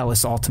 I'm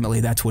jealous. Ultimately,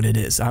 that's what it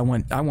is. I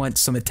want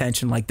some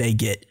attention like they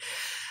get.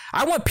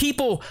 I want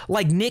people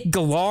like Nick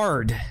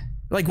Gillard.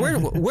 Like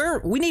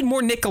we need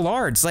more Nick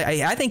Gillards. Like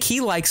I think he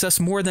likes us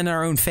more than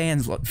our own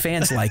fans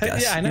like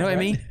us. Yeah, I know, you know what I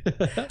mean?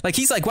 Like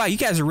he's like, wow, you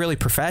guys are really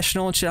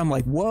professional and shit. I'm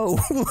like, whoa,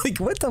 like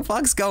what the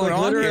fuck's going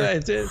on here?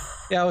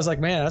 I was like,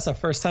 man, that's the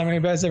first time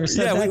anybody's ever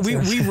said that.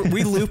 Yeah,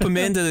 we loop him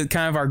into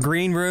kind of our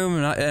green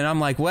room, and I'm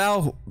like,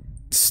 well,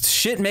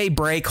 shit may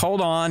break.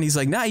 Hold on. He's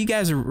like, nah, you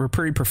guys are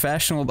pretty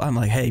professional. I'm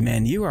like, hey,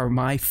 man, you are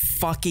my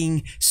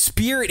fucking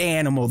spirit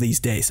animal these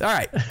days. All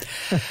right.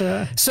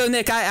 So,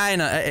 Nick, I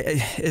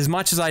as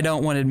much as I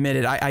don't want to admit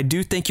it, I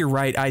do think you're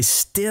right. I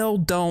still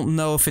don't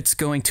know if it's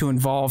going to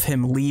involve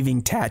him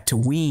leaving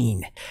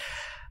Tatooine.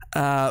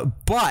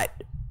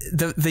 But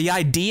the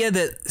idea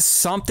that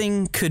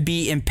something could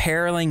be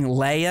imperiling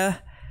Leia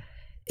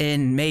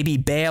and maybe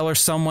Bail or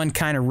someone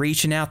kind of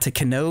reaching out to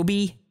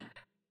Kenobi,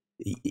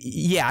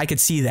 yeah, I could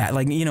see that.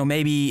 Like, you know,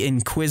 maybe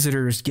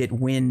Inquisitors get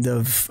wind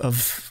of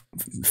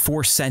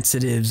Force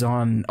sensitives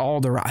on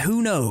Alderaan.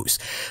 Who knows?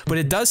 But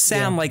it does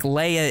sound like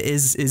Leia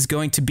is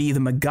going to be the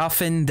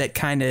MacGuffin that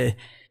kind of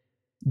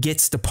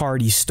gets the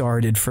party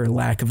started, for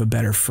lack of a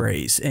better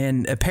phrase.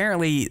 And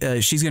apparently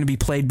she's going to be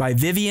played by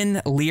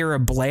Vivian Lyra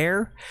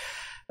Blair.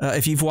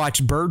 If you've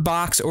watched Bird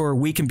Box or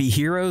We Can Be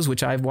Heroes,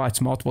 which I've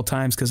watched multiple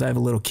times because I have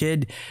a little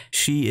kid,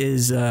 she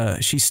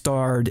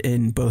starred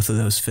in both of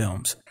those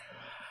films.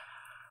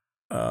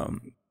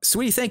 So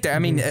what do you think there? I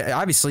mean,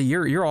 obviously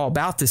you're all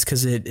about this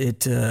because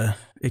it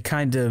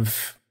kind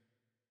of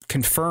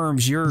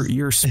confirms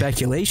your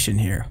speculation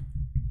here.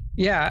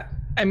 Yeah.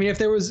 I mean, if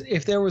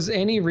there was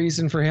any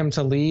reason for him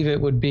to leave, it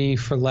would be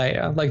for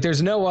Leia. Like,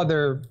 there's no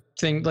other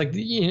thing. Like,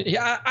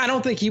 I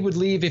don't think he would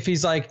leave if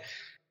he's like,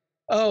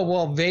 oh,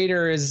 well,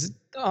 Vader is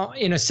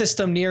in a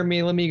system near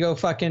me. Let me go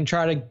fucking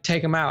try to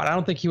take him out. I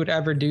don't think he would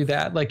ever do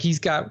that. Like, he's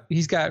got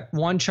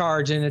one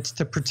charge, and it's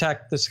to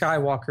protect the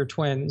Skywalker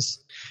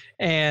twins.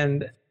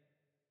 And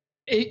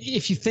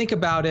if you think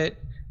about it,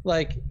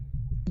 like,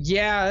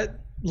 yeah,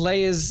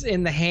 Leia's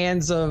in the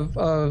hands of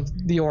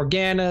the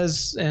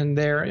Organas, and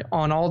they're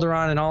on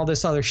Alderaan and all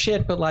this other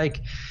shit. But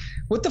like,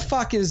 what the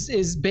fuck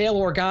is Bail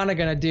Organa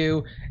gonna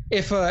do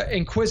if a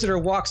Inquisitor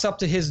walks up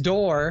to his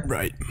door,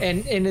 right,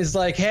 and is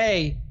like,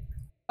 hey,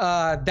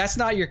 that's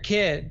not your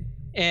kid,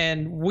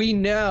 and we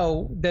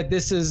know that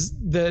this is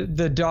the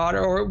daughter,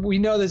 or we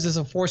know this is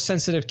a Force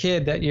sensitive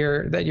kid that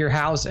you're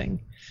housing.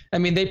 I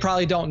mean, they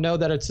probably don't know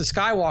that it's a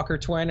Skywalker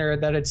twin or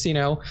that it's, you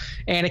know,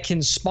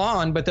 Anakin's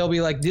spawn, but they'll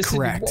be like,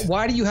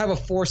 why do you have a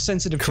Force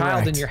sensitive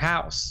child in your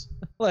house?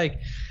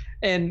 Like,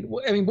 and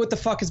I mean, what the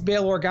fuck is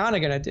Bail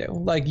Organa gonna do?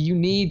 Like, you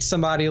need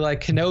somebody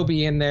like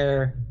Kenobi in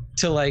there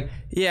to like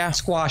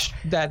squash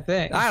that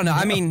thing. I don't know.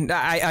 I mean,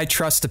 I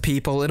trust the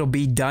people. It'll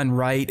be done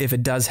right if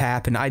it does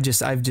happen. I've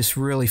just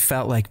really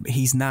felt like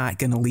he's not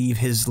gonna leave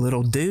his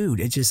little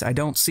dude. I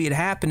don't see it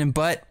happening,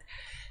 but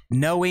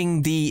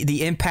knowing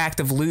the impact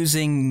of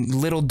losing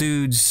little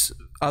dude's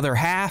other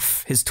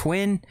half, his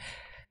twin,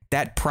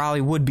 that probably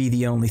would be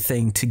the only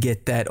thing to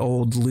get that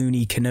old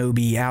loony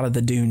Kenobi out of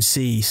the Dune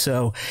Sea.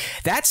 So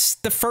that's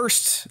the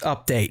first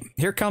update.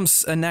 Here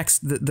comes the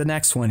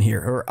next one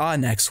here, or a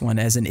next one,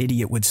 as an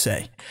idiot would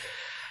say.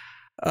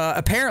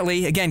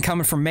 Apparently, again,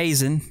 coming from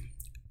Mason,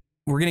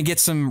 we're going to get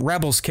some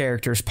Rebels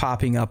characters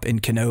popping up in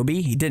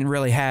Kenobi. He didn't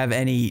really have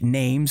any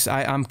names.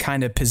 I'm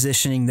kind of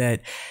positioning that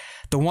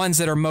the ones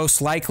that are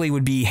most likely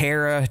would be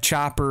Hera,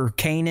 Chopper,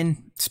 Kanan,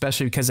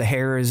 especially because of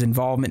Hera's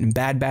involvement in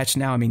Bad Batch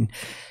now. I mean,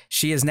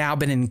 she has now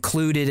been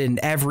included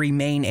in every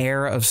main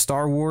era of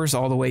Star Wars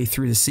all the way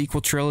through the sequel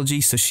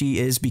trilogy, so she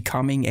is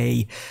becoming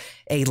a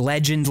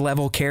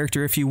legend-level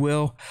character, if you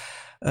will.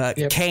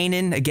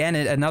 Kanan, again,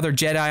 another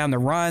Jedi on the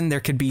run. There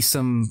could be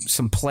some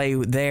play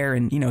there,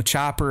 and, you know,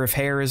 Chopper, if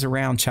Hera's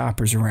around,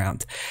 Chopper's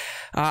around.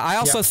 I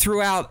also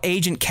threw out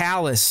Agent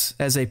Kallus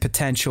as a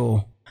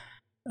potential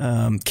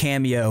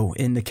cameo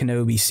in the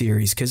Kenobi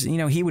series, because, you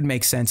know, he would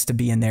make sense to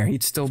be in there.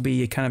 He'd still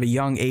be kind of a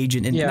young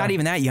agent, and not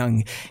even that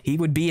young. He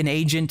would be an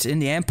agent in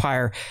the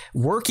Empire,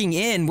 working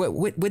in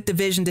what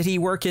division did he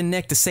work in,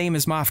 Nick? The same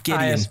as Moff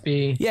Gideon.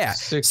 ISB,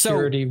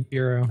 Security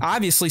Bureau.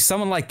 Obviously,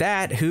 someone like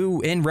that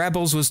who in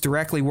Rebels was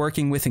directly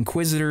working with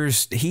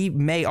Inquisitors, he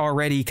may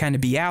already kind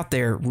of be out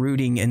there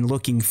rooting and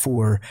looking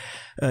for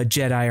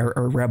Jedi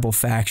or Rebel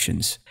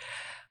factions.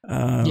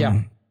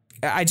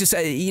 I just,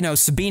 you know,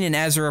 Sabine and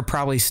Ezra are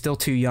probably still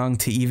too young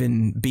to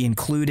even be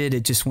included.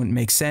 It just wouldn't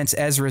make sense.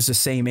 Ezra's the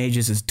same age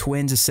as his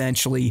twins,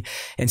 essentially,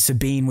 and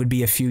Sabine would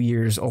be a few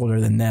years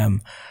older than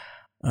them.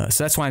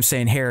 So that's why I'm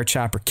saying Hera,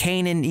 Chopper,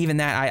 Kanan. Even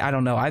that, I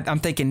don't know. I'm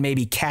thinking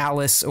maybe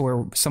Kallus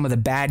or some of the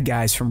bad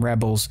guys from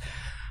Rebels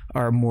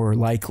are more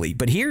likely.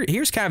 But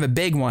here's kind of a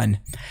big one,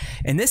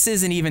 and this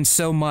isn't even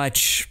so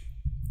much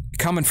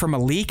coming from a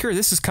leaker.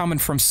 This is coming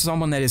from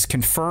someone that is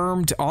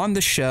confirmed on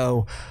the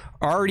show,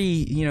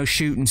 already, you know,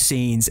 shooting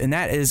scenes, and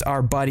that is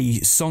our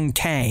buddy Sung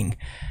Kang.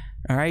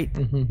 All right.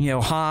 You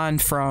know, Han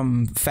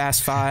from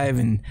Fast 5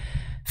 and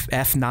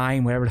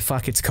F9, whatever the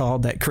fuck it's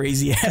called, that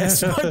crazy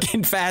ass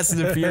fucking Fast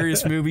and the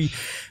Furious movie.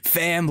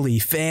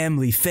 Family.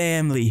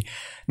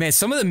 Man,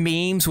 some of the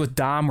memes with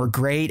Dom were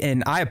great,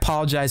 and I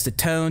apologize to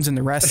Tones and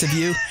the rest of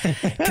you,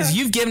 because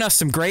you've given us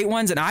some great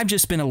ones, and I've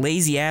just been a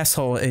lazy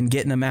asshole in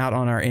getting them out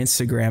on our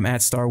Instagram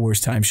at Star Wars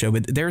Time Show.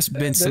 But there's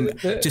been some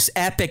just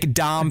epic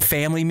Dom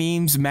family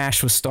memes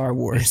mashed with Star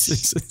Wars.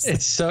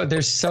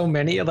 There's so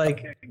many.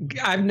 Like,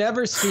 I've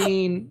never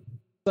seen,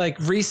 like,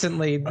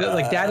 recently,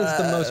 like, that is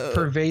the most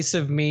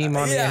pervasive meme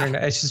on the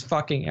internet. It's just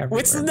fucking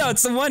everywhere. It's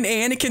the one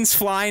Anakin's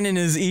flying in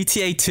his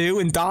ETA-2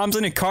 and Dom's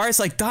in a car. It's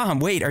like, Dom,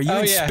 wait, are you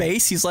in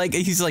space? He's like,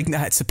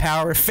 nah, it's the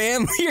power of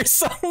family or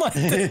something like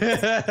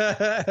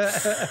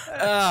that.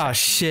 Oh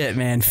shit,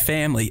 man,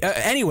 family.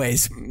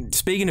 Anyways,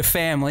 speaking of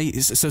family,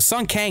 so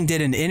Sung Kang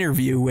did an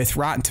interview with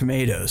Rotten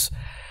Tomatoes,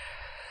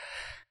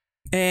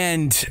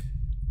 and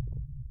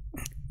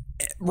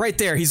right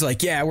there, he's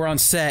like, yeah, we're on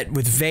set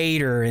with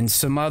Vader and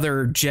some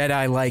other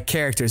Jedi-like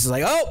characters. It's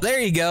like, oh, there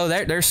you go.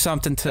 There's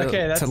something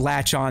to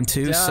latch on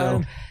to.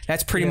 So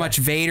that's pretty much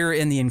Vader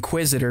and the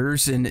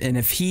Inquisitors. And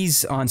if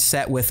he's on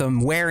set with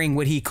them wearing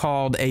what he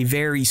called a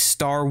very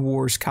Star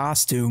Wars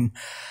costume,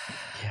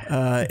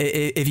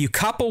 if you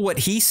couple what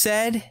he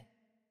said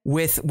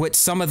with what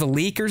some of the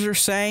leakers are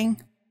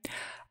saying,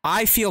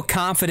 I feel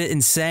confident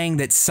in saying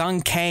that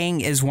Sung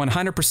Kang is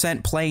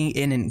 100% playing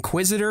an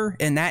Inquisitor,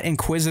 and that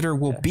Inquisitor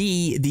will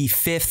be the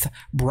fifth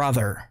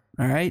brother.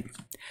 All right.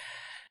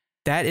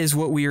 That is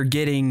what we are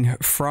getting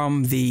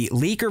from the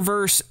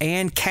Leakerverse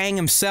and Kang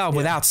himself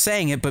without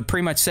saying it, but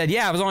pretty much said,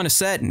 yeah, I was on a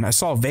set and I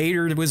saw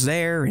Vader was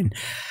there and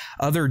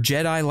other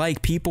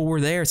Jedi-like people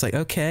were there. It's like,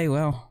 okay,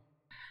 well,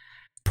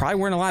 probably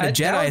weren't a lot of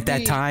Jedi at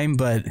that time,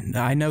 but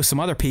I know some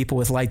other people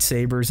with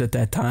lightsabers at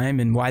that time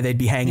and why they'd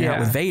be hanging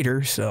out with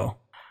Vader, so...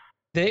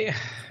 The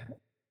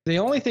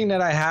only thing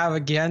that I have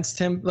against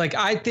him, like,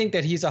 I think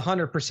that he's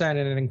 100%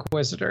 an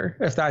Inquisitor,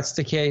 if that's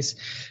the case.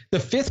 The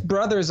fifth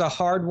brother is a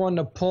hard one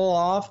to pull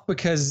off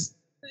because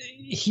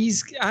he'd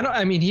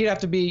have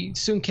to be,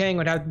 Sung Kang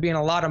would have to be in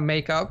a lot of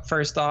makeup,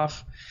 first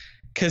off,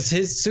 because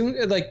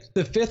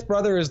the fifth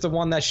brother is the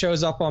one that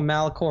shows up on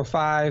Malachor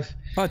 5.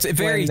 Oh, it's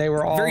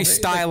very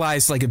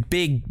stylized, like a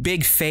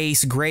big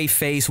face, gray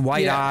face,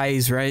 white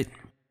eyes, right?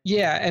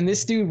 Yeah, and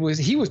this dude was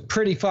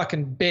pretty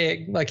fucking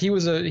big. Like he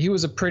was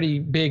a pretty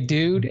big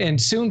dude,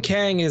 and Sung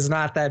Kang is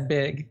not that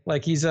big.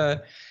 Like he's I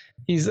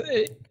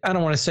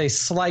don't want to say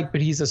slight, but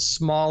he's a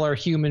smaller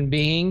human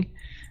being.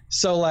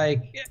 So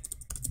like,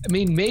 I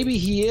mean, maybe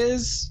he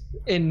is,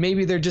 and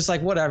maybe they're just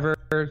like, whatever,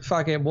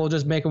 fuck it, we'll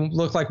just make him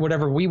look like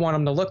whatever we want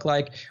him to look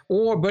like.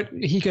 But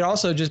he could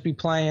also just be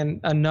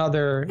playing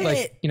another,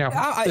 like, you know,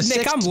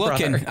 Nick, I'm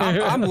looking.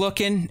 I'm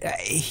looking.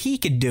 He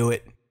could do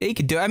it. He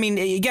could do it. I mean,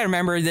 you got to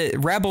remember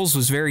that Rebels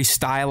was very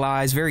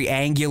stylized, very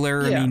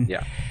angular.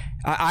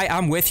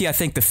 I'm with you. I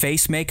think the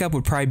face makeup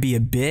would probably be a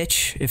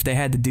bitch if they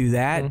had to do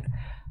that.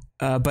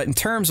 But in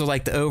terms of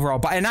like the overall,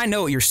 and I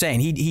know what you're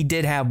saying, he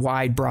did have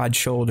wide, broad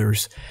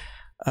shoulders.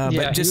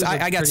 But just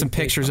I got some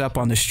pictures up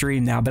on the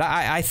stream now. But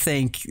I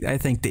think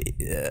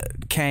the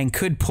Kang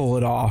could pull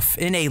it off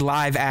in a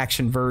live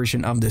action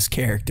version of this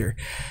character.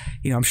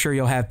 You know, I'm sure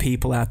you'll have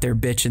people out there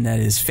bitching that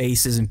his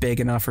face isn't big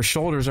enough or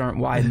shoulders aren't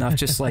wide enough,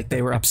 just like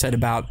they were upset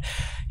about,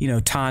 you know,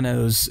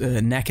 Tano's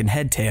neck and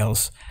head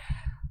tails.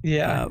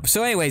 Yeah.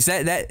 So anyways,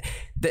 that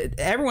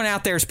everyone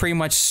out there is pretty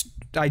much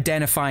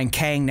identifying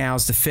Kang now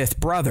as the fifth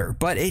brother,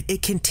 but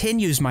it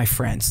continues, my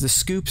friends. The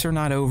scoops are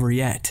not over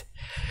yet.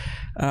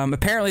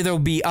 Apparently there'll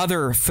be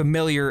other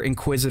familiar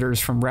Inquisitors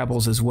from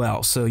Rebels as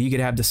well. So you could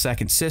have the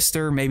second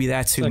sister. Maybe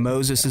that's who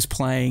Moses is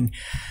playing.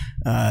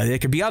 There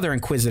could be other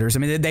Inquisitors. I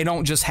mean, they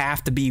don't just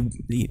have to be,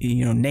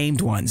 you know,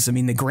 named ones. I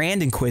mean, the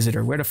Grand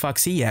Inquisitor, where the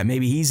fuck's he at?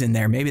 Maybe he's in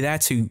there. Maybe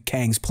that's who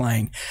Kang's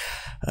playing,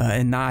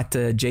 and not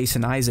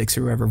Jason Isaacs,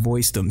 or whoever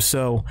voiced him.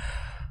 So,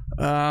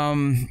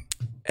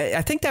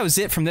 I think that was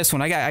it from this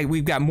one.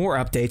 We've got more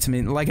updates. I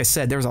mean, like I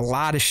said, there's a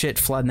lot of shit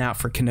flooding out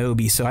for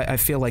Kenobi. So I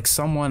feel like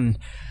someone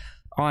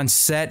on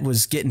set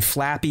was getting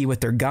flappy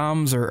with their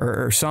gums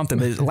or something.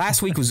 But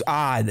last week was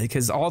odd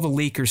because all the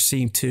leakers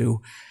seemed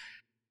to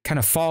kind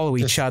of follow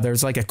each other.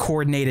 It's like a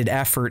coordinated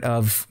effort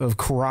of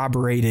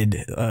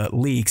corroborated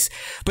leaks.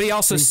 But he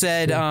also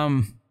said,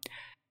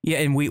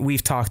 and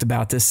we've talked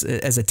about this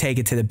as a take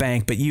it to the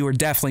bank, but you are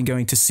definitely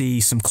going to see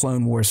some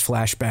Clone Wars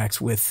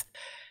flashbacks with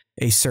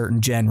a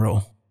certain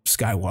General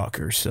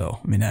Skywalker. So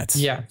I mean, that's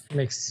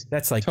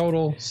like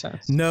total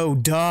sense. No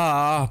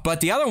duh.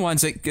 But the other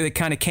ones that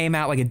kind of came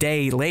out like a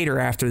day later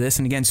after this,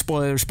 and again,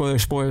 spoilers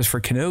for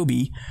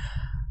Kenobi.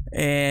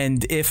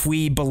 And if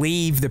we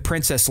believe the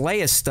Princess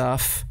Leia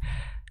stuff,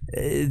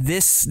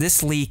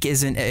 this leak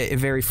isn't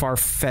very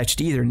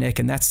far-fetched either, Nick,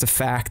 and that's the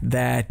fact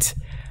that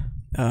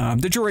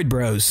the Droid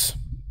Bros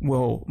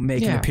will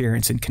make an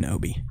appearance in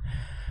Kenobi.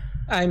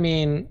 I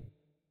mean,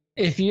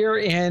 if you're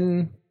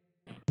in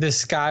the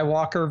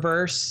Skywalker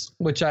verse,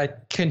 which I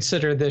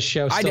consider this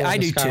show still I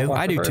do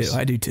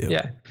too.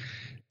 Yeah.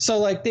 So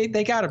like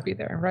they got to be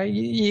there, right?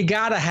 You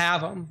got to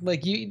have them.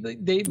 Like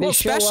they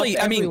show up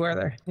everywhere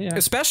there. Yeah.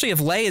 Especially if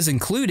Leia's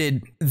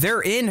included, they're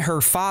in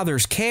her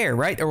father's care,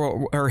 right?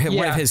 Or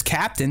one of his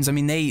captains. I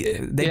mean,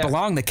 they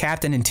belong to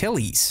Captain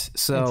Antilles.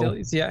 So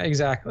Antilles. Yeah,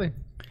 exactly.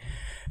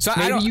 So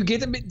maybe you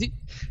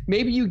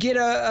get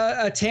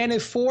a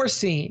Tantive 4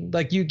 scene,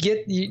 like you're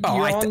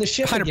on the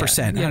ship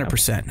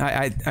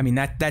 100%. I mean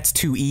that's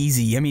too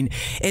easy. I mean,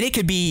 and it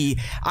could be.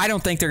 I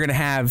don't think they're going to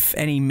have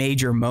any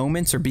major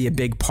moments or be a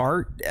big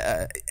part.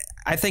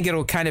 I think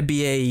it'll kind of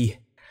be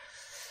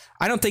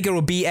I don't think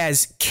it'll be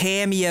as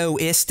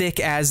cameo-istic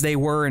as they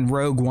were in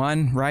Rogue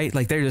One, right?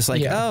 Like they're just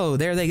like, oh,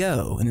 there they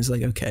go, and it's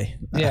like, okay,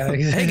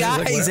 hey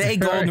guys, hey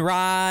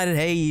Goldenrod,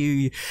 hey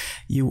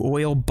you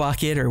oil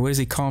bucket, or what does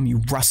he call him?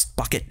 You rust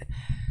bucket.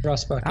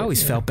 Rust bucket. I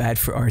always felt bad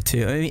for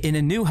R2. I mean, in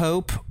A New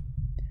Hope,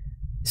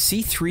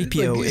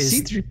 C-3PO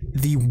is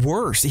the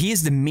worst. He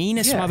is the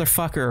meanest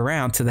motherfucker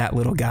around to that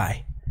little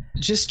guy.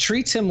 just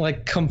treats him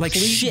like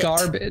complete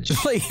garbage.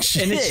 Like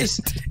shit. And it's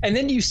just, and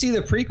then you see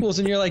the prequels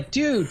and you're like,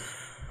 dude,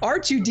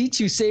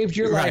 R2-D2 saved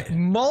your life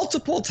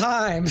multiple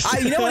times.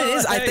 You know what it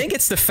is? I think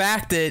it's the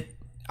fact that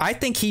I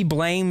think he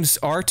blames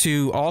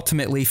R2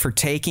 ultimately for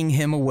taking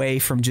him away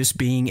from just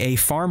being a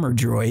farmer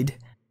droid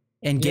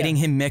and getting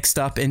him mixed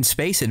up in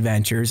space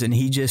adventures, and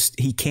he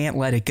can't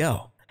let it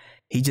go.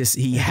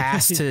 He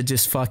has to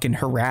just fucking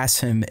harass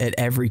him at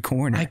every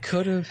corner. I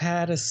could have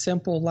had a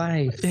simple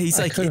life. He's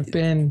like, could have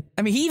been.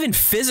 I mean, he even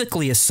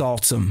physically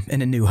assaults him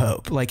in A New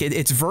Hope. Like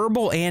it's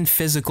verbal and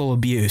physical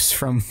abuse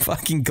from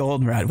fucking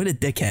Goldenrod. What a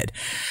dickhead.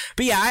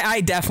 But yeah, I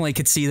definitely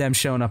could see them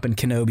showing up in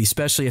Kenobi,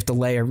 especially if the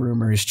Leia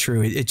rumor is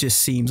true. It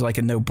just seems like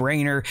a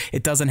no-brainer.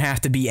 It doesn't have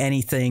to be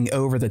anything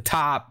over the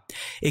top.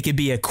 It could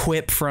be a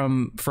quip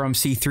from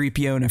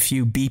C-3PO and a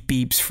few beep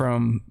beeps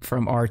from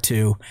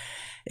R2.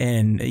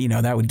 And, you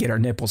know, that would get our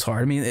nipples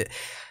hard. I mean,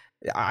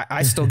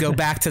 I still go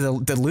back to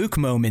the Luke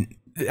moment.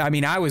 I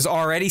mean, I was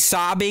already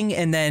sobbing,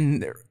 and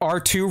then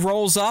R2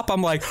 rolls up.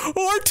 I'm like,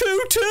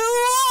 R2-2!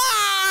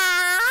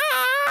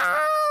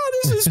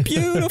 This is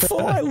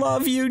beautiful. I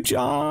love you,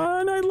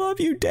 John. I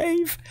love you,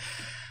 Dave.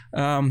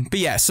 But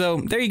yeah,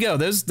 so there you go.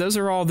 Those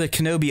are all the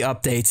Kenobi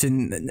updates,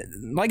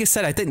 and like I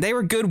said, I think they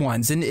were good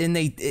ones, and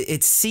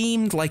it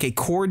seemed like a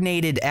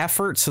coordinated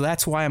effort. So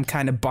that's why I'm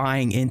kind of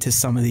buying into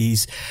some of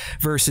these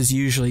versus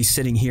usually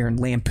sitting here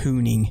and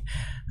lampooning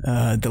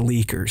the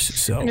leakers.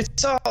 So and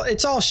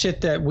it's all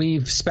shit that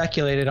we've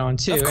speculated on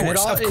too. Of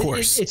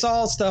course. It's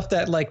all stuff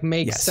that like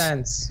makes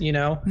sense. You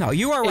know. No,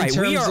 you are right.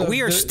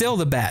 We are still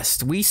the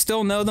best. We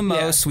still know the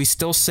most. We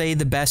still say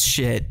the best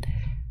shit.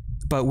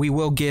 But we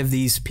will give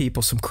these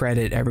people some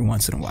credit every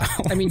once in a while.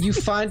 I mean,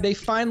 they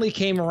finally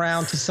came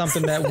around to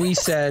something that we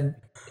said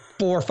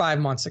 4 or 5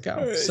 months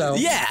ago. So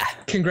yeah,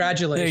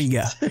 congratulations.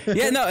 There you go.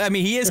 Yeah, no, I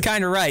mean, he is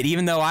kind of right.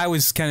 Even though I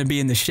was kind of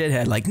being the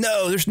shithead, like,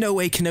 no, there's no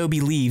way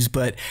Kenobi leaves.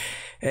 But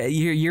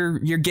you're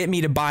getting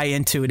me to buy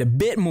into it a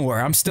bit more.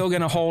 I'm still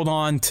gonna hold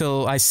on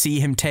till I see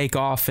him take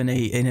off in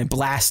a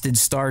blasted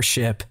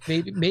starship.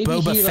 Maybe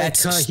Boba Fett's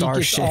starship. He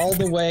gets all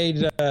the way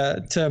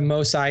to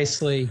Mos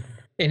Eisley.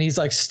 And he's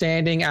like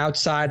standing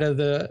outside of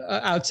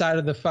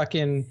the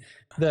fucking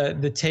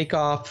the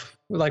takeoff,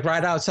 like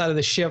right outside of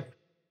the ship,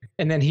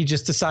 and then he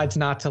just decides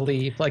not to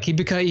leave. Like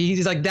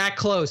he's like that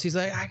close. He's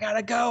like, I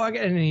gotta go, and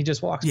then he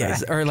just walks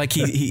back. Or like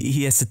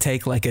he has to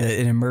take like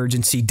an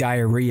emergency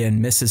diarrhea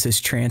and misses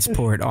his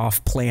transport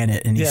off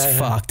planet, and he's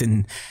fucked,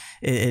 and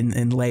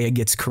Leia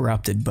gets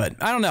corrupted.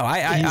 But I don't know.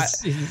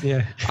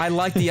 I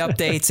like the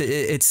updates.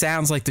 It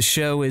sounds like the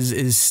show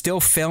is still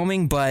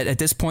filming, but at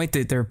this point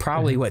that they're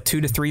probably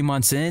 2 to 3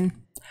 months in.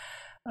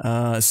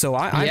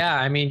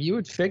 I mean, you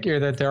would figure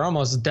that they're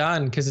almost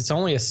done because it's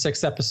only a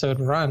 6-episode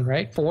run,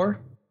 right? 4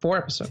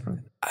 episode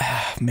run.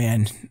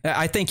 Man,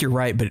 I think you're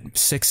right, but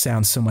 6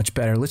 sounds so much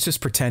better. Let's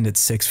just pretend it's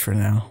 6 for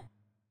now.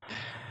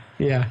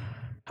 Yeah.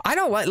 I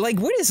don't like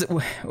what is it?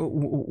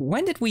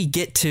 When did we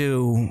get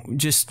to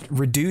just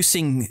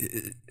reducing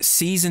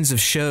seasons of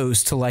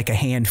shows to like a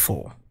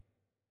handful?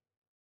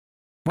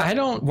 Why'd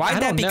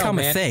that become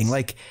a thing?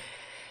 Like,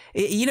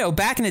 you know,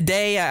 back in the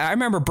day, I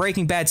remember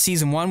Breaking Bad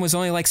season 1 was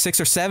only like 6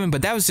 or 7,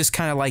 but that was just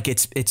kind of like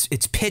it's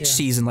pitch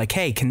season. Like,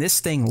 hey, can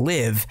this thing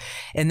live?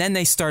 And then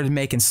they started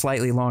making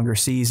slightly longer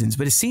seasons.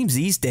 But it seems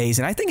these days,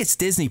 and I think it's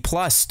Disney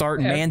Plus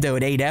starting Mando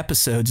at 8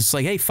 episodes. It's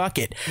like, hey, fuck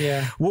it.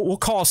 Yeah, we'll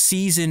call a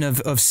season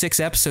of 6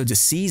 episodes a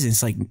season.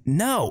 It's like,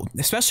 no,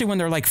 especially when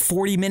they're like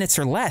 40 minutes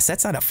or less.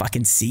 That's not a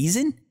fucking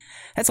season.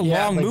 That's a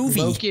long movie.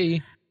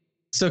 Loki.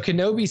 So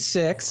Kenobi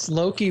 6,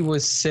 Loki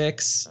was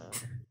 6.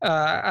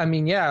 I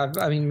mean,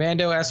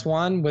 Mando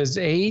S1 was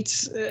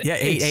 8. Yeah,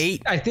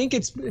 8. I think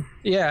it's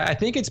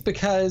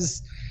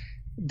because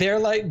they're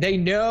like, they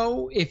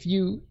know if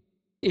you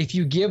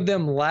give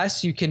them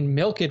less, you can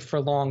milk it for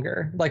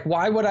longer. Like,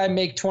 why would I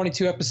make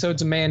 22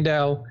 episodes of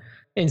Mando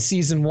in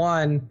season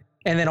 1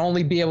 and then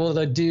only be able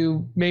to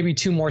do maybe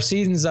 2 more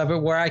seasons of it,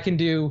 where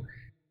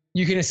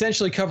you can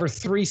essentially cover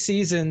 3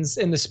 seasons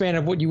in the span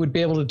of what you would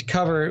be able to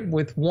cover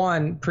with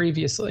 1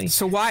 previously.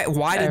 So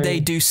why did they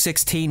do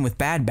 16 with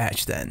Bad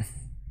Batch then?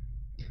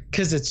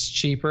 Because it's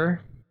cheaper.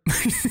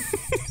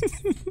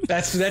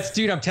 That's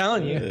dude, I'm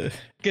telling you.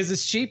 Because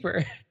it's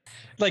cheaper.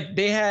 Like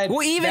they had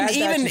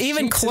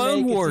even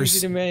Clone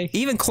Wars,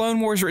 even Clone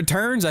Wars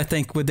Returns, I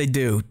think would they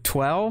do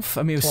 12?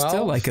 I mean, it was 12?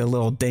 Still like a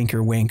little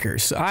dinker winker.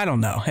 So I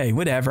don't know. Hey,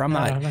 whatever. I'm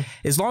not,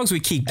 as long as we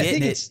keep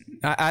getting it,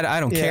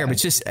 I don't care. But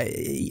it's just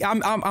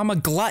I'm a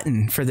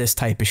glutton for this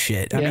type of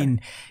shit. I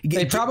mean,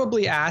 they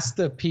probably asked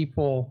the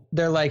people.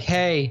 They're like,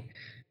 hey,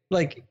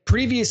 like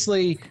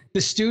previously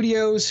the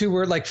studios who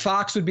were like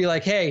Fox would be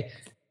like, hey,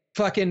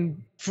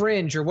 fucking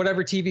Fringe or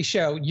whatever TV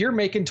show, you're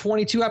making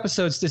 22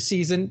 episodes this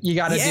season, you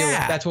got to do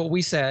it. That's what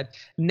we said.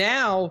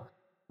 Now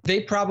they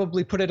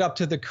probably put it up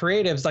to the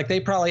creatives. Like they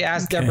probably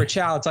asked Deborah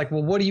Chow, it's like,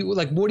 well, what do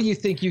you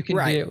think you can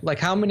do? Like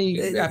how many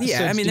episodes?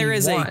 Yeah, I mean, there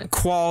is a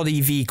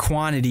quality v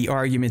quantity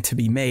argument to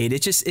be made.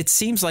 It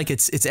seems like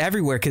it's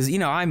everywhere, because, you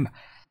know, I'm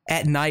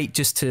at night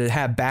just to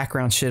have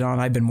background shit on.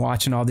 I've been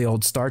watching all the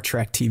old Star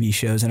Trek TV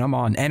shows, and I'm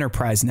on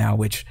Enterprise now,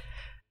 which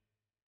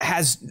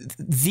has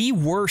the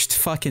worst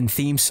fucking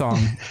theme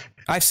song.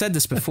 I've said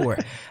this before.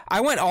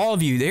 I want all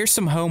of you, there's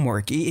some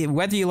homework,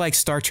 whether you like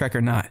Star Trek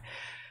or not.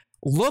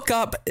 Look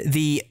up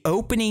the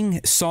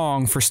opening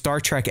song for Star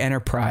Trek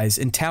Enterprise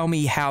and tell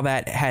me how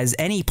that has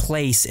any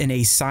place in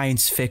a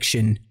science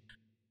fiction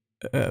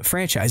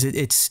franchise.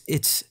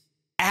 It's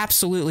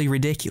absolutely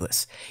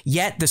ridiculous.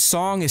 Yet the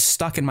song is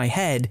stuck in my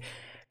head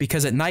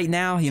because at night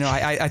now, you know,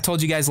 I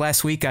told you guys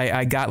last week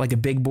I got like a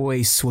Big Boy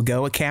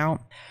Swago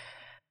account.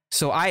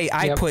 So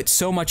I put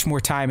so much more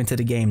time into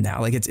the game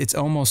now. Like it's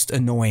almost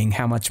annoying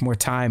how much more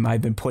time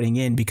I've been putting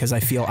in because I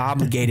feel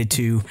obligated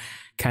to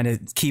kind of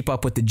keep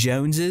up with the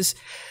Joneses.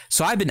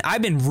 So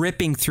I've been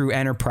ripping through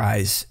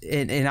Enterprise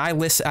and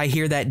I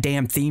hear that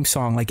damn theme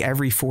song like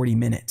every 40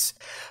 minutes.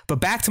 But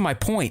back to my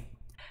point,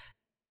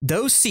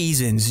 those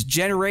seasons,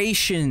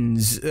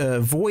 Generations,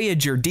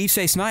 Voyager, Deep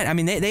Space Nine, I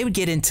mean, they would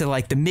get into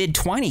like the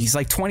mid-20s,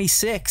 like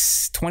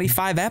 26,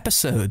 25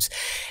 episodes.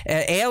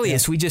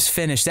 Alias, we just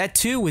finished. That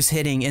too was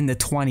hitting in the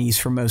 20s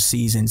for most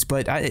seasons.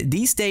 But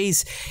these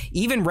days,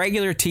 even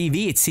regular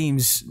TV, it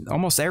seems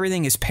almost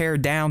everything is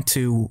pared down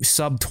to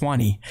sub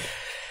 20.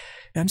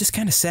 I'm just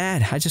kind of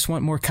sad. I just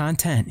want more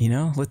content, you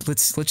know?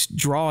 Let's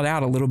draw it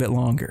out a little bit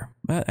longer.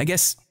 But I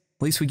guess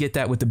at least we get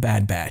that with the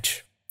Bad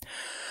Batch.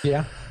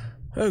 Yeah.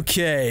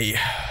 Okay,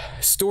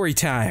 story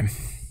time.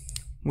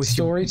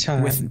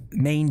 With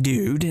main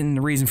dude, and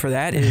the reason for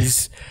that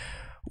is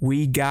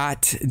we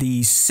got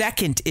the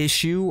second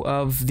issue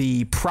of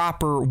the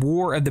proper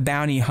War of the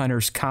Bounty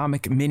Hunters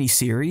comic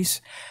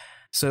miniseries.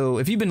 So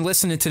if you've been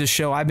listening to the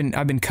show, I've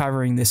been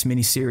covering this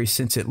miniseries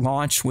since it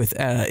launched with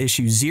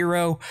issue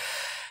 0.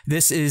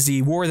 This is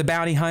the War of the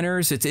Bounty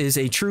Hunters. It is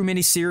a true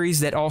miniseries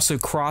that also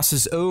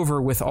crosses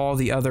over with all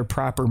the other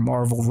proper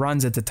Marvel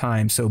runs at the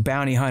time. So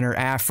Bounty Hunter,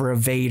 Aphra,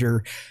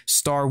 Vader,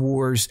 Star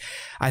Wars.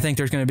 I think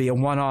there's going to be a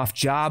one-off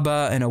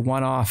Jabba and a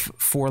one-off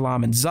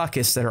 4-LOM and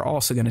Zuckuss that are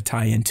also going to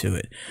tie into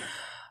it.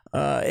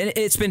 And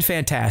it's been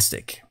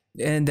fantastic.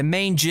 And the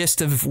main gist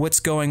of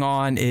what's going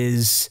on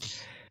is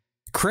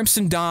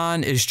Crimson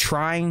Dawn is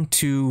trying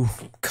to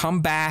come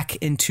back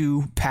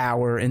into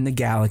power in the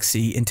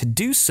galaxy, and to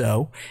do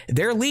so,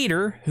 their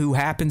leader, who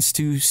happens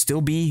to still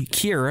be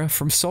Kira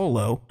from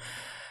Solo,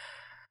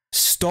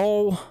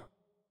 stole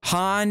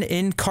Han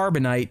in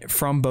Carbonite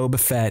from Boba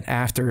Fett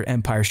after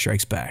Empire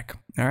Strikes Back.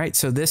 All right,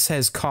 so this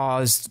has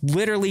caused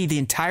literally the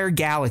entire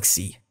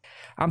galaxy.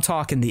 I'm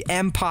talking the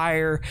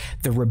Empire,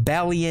 the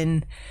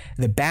Rebellion,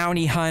 the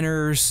Bounty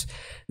Hunters,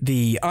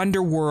 the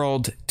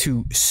Underworld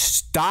to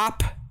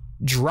stop,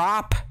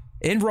 drop,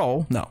 and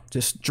roll. No,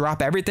 just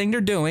drop everything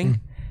they're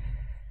doing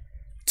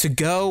to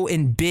go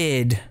and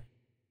bid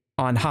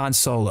on Han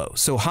Solo.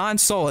 So Han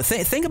Solo,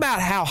 think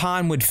about how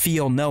Han would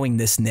feel knowing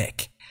this,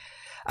 Nick.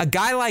 A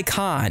guy like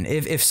Han,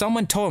 if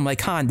someone told him, like,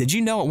 Han, did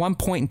you know at one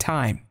point in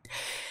time,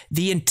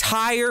 the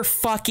entire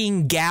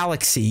fucking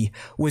galaxy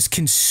was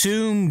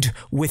consumed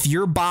with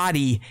your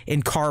body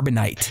in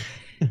carbonite?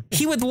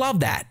 He would love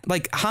that.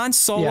 Like Han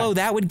Solo,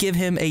 that would give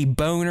him a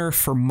boner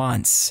for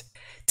months.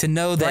 To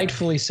know that,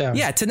 rightfully so.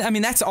 Yeah, I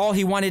mean, that's all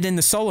he wanted in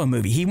the Solo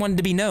movie. He wanted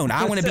to be known.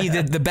 I want to be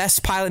the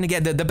best pilot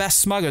again, the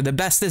best smuggler, the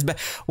best this.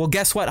 Well,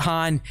 guess what,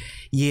 Han?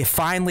 You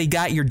finally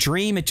got your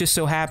dream. It just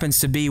so happens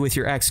to be with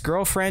your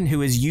ex-girlfriend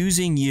who is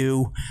using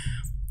you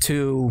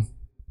to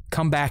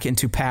come back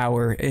into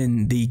power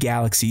in the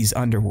galaxy's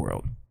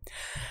underworld.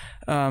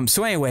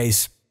 So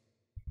anyways,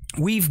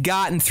 we've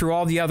gotten through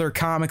all the other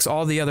comics,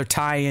 all the other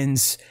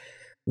tie-ins.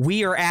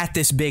 We are at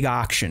this big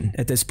auction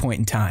at this point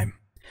in time.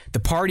 The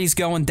party's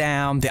going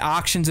down. The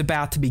auction's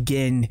about to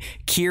begin.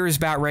 Kira's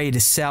about ready to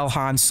sell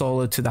Han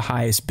Solo to the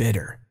highest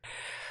bidder.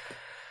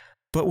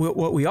 But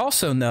what we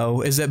also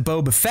know is that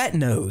Boba Fett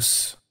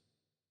knows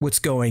what's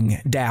going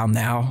down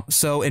now.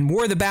 So in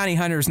War of the Bounty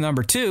Hunters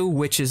 #2,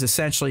 which is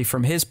essentially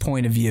from his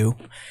point of view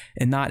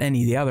and not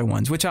any of the other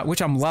ones, which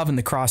I'm loving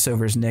the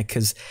crossovers, Nick,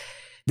 because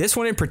this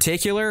one in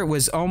particular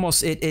was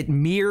almost, it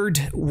mirrored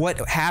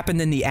what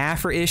happened in the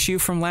Aphra issue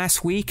from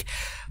last week,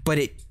 but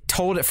it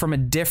told it from a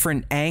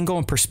different angle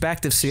and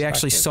perspective, so you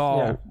actually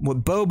saw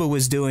what Boba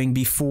was doing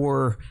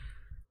before.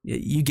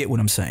 You get what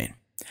I'm saying.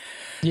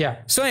 Yeah.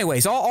 So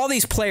anyways, all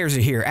these players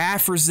are here.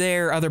 Aphra's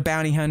there, other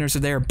bounty hunters are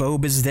there,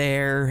 Boba's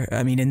there.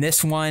 I mean, in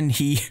this one,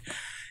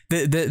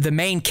 the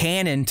main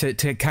canon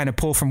to kind of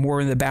pull from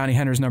War of the Bounty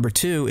Hunters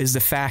 #2 is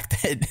the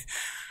fact that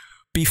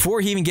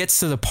before he even gets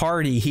to the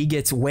party, he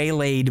gets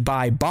waylaid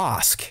by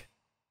Bosk.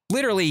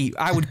 Literally,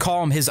 I would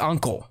call him his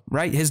uncle,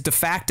 right? His de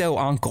facto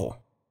uncle.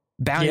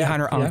 Bounty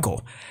hunter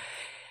uncle.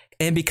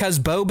 And because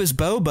Boba's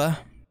Boba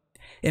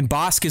and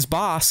Bosk is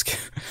Bosk,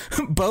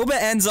 Boba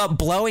ends up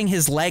blowing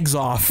his legs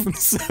off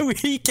so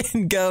he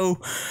can go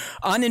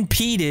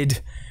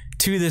unimpeded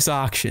to this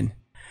auction.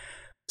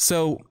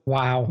 So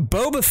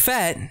Boba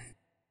Fett,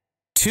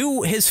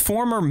 to his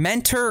former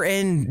mentor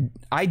and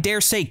I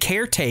dare say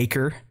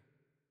caretaker,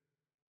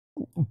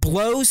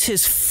 blows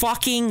his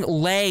fucking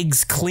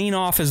legs clean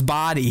off his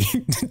body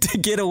to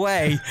get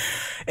away.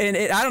 And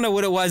I don't know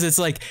what it was. It's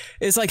like,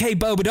 hey,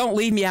 Boba, don't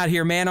leave me out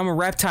here, man. I'm a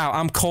reptile.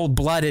 I'm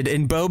cold-blooded.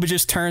 And Boba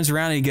just turns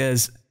around and he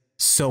goes,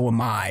 so am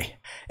I.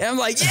 And I'm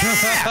like,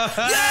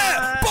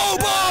 yeah,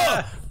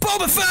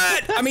 Boba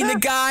Fett. I mean, the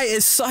guy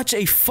is such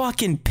a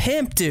fucking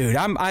pimp, dude.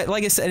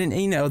 Like I said, and,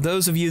 you know,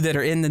 those of you that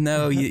are in the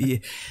know, you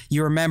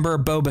remember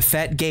Boba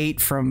Fett Gate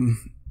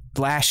from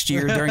last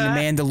year during the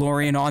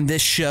Mandalorian on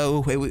this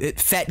show,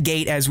 Fett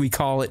Gate as we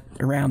call it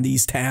around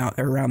this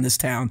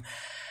town.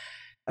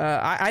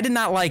 I did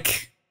not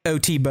like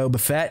OT Boba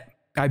Fett.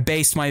 I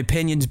based my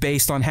opinions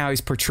based on how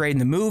he's portrayed in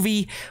the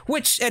movie,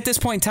 which at this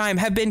point in time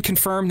have been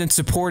confirmed and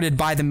supported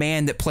by the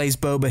man that plays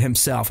Boba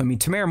himself. I mean,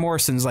 Tamara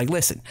Morrison's like,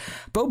 listen,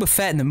 Boba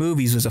Fett in the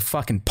movies was a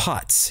fucking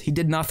putz. He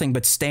did nothing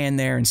but stand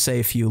there and say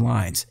a few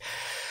lines.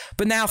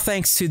 But now,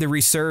 thanks to the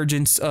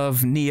resurgence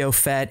of Neo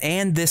Fett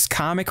and this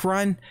comic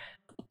run,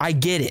 I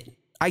get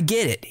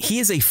it. He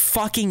is a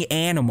fucking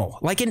animal,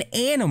 like an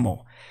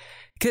animal.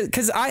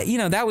 Because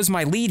that was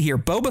my lead here.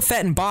 Boba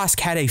Fett and Bossk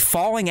had a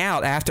falling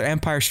out after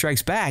Empire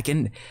Strikes Back.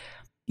 And,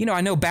 you know,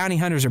 I know bounty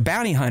hunters are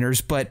bounty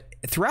hunters, but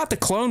throughout the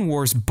Clone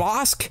Wars,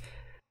 Bossk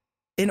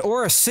and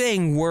Aurra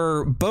Sing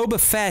were Boba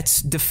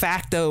Fett's de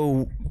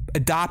facto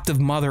adoptive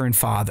mother and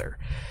father.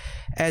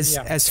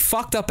 As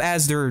fucked up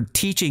as their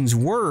teachings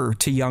were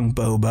to young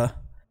Boba,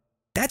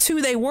 that's who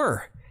they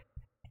were.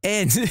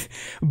 And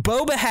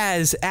Boba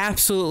has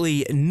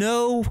absolutely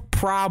no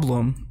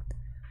problem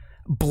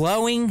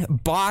blowing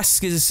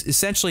Bosk's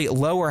essentially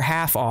lower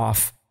half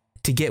off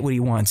to get what he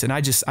wants. And I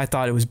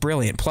thought it was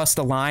brilliant. Plus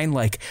the line,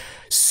 like,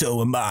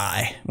 so am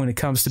I, when it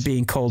comes to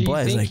being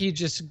cold-blooded. Do you think like, he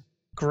just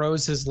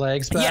grows his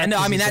legs back? Yeah, no,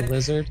 I mean, that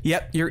lizard.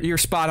 Yep, you're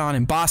spot on.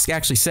 And Bossk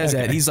actually says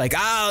that. He's like,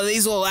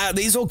 these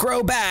will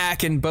grow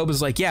back. And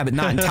Boba's like, yeah, but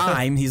not in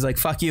time. He's like,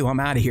 fuck you, I'm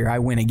out of here. I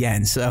win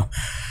again. So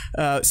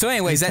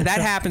anyways, that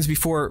happens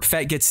before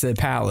Fett gets to the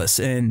palace.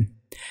 And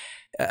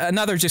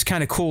another just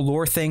kind of cool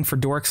lore thing for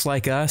dorks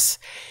like us,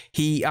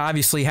 he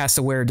obviously has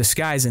to wear a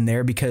disguise in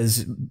there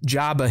because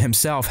Jabba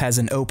himself has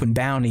an open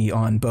bounty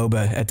on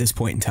Boba at this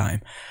point in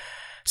time.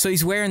 So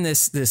he's wearing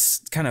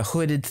this kind of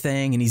hooded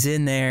thing, and he's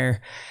in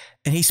there,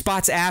 and he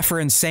spots Aphra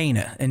and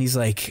Sena, and he's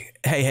like,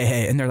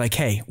 hey. And they're like,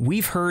 hey,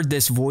 we've heard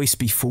this voice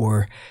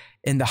before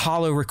in the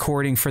holo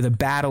recording for the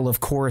Battle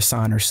of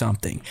Coruscant or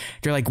something.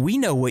 They're like, we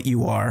know what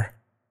you are.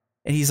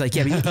 And he's like,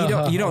 yeah,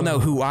 but you don't know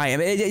who I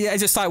am. I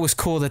just thought it was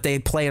cool that they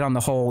played on the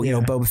whole, you know,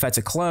 Boba Fett's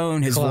a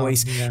clone, his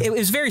voice. Yeah. It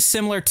was very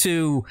similar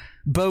to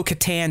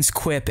Bo-Katan's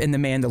quip in The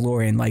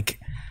Mandalorian. Like,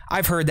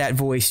 I've heard that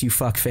voice, you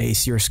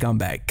fuckface, you're a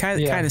scumbag.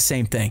 Kind of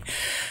same thing.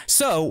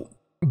 So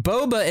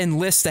Boba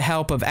enlists the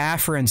help of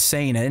Aphra and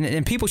Sena.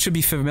 And people should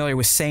be familiar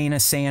with Sena.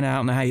 I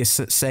don't know how you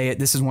say it.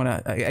 This is one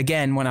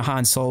of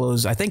Han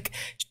Solo's, I think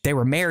they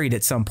were married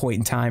at some point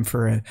in time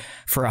for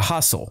a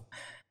hustle.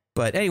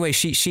 But anyway,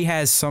 she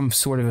has some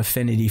sort of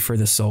affinity for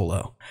the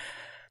Solo.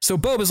 So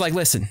Boba's like,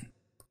 listen,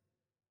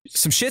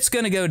 some shit's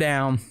going to go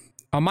down.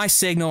 On my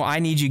signal, I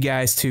need you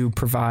guys to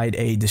provide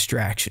a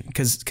distraction.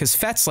 Because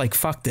Fett's like,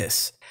 fuck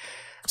this.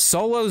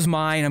 Solo's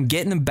mine. I'm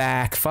getting him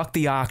back. Fuck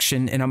the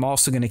auction. And I'm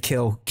also going to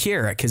kill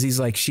Qi'ra. Because he's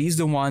like, she's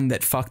the one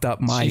that fucked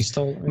up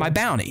my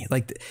bounty.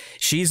 Like,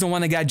 she's the one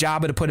that got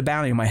Jabba to put a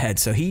bounty on my head.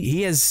 So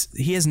he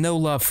has no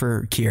love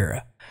for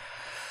Qi'ra.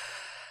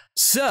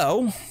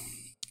 So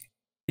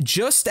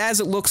just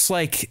as it looks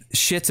like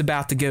shit's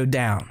about to go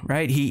down,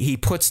 right? He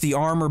puts the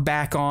armor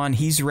back on.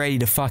 He's ready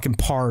to fucking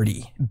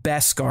party,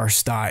 Beskar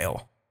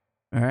style.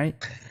 All right.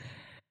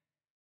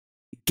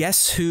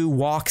 Guess who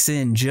walks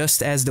in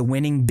just as the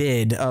winning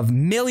bid of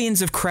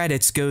millions of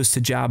credits goes to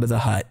Jabba the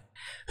Hutt?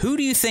 Who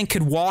do you think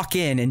could walk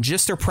in and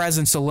just their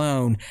presence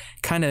alone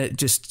kind of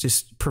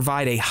just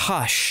provide a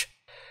hush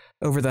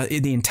over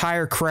the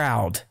entire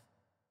crowd,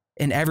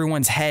 and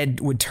everyone's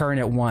head would turn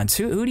at once?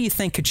 Who do you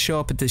think could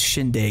show up at this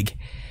shindig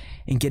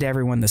and get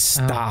everyone to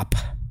stop?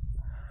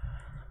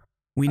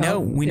 We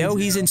know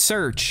he's in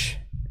search.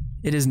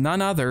 It is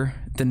none other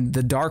than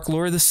the Dark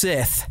Lord of the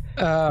Sith,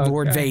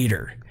 Lord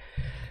Vader.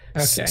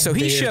 Okay. So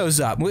he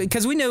shows up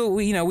because we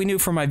knew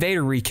from my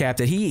Vader recap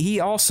that he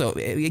also,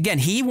 again,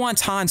 he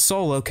wants Han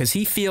Solo because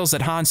he feels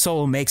that Han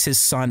Solo makes his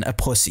son a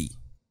pussy.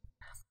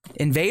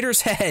 In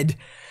Vader's head,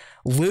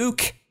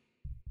 Luke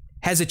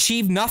has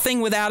achieved nothing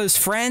without his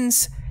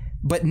friends,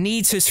 but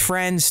needs his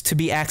friends to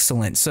be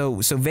excellent. So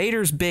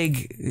Vader's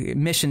big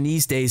mission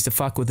these days to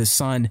fuck with his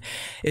son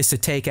is to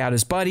take out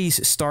his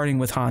buddies, starting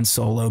with Han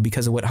Solo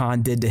because of what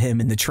Han did to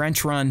him in the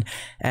trench run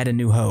at A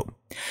New Hope.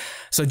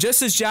 So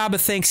just as Jabba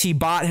thinks he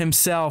bought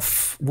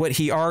himself what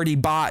he already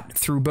bought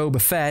through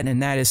Boba Fett,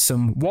 and that is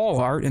some wall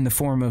art in the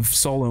form of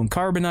Solo and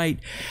Carbonite,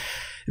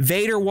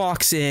 Vader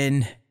walks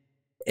in,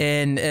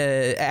 and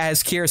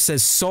as Qi'ra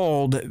says,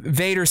 sold,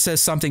 Vader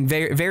says something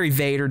very, very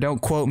Vader,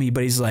 don't quote me,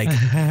 but he's like,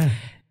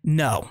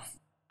 no,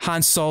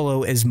 Han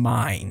Solo is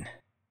mine.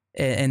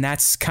 And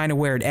that's kind of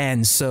where it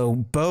ends. So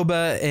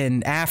Boba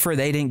and Aphra,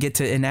 they didn't get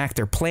to enact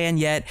their plan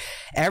yet.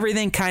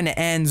 Everything kind of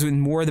ends with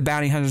War of the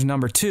Bounty Hunters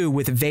 #2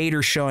 with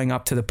Vader showing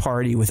up to the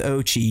party with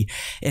Ochi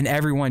and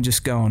everyone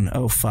just going,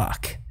 oh,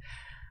 fuck.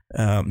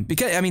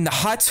 Because, I mean, the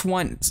Hutts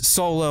want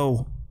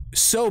Solo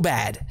so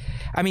bad.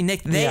 I mean,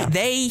 Nick,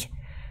 they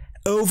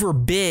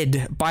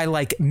overbid by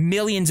like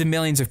millions and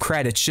millions of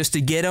credits just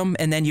to get him,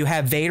 and then you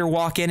have Vader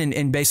walk in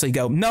and basically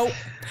go, nope,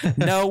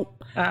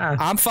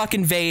 I'm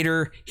fucking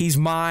Vader, he's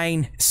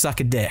mine, suck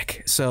a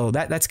dick. So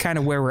that's kind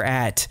of where we're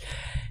at.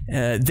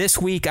 This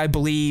week, I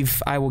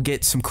believe I will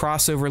get some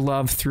crossover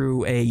love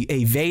through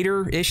a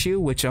Vader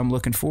issue, which I'm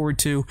looking forward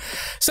to.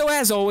 So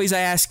as always, I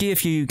ask you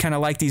if you kind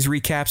of like these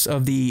recaps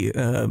of the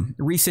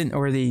recent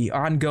or the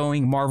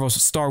ongoing Marvel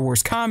Star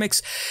Wars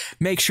comics,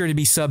 make sure to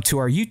be subbed to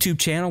our YouTube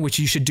channel, which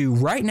you should do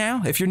right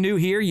now. If you're new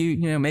here, you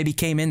know maybe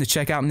came in to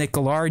check out Nick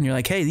Gillard and you're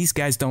like, hey, these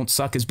guys don't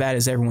suck as bad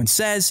as everyone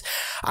says.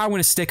 I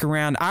want to stick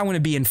around. I want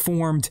to be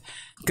informed.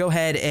 Go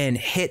ahead and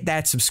hit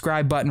that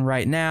subscribe button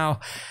right now.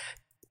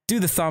 Do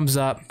the thumbs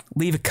up,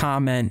 leave a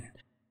comment,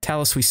 tell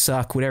us we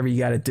suck, whatever you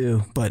got to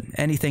do. But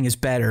anything is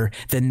better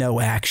than no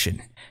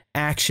action.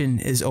 Action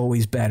is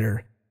always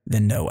better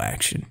than no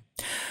action.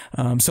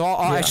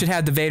 I should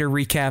have the Vader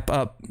recap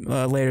up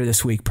later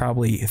this week,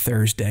 probably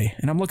Thursday.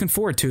 And I'm looking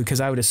forward to it because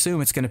I would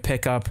assume it's going to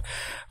pick up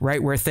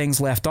right where things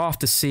left off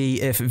to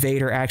see if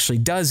Vader actually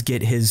does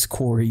get his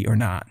quarry or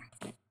not.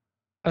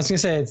 I was going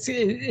to say,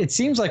 it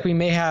seems like we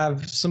may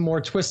have some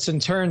more twists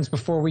and turns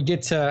before we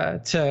get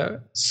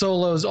to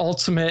Solo's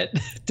ultimate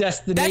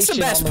destination. That's the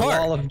best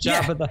part. Wall of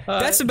Jabba the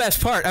Hutt. That's the best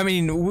part. I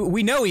mean,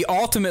 we know he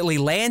ultimately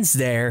lands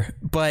there,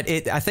 but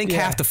I think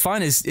half the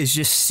fun is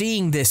just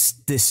seeing this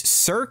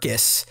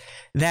circus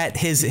that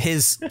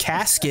his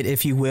casket,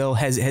 if you will,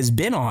 has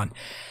been on.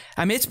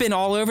 I mean, it's been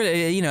all over.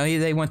 You know,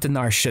 they went to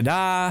Nar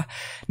Shaddaa.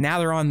 Now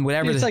they're on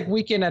whatever. It's like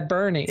Weekend at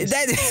Bernie's.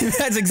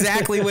 That's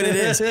exactly what it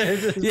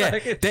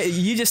is.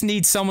 You just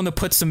need someone to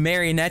put some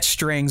marionette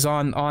strings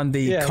on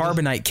the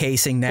carbonite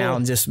casing now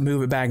and just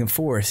move it back and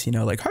forth. You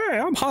know, like, hey,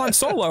 I'm Han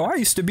Solo. I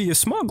used to be a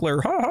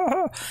smuggler.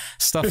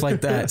 Stuff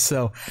like that.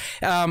 So,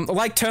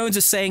 like Tones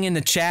is saying in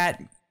the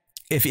chat,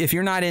 if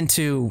you're not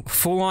into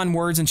full-on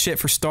words and shit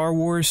for Star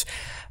Wars,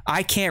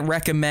 I can't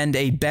recommend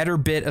a better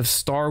bit of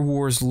Star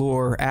Wars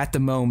lore at the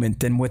moment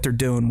than what they're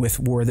doing with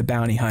War of the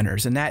Bounty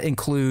Hunters. And that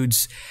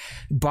includes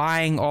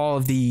buying all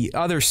of the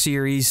other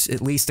series, at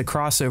least the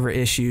crossover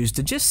issues,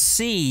 to just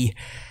see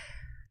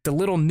the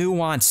little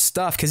nuanced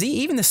stuff. Because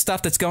even the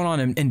stuff that's going on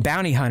in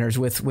Bounty Hunters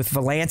with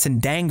Valance and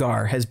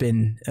Dangar has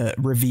been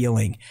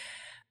revealing.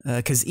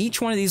 Because each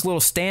one of these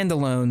little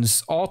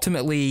standalones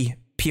ultimately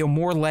peel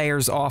more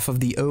layers off of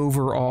the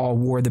overall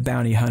War of the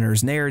Bounty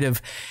Hunters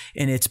narrative,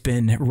 and it's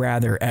been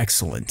rather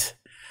excellent.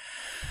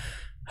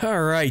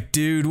 All right,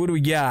 dude, what do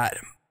we got?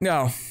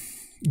 No,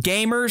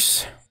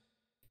 gamers.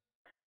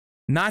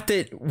 Not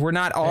that we're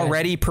not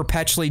already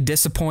perpetually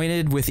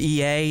disappointed with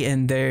EA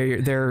and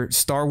their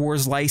Star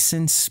Wars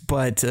license,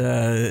 but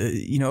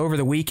over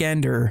the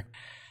weekend or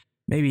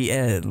maybe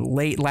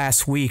late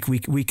last week,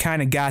 we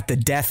kind of got the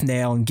death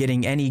nail in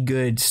getting any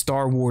good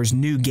Star Wars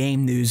new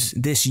game news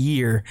this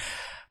year.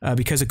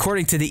 Because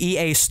according to the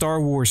EA Star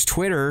Wars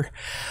Twitter,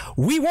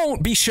 we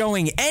won't be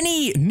showing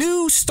any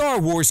new Star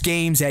Wars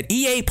games at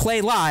EA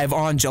Play Live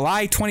on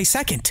July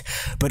 22nd.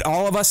 But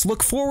all of us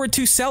look forward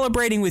to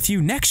celebrating with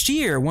you next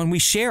year when we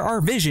share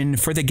our vision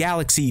for the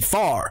galaxy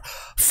far,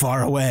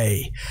 far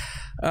away.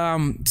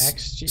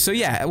 So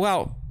yeah,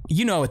 well,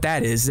 you know what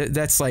that is.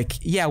 That's like,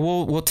 yeah,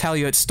 we'll tell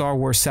you at Star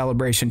Wars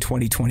Celebration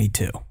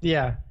 2022.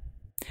 Yeah.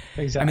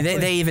 Exactly. I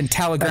mean, they even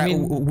telegraph.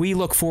 We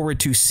look forward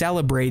to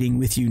celebrating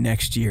with you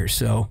next year.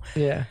 So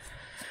yeah.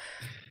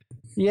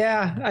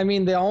 I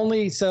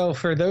mean, so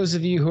for those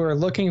of you who are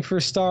looking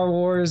for Star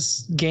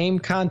Wars game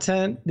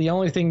content, the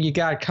only thing you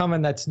got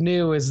coming that's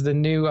new is the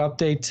new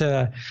update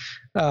to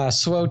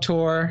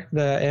SWTOR,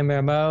 the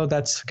MMO.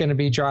 That's going to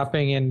be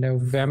dropping in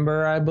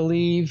November, I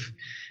believe.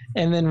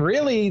 And then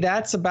really,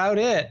 that's about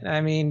it.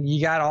 I mean,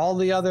 you got all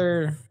the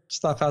other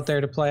stuff out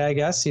there to play, I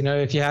guess. You know,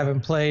 if you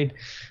haven't played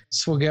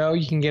SWGO,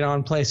 you can get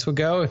on play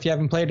SWGO. If you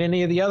haven't played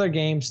any of the other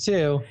games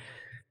too.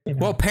 You know,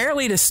 well,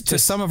 apparently to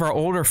some of our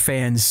older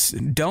fans,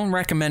 don't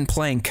recommend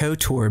playing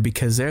KOTOR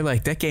because they're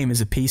like, that game is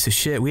a piece of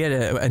shit. We had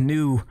a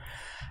new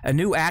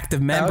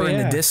active member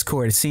in the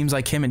Discord. It seems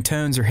like him and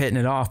Tones are hitting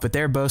it off, but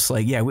they're both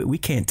like, yeah, we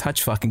can't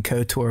touch fucking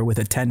KOTOR with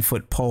a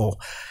 10-foot pole.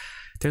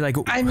 They're like,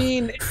 I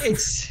mean,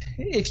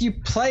 if you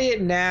play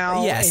it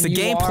now. Yes, the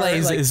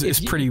gameplay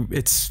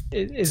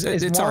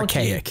it's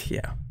archaic.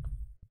 Yeah.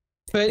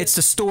 But it's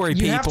the story,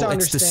 people.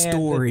 It's the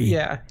story.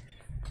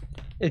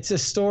 It's a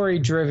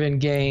story-driven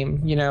game.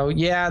 You know,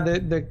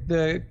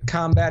 the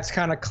combat's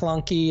kind of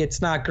clunky.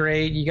 It's not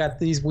great. You got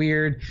these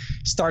weird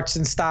starts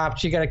and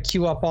stops. You got to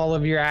queue up all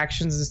of your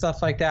actions and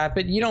stuff like that.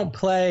 But you don't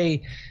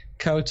play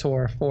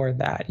KOTOR for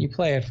that. You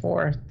play it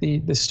for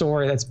the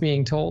story that's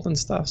being told and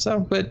stuff. So,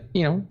 but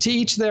you know, to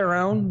each their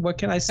own. What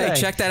can I say? Hey,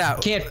 check that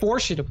out. Can't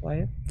force you to play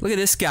it. Look at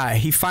this guy.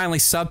 He finally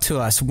subbed to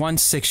us.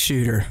 1-6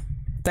 shooter.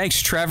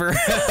 Thanks, Trevor.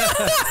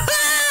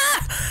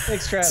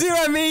 Thanks, Trevor. See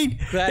what I mean?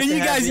 And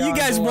you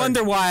guys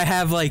wonder why I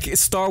have like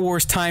Star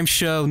Wars Time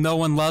Show, No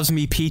One Loves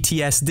Me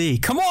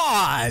PTSD. Come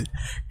on.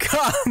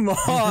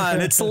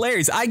 It's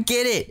hilarious. I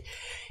get it.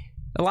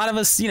 A lot of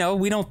us,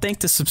 we don't think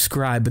to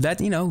subscribe, but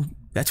that,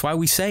 That's why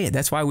we say it.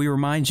 That's why we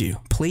remind you.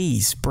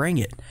 Please bring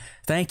it.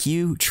 Thank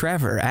you,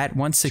 Trevor at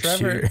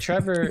 16shooter.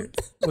 Trevor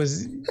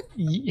was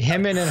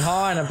hemming and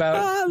hawing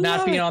about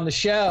not being on the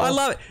show. I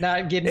love it.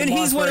 Not getting. And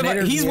he's one of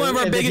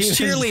our biggest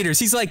cheerleaders.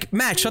 He's like,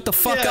 Matt, shut the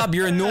fuck up.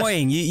 You're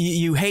annoying.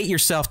 You hate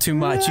yourself too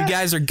much. You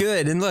guys are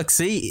good. And look,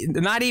 see,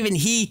 not even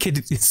he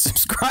could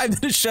subscribe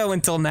to the show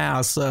until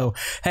now. So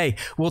hey,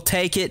 we'll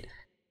take it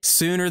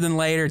sooner than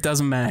later. It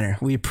doesn't matter.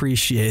 We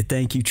appreciate it.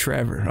 Thank you,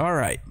 Trevor. All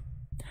right.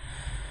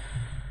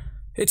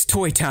 It's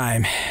toy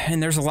time,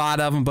 and there's a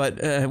lot of them, but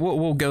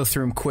we'll go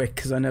through them quick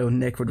because I know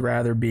Nick would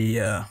rather be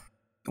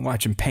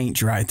watching paint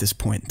dry at this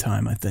point in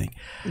time, I think.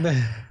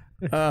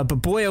 But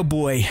boy, oh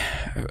boy,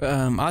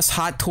 us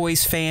Hot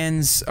Toys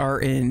fans are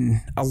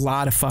in a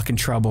lot of fucking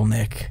trouble,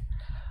 Nick.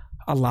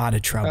 A lot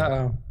of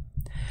trouble.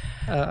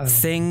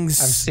 Things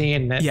I'm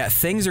seeing it. Yeah,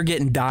 things are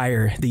getting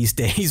dire these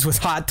days with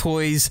Hot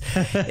Toys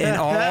and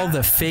all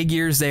the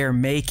figures they are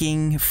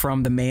making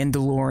from The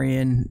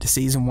Mandalorian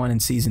season 1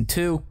 and season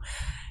 2.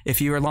 If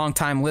you're a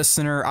longtime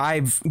listener,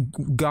 I've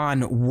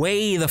gone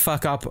way the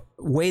fuck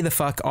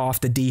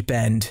off the deep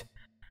end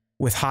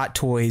with Hot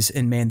Toys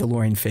and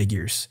Mandalorian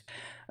figures.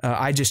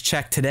 I just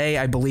checked today.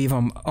 I believe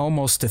I'm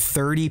almost to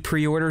 30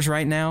 pre-orders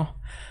right now.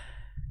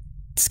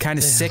 It's kind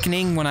of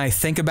sickening when I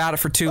think about it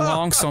for too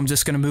long, so I'm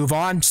just going to move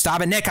on.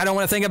 Stop it, Nick. I don't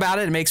want to think about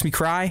it. It makes me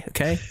cry,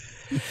 okay?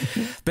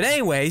 But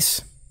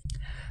anyways,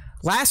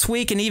 last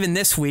week and even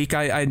this week,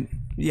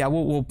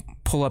 we'll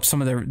pull up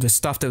some of the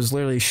stuff that was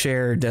literally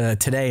shared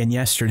today and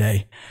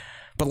yesterday.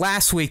 But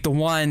last week,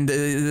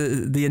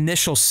 the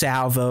initial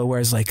salvo where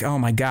it's like, oh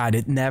my God,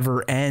 it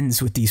never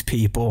ends with these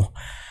people.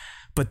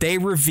 But they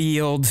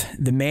revealed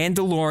the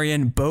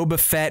Mandalorian Boba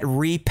Fett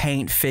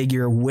repaint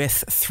figure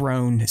with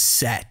throne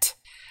set.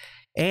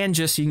 And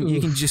just you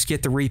can just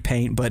get the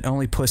repaint, but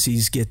only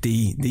pussies get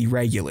the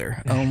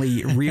regular.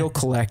 Only real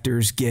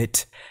collectors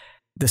get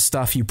the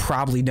stuff you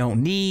probably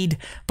don't need,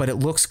 but it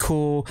looks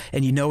cool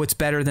and you know it's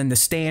better than the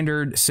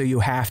standard, so you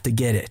have to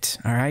get it.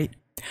 All right.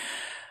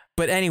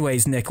 But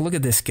anyways, Nick, look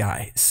at this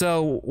guy.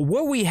 So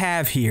what we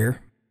have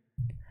here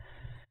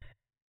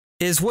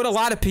is what a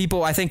lot of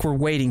people I think were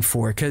waiting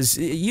for, because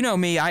you know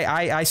me,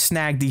 I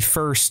snagged the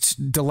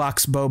first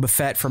deluxe Boba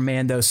Fett from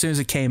Mando as soon as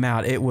it came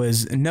out. It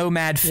was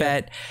Nomad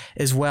Fett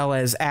as well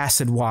as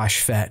Acid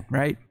Wash Fett,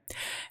 right?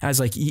 I was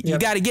like, you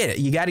got to get it.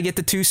 You got to get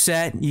the 2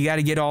 set. You got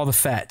to get all the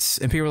Fets.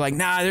 And people were like,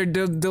 nah,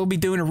 they'll be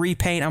doing a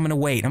repaint. I'm going to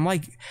wait. I'm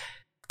like,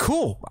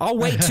 cool. I'll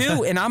wait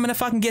too. And I'm going to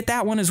fucking get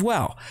that one as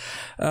well.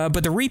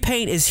 But the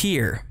repaint is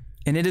here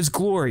and it is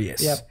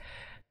glorious. Yep.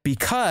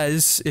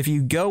 Because if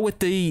you go with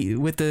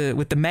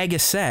the mega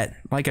set,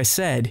 like I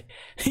said,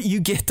 you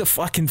get the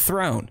fucking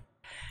throne.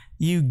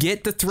 You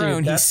get the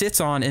throne he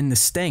sits on in the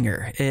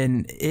Stinger,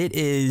 and it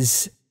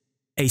is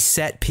a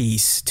set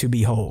piece to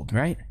behold,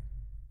 right?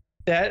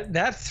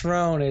 That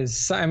throne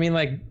is, I mean,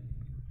 like,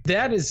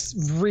 that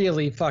is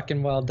really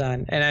fucking well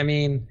done. And I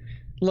mean,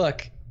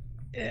 look,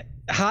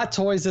 Hot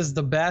Toys is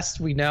the best,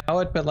 we know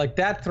it, but like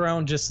that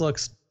throne just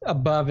looks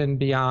above and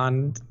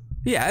beyond.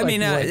 Yeah, I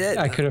mean,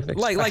 I could have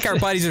like our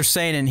buddies are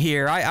saying in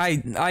here.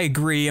 I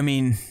agree. I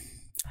mean,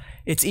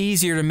 it's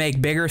easier to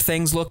make bigger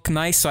things look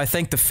nice. So I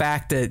think the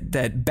fact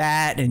that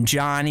Bat and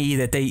Johnny,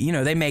 that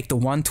they make the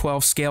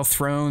 1/12 scale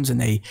thrones and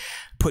they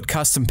put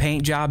custom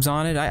paint jobs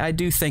on it, I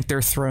do think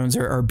their thrones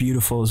are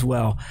beautiful as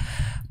well.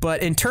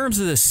 But in terms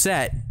of the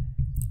set,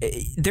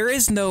 there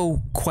is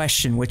no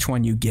question which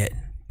one you get.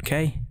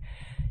 Okay,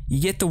 you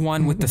get the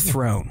one with the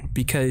throne,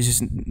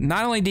 because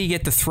not only do you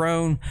get the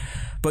throne,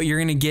 but you're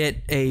going to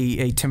get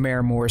a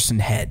Tamara Morrison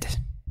head.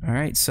 All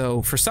right.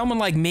 So for someone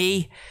like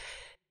me,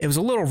 it was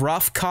a little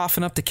rough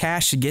coughing up the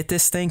cash to get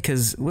this thing,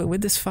 because what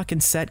would this fucking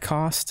set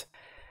cost?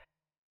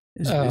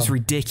 It was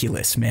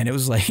ridiculous, man. It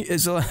was like, I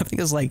think it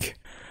was like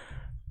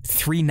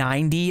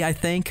 $390, I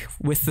think,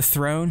 with the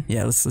throne.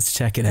 Yeah, let's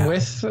check it out.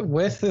 With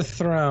the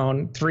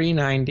throne,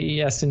 $390.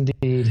 Yes,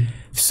 indeed.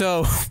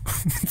 So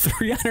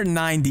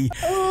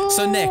 $390.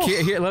 So Nick,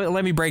 here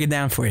let me break it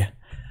down for you.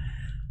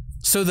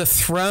 So the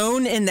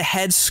throne and the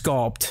head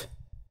sculpt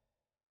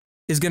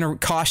is going to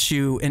cost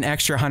you an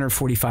extra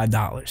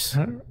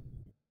 $145.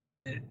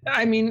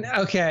 I mean,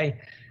 okay.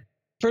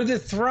 For the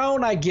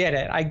throne, I get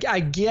it.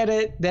 I get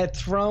it. That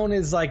throne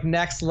is like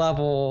next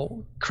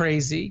level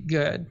crazy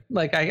good.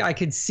 Like I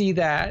could see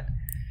that.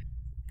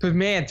 But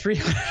man,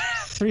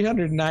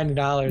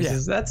 $390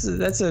 is that's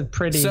a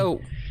pretty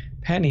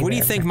penny. What do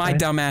you think my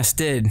dumbass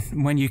did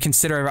when you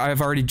consider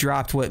I've already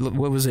dropped what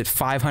was it,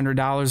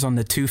 $500 on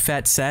the 2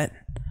 Fett set?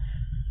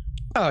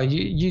 Oh,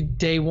 you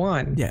day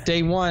one. Yeah.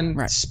 Day one,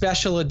 right.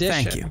 Special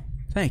edition.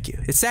 Thank you.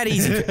 It's that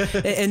easy.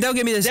 And don't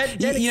give me this,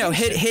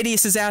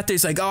 Hideous is out there.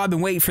 He's like, oh, I've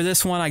been waiting for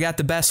this one. I got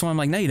the best one. I'm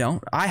like, no, you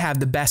don't. I have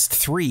the best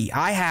 3.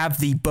 I have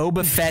the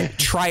Boba Fett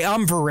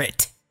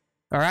triumvirate.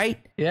 All right?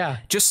 Yeah.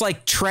 Just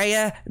like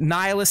Traya,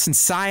 Nihilus, and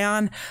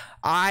Scion,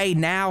 I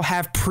now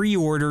have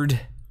pre-ordered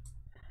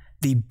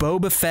the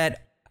Boba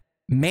Fett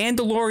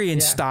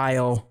Mandalorian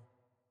style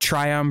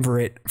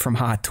triumvirate from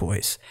Hot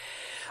Toys.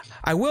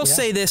 I will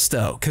say this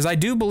though, because I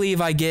do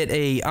believe I get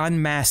a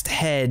unmasked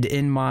head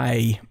in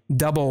my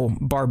double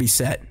Barbie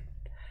set.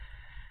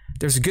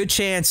 There's a good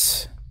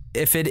chance,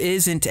 if it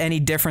isn't any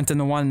different than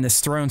the one in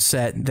this throne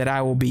set, that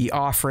I will be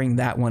offering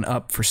that one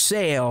up for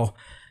sale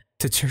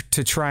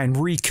to try and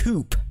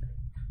recoup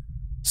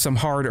some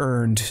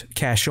hard-earned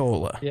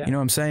cashola. You know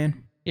what I'm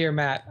saying? Here,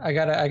 Matt, I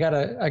got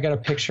a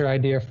picture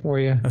idea for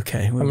you.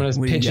 Okay, I'm gonna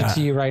pitch it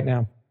to you right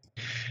now.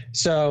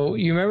 So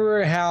you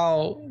remember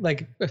how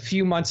like a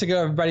few months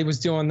ago everybody was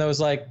doing those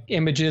like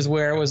images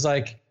where it was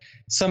like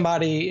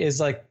somebody is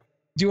like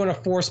doing a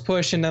force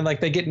push and then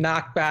like they get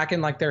knocked back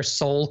and like their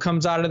soul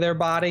comes out of their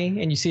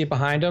body and you see it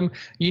behind them?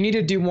 You need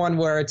to do one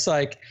where it's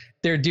like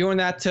they're doing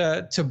that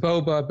to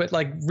Boba, but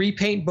like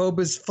repaint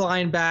Boba's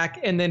flying back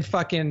and then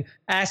fucking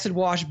acid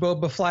wash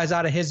Boba flies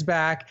out of his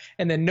back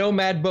and then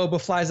Nomad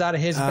Boba flies out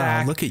of his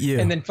back. Look at you.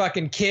 And then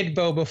fucking Kid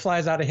Boba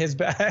flies out of his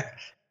back.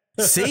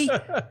 See?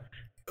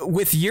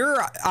 With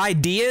your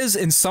ideas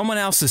and someone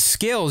else's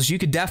skills, you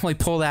could definitely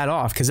pull that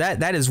off, because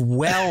that is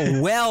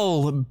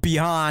well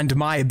beyond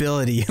my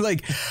ability.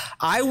 Like,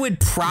 I would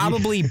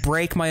probably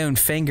break my own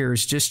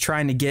fingers just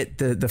trying to get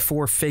the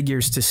four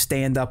figures to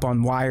stand up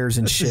on wires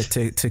and shit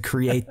to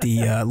create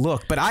the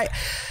look. But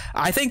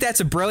I think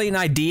that's a brilliant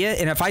idea,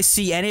 and if I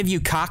see any of you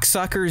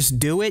cocksuckers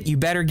do it, you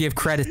better give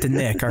credit to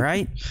Nick, all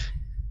right?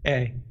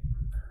 Hey.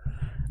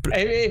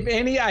 If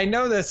any, I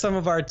know that some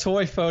of our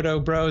toy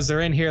photo bros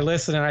are in here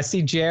listening. I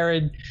see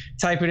Jared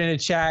typing in a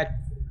chat,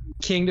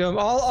 Kingdom,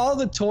 all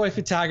the toy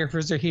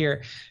photographers are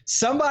here.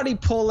 Somebody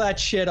pull that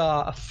shit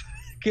off,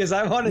 because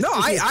I want to. No,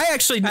 I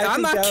actually,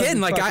 I'm not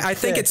kidding. Like, I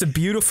think it's a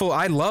beautiful.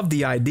 I love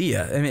the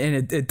idea. I mean,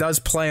 and it does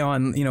play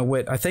on, you know,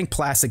 what I think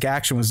Plastic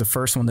Action was the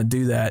first one to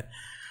do that,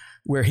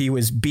 where he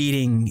was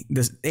beating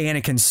this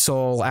Anakin's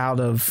soul out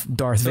of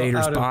Darth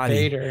Vader's body.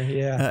 Vader,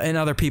 yeah. And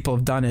other people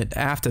have done it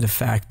after the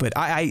fact, but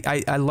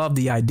I love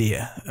the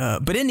idea.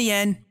 But in the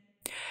end,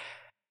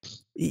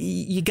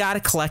 you got to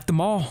collect them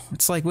all.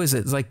 It's like, what is it?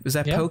 It's like, is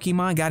that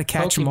Pokemon? Got to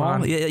catch them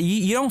all.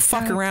 You don't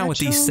fuck around with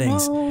these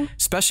things,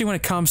 especially when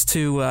it comes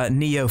to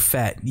Neo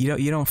Fett.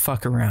 You don't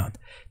fuck around.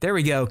 There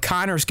we go.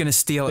 Connor's gonna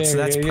steal it, so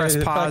that's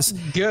press pause.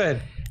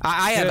 Good.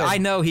 I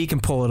know he can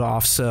pull it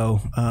off.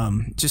 So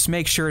just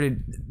make sure to.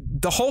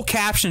 The whole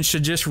caption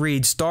should just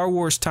read, Star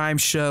Wars Time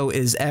Show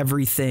is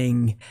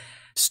everything.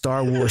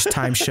 Star Wars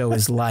Time Show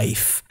is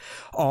life.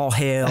 All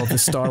hail the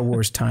Star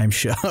Wars Time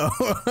Show.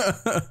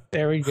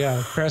 There we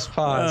go. Press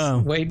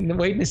pause. Waiting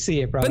to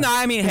see it, bro. But no,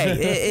 I mean,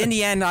 hey, in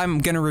the end, I'm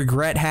going to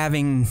regret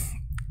having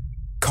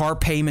car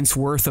payments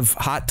worth of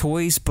Hot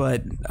Toys,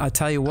 but I'll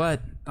tell you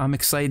what, I'm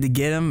excited to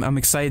get them. I'm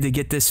excited to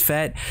get this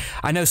Fett.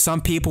 I know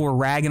some people were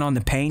ragging on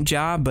the paint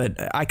job, but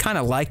I kind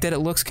of like that it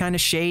looks kind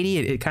of shady.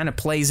 It kind of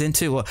plays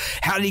into, well,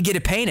 how did he get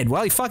it painted?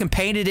 Well, he fucking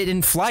painted it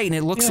in flight and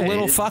it looks a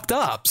little fucked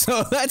up.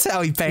 So that's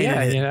how he painted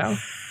it. You know?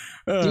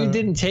 Dude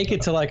didn't take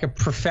it to like a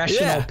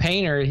professional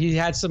painter. He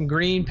had some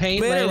green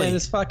paint laying in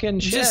his fucking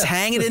ship. Just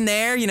hang it in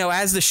there, you know,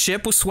 as the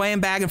ship was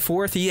swaying back and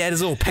forth. He had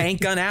his little paint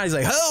gun out. He's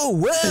like,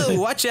 oh, whoa,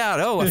 watch out.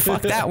 Oh, I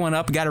fucked that one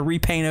up. Got to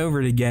repaint over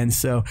it again.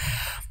 So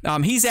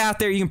he's out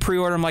there. You can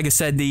pre-order him. Like I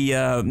said,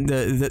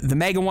 the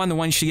Mega one, the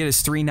one you should get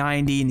is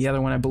 $390, and the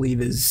other one I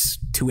believe is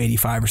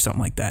 $285 or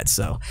something like that.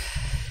 So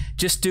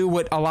just do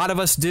what a lot of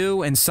us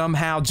do and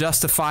somehow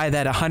justify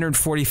that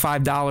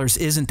 $145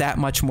 isn't that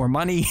much more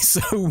money.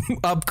 So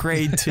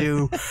upgrade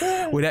to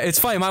it's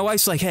funny. My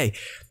wife's like, hey,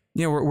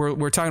 you know,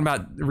 we're talking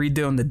about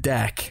redoing the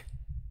deck.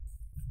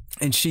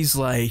 And she's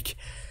like,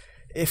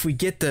 if we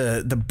get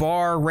the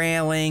bar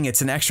railing,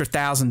 it's an extra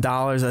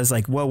 $1,000. I was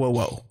like,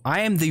 whoa. I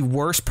am the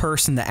worst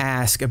person to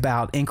ask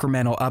about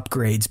incremental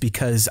upgrades,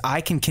 because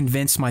I can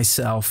convince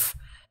myself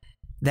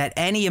that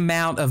any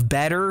amount of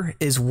better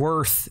is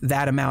worth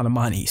that amount of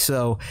money.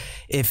 So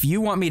if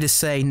you want me to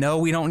say, no,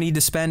 we don't need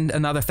to spend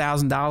another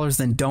 $1,000,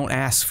 then don't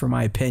ask for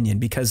my opinion,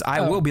 because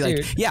I will be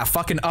like, yeah,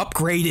 fucking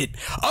upgrade it.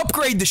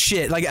 Upgrade the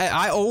shit. Like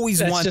I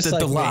always want the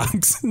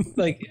deluxe.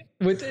 Like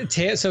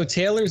so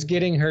Taylor's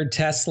getting her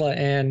Tesla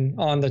in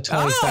on the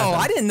 27th. Oh,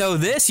 I didn't know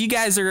this. You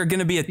guys are going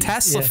to be a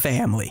Tesla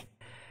family.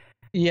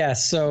 Yeah,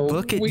 so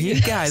look at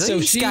you guys. Look at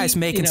these guys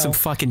making some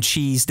fucking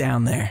cheese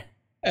down there.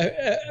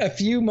 A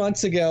few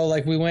months ago,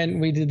 like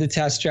we did the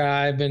test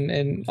drive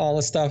and all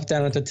the stuff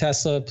down at the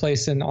Tesla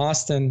place in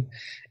Austin.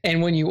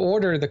 And when you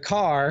order the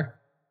car,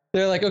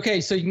 they're like, okay,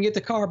 so you can get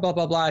the car, blah,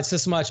 blah, blah. It's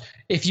this much.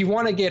 If you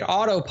want to get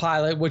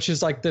autopilot, which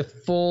is like the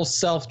full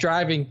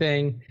self-driving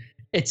thing,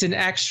 it's an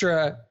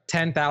extra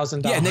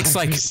 $10,000. Yeah, Nick's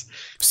like,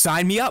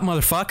 sign me up,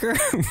 motherfucker.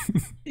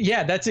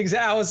 Yeah, that's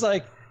exactly. I was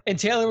like, and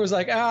Taylor was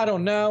like, I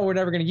don't know, we're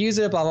never going to use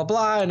it, blah, blah,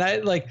 blah.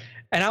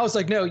 And I was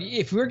like, no,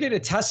 if we're getting a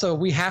Tesla,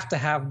 we have to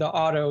have the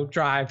auto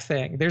drive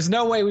thing. There's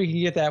no way we can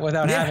get that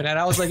without having it.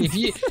 I was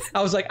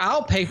like,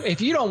 I'll pay.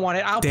 If you don't want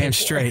it, I'll pay. Damn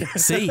straight.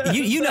 See,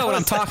 you know what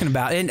I'm talking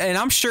about. And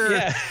I'm sure,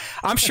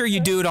 I'm sure you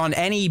do it on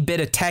any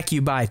bit of tech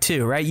you buy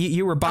too, right?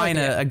 You were buying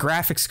a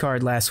graphics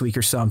card last week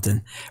or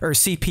something, or a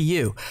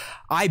CPU.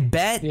 I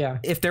bet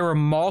if there were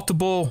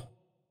multiple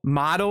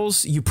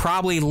models, you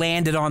probably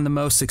landed on the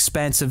most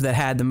expensive that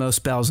had the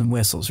most bells and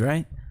whistles,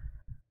 right?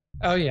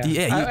 Oh yeah,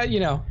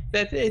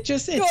 that it's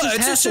just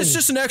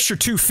an extra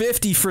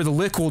 $250 for the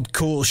liquid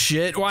cool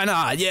shit. Why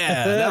not?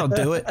 Yeah, that'll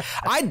do it.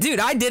 I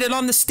did it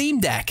on the Steam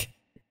Deck.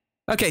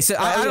 Okay, so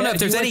I don't know if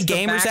there's any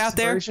gamers out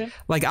there.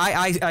 Like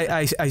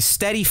I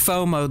steady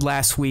FOMO'd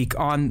last week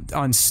on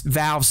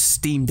Valve's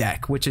Steam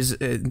Deck, which is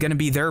going to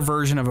be their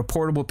version of a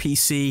portable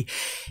PC.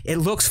 It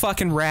looks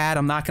fucking rad.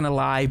 I'm not going to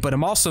lie, but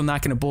I'm also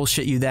not going to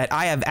bullshit you that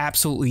I have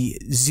absolutely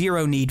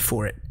zero need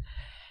for it.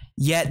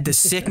 Yet the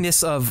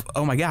sickness of,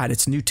 oh my God,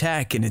 it's new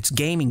tech and it's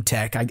gaming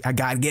tech. I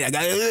got to get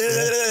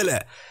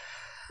it.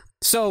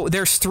 So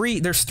there's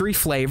three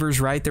flavors,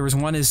 right? There was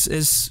one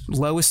as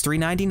low as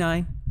 $399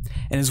 and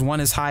there's one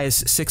as high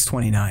as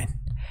 $629.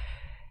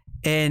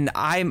 And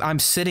I'm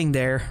sitting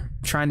there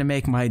trying to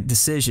make my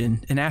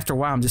decision. And after a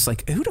while, I'm just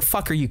like, who the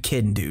fuck are you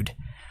kidding, dude?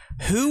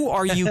 Who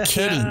are you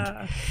kidding?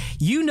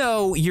 You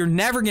know, you're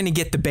never going to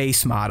get the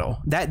base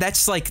model.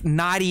 That's like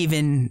not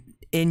even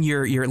in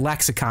your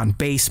lexicon,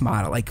 base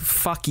model. Like,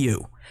 fuck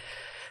you.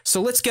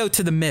 So let's go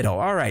to the middle.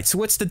 All right, so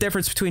what's the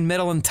difference between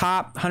middle and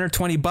top?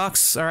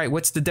 $120. All right,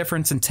 what's the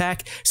difference in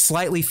tech?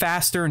 Slightly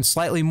faster and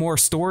slightly more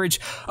storage.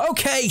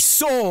 Okay,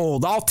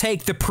 sold. I'll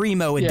take the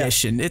Primo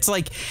edition. Yeah. It's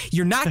like,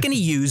 you're not going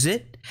to use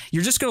it.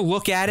 You're just going to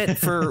look at it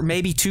for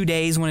maybe 2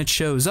 days when it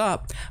shows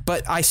up.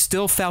 But I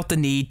still felt the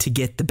need to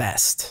get the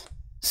best.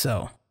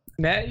 So...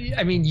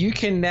 I mean, you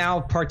can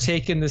now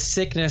partake in the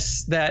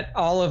sickness that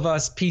all of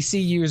us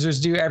PC users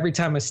do every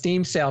time a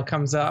Steam sale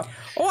comes up.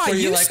 Oh, I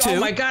used to. Oh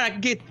my God, I can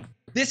get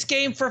this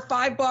game for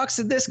 $5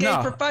 and this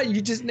game for $5.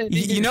 You just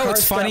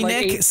it's funny,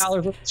 Nick.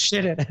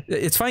 Shit in it.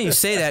 It's funny you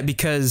say that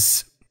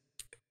because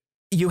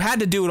you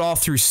had to do it all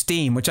through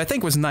Steam, which I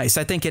think was nice.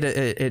 I think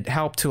it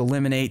helped to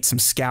eliminate some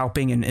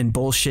scalping and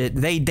bullshit.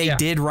 They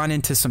did run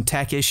into some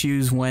tech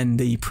issues when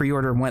the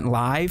pre-order went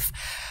live.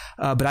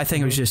 But I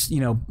think it was just,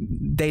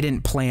 they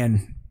didn't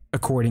plan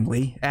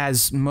accordingly,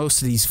 as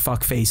most of these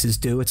fuck faces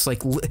do. It's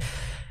like,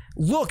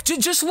 look,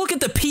 just look at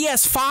the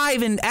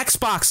PS5 and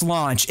Xbox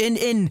launch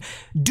and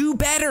do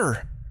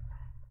better.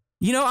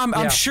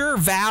 I'm sure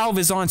Valve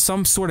is on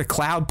some sort of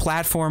cloud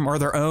platform or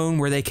their own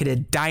where they could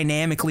have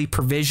dynamically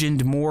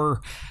provisioned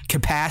more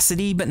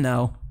capacity, but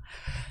no.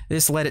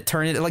 Just let it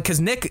turn it, like,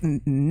 because Nick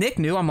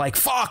knew. I'm like,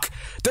 fuck,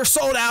 they're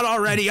sold out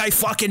already. I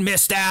fucking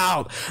missed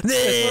out.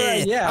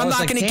 I'm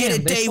not going to get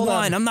it day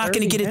one. I'm not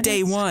going to get it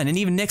day one. And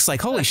even Nick's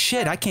like, holy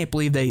shit, I can't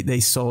believe they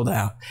sold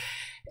out.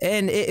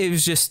 And it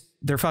was just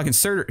their fucking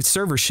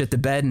server shit the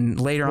bed. And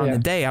later on in the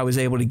day, I was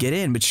able to get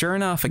in. But sure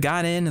enough, I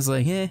got in. It's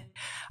like,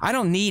 I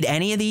don't need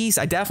any of these.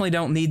 I definitely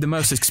don't need the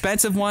most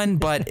expensive one.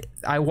 But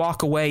I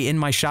walk away in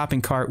my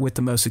shopping cart with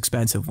the most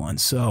expensive one.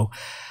 So...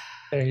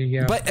 There you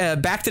go.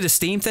 But back to the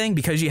Steam thing,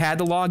 because you had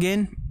to log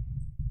in.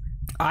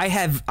 I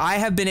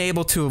have been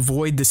able to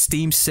avoid the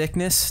Steam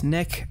sickness,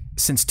 Nick,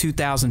 since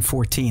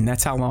 2014.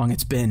 That's how long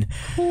it's been.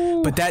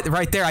 Ooh, but that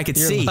right there, I could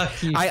see.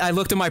 I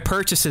looked at my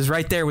purchases.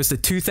 Right there was the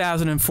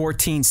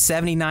 2014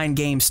 79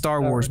 game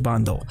Star Wars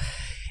bundle.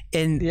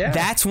 And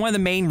that's one of the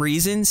main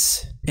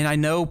reasons. And I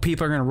know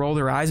people are going to roll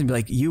their eyes and be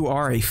like, you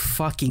are a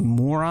fucking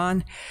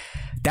moron.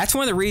 That's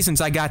one of the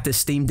reasons I got this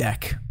Steam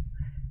Deck.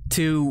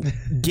 To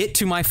get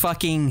to my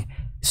fucking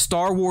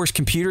Star Wars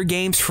computer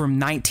games from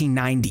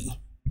 1990.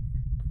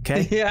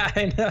 Okay. Yeah,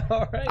 I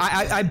know. Right?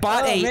 I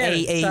bought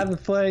time to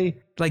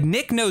play. Like,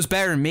 Nick knows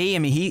better than me. I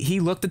mean, he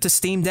looked at the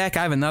Steam Deck.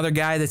 I have another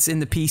guy that's in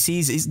the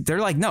PCs. They're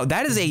like, no,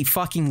 that is a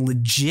fucking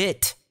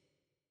legit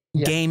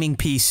gaming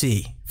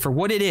PC for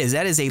what it is.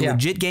 That is a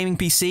legit gaming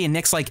PC. And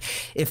Nick's like,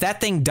 if that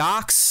thing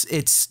docks,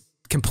 it's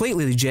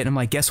completely legit. And I'm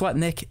like, guess what,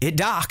 Nick? It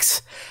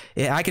docks.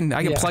 I can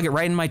plug it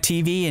right in my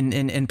TV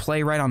and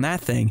play right on that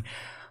thing.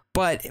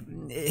 But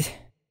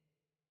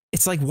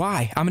it's like,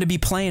 why? I'm going to be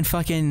playing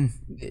fucking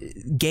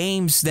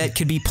games that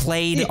could be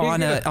played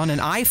on an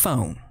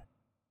iPhone.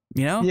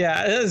 Yeah,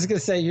 I was going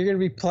to say, you're going to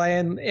be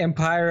playing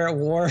Empire at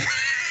War.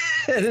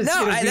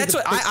 No, that's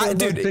what I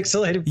dude.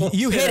 Pixelated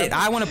you hit it.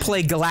 I want to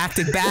play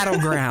Galactic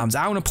Battlegrounds.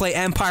 I want to play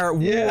Empire at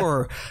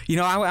War.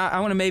 I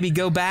want to maybe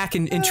go back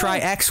and try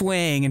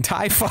X-Wing and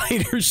TIE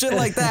Fighter, shit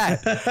like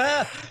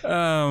that.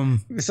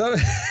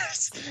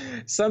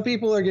 Some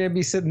people are going to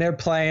be sitting there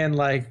playing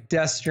like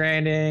Death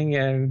Stranding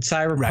and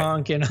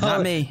Cyberpunk and all.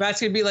 Not me.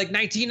 That's going to be like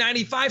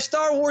 1995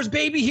 Star Wars,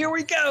 baby. Here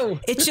we go.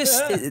 It's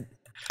just.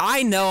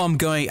 I know I'm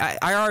going.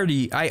 I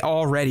already,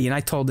 and I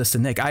told this to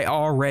Nick. I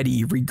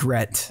already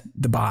regret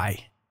the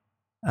buy.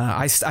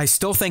 I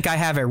still think I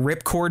have a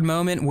ripcord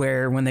moment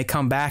where when they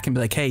come back and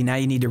be like, "Hey, now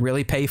you need to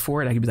really pay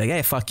for it," I could be like,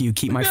 "Hey, fuck you,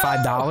 keep my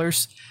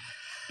 $5."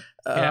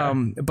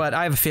 But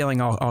I have a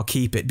feeling I'll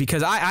keep it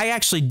because I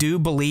actually do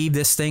believe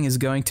this thing is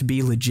going to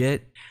be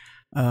legit.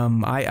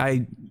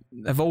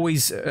 I've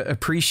always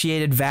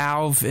appreciated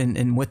Valve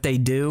and what they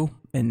do.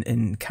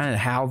 And kind of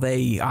how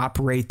they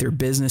operate their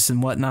business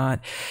and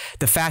whatnot.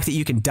 The fact that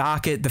you can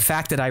dock it, the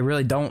fact that I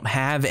really don't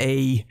have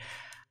a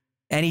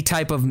any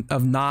type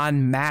of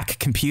non-Mac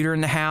computer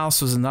in the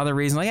house was another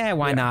reason. Like,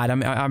 why not?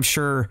 I'm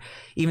sure,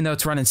 even though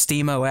it's running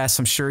Steam OS,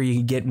 I'm sure you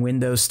can get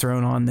Windows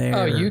thrown on there.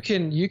 Oh, you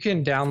can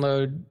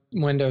download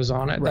Windows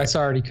on it. Right. That's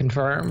already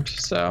confirmed.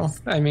 So,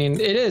 I mean,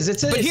 it's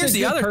a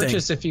good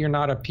purchase if you're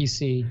not a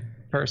PC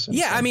person.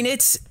 Yeah, so. I mean,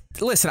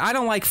 listen, I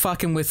don't like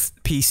fucking with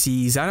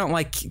PCs. I don't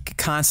like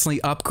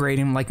constantly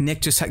upgrading. Like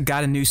Nick just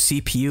got a new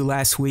CPU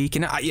last week,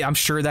 and I'm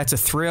sure that's a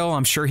thrill.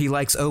 I'm sure he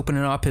likes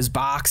opening up his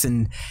box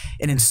and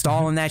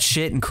installing that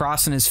shit and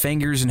crossing his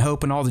fingers and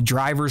hoping all the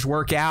drivers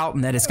work out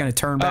and that it's going to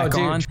turn back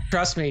on.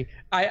 Trust me,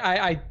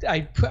 I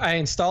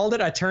installed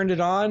it. I turned it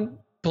on.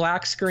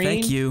 Black screen.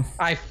 Thank you.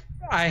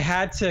 I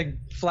had to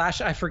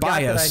flash. I forgot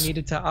BIOS. That I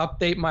needed to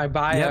update my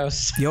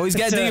BIOS. Yep. You always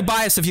got to do your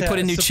BIOS if you put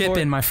a new chip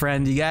in, my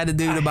friend. You got to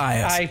do the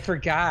BIOS. I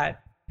forgot.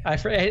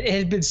 It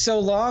had been so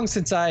long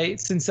since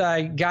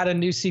I got a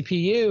new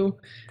CPU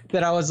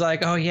that I was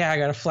like, oh yeah, I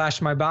got to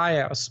flash my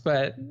BIOS.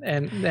 But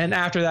and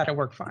after that, it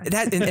worked fine.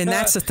 And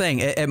that's the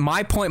thing. At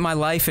my point in my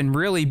life, and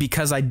really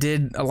because I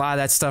did a lot of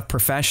that stuff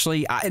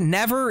professionally, I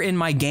never in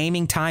my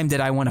gaming time did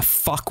I want to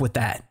fuck with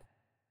that.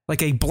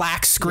 Like a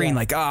black screen,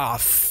 like, oh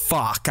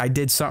fuck, I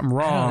did something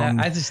wrong.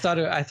 I just thought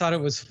it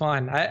was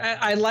fun.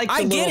 I like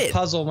the little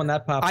puzzle when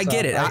that pops up. I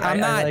get it. I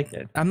like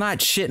it. I'm not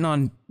shitting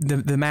on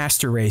the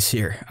master race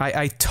here.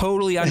 I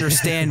totally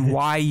understand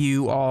why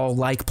you all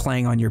like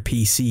playing on your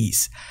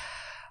PCs.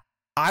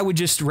 I would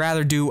just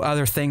rather do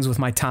other things with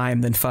my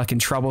time than fucking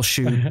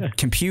troubleshoot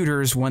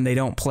computers when they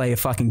don't play a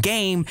fucking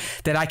game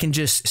that I can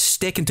just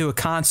stick into a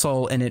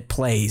console and it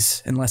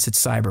plays, unless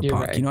it's Cyberpunk.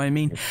 Right. You know what I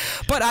mean?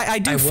 But I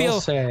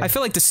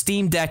feel like the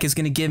Steam Deck is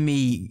going to give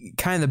me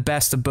kind of the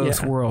best of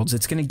both worlds.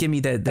 It's going to give me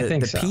the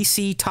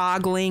PC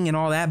toggling and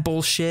all that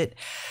bullshit,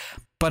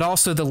 but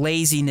also the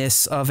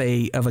laziness of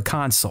a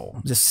console.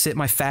 Just sit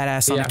my fat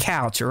ass on the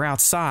couch or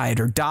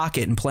outside or dock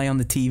it and play on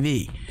the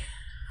TV.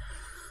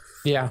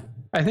 Yeah.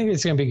 I think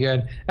it's going to be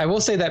good. I will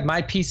say that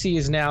my PC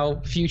is now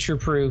future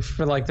proof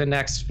for like the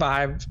next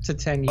 5 to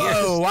 10 years.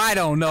 Oh, I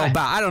don't know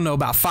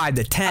about 5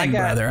 to 10,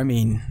 brother. I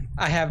mean,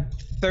 I have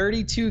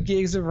 32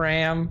 gigs of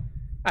RAM.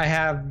 I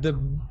have the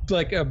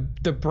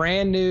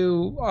brand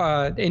new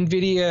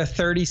NVIDIA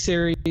 30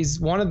 series,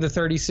 one of the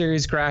 30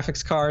 series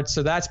graphics cards,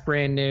 so that's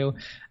brand new.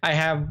 I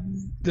have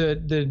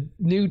the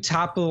new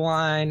top of the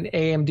line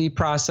AMD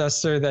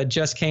processor that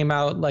just came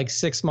out like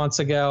 6 months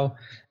ago.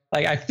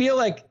 Like I feel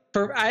like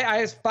for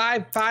I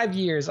 5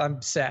 years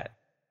I'm set.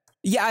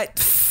 Yeah,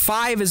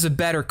 5 is a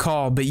better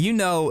call, but you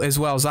know as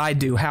well as I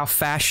do how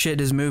fast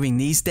shit is moving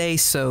these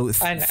days. So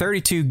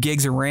 32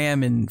 gigs of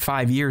RAM in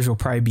 5 years will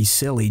probably be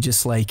silly,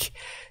 just like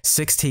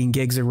 16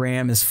 gigs of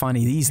RAM is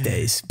funny these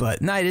days.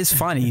 But no, it is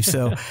funny.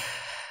 So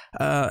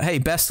hey,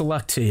 best of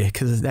luck to you,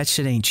 because that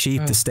shit ain't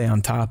cheap to stay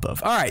on top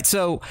of. All right,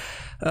 so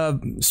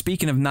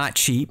speaking of not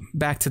cheap,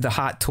 back to the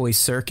hot toy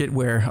circuit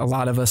where a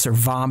lot of us are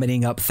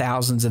vomiting up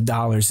thousands of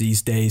dollars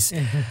these days.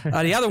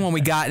 The other one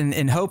we got,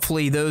 and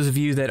hopefully those of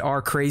you that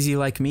are crazy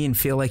like me and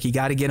feel like you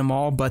got to get them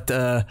all, but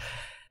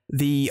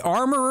the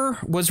Armorer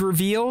was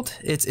revealed.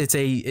 It's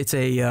a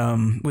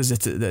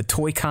the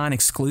ToyCon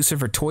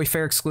exclusive or Toy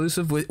Fair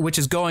exclusive, which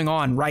is going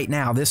on right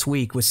now this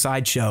week with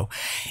Sideshow.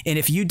 And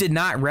if you did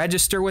not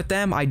register with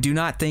them, I do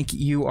not think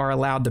you are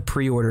allowed to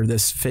pre-order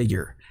this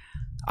figure.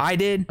 I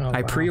did.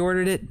 I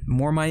pre-ordered it.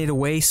 More money to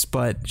waste,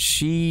 but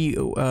she,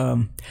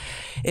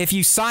 if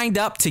you signed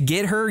up to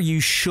get her, you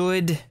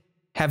should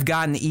have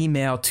gotten the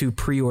email to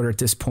pre-order at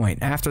this point.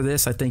 After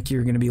this, I think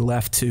you're going to be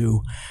left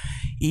to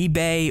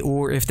eBay,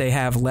 or if they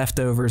have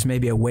leftovers,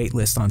 maybe a wait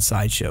list on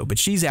Sideshow. But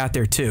she's out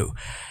there too.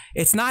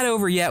 It's not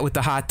over yet with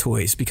the hot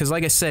toys, because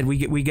like I said,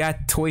 we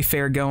got Toy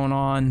Fair going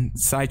on.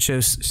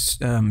 Sideshow's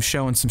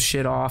showing some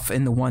shit off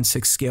in the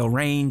 1/6 scale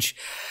range.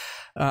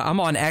 I'm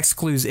on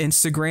X-Clue's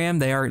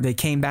Instagram. They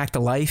came back to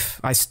life.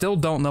 I still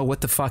don't know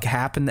what the fuck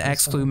happened to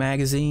X-Clue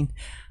magazine.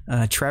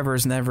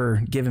 Trevor's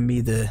never given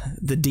me the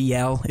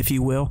DL, if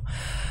you will.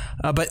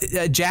 But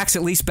Jack's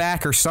at least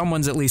back, or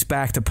someone's at least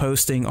back to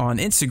posting on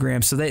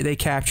Instagram. So they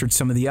captured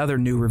some of the other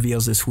new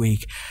reveals this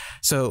week.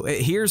 So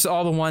here's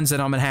all the ones that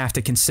I'm going to have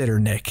to consider,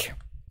 Nick.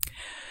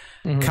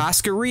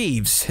 Casca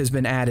Reeves has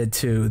been added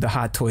to the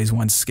Hot Toys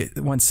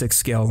 1/6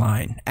 scale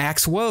line.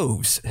 Axe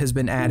Woves has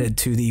been added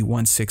to the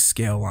 1/6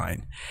 scale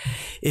line.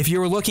 If you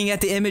were looking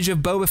at the image of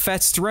Boba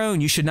Fett's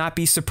throne, you should not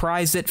be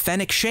surprised that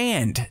Fennec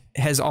Shand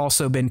has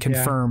also been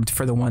confirmed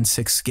for the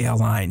 1/6 scale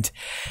line,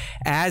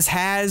 as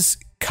has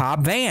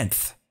Cobb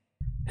Vanth,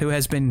 who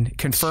has been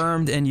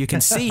confirmed, and you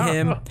can see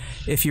him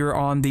if you're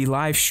on the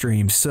live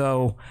stream.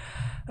 So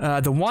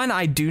the one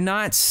I do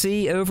not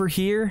see over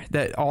here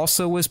that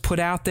also was put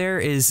out there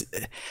is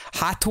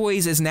Hot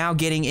Toys is now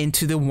getting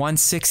into the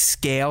 1/6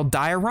 scale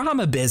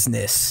diorama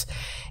business,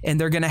 and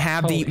they're going to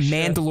have the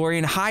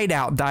Mandalorian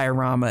hideout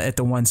diorama at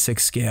the 1/6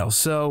 scale.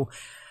 So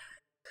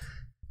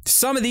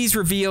some of these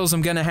reveals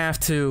I'm going to have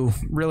to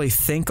really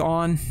think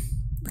on.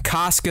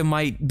 Casca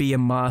might be a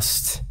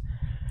must.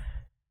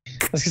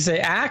 I was going to say,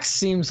 Axe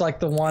seems like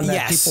the one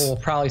that people will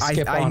probably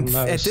skip on most.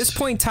 At this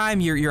point in time,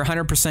 you're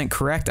 100%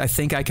 correct. I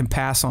think I can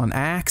pass on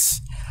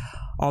Axe.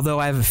 Although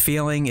I have a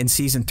feeling in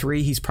season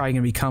 3 he's probably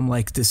going to become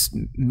like this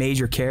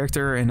major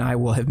character, and I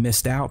will have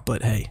missed out.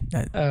 But hey,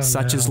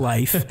 such is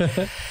life.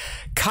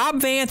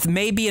 Cobb Vanth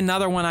may be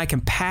another one I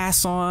can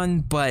pass on,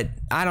 but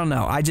I don't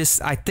know. I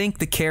think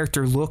the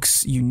character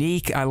looks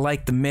unique. I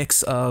like the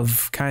mix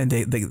of kind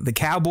of the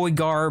cowboy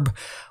garb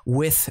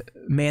with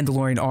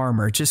Mandalorian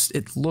armor.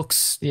 It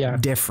looks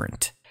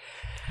different.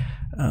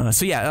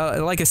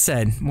 Like I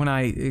said, when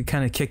I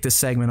kind of kicked this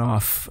segment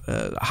off,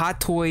 Hot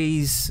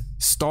Toys,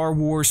 Star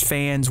Wars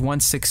fans,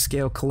 1/6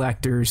 scale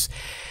collectors,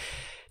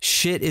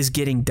 shit is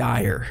getting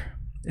dire,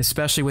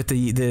 especially with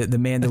the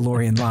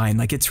Mandalorian line.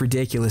 Like, it's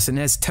ridiculous. And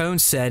as Tone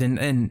said,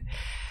 and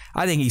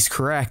I think he's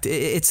correct,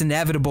 it's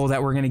inevitable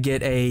that we're going to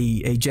get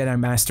a Jedi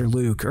Master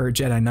Luke or a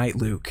Jedi Knight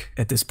Luke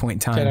at this point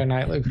in time. Jedi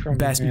Knight Luke from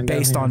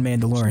based on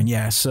Mandalorian,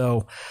 yeah.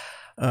 So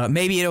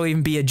maybe it'll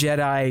even be a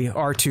Jedi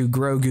R2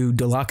 Grogu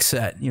deluxe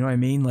set. You know what I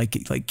mean? Like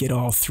get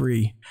all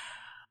 3.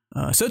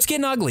 So it's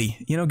getting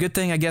ugly. You know, good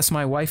thing I guess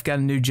my wife got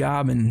a new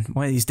job, and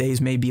one of these days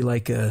maybe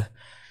like a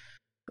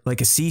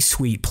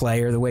C-suite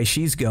player the way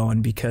she's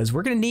going, because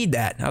we're going to need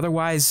that.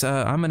 Otherwise,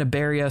 I'm going to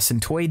bury us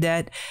in toy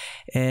debt,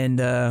 and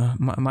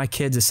my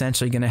kid's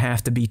essentially going to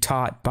have to be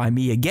taught by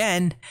me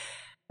again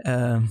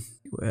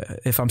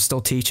if I'm still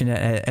teaching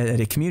at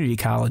a community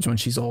college when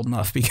she's old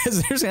enough,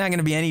 because there's not going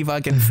to be any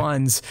fucking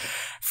funds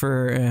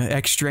for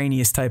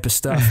extraneous type of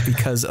stuff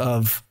because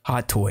of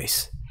Hot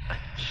Toys.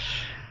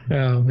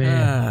 Oh,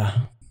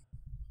 man.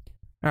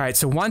 All right,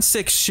 so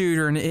 1/6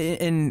 shooter,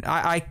 and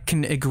I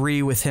can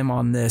agree with him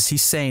on this.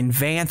 He's saying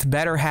Vanth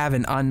better have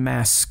an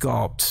unmasked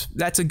sculpt.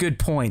 That's a good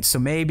point. So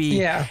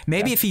maybe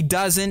if he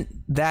doesn't,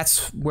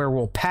 that's where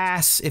we'll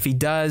pass. If he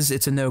does,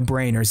 it's a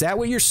no-brainer. Is that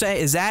what you're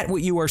saying? Is that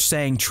what you are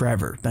saying,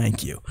 Trevor?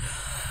 Thank you.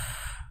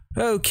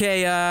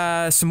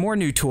 Okay, some more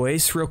new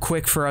toys real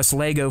quick for us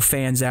Lego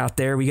fans out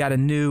there. We got a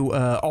new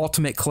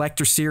Ultimate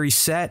Collector Series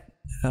set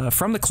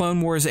from the Clone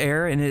Wars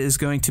era, and it is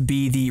going to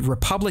be the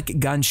Republic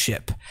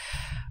Gunship.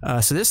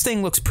 So this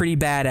thing looks pretty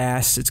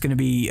badass. It's going to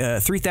be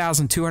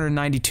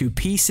 3,292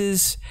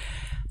 pieces,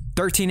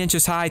 13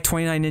 inches high,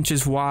 29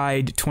 inches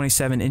wide,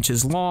 27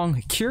 inches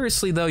long.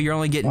 Curiously, though, you're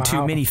only getting 2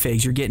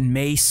 minifigs. You're getting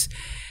Mace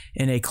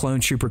and a Clone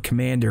Trooper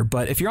Commander.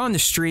 But if you're on the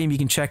stream, you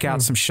can check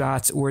out some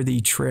shots or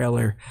the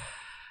trailer.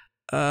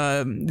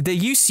 The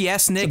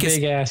UCS, Nick, is a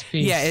big-ass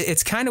piece. Yeah,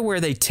 it's kind of where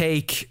they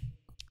take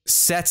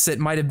sets that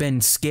might have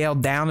been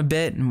scaled down a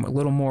bit and a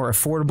little more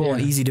affordable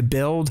and easy to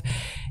build,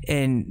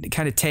 and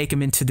kind of take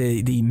them into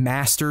the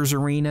Masters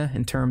arena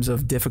in terms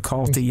of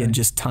difficulty and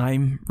just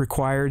time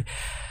required.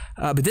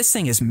 But this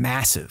thing is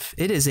massive.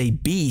 It is a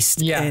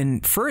beast. Yeah.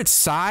 And for its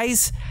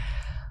size,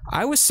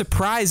 I was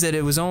surprised that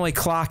it was only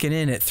clocking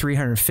in at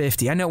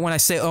 350. I know when I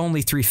say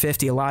only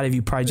 350, a lot of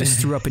you probably just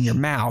threw up in your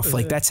mouth.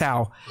 Like, that's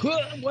how,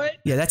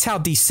 that's how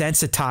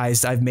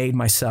desensitized I've made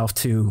myself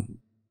to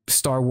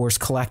Star Wars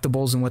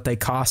collectibles and what they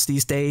cost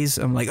these days.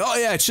 I'm like, oh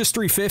yeah, it's just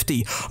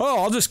 350.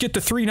 Oh, I'll just get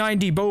the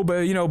 390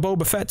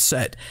 Boba Fett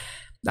set.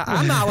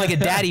 I'm not like a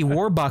daddy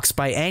Warbucks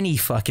by any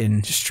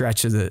fucking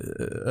stretch of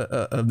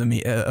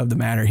the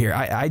matter here.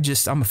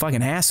 I'm a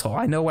fucking asshole.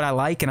 I know what I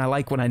like, and I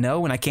like what I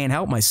know, and I can't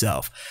help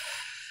myself.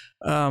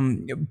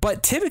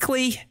 But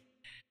typically,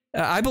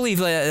 I believe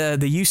the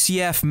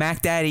UCF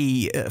Mac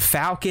Daddy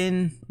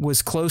Falcon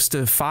was close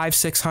to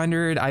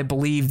 500-600. I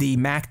believe the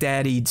Mac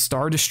Daddy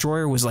Star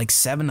Destroyer was like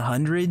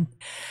 700.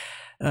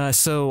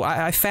 So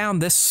I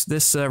found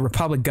this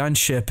Republic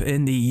gunship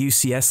in the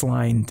UCS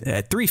line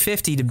at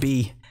 350 to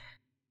be,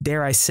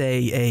 dare I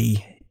say,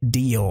 a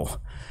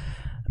deal.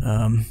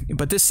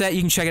 But this set,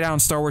 you can check it out on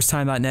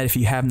StarWarsTime.net if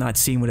you have not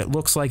seen what it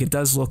looks like. It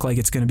does look like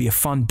it's going to be a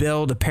fun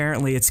build.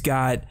 Apparently, it's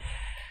got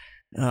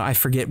I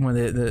forget one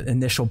of the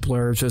initial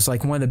blurbs. It was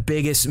like one of the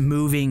biggest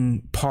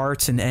moving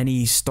parts in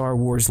any Star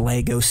Wars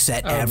Lego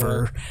set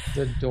ever.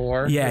 The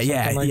door. Yeah.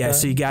 That.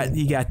 So you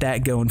got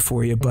that going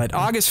for you. But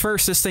August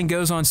 1st, this thing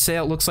goes on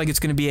sale. It looks like it's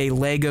going to be a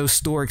Lego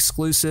store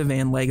exclusive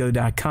and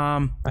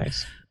Lego.com.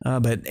 Nice.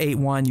 But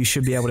 8/1, you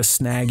should be able to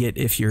snag it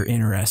if you're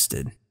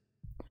interested.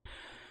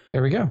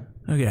 There we go.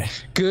 Okay.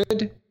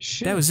 Good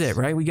shit. That was it,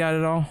 right? We got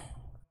it all?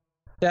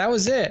 That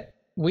was it.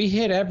 We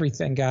hit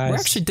everything, guys. We're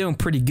actually doing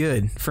pretty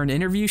good for an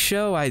interview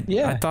show. I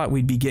thought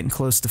we'd be getting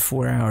close to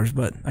 4 hours,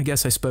 but I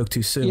guess I spoke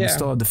too soon. We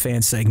still have the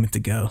fan segment to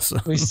go. So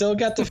we still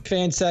got the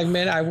fan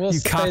segment. I will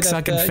say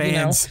cocksucking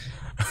fans.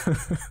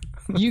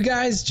 You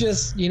guys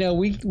just,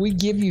 we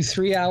give you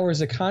 3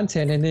 hours of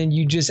content, and then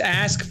you just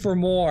ask for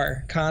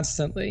more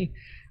constantly.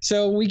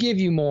 So we give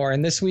you more.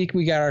 And this week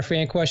we got our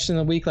fan question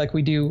of the week, like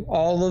we do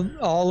all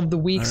of the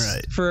weeks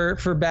for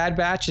Bad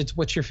Batch. It's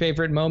what's your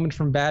favorite moment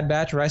from Bad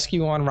Batch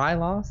Rescue on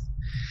Ryloth?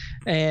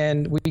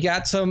 And we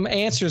got some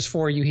answers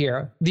for you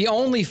here. The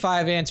only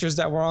 5 answers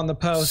that were on the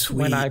post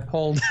when I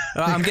pulled.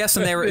 I'm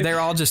guessing they're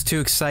all just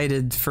too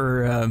excited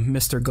for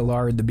Mr.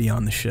 Gillard to be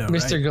on the show.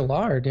 Mr.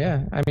 Gillard,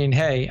 yeah. I mean,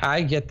 hey,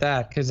 I get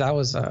that because that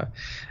was a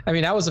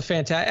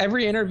fantastic.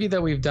 Every interview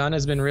that we've done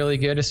has been really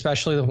good,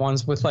 especially the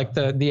ones with like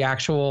the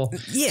actual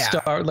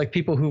star, like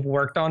people who've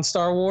worked on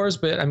Star Wars.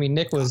 But I mean,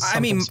 Nick was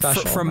something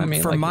special.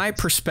 From my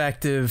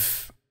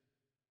perspective,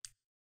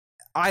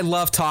 I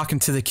love talking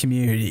to the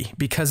community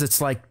because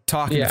it's like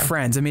talking to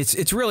friends. I mean,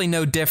 it's really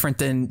no different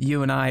than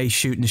you and I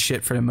shooting the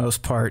shit for the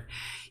most part,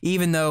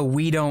 even though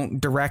we don't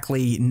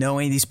directly know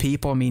any of these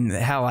people. I mean,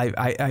 hell,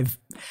 I've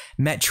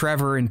met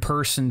Trevor in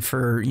person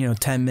for,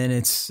 10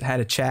 minutes, had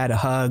a chat, a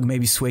hug,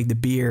 maybe swigged a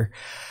beer,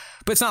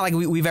 but it's not like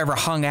we've ever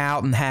hung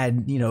out and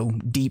had,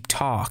 deep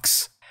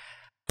talks.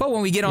 But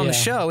when we get on the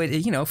show,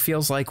 it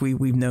feels like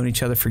we've known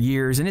each other for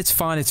years, and it's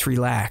fun. It's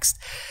relaxed.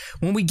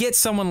 When we get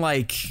someone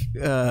like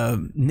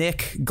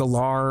Nick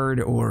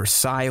Gillard or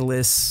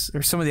Silas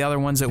or some of the other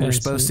ones that we're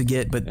supposed to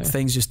get, but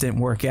things just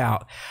didn't work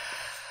out,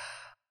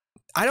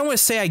 I don't want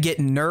to say I get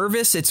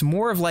nervous. It's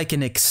more of like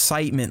an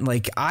excitement.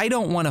 Like, I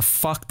don't want to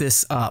fuck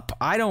this up.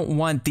 I don't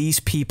want these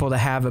people to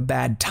have a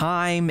bad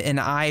time, and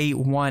I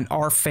want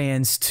our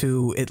fans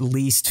to at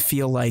least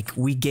feel like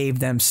we gave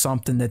them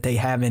something that they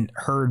haven't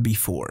heard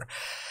before.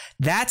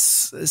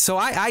 So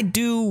I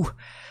do.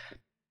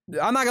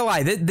 I'm not gonna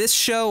lie. This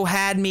show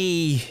had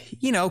me,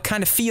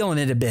 kind of feeling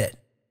it a bit.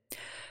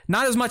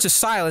 Not as much as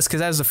Silas,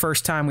 because that was the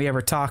first time we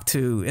ever talked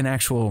to an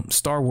actual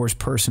Star Wars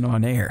person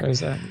on air.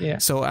 Yeah.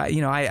 So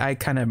I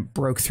kind of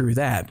broke through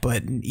that.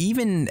 But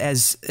even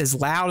as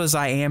loud as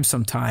I am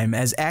sometime,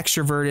 as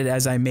extroverted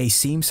as I may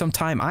seem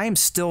sometime, I am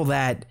still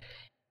that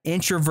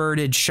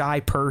introverted, shy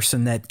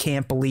person that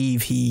can't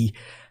believe he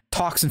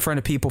talks in front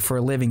of people for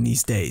a living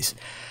these days.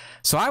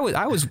 So I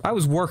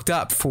was worked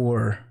up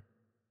for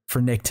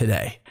Nick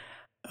today.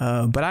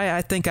 But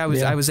I think I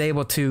was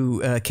able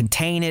to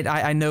contain it.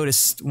 I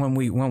noticed when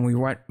we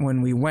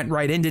went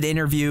right into the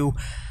interview,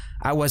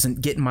 I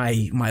wasn't getting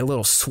my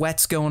little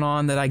sweats going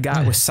on that I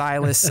got with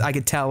Silas. I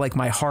could tell like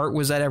my heart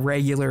was at a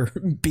regular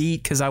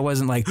beat because I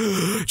wasn't like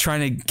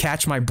trying to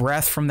catch my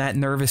breath from that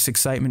nervous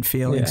excitement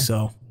feeling.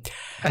 So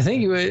I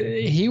think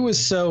he was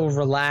so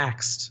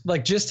relaxed,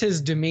 like just his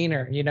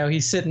demeanor,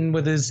 he's sitting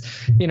with his,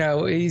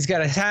 he's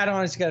got a hat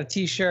on, he's got a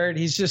t-shirt.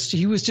 He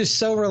was just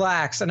so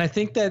relaxed. And I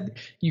think that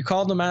you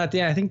called him out at the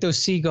end. I think those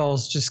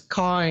seagulls just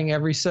cawing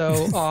every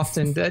so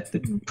often that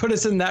put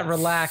us in that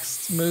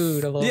relaxed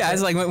mood a little bit. Yeah.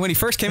 It's like when he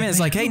first came in,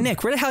 it's like, hey,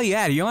 Nick, where the hell are you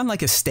at? Are you on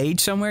like a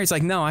stage somewhere? He's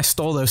like, no, I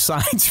stole those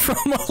signs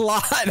from a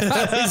lot.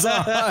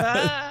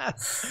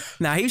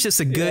 Now he was just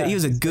he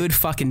was a good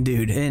fucking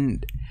dude.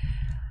 And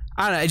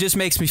I don't know, it just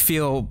makes me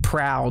feel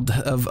proud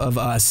of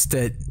us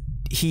that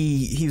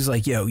he was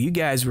like, yo, you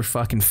guys were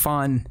fucking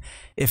fun.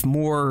 If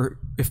more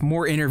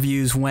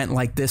interviews went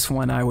like this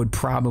one, I would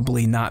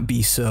probably not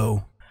be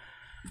so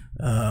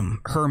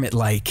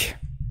hermit-like,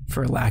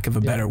 for lack of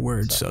a better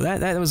word. So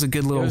that was a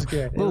good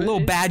little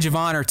badge of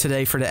honor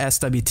today for the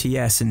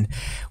SWTS, and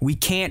we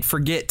can't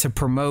forget to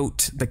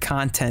promote the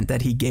content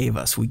that he gave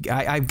us.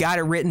 I've got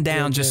it written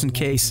down just in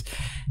case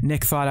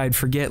Nick thought I'd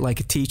forget, like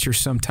a teacher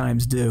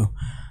sometimes do.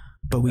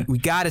 But we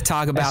got to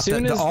talk about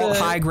the alt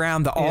high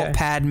ground, the alt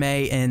Padme,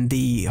 and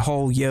the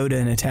whole Yoda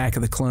and Attack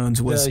of the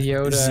Clones was the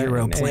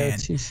Zero plan.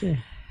 AOTC.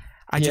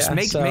 I just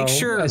make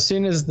sure as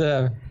soon as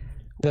the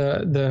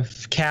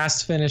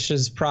cast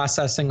finishes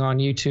processing on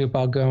YouTube,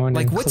 I'll go and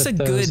clip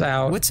those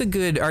out. What's a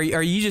good? Are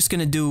you just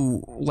gonna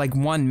do like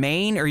one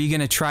main, or are you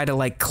gonna try to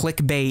like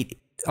clickbait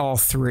all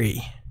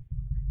three?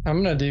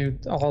 I'm going to do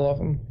all of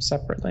them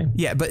separately.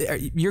 Yeah,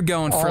 but you're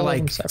going for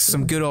like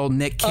some good old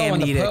Nick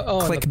Camnita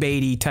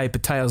clickbaity type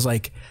of titles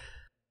like...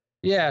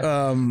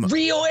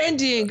 real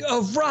ending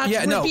of Rod's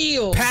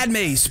reveal. No,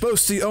 Padme's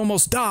supposed to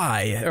almost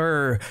die,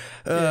 or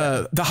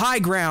the high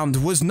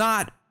ground was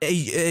not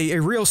a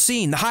real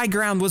scene. The high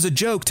ground was a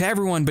joke to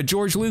everyone but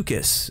George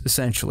Lucas,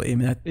 essentially. I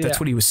mean, that's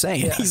what he was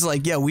saying. Yeah. He's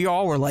like, we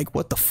all were like,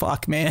 what the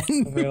fuck, man?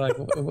 We're like,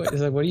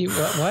 what do you,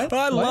 what?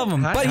 I love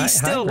him. But he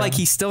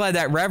still had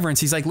that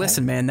reverence. He's like,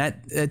 listen, man,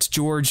 that's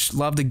George,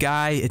 loved the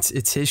guy.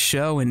 It's his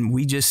show, and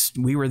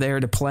we were there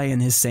to play in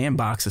his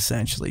sandbox,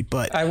 essentially.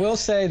 But I will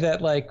say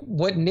that, like,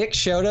 what Nick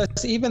showed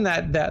us, even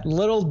that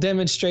little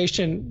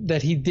demonstration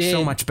that he did,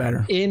 so much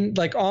better in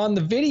like on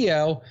the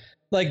video,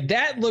 like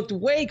that looked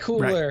way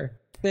cooler. Right.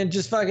 Then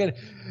just fucking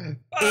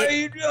what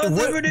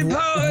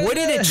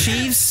it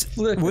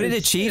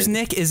achieves,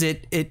 Nick, is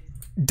it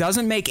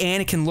doesn't make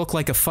Anakin look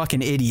like a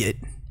fucking idiot,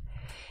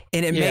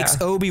 and it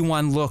makes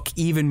Obi-Wan look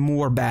even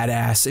more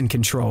badass and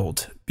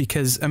controlled.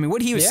 Because I mean,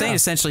 what he was saying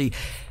essentially,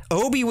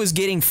 Obi was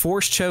getting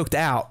force choked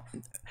out,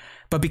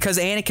 but because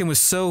Anakin was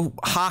so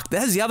hawked,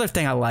 that's the other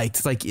thing I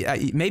liked. Like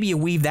maybe you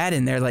weave that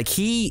in there. Like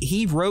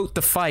he wrote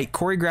the fight,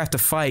 choreographed the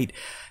fight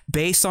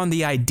based on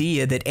the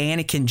idea that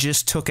Anakin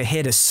just took a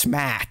hit of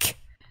smack.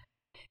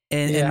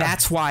 And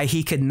that's why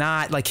he could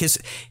not, like,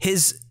 his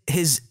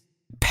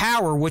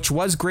power, which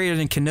was greater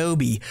than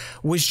Kenobi,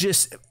 was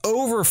just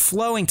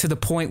overflowing to the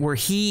point where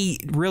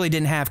he really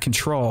didn't have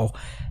control,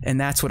 and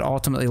that's what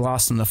ultimately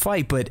lost him the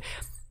fight. But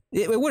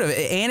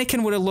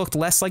Anakin would have looked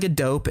less like a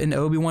dope and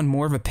Obi-Wan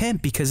more of a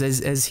pimp, because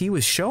as he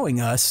was showing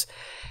us,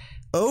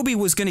 Obi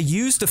was going to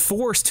use the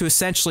Force to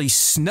essentially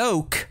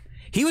Snoke.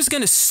 He was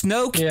going to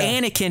Snoke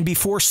Anakin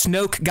before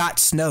Snoke got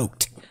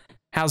Snoked.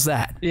 How's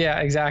that? Yeah,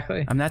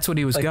 exactly. That's what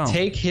he was going.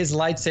 Take his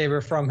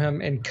lightsaber from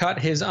him and cut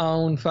his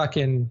own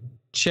fucking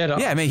shit off.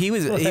 Yeah, I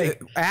mean,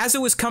 as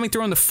it was coming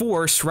through on the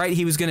Force, right?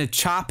 He was going to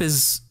chop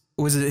his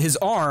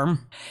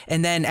arm,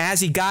 and then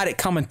as he got it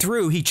coming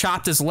through, he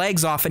chopped his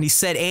legs off, and he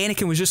said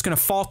Anakin was just going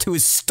to fall to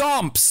his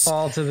stumps. He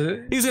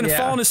was going to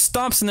fall on his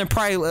stumps and then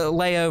probably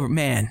lay over.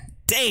 Man,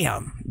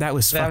 damn, that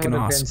was fucking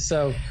awesome. Been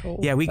so cool.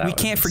 Yeah, we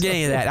can't forget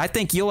any of that. I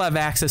think you'll have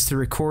access to the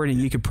recording.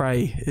 You could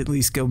probably at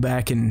least go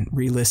back and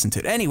re-listen to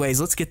it. Anyways,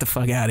 let's get the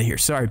fuck out of here.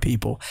 Sorry,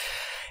 people.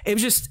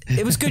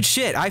 It was good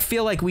shit. I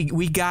feel like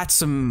we got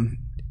some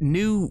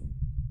new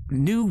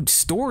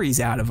stories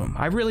out of him.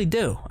 I really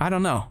do. I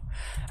don't know.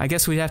 I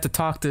guess we'd have to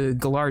talk to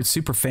Gallard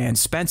superfans.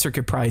 Spencer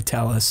could probably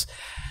tell us.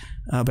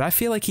 But I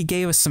feel like he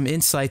gave us some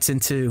insights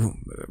into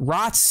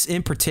Rots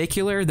in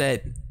particular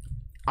that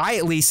I,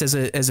 at least as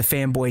a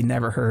fanboy,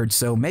 never heard.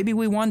 So maybe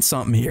we won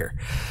something here.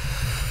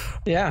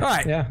 Yeah. All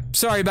right. Yeah.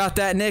 Sorry about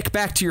that, Nick.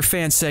 Back to your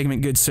fan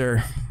segment, good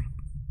sir.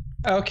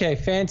 Okay,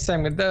 fan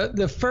segment.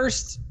 The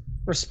first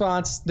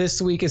response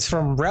this week is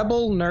from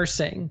Rebel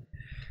Nursing.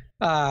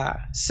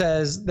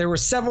 Says there were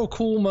several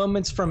cool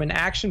moments from an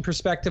action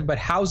perspective, but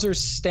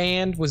Hauser's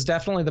stand was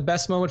definitely the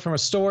best moment from a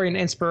story and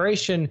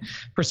inspiration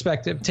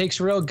perspective. Takes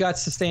real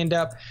guts to stand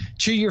up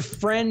to your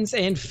friends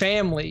and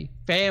family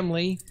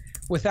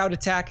without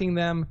attacking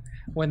them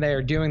when they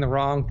are doing the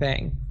wrong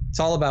thing. It's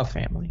all about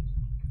family.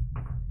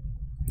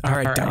 All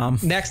right, Dom.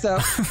 Next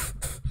up.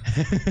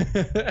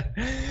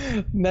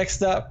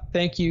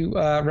 Thank you,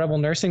 Rebel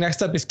Nursing.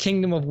 Next up is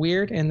Kingdom of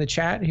Weird in the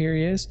chat. Here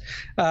he is.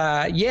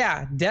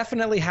 Yeah,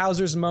 definitely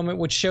Hauser's moment,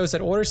 which shows that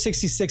Order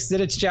 66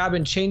 did its job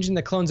in changing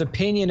the clones'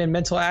 opinion and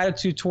mental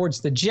attitude towards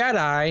the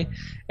Jedi,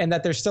 and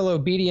that they're still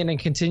obedient and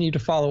continue to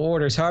follow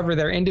orders. However,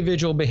 their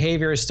individual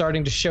behavior is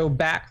starting to show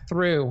back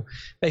through.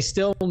 They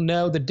still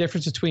know the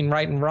difference between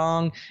right and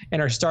wrong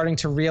and are starting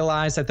to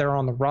realize that they're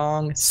on the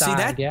wrong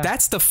side. See,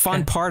 that's the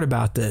fun part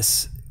about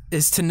this.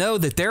 Is to know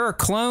that there are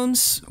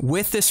clones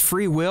with this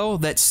free will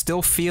that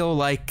still feel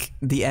like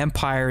the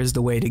Empire is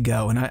the way to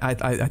go. And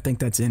I think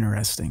that's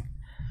interesting.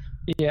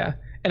 Yeah.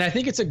 And I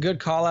think it's a good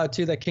call out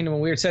too, that Kingdom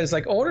of Weird says,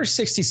 like, Order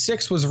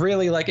 66 was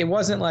really like, it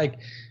wasn't like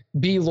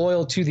be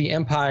loyal to the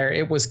Empire.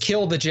 It was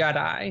kill the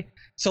Jedi.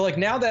 So like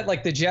now that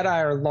like the Jedi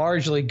are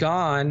largely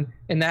gone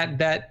and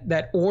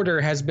that order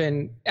has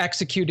been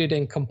executed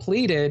and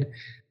completed,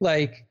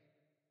 like,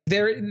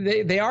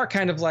 they are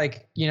kind of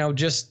like, you know,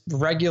 just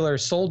regular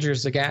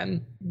soldiers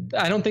again.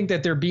 I don't think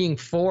that they're being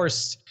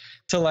forced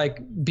to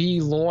like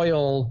be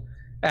loyal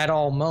at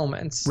all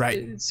moments.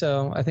 Right.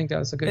 So I think that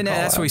was a good and call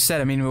that's out. what we said.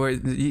 I mean,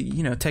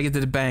 you know, take it to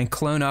the bank.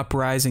 Clone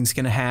Uprising is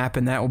going to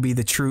happen. That will be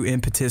the true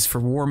impetus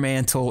for War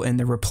Mantle and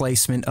the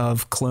replacement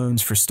of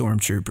clones for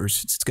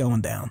Stormtroopers. It's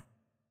going down.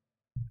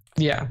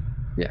 Yeah.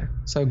 Yeah.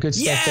 So good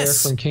stuff there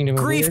from Kingdom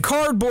of Grief Weird.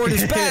 Cardboard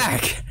is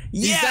back.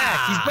 He's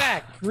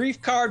back.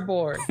 Grief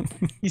Cardboard.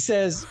 He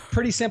says,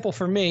 pretty simple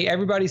for me.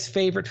 Everybody's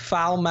favorite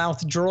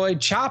foul-mouthed droid,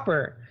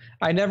 Chopper.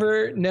 I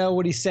never know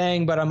what he's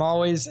saying, but I'm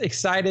always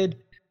excited.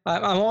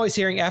 I'm always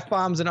hearing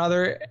F-bombs and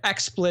other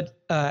explicits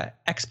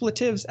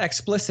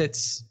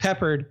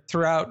peppered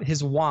throughout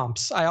his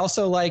womps. I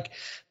also like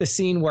the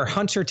scene where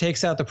Hunter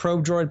takes out the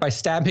probe droid by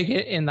stabbing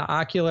it in the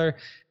ocular,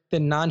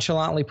 then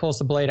nonchalantly pulls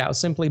the blade out.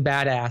 Simply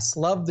badass.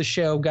 Love the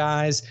show,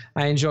 guys.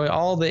 I enjoy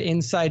all the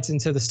insights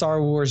into the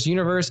Star Wars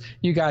universe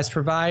you guys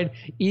provide,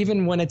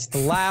 even when it's the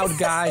loud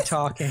guy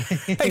talking.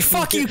 Hey,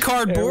 fuck you,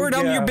 Cardboard.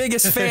 I'm your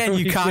biggest fan,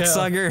 you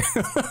cocksucker.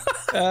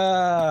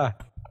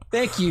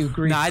 Thank you,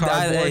 Grief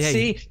Cardboard.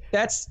 See,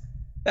 that's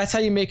how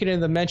you make it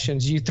into the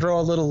mentions. You throw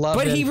a little love.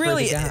 But he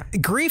really,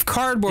 Grief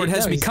Cardboard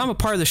has become a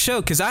part of the show,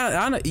 because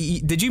I don't.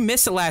 Did you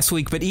miss it last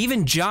week? But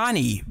even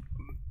Johnny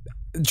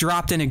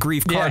dropped in a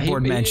Grief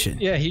Cardboard mention.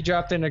 He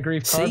dropped in a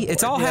Grief Cardboard. See,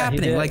 it's all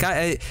happening. Like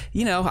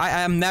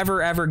I'm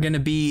never ever going to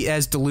be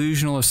as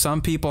delusional as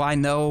some people. I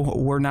know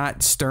we're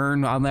not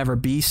Stern. I'll never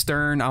be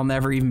Stern. I'll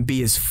never even be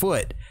his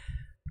foot.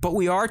 But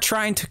we are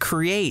trying to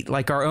create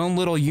like our own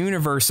little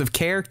universe of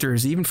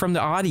characters, even from the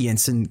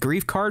audience. And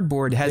Grief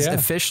Cardboard has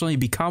officially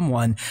become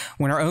one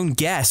when our own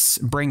guests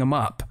bring him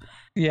up.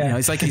 Yeah, you know,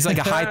 he's like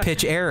a high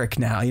pitch Eric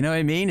now. You know what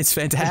I mean? It's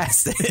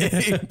fantastic.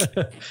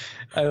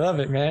 I love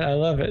it, man. I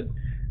love it.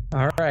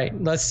 All right,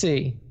 let's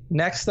see.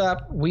 Next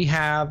up, we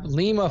have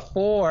Lima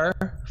 4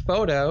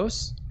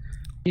 photos.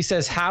 He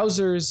says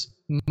Hauser's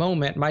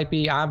moment might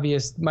be the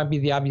obvious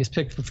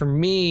pick. For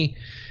me,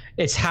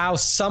 it's how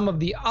some of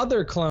the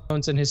other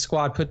clones in his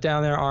squad put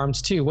down their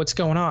arms too. What's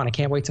going on? I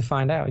can't wait to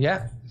find out.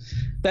 Yeah,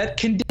 that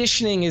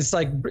conditioning is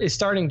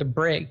starting to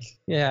break.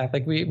 Yeah,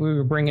 like we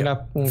were bringing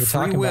up when we were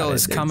talking about it. Free will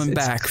is coming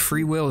back.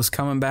 Free will is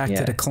coming back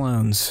to the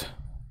clones.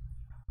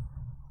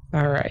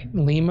 All right,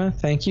 Lima,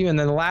 thank you. And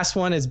then the last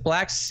one is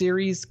Black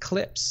Series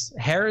clips.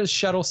 Hera's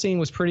shuttle scene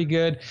was pretty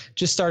good.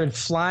 Just started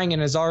flying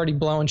and is already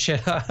blowing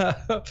shit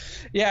up.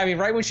 Yeah, I mean,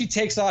 right when she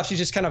takes off, she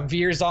just kind of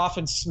veers off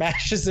and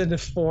smashes into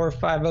 4 or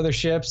 5 other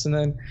ships, and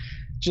then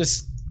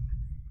just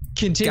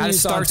continues got to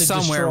start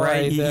somewhere,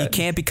 right? You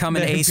can't become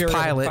an ace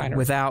pilot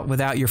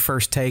without your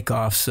first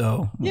takeoff.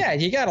 So yeah,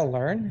 you got to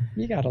learn.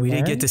 We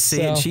didn't get to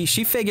see it.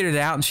 She figured it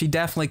out, and she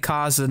definitely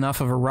caused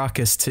enough of a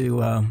ruckus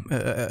to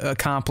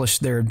accomplish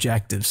their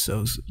objectives. So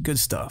it was good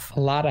stuff. A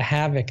lot of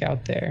havoc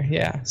out there.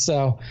 Yeah.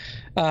 So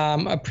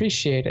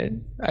appreciate it,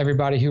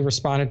 everybody who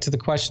responded to the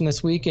question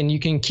this week, and you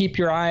can keep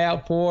your eye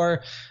out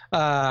for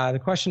the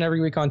question every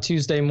week on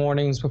Tuesday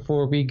mornings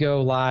before we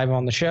go live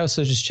on the show.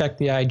 So just check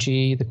the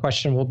IG. The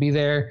question will be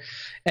there.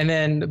 And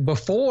then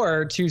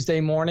before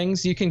Tuesday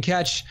mornings, you can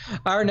catch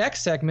our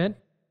next segment,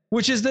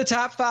 which is the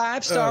top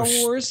 5 Star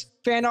Wars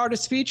fan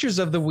artist features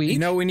of the week. You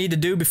know what we need to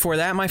do before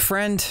that, my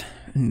friend?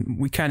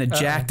 We kind of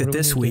jacked it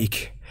this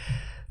week.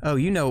 Oh,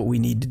 you know what we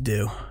need to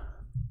do.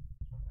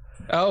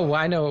 Oh,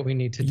 I know what we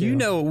need to do. You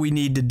know what we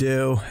need to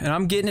do, and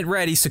I'm getting it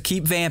ready, so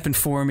keep vamping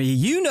for me.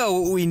 You know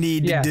what we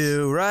need to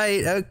do,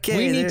 right? Okay.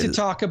 We need to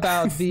talk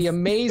about the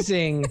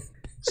amazing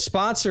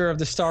sponsor of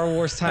the Star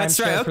Wars Time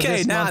Show. That's right.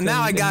 Okay,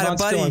 now I got it,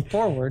 buddy. Going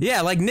forward.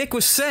 Yeah, like Nick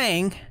was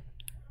saying,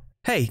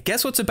 hey,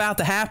 guess what's about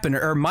to happen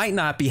or might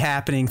not be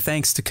happening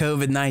thanks to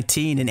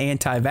COVID-19 and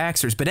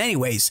anti-vaxxers. But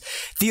anyways,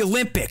 the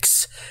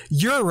Olympics,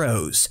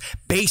 Euros,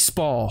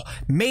 baseball,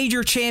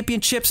 major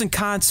championships and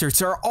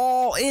concerts are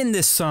all in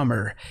this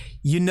summer.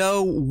 You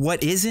know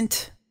what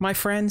isn't, my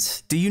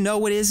friends? Do you know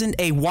what isn't?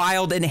 A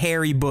wild and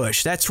hairy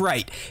bush. That's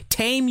right.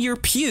 Tame your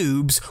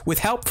pubes with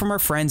help from our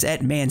friends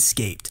at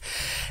Manscaped.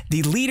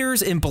 The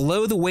leaders in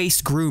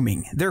below-the-waist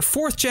grooming. Their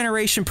 4th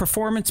generation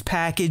performance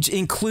package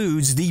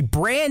includes the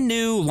brand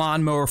new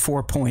Lawnmower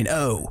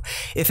 4.0.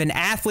 If an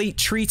athlete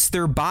treats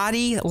their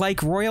body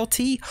like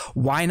royalty,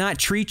 why not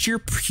treat your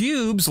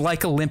pubes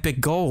like Olympic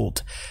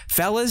gold?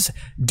 Fellas,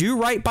 do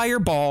right by your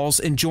balls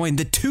and join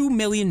the 2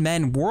 million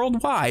men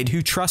worldwide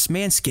who trust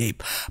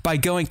Manscaped by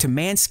going to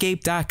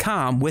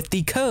manscaped.com with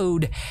the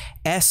code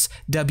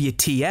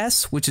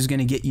SWTS, which is going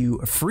to get you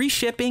free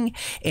shipping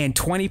and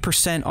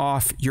 20%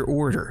 off your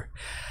order.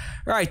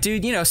 All right,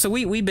 dude, so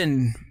we've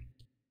been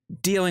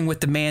dealing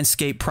with the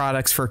Manscaped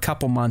products for a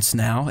couple months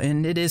now,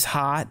 and it is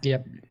hot.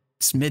 Yep.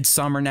 It's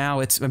midsummer now.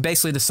 It's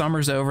basically the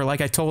summer's over.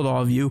 Like I told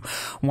all of you,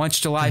 once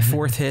July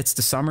 4th hits,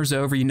 the summer's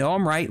over. You know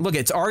I'm right. Look,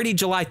 it's already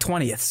July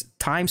 20th.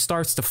 Time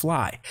starts to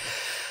fly.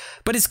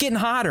 But it's getting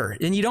hotter,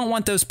 and you don't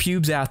want those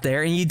pubes out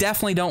there, and you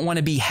definitely don't want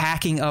to be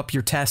hacking up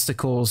your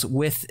testicles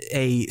with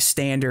a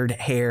standard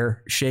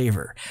hair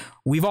shaver.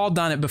 We've all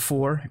done it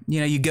before.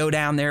 You go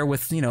down there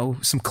with,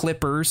 some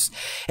clippers,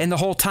 and the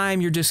whole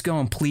time you're just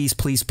going, please,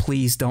 please,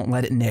 please don't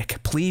let it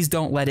nick. Please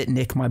don't let it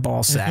nick my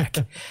ball sack.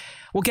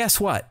 Well, guess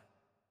what?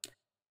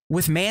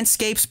 With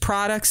Manscaped's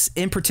products,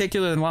 in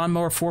particular the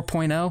Lawnmower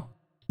 4.0,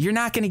 you're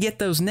not going to get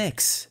those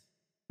nicks.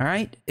 All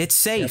right. It's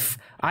safe.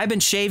 Yep. I've been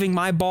shaving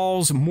my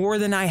balls more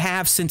than I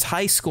have since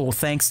high school,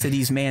 thanks to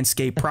these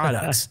Manscaped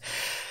products,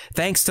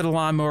 thanks to the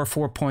Lawnmower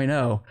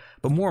 4.0.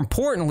 But more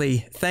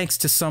importantly, thanks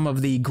to some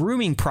of the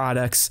grooming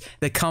products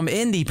that come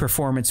in the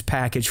Performance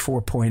Package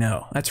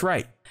 4.0. That's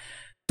right.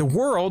 The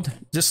world,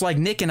 just like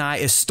Nick and I,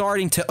 is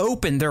starting to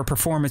open their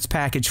Performance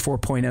Package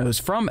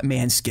 4.0s from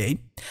Manscaped.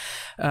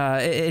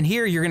 And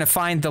here you're going to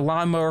find the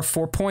Lawnmower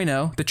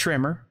 4.0, the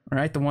trimmer. All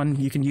right, the one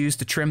you can use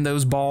to trim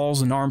those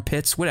balls and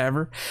armpits,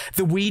 whatever.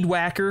 The Weed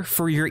Whacker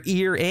for your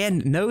ear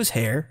and nose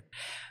hair.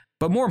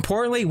 But more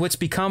importantly, what's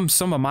become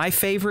some of my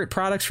favorite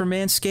products from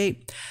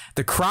Manscaped,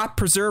 the Crop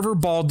Preserver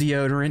Ball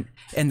Deodorant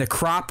and the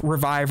Crop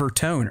Reviver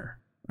Toner.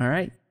 All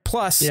right.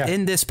 Plus,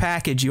 in this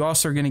package, you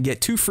also are going to get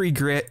two free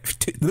gifts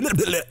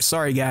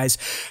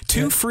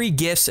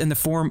in the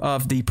form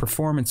of the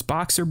Performance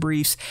Boxer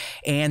Briefs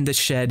and the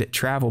Shed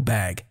Travel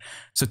Bag.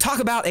 So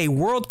talk about a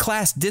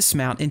world-class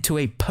dismount into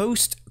a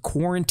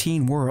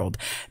post-quarantine world.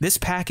 This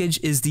package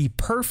is the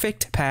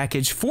perfect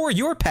package for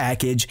your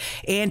package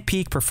and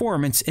peak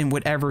performance in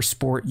whatever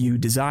sport you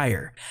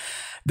desire.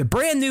 The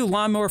brand new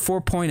Lawnmower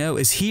 4.0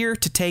 is here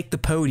to take the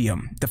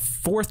podium. The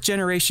 4th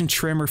generation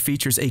trimmer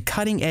features a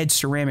cutting edge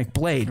ceramic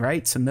blade,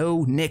 right? So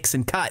no nicks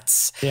and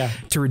cuts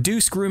to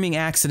reduce grooming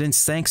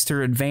accidents thanks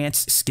to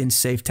advanced skin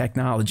safe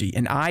technology.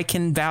 And I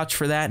can vouch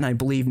for that. And I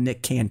believe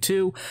Nick can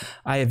too.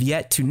 I have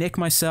yet to nick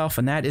myself,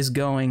 and that is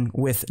going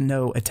with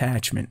no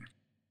attachment.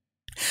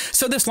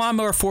 So this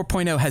Lawnmower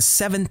 4.0 has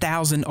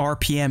 7,000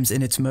 RPMs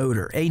in its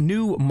motor, a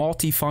new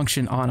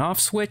multi-function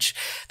on-off switch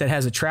that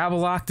has a travel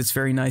lock that's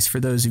very nice for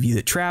those of you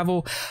that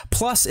travel.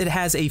 Plus, it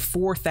has a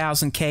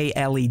 4000K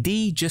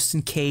LED just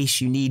in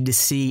case you need to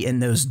see in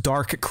those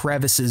dark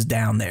crevices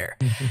down there.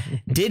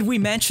 Did we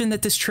mention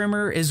that this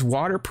trimmer is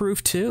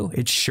waterproof too?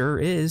 It sure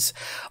is.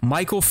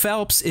 Michael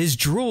Phelps is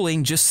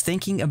drooling just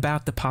thinking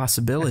about the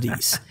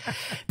possibilities.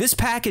 This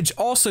package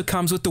also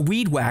comes with the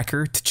Weed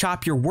Whacker to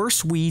chop your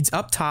worst weeds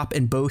up top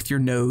in both your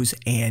nose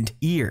and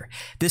ear.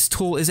 This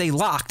tool is a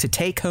lock to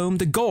take home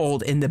the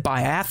gold in the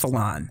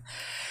biathlon.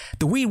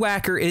 The Weed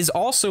Whacker is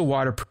also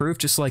waterproof,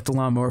 just like the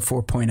Lawnmower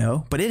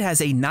 4.0, but it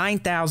has a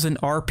 9,000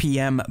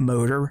 RPM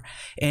motor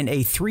and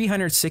a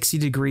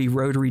 360-degree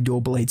rotary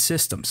dual blade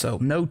system. So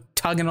no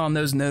tugging on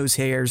those nose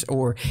hairs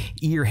or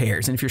ear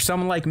hairs. And if you're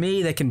someone like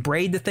me that can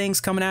braid the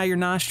things coming out of your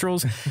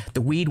nostrils,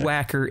 the Weed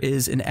Whacker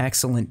is an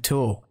excellent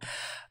tool.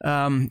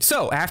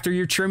 So after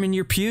you're trimming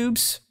your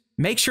pubes,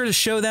 make sure to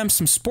show them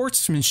some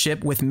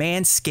sportsmanship with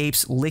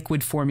Manscaped's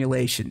liquid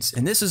formulations.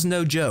 And this is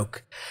no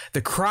joke.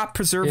 The Crop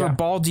Preserver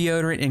Ball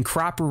Deodorant and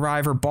Crop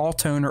Reviver Ball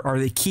Toner are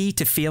the key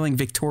to feeling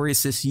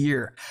victorious this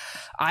year.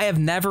 I have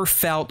never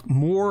felt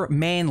more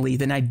manly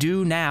than I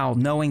do now,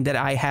 knowing that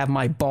I have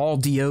my ball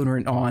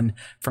deodorant on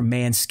from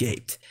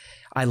Manscaped.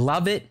 I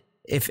love it.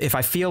 If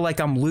I feel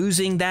like I'm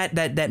losing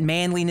that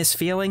manliness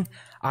feeling,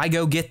 I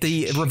go get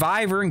the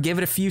Reviver and give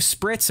it a few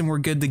spritz and we're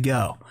good to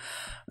go.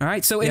 All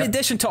right. So in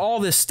addition to all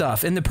this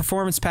stuff in the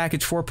Performance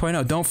Package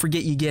 4.0, don't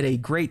forget you get a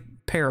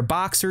great pair of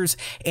boxers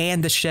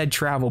and the Shed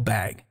travel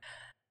bag.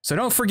 So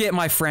don't forget,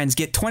 my friends,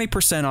 get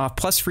 20% off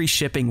plus free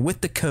shipping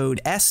with the code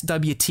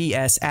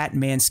SWTS at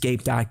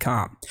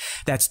manscaped.com.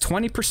 That's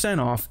 20%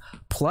 off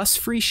plus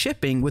free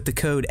shipping with the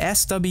code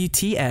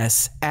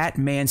SWTS at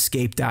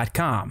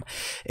manscaped.com.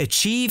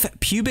 Achieve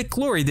pubic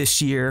glory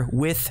this year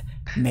with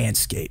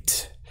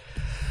Manscaped.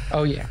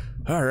 Oh, yeah.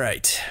 All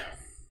right.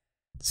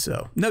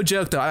 So no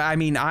joke, though. I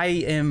mean, I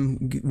am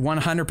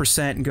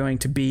 100% going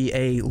to be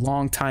a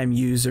longtime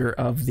user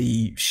of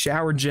the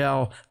shower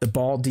gel, the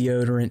ball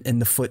deodorant,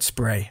 and the foot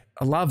spray.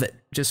 I love it.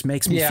 Just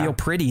makes me feel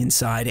pretty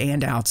inside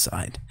and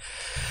outside.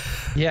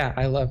 Yeah,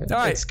 I love it. All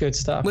right. It's good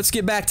stuff. Let's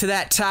get back to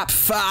that top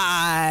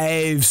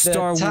 5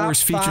 Star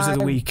Wars features of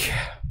the week.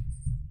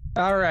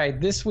 All right.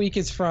 This week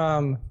is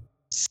from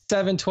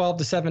 7/12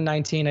 to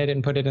 7/19. I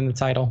didn't put it in the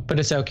title, but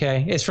it's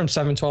okay. It's from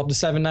 7/12 to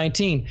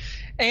 7/19.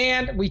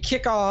 And we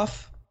kick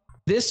off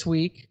this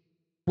week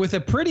with a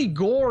pretty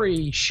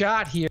gory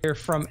shot here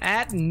from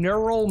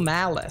 @Neural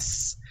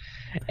Malice.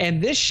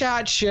 And this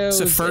shot shows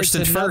another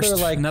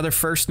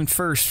first and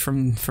first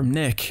from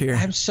Nick here.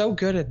 I'm so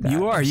good at that.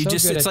 You are.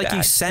 It's like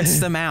you sense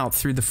them out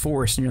through the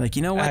forest and you're like,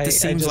 you know what? This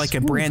seems like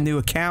a brand new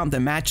account that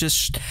Matt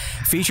just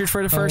featured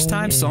for the first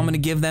time. So I'm going to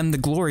give them the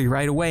glory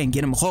right away and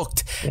get them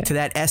hooked to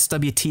that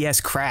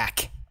SWTS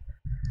crack.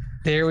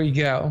 There we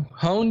go.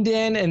 Honed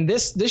in. And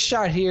this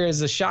shot here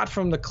is a shot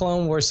from the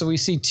Clone Wars. So we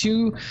see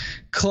 2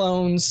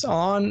 clones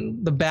on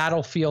the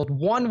battlefield,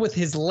 one with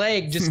his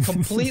leg just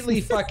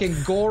completely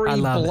fucking gory,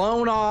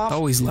 blown off.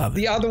 Always love it.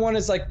 The other one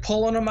is like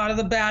pulling him out of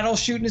the battle,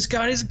 shooting his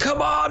gun. He's like,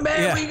 come on,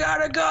 man, we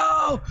gotta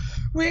go.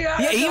 Even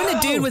the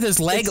dude with his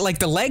leg, like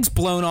the leg's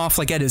blown off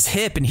like at his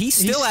hip, and he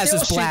still has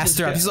his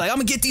blaster up. He's like, I'm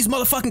gonna get these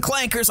motherfucking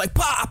clankers, like,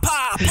 pa,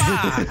 pa,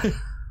 pa.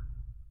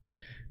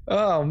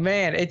 Oh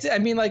man,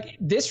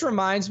 this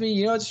reminds me,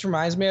 you know what this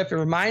reminds me of? It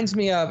reminds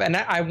me of, and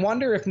I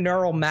wonder if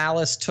Neural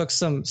Malice took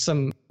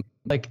some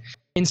like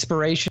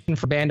inspiration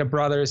for Band of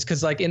Brothers,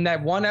 because like in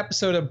that one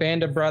episode of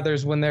Band of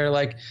Brothers when they're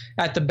like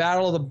at the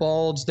Battle of the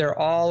Bulge, they're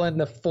all in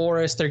the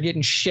forest, they're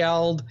getting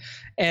shelled,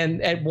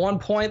 and at one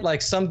point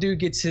like some dude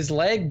gets his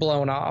leg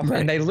blown off,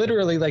 and they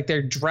literally like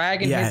they're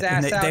dragging his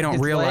ass out. They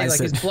don't realize like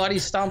his bloody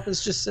stump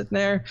is just sitting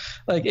there.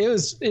 Like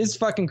it's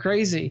fucking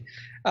crazy.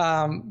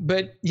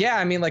 But yeah,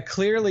 I mean, like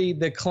clearly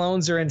the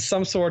clones are in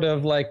some sort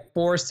of like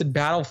forested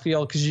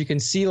battlefield, because you can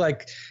see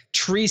like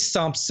tree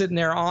stumps sitting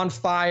there on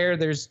fire.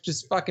 There's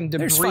just fucking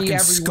debris everywhere.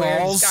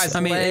 Skulls.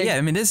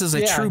 This is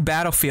a true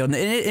battlefield, and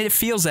it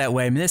feels that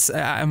way. I mean, this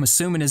I'm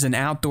assuming is an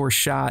outdoor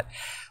shot.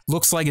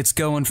 Looks like it's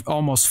going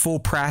almost full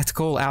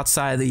practical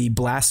outside the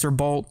blaster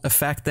bolt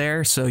effect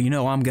there. So, you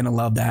know, I'm going to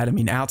love that. I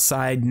mean,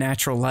 outside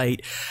natural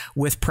light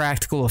with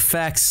practical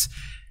effects.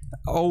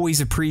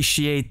 Always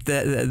appreciate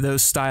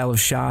those style of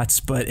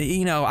shots, but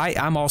you know,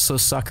 I'm also a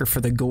sucker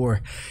for the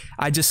gore.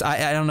 I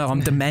don't know,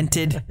 I'm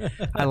demented.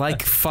 I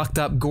like fucked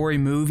up gory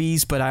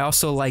movies, but I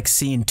also like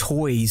seeing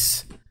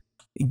toys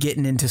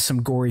getting into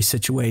some gory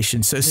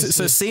situations. So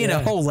seeing a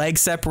whole leg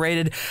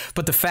separated,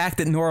 but the fact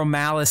that Neural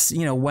Malice,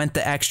 you know, went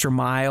the extra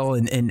mile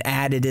and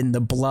added in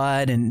the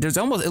blood, and there's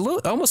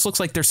almost looks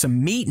like there's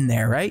some meat in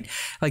there, right?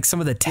 Like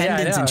some of the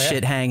tendons and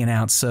shit hanging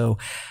out. So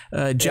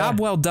job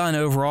well done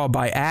overall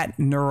by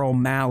 @Neural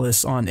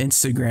Malice on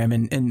Instagram.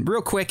 And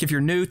real quick, if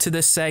you're new to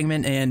this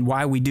segment and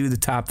why we do the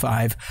top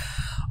 5,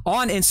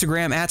 on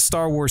Instagram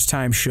 @Star Wars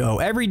Time Show.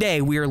 Every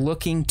day we are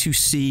looking to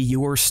see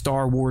your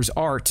Star Wars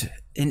art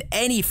in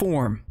any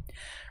form.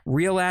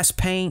 Real ass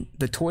paint,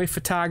 the toy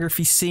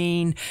photography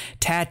scene,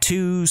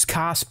 tattoos,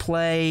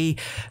 cosplay,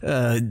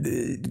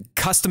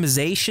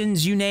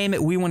 customizations, you name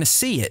it, we want to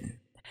see it.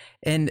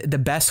 And the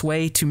best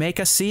way to make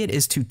us see it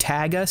is to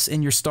tag us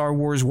in your Star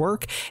Wars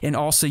work and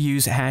also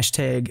use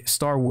hashtag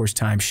Star Wars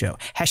Time Show.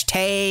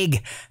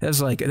 Hashtag.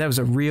 That was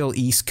a real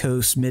East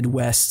Coast,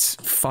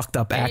 Midwest fucked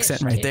up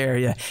accent right there.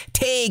 Yeah.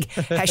 Tag.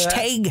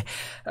 Hashtag.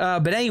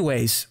 But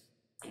anyways,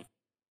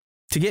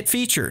 to get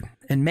featured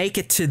and make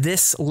it to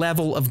this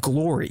level of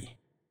glory,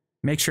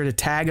 Make sure to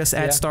tag us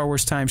at Star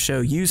Wars Time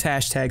Show. Use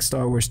hashtag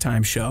Star Wars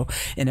Time Show.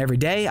 And every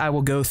day I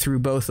will go through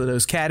both of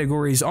those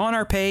categories on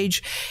our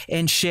page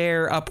and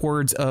share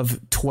upwards of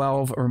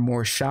 12 or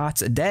more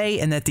shots a day.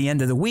 And at the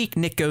end of the week,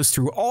 Nick goes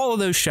through all of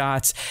those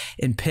shots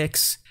and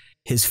picks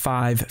his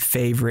 5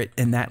 favorite.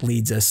 And that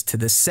leads us to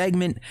the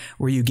segment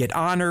where you get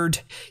honored,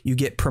 you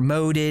get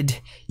promoted,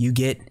 you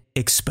get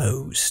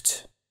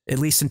exposed. At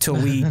least until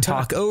we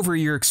talk over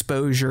your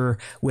exposure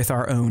with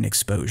our own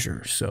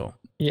exposure. So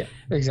yeah,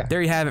 exactly.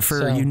 There you have it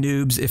for you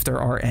noobs, if there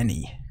are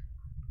any.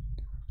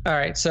 All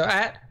right. So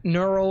at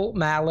Neural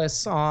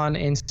Malice on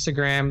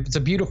Instagram, it's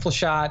a beautiful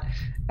shot.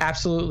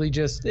 Absolutely,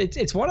 just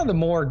it's one of the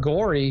more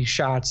gory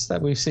shots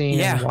that we've seen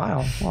in a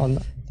while on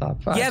the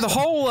top 5. Yeah, the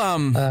whole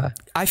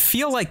I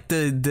feel like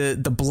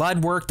the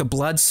blood work, the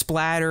blood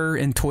splatter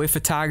in toy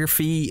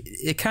photography,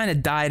 it kind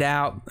of died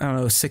out, I don't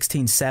know,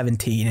 16,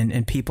 17,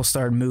 and people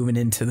started moving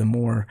into the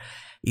more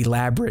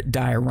elaborate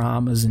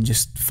dioramas and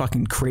just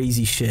fucking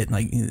crazy shit,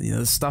 like, you know,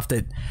 the stuff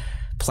that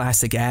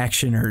Plastic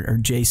Action or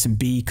Jason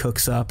B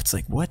cooks up. It's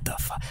like, what the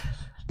fuck?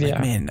 Like,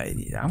 man,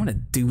 I want to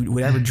do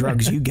whatever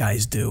drugs you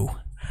guys do.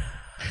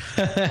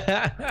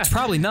 It's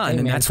probably none,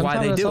 and that's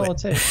why they do it.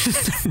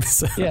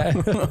 So.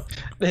 Yeah,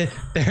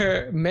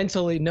 they're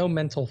mentally no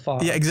mental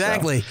fog. Yeah,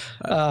 exactly.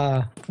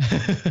 So,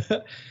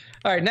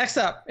 all right, next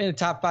up in the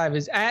top 5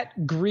 is at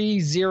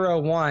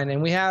Gree01,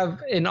 and we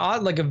have an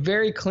odd, like a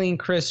very clean,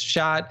 crisp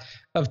shot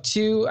of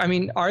 2. I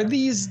mean, are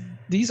these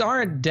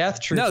aren't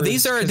Death Troopers? No,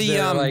 these are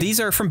these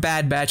are from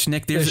Bad Batch,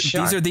 Nick. These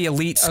are the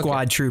Elite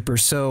Squad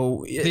troopers.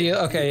 So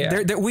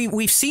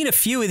we've seen a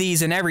few of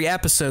these in every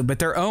episode, but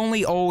they're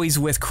only always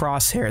with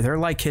Crosshair. They're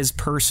like his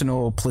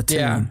personal platoon.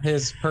 Yeah,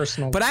 his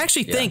personal. But I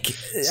actually think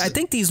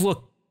these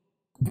look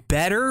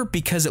better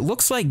because it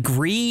looks like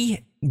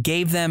Gree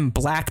gave them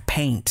black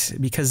paint,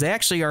 because they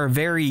actually are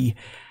very,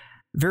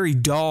 very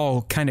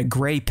dull kind of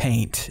gray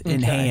paint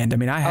in hand. I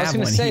mean, I was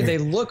going to say they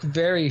look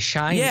very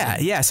shiny.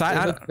 Yeah. So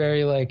I look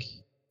very like.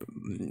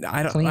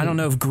 I don't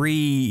know if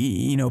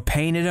Gree,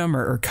 painted them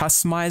or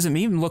customized them.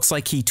 It even looks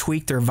like he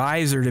tweaked their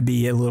visor to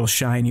be a little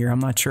shinier. I'm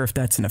not sure if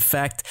that's an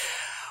effect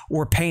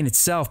or paint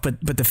itself, but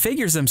the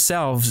figures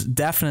themselves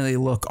definitely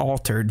look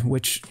altered,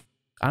 which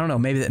I don't know.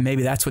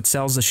 Maybe that's what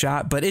sells the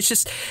shot. But it's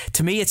just,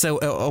 to me, it's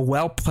a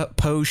well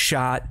posed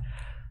shot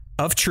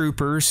of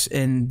troopers,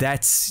 and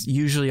that's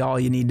usually all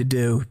you need to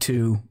do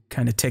to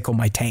kind of tickle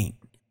my taint.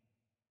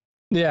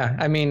 Yeah,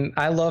 I mean,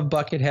 I love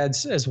bucket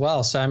heads as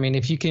well. So I mean,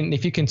 if you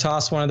can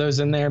toss one of those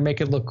in there, make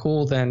it look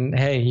cool, then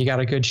hey, you got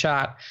a good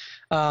shot.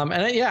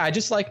 I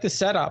just like the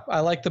setup.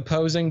 I like the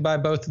posing by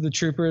both of the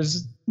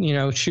troopers,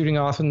 shooting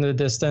off in the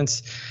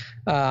distance.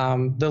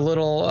 The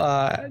little,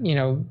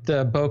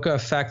 the bokeh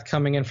effect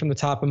coming in from the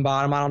top and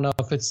bottom. I don't know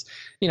if it's,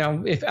 I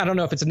don't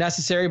know if it's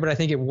necessary, but I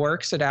think it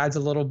works. It adds a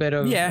little bit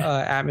of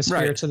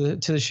atmosphere to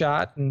the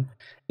shot, and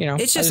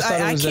it's just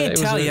I can't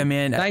tell you,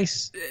 man.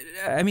 Nice.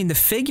 I mean, the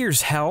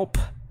figures help,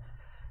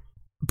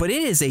 but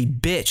it is a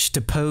bitch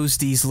to pose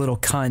these little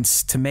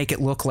cunts to make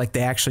it look like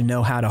they actually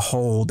know how to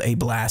hold a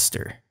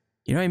blaster.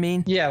 You know what I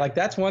mean? Yeah, like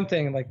that's one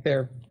thing. Like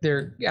their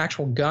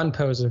actual gun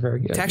poses are very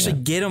good. To actually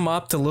get them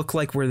up to look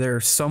like where they're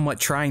somewhat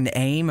trying to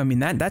aim. I mean,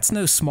 that's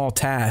no small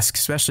task,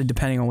 especially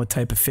depending on what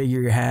type of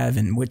figure you have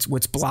and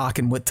what's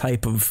blocking what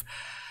type of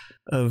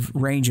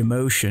range of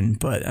motion.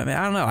 But I mean,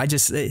 I don't know. I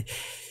just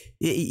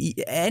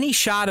any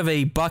shot of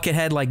a bucket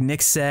head, like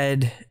Nick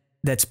said,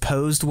 that's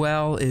posed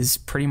well is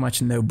pretty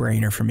much a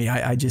no-brainer for me.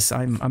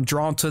 I'm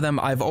drawn to them.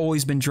 I've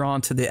always been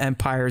drawn to the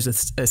Empire's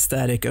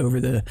aesthetic over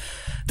the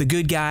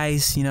good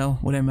guys.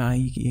 What am I?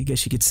 I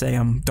guess you could say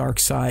I'm dark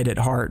side at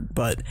heart,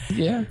 but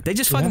they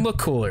just fucking look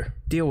cooler.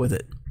 Deal with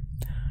it.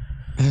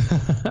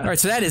 All right,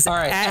 so that is all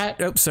right.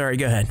 Sorry,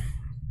 go ahead.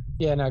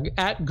 Yeah, no,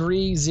 at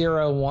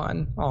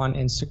Gree01 on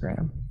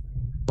Instagram.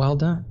 Well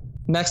done.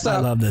 Next up,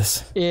 I love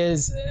this.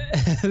 Is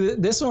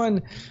this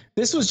one?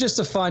 This was just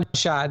a fun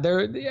shot.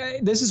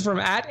 This is from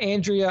at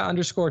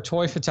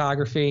Andrea_toy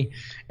photography,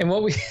 and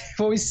what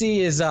we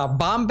see is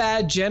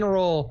Bombad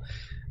General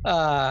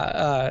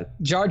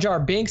Jar Jar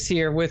Binks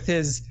here with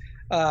his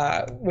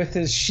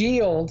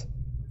shield,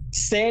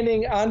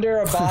 standing under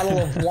a bottle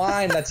of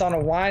wine that's on a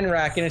wine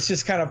rack, and it's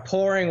just kind of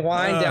pouring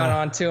wine down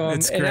onto him.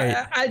 It's great.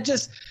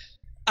 And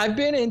I've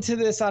been into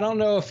this. I don't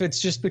know if it's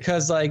just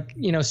because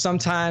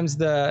sometimes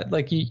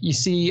you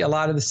see a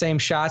lot of the same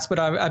shots, but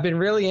I've been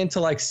really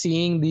into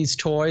seeing these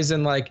toys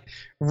in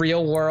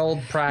real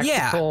world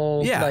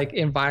practical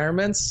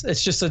environments.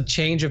 It's just a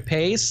change of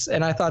pace,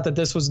 and I thought that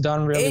this was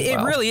done really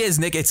well. It really is,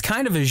 Nick. It's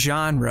kind of a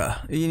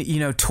genre,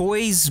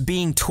 toys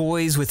being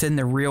toys within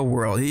the real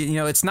world.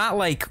 It's not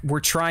like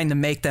we're trying to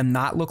make them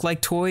not look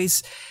like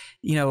toys.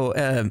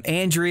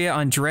 Andrea,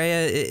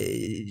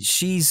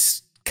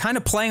 she's kind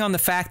of playing on the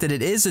fact that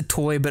it is a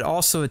toy, but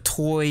also a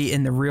toy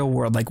in the real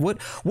world. Like what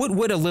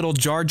would a little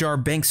Jar Jar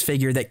Binks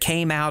figure that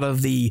came out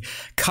of the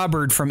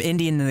cupboard from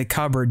Indian in the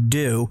Cupboard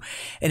do?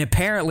 And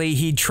apparently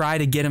he'd try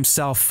to get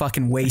himself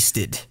fucking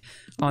wasted.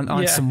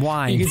 on some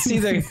wine. You can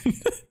see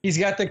he's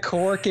got the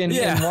cork in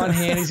one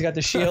hand, he's got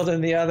the shield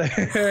in the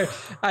other.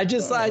 I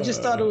just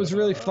thought it was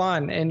really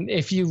fun. And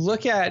if you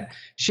look at,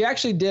 she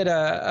actually did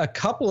a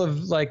couple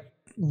of like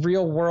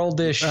real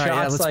worldish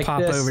shots like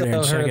this. Over there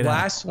and check it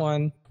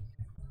out.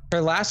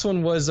 Her last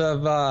one was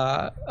of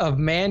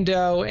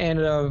Mando and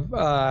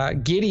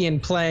of Gideon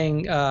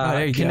playing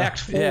Connect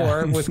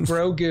 4 with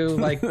Grogu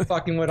like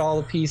fucking with all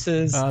the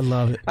pieces. I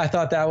love it. I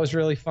thought that was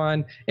really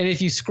fun. And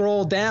if you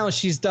scroll down,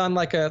 she's done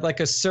like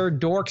a Sir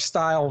Dork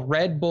style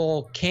Red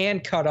Bull can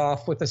cut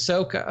off with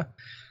Ahsoka.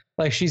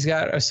 Like she's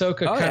got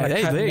Ahsoka kind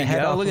of cutting the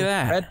head off. Look at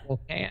that. Red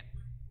Bull can.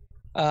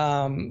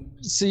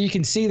 So you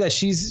can see that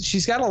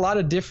she's got a lot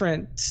of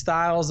different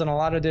styles and a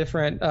lot of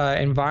different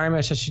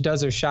environments that she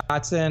does her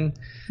shots in.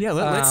 Yeah,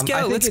 let's go.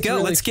 Really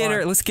let's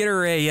get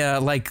her a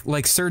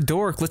like Sir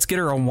Dork. Let's get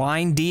her a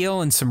wine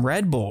deal and some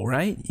Red Bull,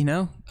 right? You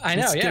know, I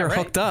know. Let's get her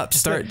hooked up.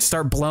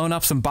 Start blowing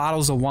up some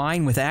bottles of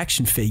wine with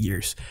action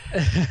figures.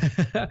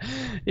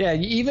 Yeah,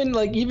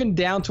 even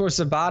down towards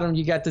the bottom,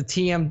 you got the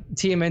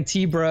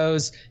TMNT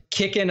bros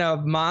kicking a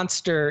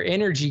Monster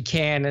Energy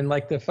can and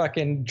like the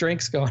fucking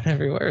drinks going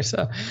everywhere.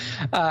 So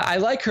I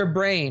like her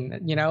brain.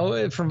 You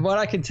know, from what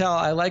I can tell,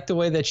 I like the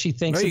way that she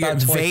thinks about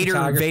toy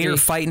photography. Vader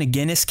fighting a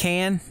Guinness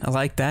can. I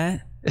like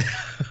that.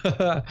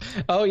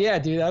 Oh yeah,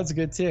 dude, that's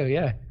good too.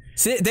 Yeah.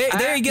 See,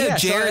 there you go,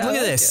 Jared. Look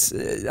at this.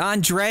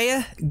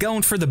 Andrea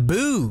going for the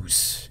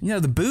booze. You know,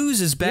 the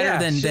booze is better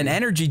than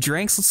energy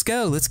drinks. Let's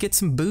go. Let's get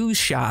some booze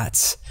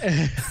shots.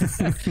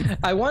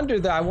 I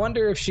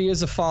wonder if she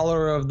is a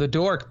follower of the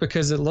Dork,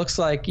 because it looks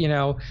like, you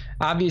know,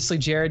 obviously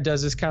Jared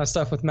does this kind of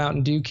stuff with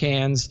Mountain Dew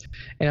cans,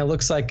 and it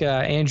looks like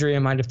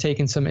Andrea might have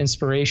taken some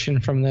inspiration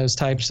from those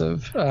types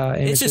of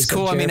images. It's just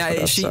cool. I mean,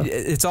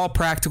 it's all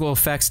practical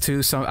effects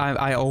too, so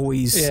I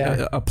always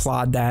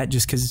applaud that,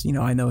 just because, you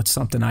know, I know it's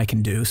something I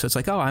can do. So it's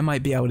like, oh, I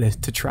might be able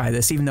to try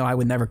this, even though I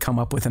would never come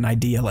up with an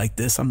idea like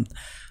this. I'm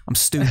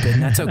stupid,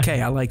 and that's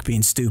okay. I like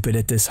being stupid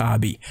at this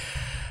hobby.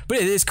 But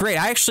it is great.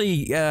 I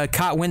actually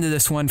caught wind of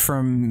this one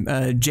from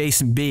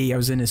Jason B. I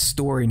was in his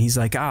story, and he's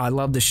like, I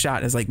love this shot.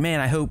 And I was like, man,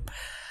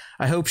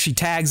 I hope she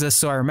tags us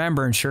so I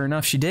remember. And sure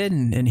enough, she did,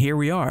 and here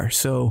we are.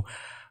 So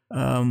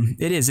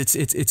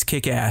it's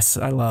kick-ass.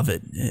 I love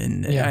it.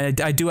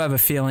 And I do have a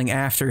feeling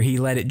after he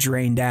let it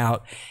drained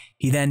out,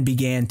 he then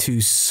began to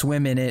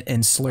swim in it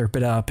and slurp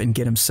it up and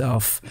get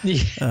himself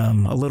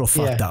a little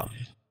fucked up.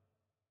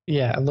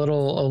 Yeah, a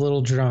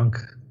little drunk,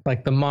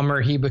 like the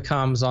mummer he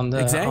becomes on the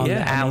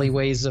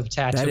alleyways of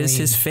Tatooine. That is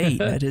his fate.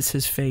 That is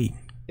his fate.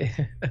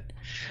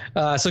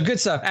 So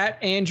good stuff.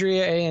 At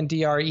Andrea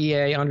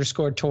ANDREA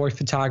 _ toy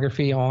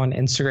photography on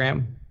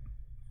Instagram.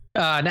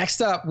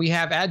 Next up, we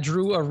have at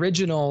Drew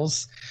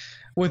Originals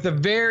with a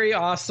very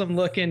awesome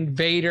looking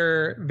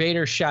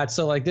Vader shot.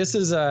 So like this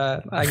is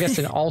I guess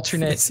an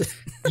alternate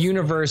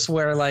universe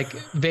where like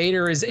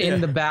Vader is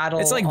in the battle.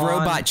 It's like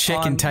Robot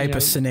Chicken type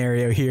of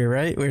scenario here,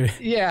 right?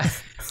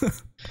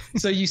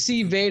 So you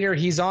see Vader,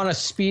 he's on a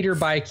speeder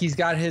bike, he's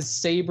got his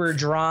saber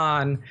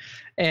drawn,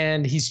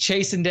 and he's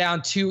chasing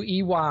down two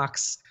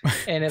Ewoks,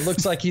 and it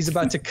looks like he's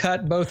about to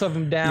cut both of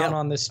them down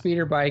on the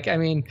speeder bike. I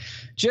mean,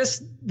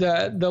 just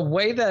the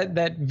way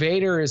that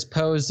Vader is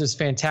posed is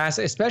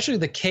fantastic, especially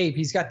the cape.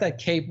 He's got that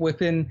cape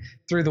whipping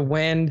through the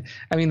wind.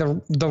 I mean,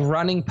 the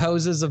running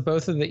poses of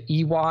both of the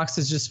Ewoks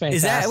is just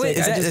fantastic.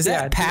 Is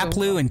that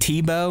Paplu and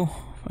Tebow,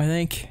 I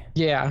think?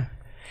 Yeah.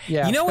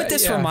 Yeah, you know what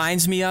this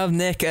reminds me of,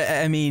 Nick?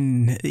 I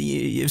mean,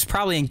 it was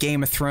probably in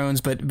Game of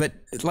Thrones, but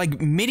like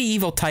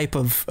medieval type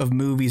of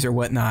movies or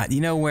whatnot. You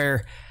know,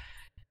 where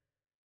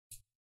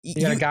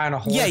you got a guy on a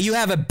horse. Yeah, you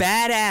have a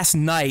badass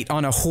knight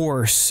on a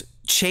horse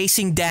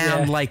chasing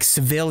down like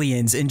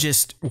civilians and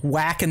just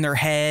whacking their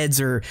heads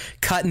or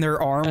cutting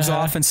their arms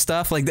off and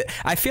stuff like that.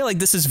 I feel like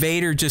this is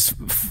Vader just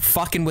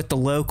fucking with the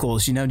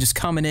locals, you know, just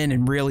coming in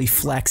and really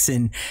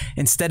flexing.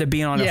 Instead of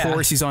being on a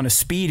horse, he's on a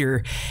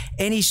speeder,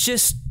 and he's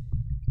just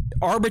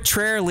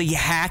arbitrarily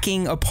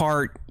hacking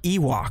apart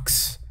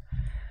Ewoks.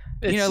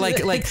 You know, like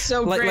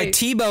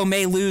Tebow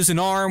may lose an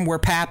arm where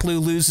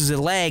Paplu loses a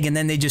leg, and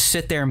then they just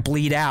sit there and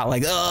bleed out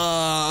like,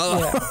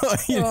 God.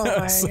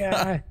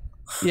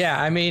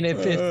 Yeah, I mean, if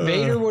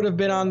Vader would have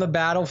been on the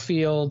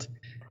battlefield,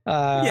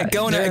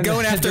 going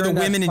after the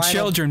women and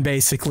children,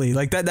 basically,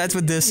 like that's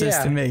what this is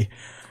to me.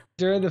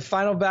 During the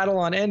final battle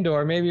on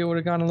Endor, maybe it would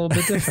have gone a little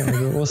bit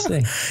differently, but we'll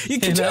see.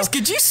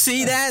 Could you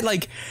see that?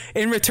 Like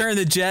in Return of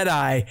the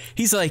Jedi,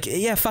 he's like,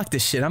 yeah, fuck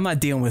this shit. I'm not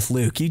dealing with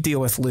Luke. You deal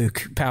with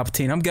Luke,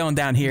 Palpatine. I'm going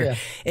down here. Yeah.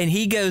 And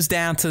he goes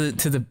down to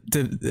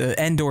the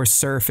Endor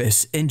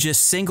surface and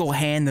just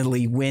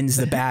single-handedly wins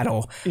the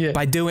battle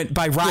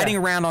by riding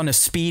around on a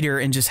speeder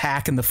and just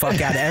hacking the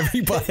fuck out of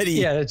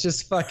everybody. It's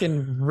just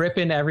fucking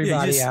ripping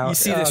everybody out. You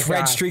see this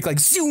red streak, like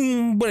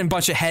zoom, but a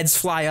bunch of heads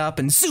fly up,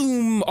 and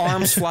zoom,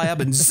 arms fly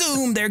up, and zoom,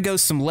 there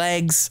goes some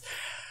legs.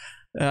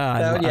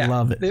 I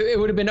love it. It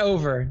would have been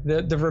over.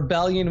 The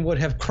rebellion would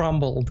have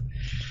crumbled.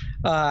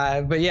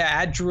 But yeah,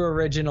 at Drew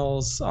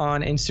Originals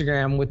on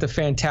Instagram with the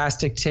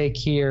fantastic take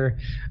here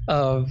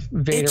of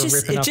Vader ripping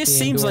up the It just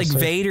seems like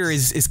endorser. Vader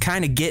is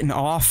kind of getting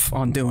off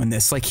on doing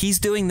this. Like he's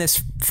doing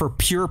this for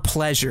pure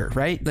pleasure,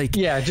 right? Like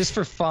yeah, just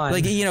for fun.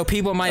 Like, you know,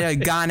 people might have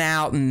gone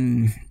out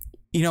and,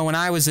 you know, when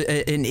I was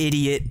an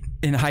idiot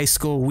in high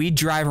school, we'd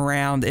drive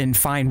around and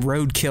find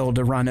roadkill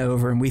to run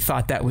over, and we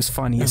thought that was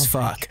funny as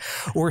fuck.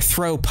 Or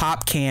throw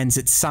pop cans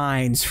at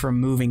signs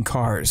from moving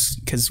cars,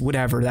 because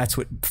whatever, that's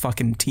what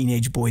fucking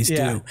teenage boys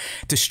do.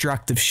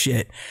 Destructive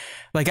shit.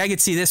 Like, I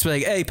could see this,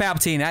 like, hey,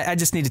 Palpatine, I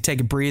just need to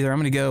take a breather. I'm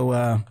going to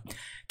go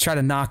try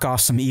to knock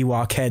off some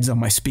Ewok heads on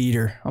my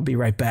speeder. I'll be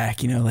right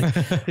back. You know,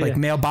 like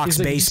mailbox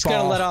baseball. Just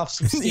gotta let off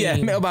some steam. Yeah,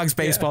 mailbox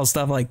baseball,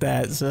 stuff like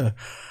that. So,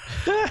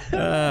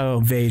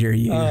 oh, Vader,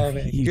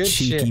 you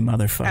cheeky shit.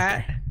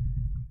 Motherfucker.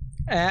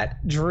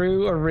 At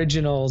Drew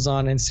Originals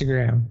on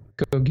Instagram.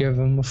 Go give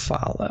him a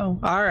follow.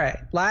 All right.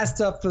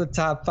 Last up for the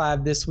top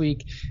 5 this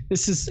week.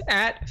 This is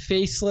at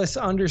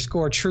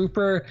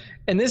faceless_trooper.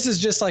 And this is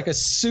just like a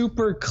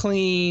super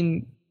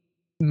clean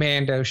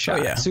Mando shot.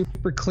 Oh, yeah.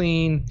 Super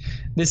clean.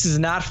 This is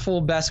not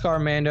full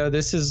Beskar Mando.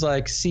 This is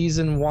like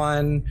season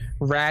 1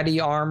 ratty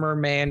armor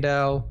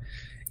Mando.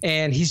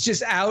 And he's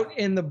just out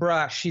in the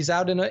brush. He's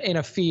out in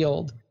a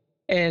field.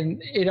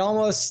 And it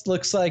almost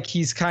looks like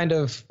he's kind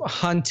of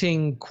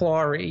hunting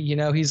quarry. You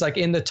know, he's like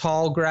in the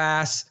tall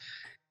grass.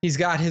 He's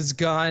got his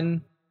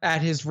gun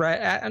at his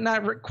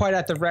not quite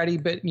at the ready,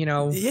 but you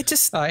know, it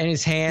just in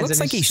his hands. Looks and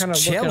like he's kind of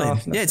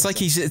chilling. Yeah, it's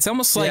like it's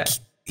almost like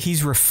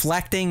he's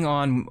reflecting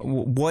on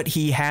what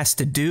he has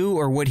to do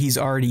or what he's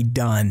already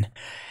done.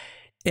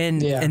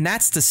 And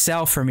that's the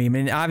sell for me. I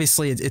mean,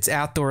 obviously it's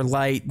outdoor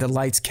light. The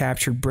light's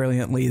captured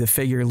brilliantly. The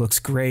figure looks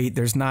great.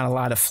 There's not a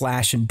lot of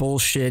flash and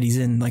bullshit. He's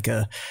in like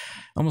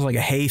almost like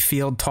a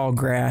hayfield, tall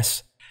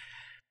grass.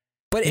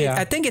 But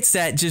I think it's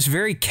that just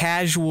very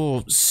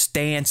casual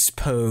stance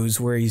pose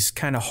where he's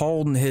kind of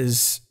holding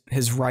his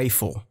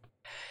rifle.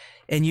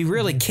 And you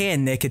really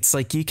can, Nick. It's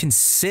like you can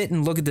sit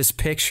and look at this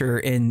picture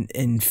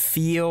and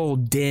feel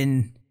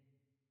Din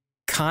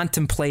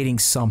contemplating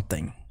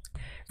something,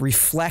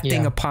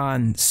 reflecting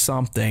upon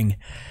something.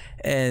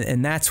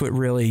 And that's what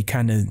really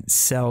kind of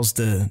sells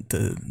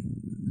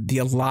the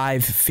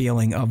alive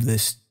feeling of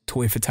this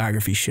toy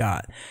photography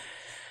shot.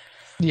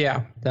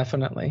 Yeah,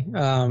 definitely.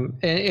 And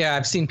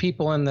I've seen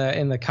people in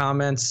the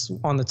comments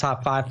on the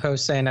top 5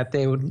 post saying that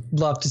they would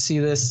love to see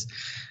this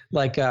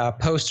like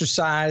poster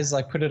size,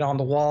 like put it on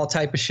the wall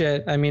type of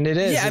shit. I mean, it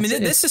is. Yeah, I mean,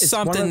 this is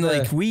something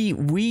like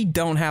we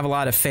don't have a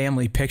lot of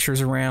family pictures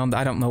around.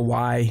 I don't know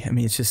why. I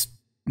mean, it's just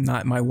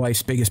not my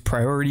wife's biggest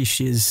priority.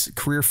 She is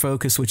career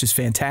focused, which is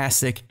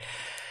fantastic.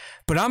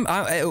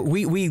 But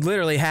we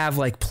literally have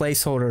like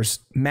placeholders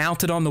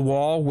mounted on the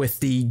wall with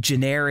the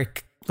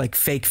generic like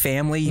fake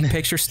family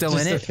picture still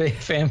in it. Fake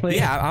family.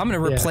 Yeah, I'm gonna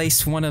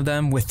replace one of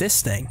them with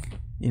this thing.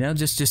 You know,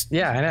 just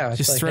I know.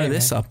 Just like, throw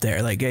this up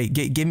there. Like, hey,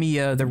 give me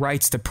the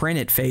rights to print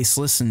it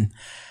faceless, and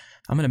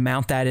I'm gonna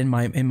mount that in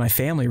my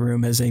family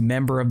room as a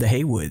member of the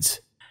Haywoods.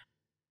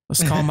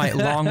 Let's call my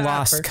long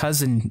lost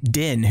cousin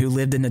Din, who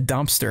lived in a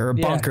dumpster or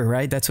bunker,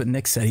 right? That's what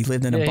Nick said. He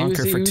lived in a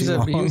bunker for too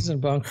long. He was in a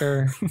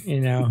bunker. You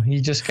know,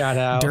 he just got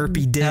out.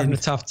 Derpy Din, having a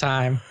tough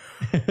time.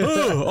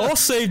 Oh, I'll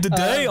save the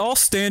day. I'll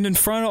stand in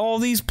front of all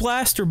these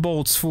blaster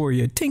bolts for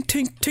you. Tink,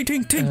 tink, tink,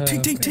 tink, tink,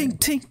 tink, tink, tink,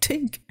 tink,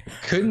 tink.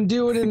 Couldn't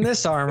do it in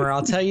this armor,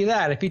 I'll tell you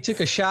that. If he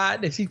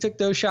took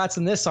those shots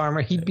in this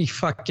armor, he'd be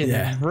fucking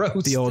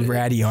roasted. The old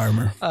ratty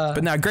armor.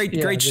 But now,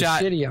 great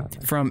shot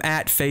from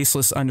at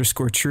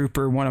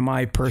faceless_trooper, one of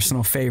my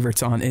personal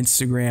favorites on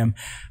Instagram.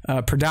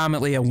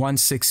 Predominantly a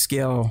 1/6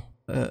 scale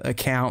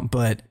account,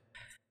 but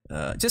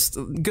just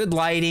good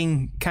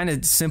lighting, kind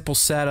of simple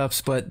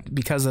setups, but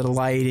because of the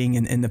lighting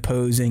and the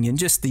posing and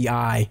just the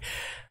eye,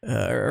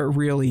 a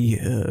really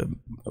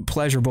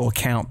pleasurable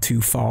account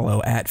to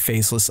follow at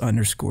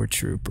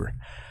faceless_trooper.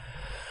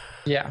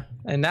 Yeah,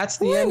 and that's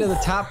the end of the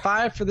top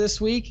 5 for this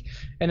week,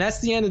 and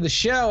that's the end of the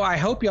show. I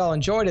hope y'all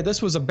enjoyed it.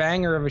 This was a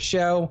banger of a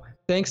show.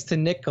 Thanks to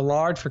Nick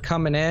Gillard for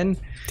coming in.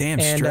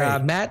 Damn straight.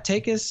 And Matt,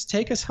 take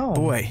us home.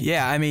 Boy,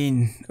 yeah, I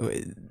mean,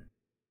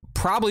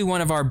 probably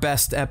one of our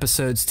best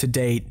episodes to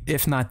date,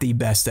 if not the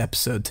best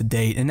episode to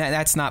date. And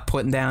that's not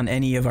putting down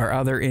any of our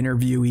other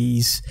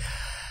interviewees.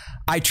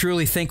 I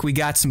truly think we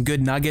got some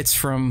good nuggets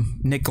from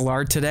Nick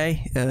Gillard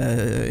today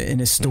in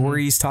his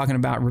stories, talking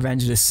about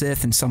Revenge of the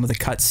Sith and some of the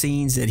cut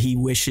scenes that he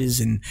wishes,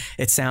 and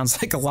it sounds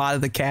like a lot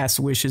of the cast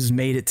wishes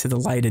made it to the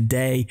light of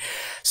day.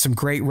 Some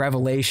great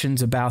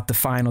revelations about the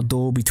final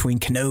duel between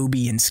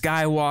Kenobi and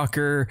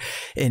Skywalker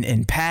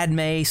and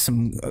Padme.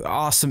 Some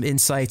awesome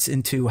insights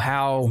into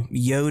how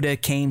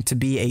Yoda came to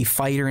be a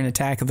fighter in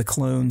Attack of the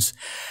Clones.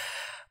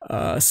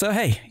 So,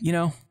 hey, you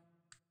know,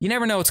 you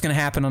never know what's going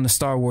to happen on the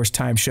Star Wars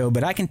Time Show,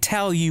 but I can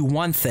tell you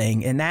one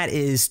thing, and that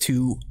is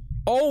to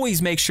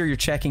always make sure you're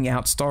checking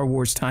out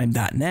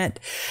StarWarsTime.net.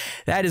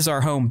 That is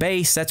our home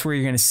base. That's where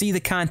you're going to see the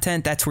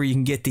content. That's where you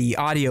can get the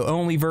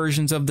audio-only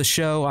versions of the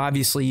show.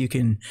 Obviously, you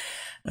can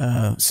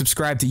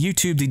subscribe to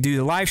YouTube to do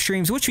the live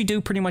streams, which we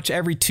do pretty much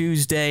every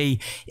Tuesday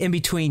in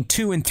between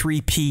 2 and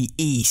 3 p.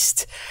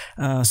 East.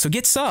 So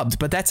get subbed,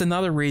 but that's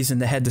another reason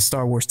to head to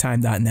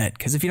StarWarsTime.net,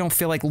 because if you don't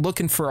feel like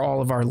looking for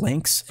all of our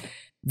links,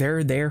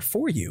 they're there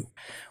for you.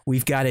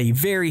 We've got a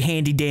very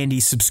handy dandy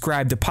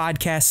subscribe to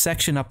podcast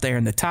section up there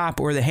in the top,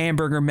 or the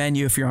hamburger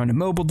menu if you're on a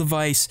mobile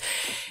device.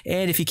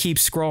 And if you keep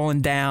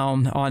scrolling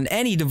down on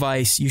any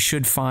device, you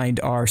should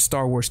find our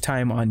Star Wars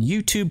Time on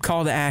YouTube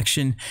call to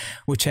action,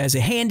 which has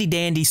a handy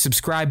dandy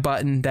subscribe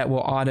button that will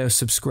auto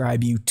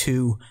subscribe you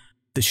to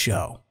the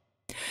show.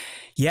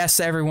 Yes,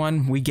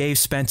 everyone, we gave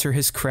Spencer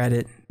his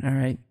credit. All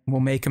right. We'll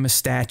make him a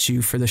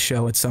statue for the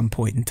show at some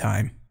point in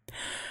time.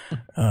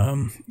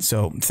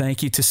 So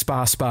thank you to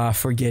Spa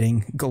for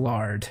getting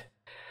Gallard,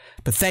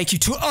 but thank you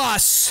to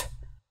us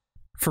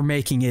for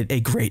making it a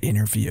great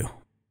interview.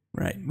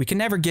 Right. We can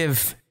never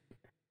give.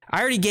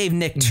 I already gave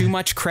Nick too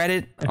much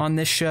credit on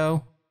this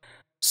show,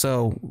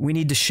 so we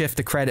need to shift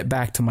the credit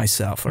back to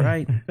myself. All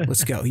right,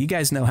 let's go. You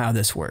guys know how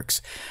this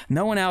works.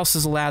 No one else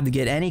is allowed to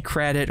get any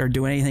credit or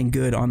do anything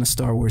good on the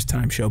Star Wars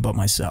Time show but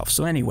myself.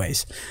 So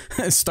anyways,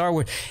 Star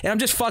Wars, and I'm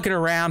just fucking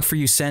around for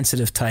you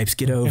sensitive types.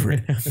 Get over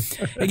it.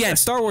 Again,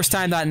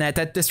 StarWarsTime.net.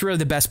 That's really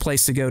the best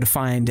place to go to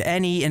find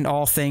any and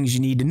all things you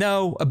need to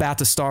know about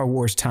the Star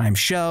Wars Time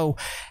show.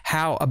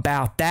 How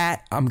about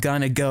that? I'm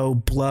gonna go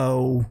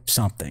blow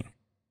something.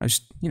 I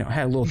just,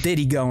 had a little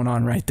ditty going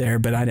on right there,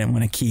 but I didn't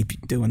want to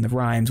keep doing the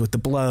rhymes with the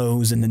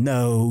blows and the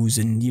nose,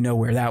 and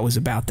where that was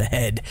about the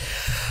head.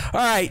 All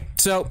right,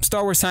 so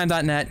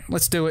StarWarsTime.net.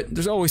 Let's do it.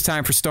 There's always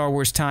time for Star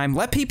Wars Time.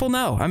 Let people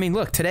know. I mean,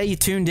 look, today you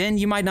tuned in.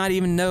 You might not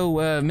even know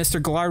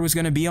Mr. Gallard was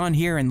going to be on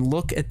here, and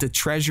look at the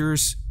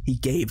treasures he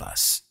gave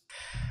us.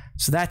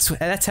 So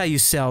that's how you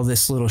sell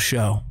this little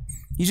show.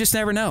 You just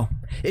never know.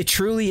 It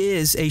truly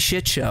is a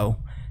shit show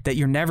that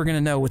you're never going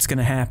to know what's going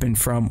to happen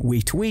from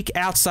week to week,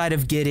 outside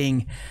of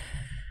getting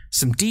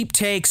some deep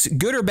takes,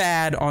 good or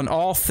bad, on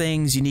all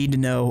things you need to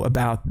know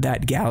about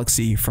that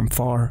galaxy from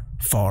far,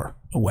 far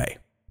away.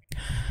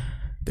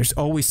 There's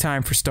always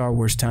time for Star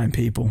Wars Time,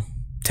 people.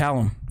 Tell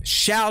them.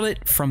 Shout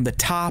it from the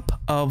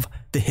top of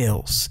the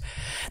hills.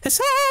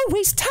 There's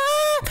always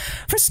time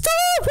for Star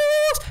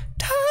Wars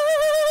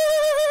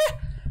Time.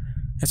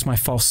 That's my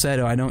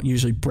falsetto. I don't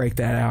usually break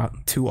that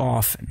out too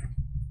often.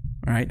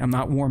 All right, I'm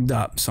not warmed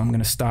up, so I'm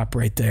going to stop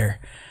right there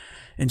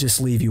and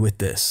just leave you with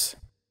this.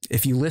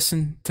 If you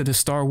listen to the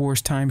Star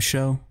Wars Time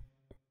show,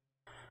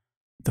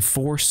 the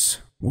Force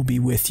will be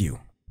with you.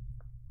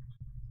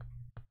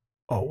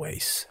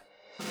 Always.